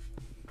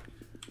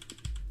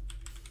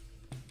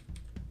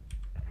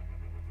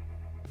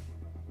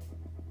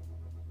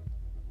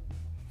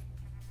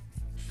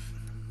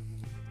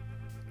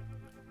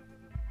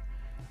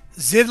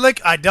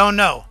 Zidlik, I don't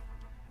know.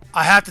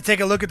 I have to take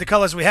a look at the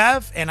colors we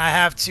have, and I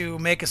have to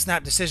make a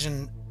snap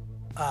decision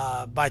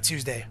by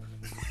Tuesday.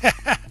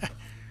 I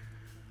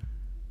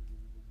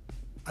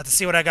have to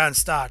see what I got in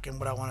stock and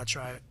what I want to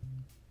try.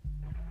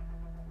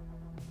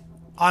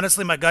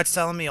 Honestly, my gut's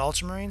telling me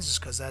ultramarines, just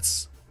because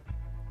that's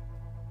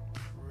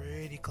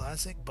pretty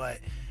classic. But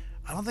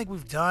I don't think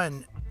we've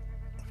done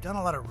a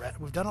lot of red.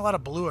 We've done a lot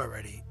of blue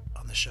already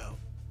on the show.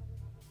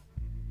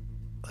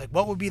 Like,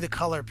 what would be the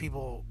color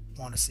people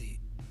want to see?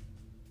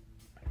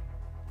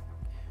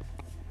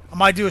 I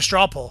might do a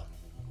straw poll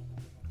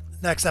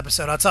next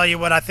episode. I'll tell you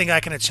what I think I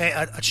can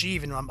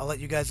achieve, and I'll let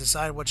you guys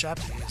decide what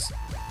chapter it is.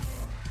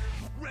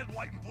 Red,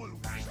 white, and blue.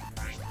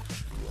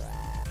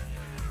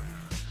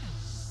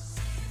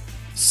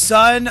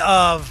 Son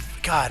of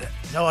God,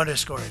 no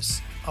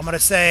underscores. I'm gonna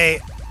say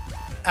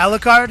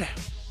Alucard,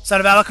 son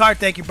of Alucard.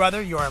 Thank you,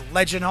 brother. You are a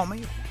legend,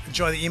 homie.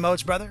 Enjoy the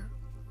emotes, brother.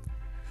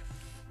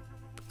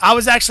 I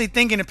was actually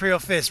thinking Imperial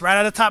Fist right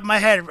out of the top of my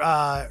head,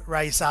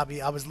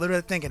 Raisabi. I was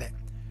literally thinking it.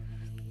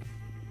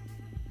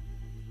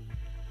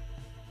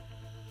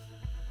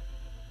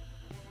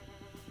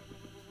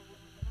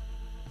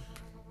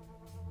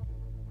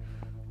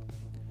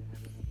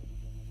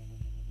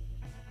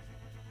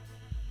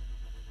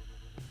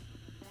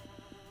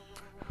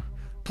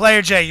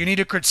 Player J, you need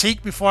a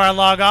critique before I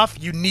log off.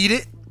 You need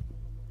it.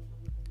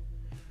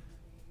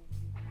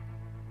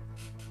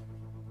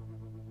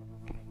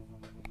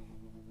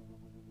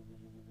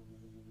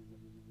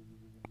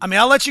 I mean,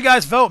 I'll let you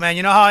guys vote, man.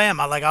 You know how I am.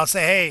 I'll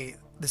say, hey,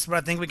 this is what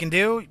I think we can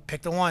do.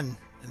 Pick the one,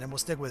 and then we'll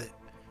stick with it.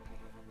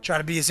 Try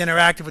to be as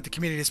interactive with the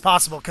community as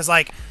possible. Because,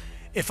 like,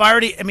 if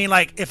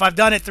I've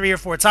done it 3 or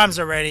 4 times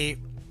already,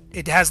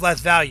 it has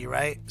less value,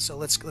 right? So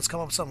let's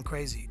come up with something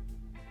crazy.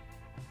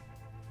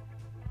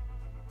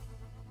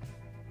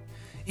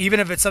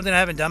 Even if it's something I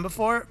haven't done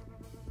before,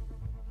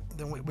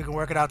 then we can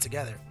work it out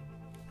together.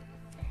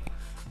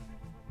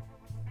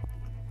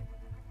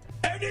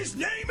 And his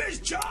name is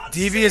John.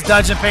 Devious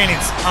Dungeon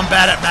Paintings. I'm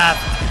bad at math.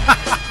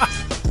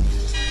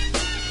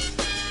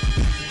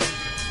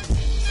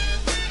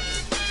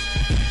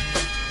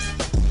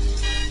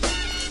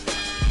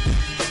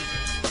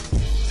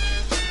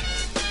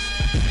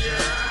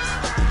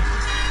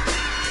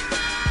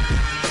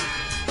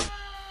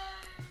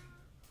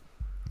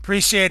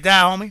 Appreciate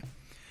that, homie.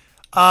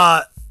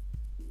 The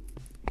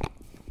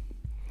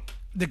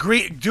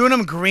green,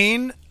 Dunham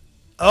Green.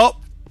 Oh,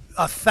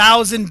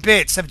 1,000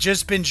 bits have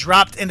just been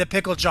dropped in the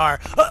pickle jar,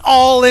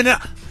 all in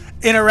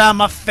around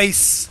my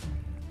face.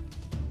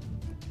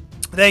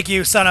 Thank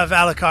you, son of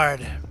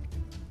Alucard.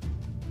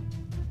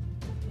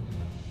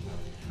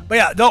 But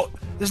yeah,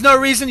 there's no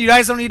reason. You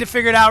guys don't need to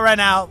figure it out right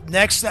now.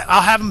 Next,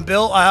 I'll have them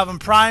built, I'll have them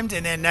primed,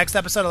 and then next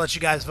episode I'll let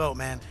you guys vote,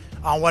 man,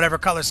 on whatever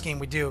color scheme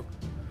we do.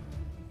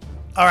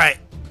 All right.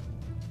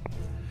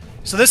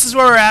 So this is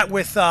where we're at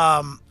with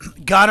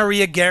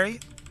Gonorrhea Gary.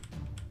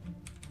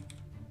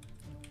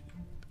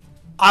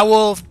 I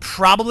will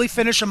probably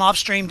finish them off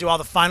stream, do all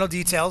the final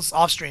details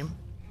off stream.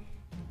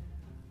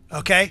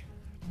 Okay?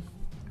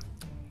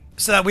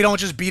 So that we don't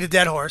just beat a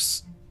dead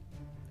horse.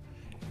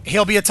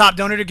 He'll be a top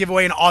donor to give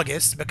away in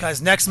August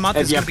because next month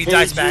is going to be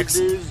dice bags.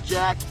 Your dues,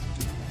 Jack?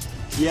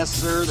 Yes,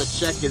 sir. The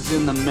check is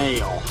in the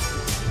mail.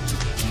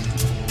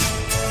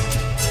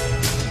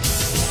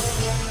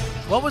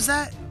 What was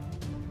that?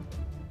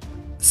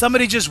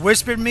 Somebody just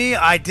whispered me.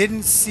 I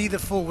didn't see the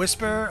full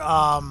whisper.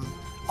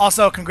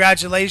 Also,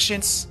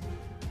 congratulations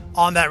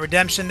on that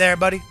redemption there,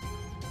 buddy.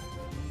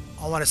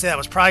 I want to say that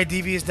was probably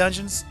Devious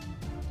Dungeons.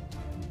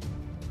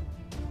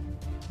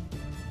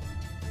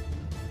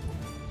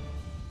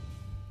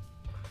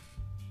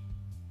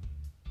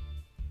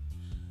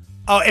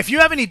 Oh, if you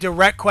have any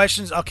direct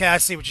questions, okay, I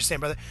see what you're saying,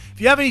 brother. If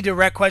you have any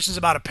direct questions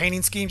about a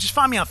painting scheme, just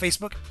find me on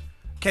Facebook,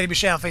 Kenny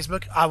Boucher on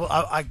Facebook.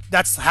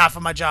 That's half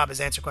of my job is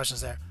answer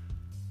questions there.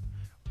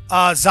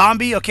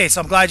 Zombie, okay,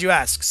 so I'm glad you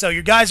asked. So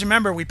you guys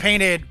remember we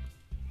painted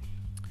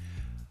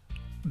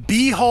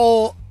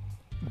Beehole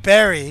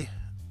Berry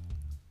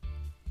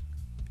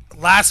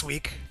last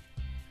week.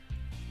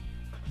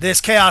 This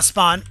Chaos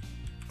Spawn,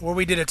 where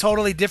we did a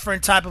totally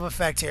different type of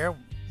effect here,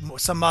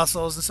 some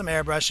muscles and some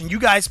airbrush, and you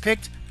guys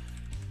picked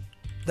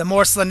the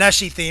more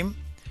Slaneshi theme,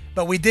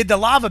 but we did the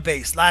lava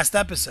base last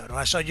episode when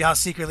I showed you how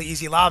secretly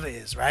easy lava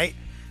is, right?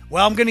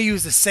 Well, I'm going to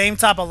use the same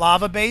type of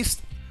lava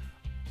base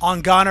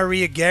on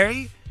Gonorrhea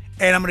Gary,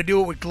 and I'm going to do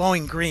it with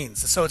glowing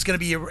greens. So it's going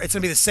to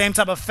be the same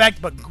type of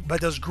effect,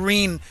 but those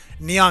green,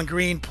 neon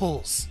green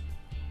pools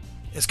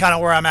is kind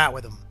of where I'm at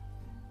with them.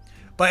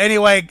 But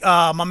anyway,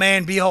 my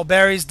man Beehole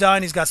Barry's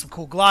done. He's got some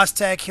cool gloss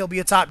tech. He'll be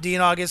a top D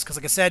in August because,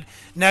 like I said,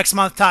 next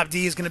month top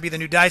D is going to be the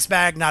new dice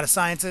bag, not a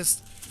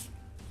scientist.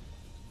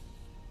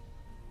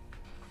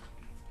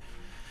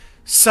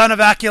 Son of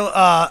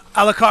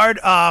Alucard,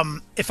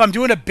 if I'm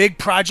doing a big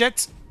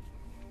project,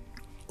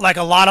 like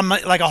a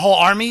whole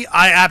army,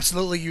 I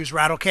absolutely use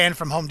Rattle Can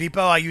from Home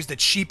Depot. I use the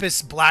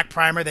cheapest black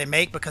primer they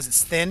make because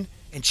it's thin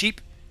and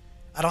cheap.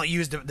 I don't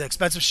use the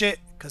expensive shit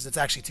because it's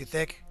actually too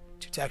thick,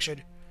 too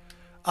textured.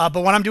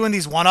 But when I'm doing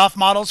these one-off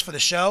models for the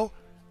show,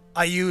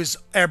 I use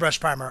Airbrush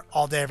primer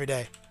all day, every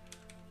day.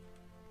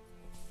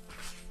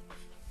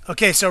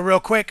 Okay, so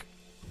real quick,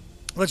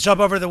 let's jump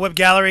over to the whip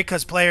gallery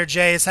because player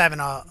J is having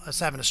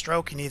a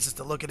stroke. He needs us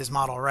to look at his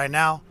model right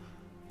now.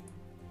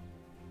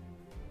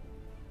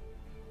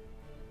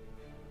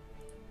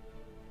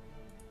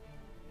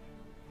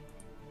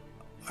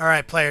 All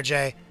right, player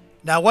J.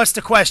 Now, what's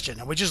the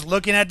question? Are we just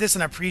looking at this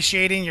and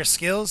appreciating your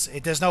skills?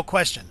 There's no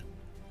question.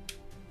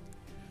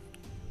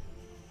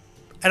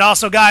 And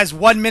also, guys,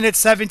 1 minute,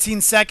 17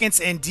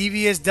 seconds, and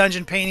Devious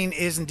Dungeon Painting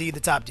is indeed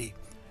the top D.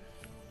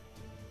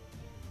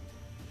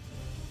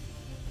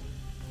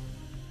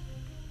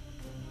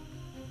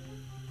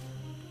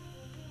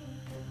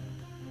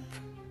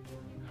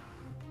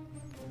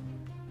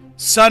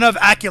 Son of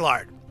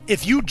Aculard.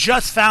 If you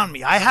just found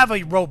me, I have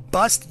a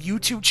robust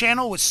YouTube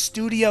channel with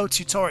studio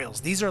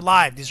tutorials. These are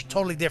live. These are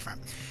totally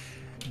different.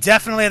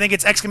 Definitely, I think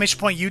it's !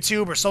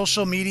 YouTube or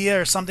social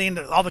media or something.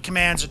 All the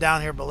commands are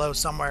down here below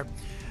somewhere.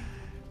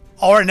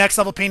 Or Next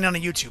Level Painting on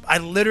YouTube. I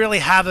literally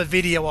have a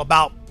video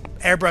about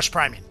airbrush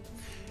priming.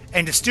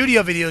 And the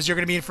studio videos, you're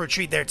going to be in for a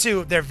treat there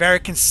too. They're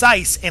very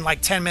concise and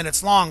like 10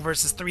 minutes long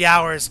versus 3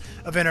 hours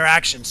of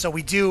interaction. So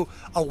we do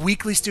a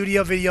weekly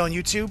studio video on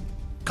YouTube.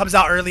 Comes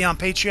out early on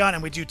Patreon,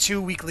 and we do 2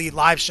 weekly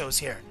live shows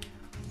here.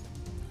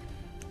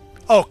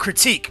 Oh,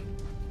 critique.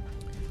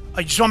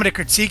 You just want me to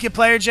critique it,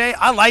 Player J?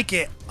 I like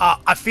it.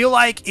 I feel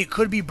like it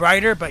could be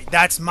brighter, but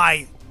that's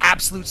my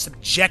absolute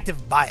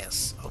subjective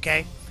bias,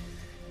 okay?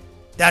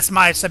 That's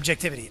my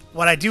subjectivity.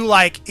 What I do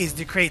like is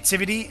the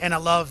creativity, and I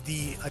love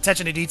the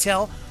attention to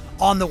detail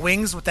on the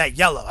wings with that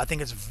yellow. I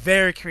think it's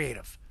very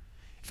creative.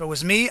 If it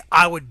was me,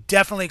 I would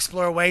definitely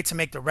explore a way to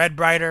make the red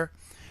brighter.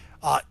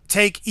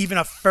 Take even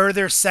a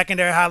further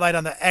secondary highlight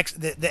on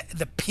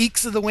the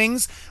peaks of the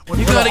wings.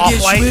 You gotta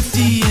get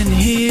swifty in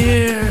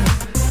here.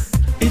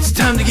 It's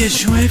time to get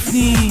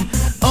swifty.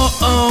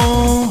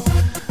 Uh-oh.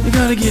 You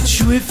gotta get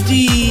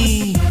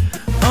swifty.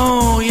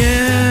 Oh,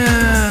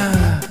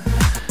 yeah.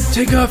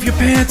 Take off your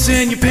pants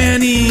and your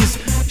panties.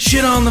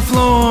 Shit on the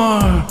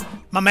floor.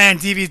 My man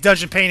Devious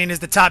Dungeon Painting is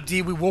the top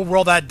D. We will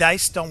roll that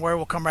dice. Don't worry,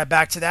 we'll come right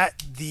back to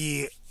that.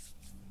 The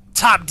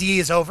top D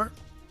is over.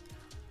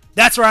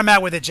 That's where I'm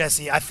at with it,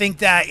 Jesse. I think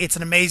that it's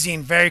an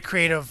amazing, very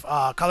creative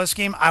color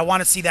scheme. I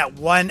want to see that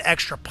one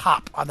extra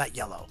pop on that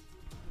yellow.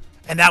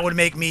 And that would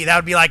make me, that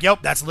would be like,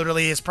 yep, that's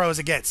literally as pro as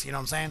it gets. You know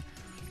what I'm saying?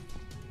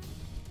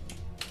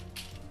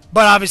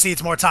 But obviously,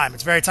 it's more time.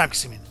 It's very time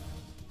consuming.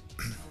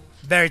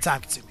 Very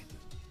time consuming.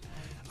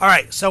 All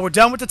right, so we're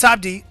done with the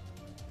top D.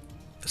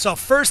 So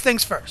first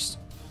things first.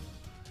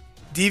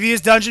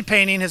 Devious Dungeon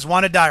Painting has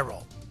won a die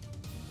roll.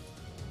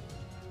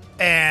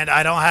 And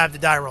I don't have the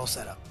die roll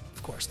set up.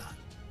 Of course not.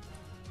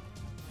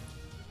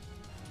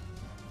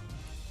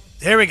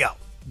 Here we go.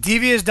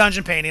 Devious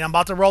Dungeon Painting. I'm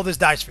about to roll this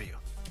dice for you.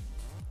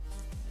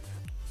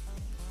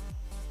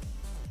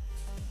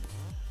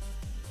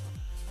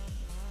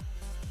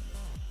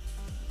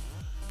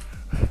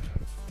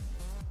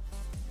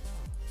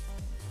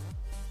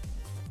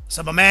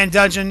 So my man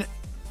Dungeon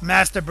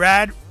Master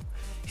Brad,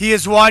 he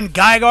has won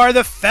Gygar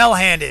the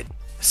Fell-Handed,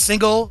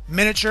 single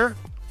miniature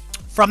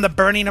from the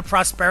Burning of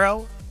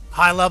Prospero,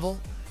 high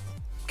level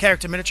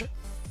character miniature.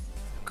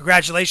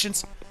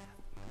 Congratulations.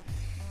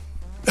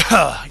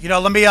 You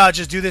know, let me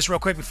just do this real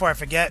quick before I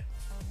forget.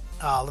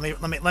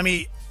 Let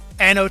me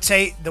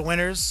annotate the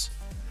winners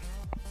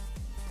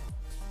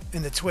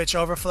in the Twitch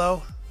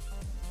overflow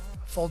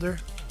folder.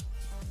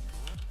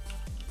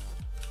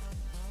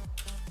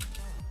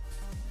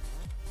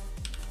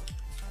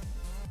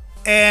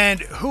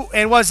 And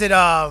was it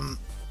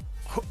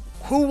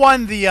who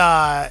won the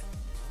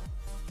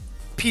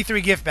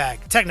P3 gift bag?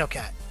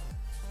 Technocat.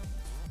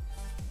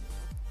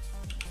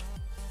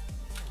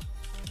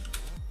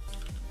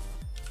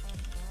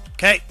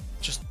 Okay,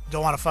 just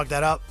don't want to fuck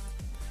that up.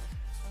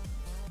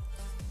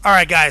 All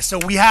right, guys, so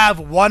we have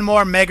one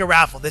more mega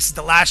raffle. This is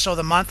the last show of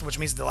the month, which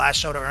means the last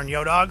show to earn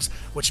Yo-Dogs,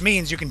 which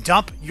means you can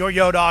dump your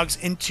Yo-Dogs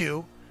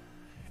into...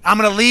 I'm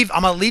gonna leave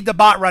the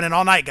bot running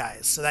all night,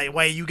 guys, so that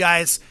way you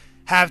guys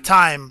have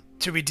time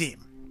to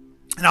redeem.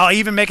 And I'll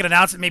even make an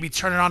announcement, maybe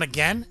turn it on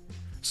again,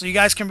 so you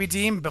guys can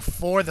redeem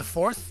before the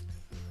 4th.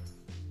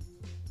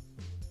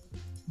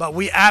 But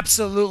we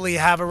absolutely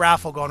have a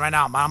raffle going right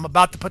now. I'm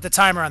about to put the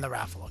timer on the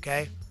raffle,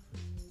 okay?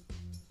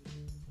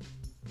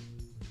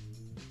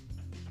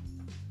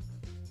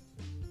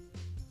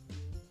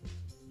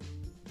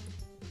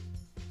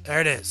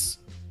 There it is.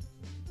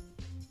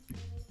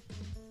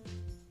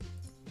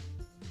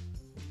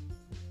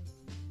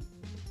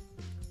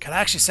 Can I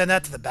actually send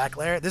that to the back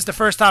layer? This is the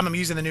first time I'm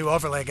using the new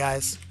overlay,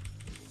 guys.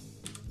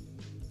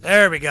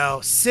 There we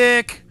go.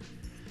 Sick.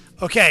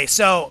 Okay,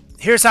 so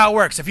here's how it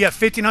works. If you have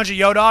 1,500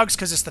 Yo-Dogs,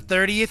 because it's the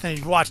 30th, and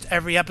you've watched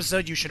every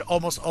episode, you should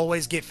almost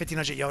always get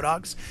 1,500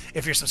 Yo-Dogs.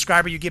 If you're a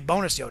subscriber, you get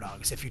bonus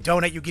Yo-Dogs. If you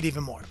donate, you get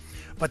even more.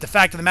 But the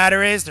fact of the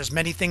matter is, there's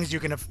many things you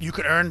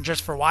could earn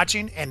just for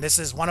watching, and this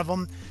is one of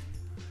them.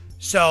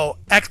 So,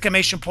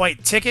 exclamation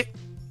point ticket,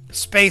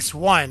 space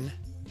 1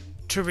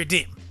 to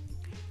redeem.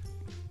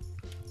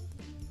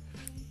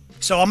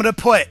 So I'm going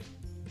to put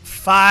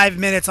 5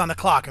 minutes on the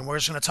clock, and we're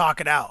just going to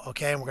talk it out,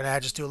 okay? And we're going to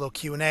just do a little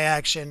Q&A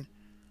action.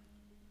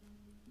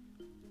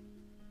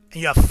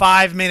 And you have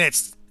 5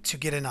 minutes to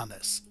get in on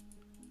this.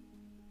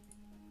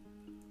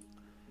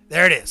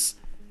 There it is.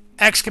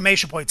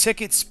 Exclamation point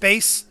ticket,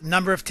 space,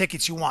 number of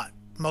tickets you want.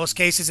 Most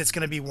cases, it's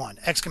going to be 1.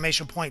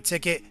 Exclamation point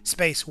ticket,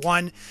 space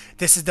 1.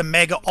 This is the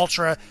Mega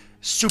Ultra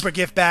Super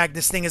Gift Bag.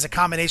 This thing is a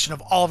combination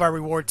of all of our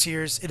reward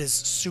tiers. It is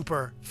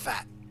super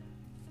fat.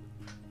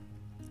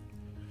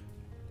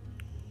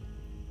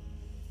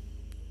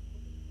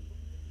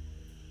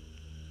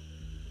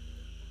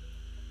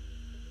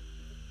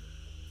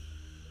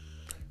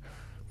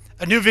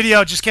 A new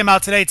video just came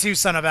out today, too,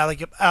 son of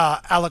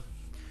Alucard.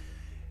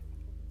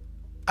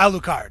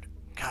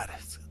 God,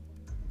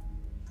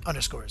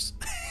 underscores.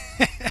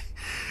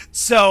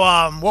 So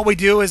what we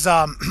do is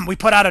we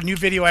put out a new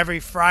video every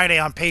Friday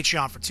on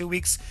Patreon for 2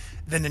 weeks.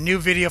 Then the new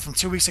video from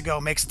 2 weeks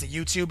ago makes it to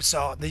YouTube.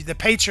 So the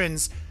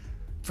patrons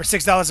for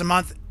 $6 a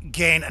month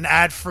gain an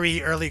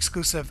ad-free, early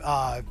exclusive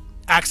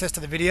access to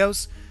the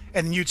videos.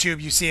 And then YouTube,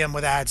 you see them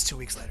with ads 2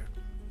 weeks later.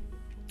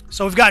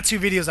 So we've got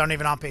 2 videos that aren't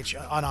even on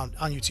Patreon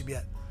on YouTube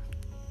yet.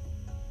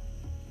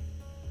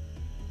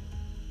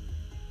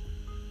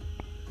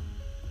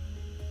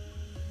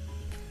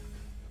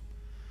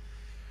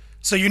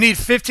 So you need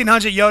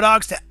 1,500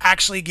 Yo-Dogs to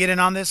actually get in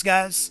on this,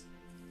 guys.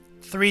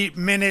 3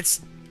 minutes,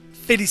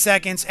 50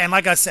 seconds. And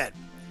like I said,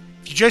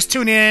 if you just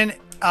tune in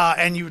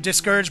and you're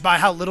discouraged by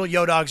how little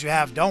Yo-Dogs you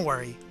have, don't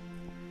worry.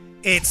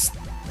 It's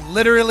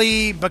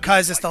literally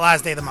because it's the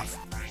last day of the month.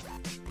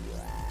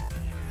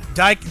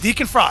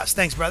 Deacon Frost,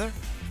 thanks, brother.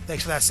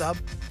 Thanks for that sub.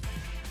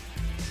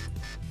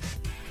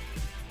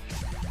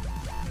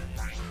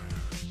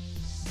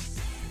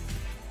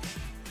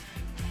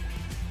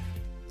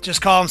 Just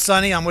call him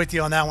Sonny. I'm with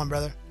you on that one,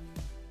 brother.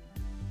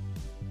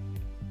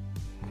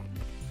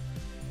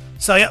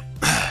 So, yep.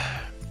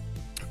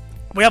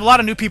 We have a lot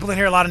of new people in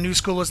here, a lot of new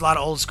schoolers, a lot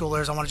of old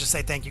schoolers. I want to just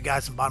say thank you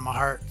guys from the bottom of my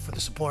heart for the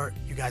support.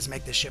 You guys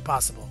make this shit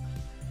possible.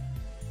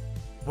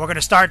 We're going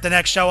to start the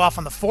next show off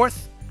on the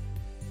 4th.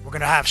 We're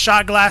going to have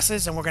shot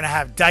glasses, and we're going to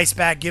have dice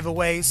bag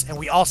giveaways. And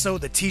we also,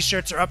 the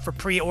t-shirts are up for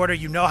pre-order.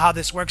 You know how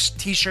this works.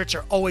 T-shirts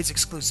are always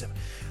exclusive.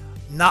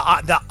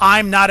 The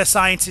I'm Not a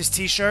Scientist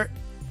t-shirt.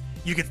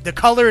 The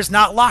color is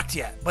not locked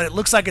yet, but it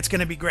looks like it's going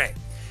to be great.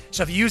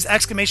 So if you use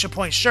exclamation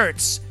point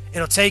shirts,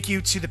 it'll take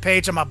you to the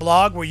page on my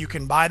blog where you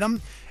can buy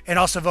them and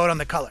also vote on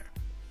the color.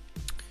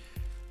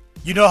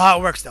 You know how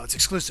it works, though. It's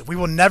exclusive. We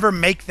will never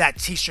make that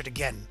t-shirt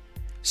again.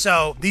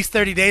 So these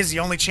 30 days is the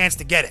only chance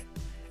to get it,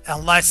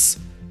 unless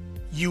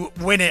you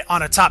win it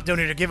on a top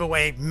donator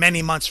giveaway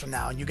many months from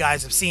now. And you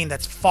guys have seen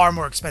that's far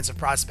more expensive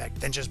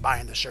prospect than just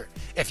buying the shirt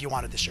if you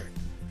wanted the shirt.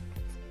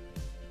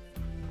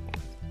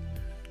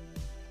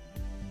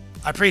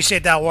 I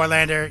appreciate that,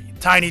 Warlander.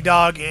 Tiny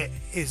Dog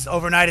is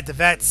overnight at the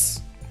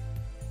vets.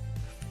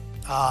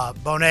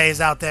 Bonet is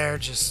out there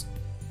just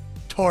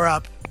tore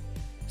up.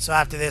 So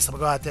after this, I'm going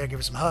to go out there, give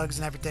her some hugs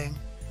and everything.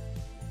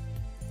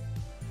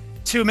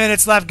 2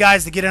 minutes left,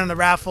 guys, to get in on the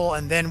raffle,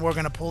 and then we're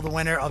going to pull the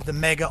winner of the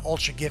Mega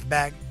Ultra Gift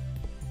Bag.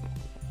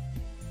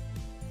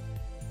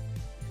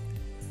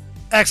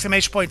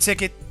 Exclamation point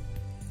ticket,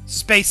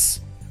 space,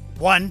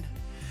 1.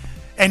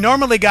 And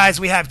normally, guys,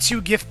 we have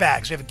 2 gift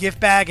bags. We have a gift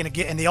bag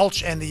and the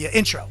Ultra and the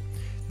intro.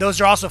 Those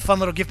are also fun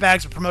little gift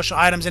bags with promotional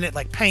items in it,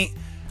 like paint,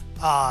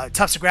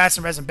 tufts of grass,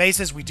 and resin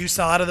bases. We do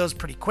sell out of those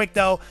pretty quick,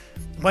 though.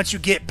 Once you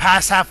get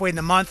past halfway in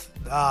the month,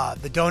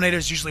 the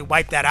donators usually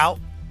wipe that out.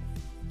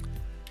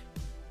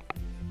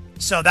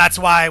 So that's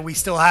why we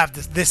still have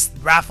this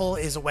raffle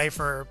is a way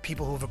for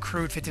people who've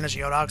accrued 1,500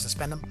 Yodogs to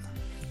spend them.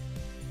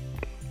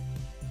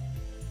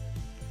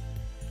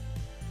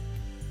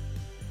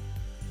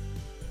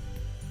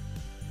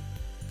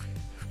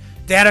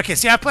 Dan, okay,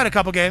 see, I played a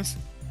couple games.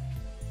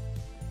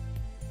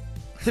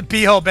 The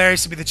Beehole Bear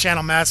used to be the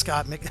channel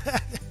mascot.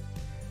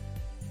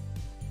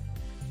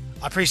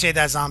 I appreciate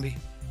that, Zombie.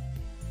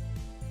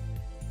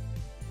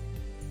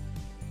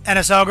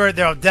 NS Ogre,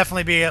 there'll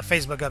definitely be a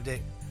Facebook update.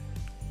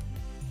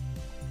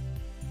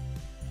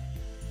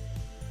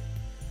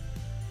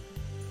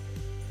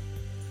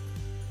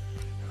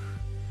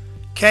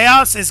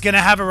 Chaos is going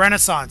to have a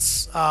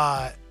renaissance.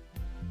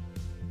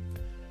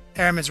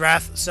 Airman's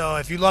Wrath. So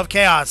if you love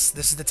Chaos,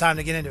 this is the time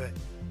to get into it.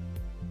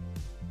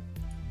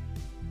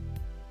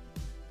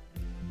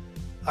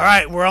 All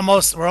right, we're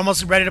almost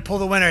ready to pull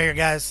the winner here,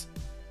 guys.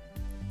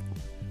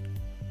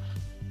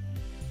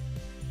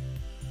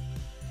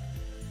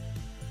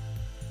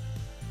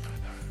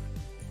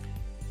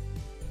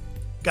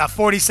 Got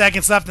 40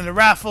 seconds left in the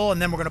raffle,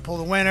 and then we're gonna pull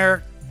the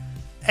winner.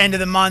 End of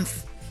the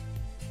month.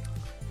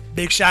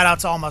 Big shout out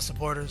to all my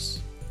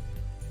supporters,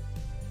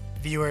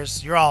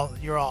 viewers. You're all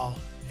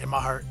in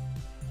my heart.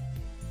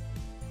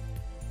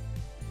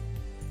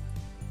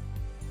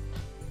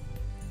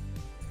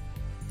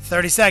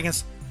 "30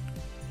 seconds.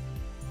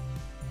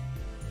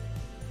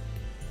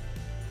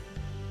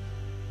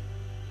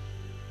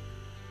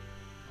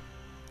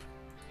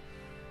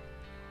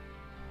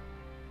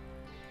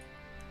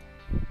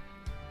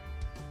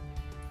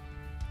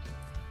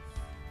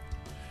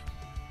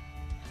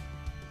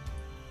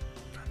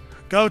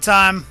 Go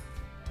time.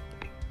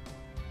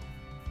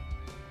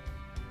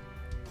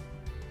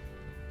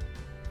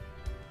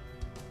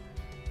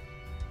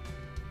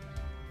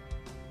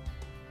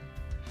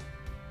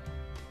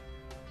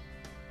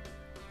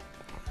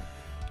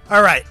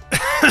 All right.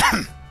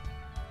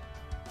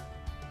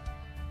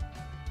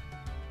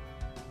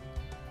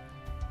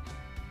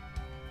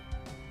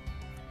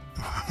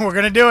 We're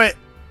going to do it.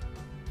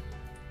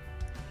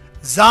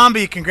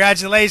 Zombie,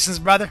 congratulations,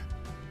 brother.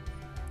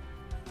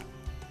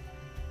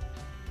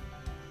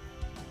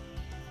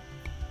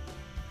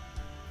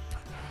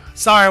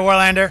 Sorry,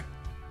 Warlander.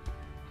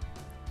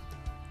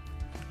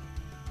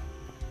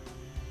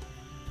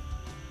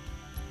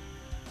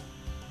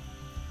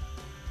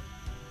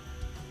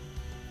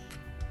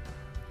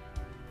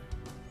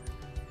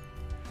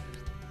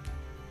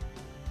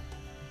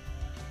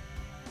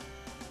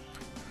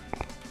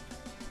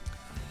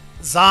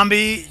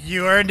 Zombie,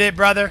 you earned it,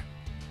 brother.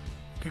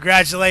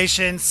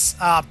 Congratulations.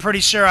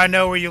 Pretty sure I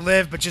know where you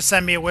live, but just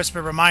send me a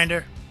whisper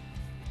reminder.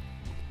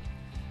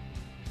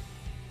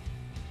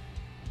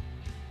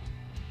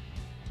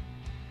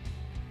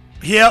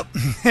 Yep.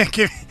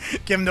 give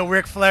him the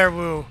Ric Flair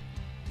woo.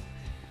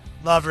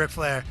 Love Ric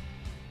Flair.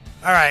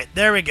 All right,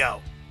 there we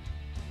go.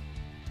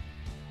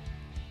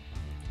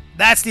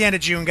 That's the end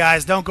of June,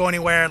 guys. Don't go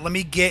anywhere. Let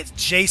me get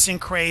Jason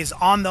Craze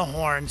on the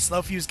horn.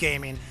 Slow Fuse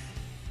Gaming.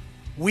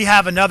 We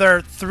have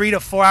another 3 to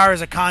 4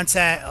 hours of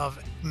content of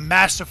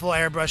masterful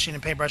airbrushing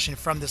and paintbrushing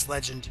from this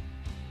legend.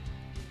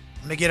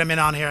 Let me get him in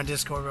on here on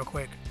Discord real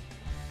quick.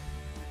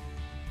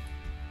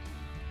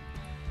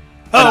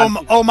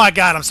 Oh my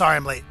God! I'm sorry,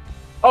 I'm late.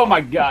 Oh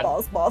my God.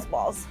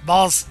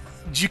 Balls.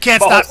 You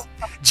can't stop.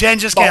 Jen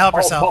just can't help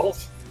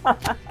herself.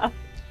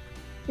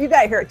 You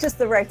got here at just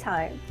the right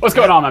time. What's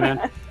going on, my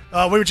man?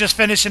 We were just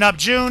finishing up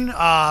June,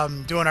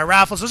 doing our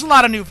raffles. There's a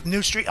lot of new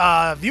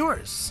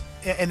viewers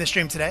in the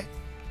stream today.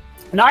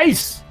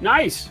 Nice.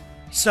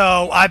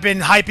 So I've been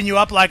hyping you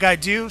up like I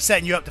do,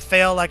 setting you up to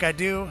fail like I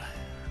do.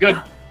 Good.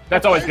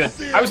 That's always good.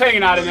 I was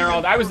hanging out in there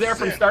all day. I was there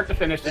from start to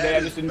finish today.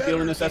 I just didn't feel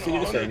the necessity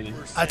to say anything.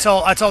 I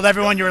told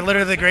everyone you were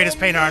literally the greatest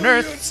painter on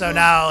earth. So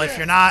now, if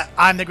you're not,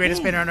 I'm the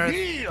greatest painter on earth.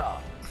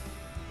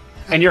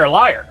 And you're a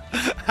liar.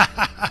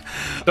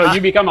 So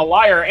you become a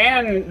liar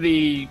and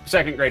the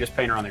second greatest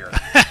painter on the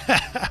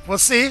earth. We'll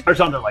see. Or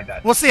something like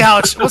that. We'll see how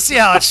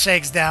it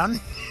shakes down.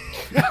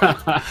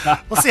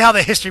 We'll see how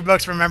the history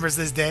books remembers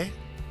this day.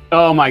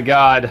 Oh my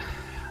God.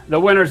 The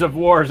winners of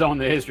wars own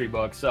the history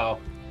book, so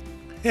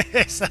we'll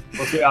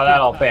see how that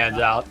all pans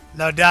out.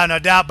 No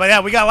doubt. But yeah,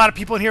 we got a lot of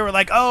people in here who were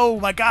like, oh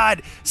my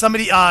God.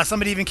 Somebody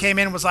even came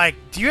in and was like,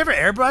 do you ever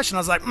airbrush? And I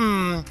was like,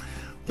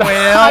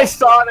 well. I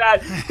saw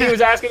that. He was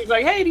asking, he's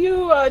like, hey, do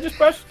you just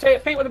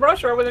paint with a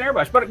brush or with an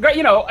airbrush? But,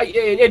 you know,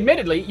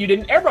 admittedly, you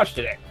didn't airbrush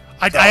today.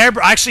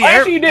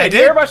 Actually, you did. You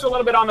airbrushed a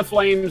little bit on the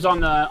flames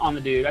on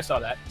the dude. I saw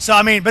that. So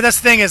I mean, but that's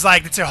the thing is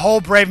like it's a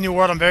whole brave new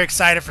world. I'm very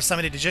excited for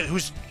somebody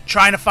who's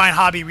trying to find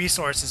hobby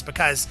resources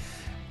because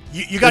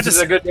You got this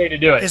is a good day to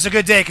do it. It's a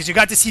good day because you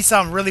got to see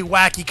some really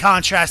wacky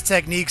contrast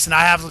techniques, and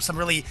I have some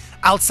really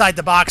outside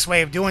the box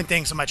way of doing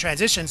things in my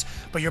transitions.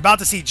 But you're about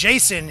to see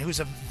Jason, who's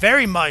a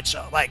very much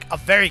like a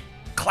very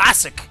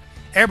classic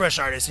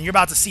airbrush artist, and you're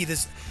about to see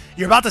this.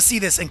 You're about to see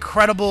this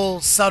incredible,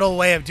 subtle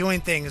way of doing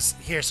things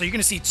here. So you're going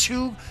to see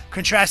two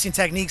contrasting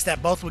techniques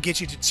that both will get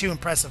you to two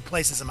impressive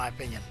places, in my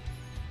opinion.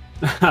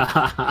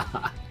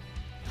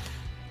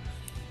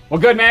 Well,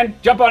 good, man.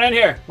 Jump on in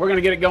here. We're going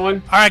to get it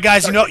going. All right,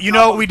 guys. You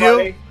know what we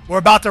do? We're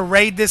about to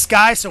raid this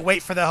guy, so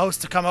wait for the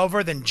host to come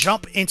over, then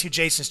jump into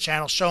Jason's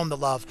channel, show him the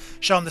love,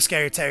 show him the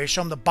scary terror,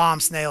 show him the bomb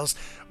snails.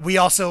 We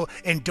also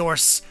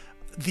endorse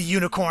the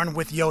unicorn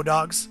with yo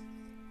dogs.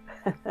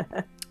 All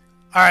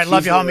right,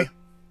 love you, homie.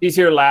 He's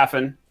here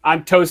laughing.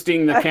 I'm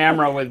toasting the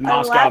camera with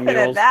Moscow I'm laughing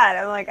mules. at that.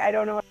 I'm like, I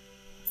don't know what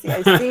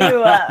I see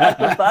you up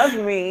above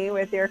me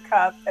with your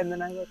cup, and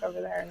then I look over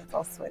there and it's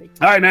all sweaty.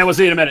 All right, man. We'll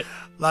see you in a minute.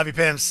 Love you,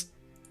 Pims.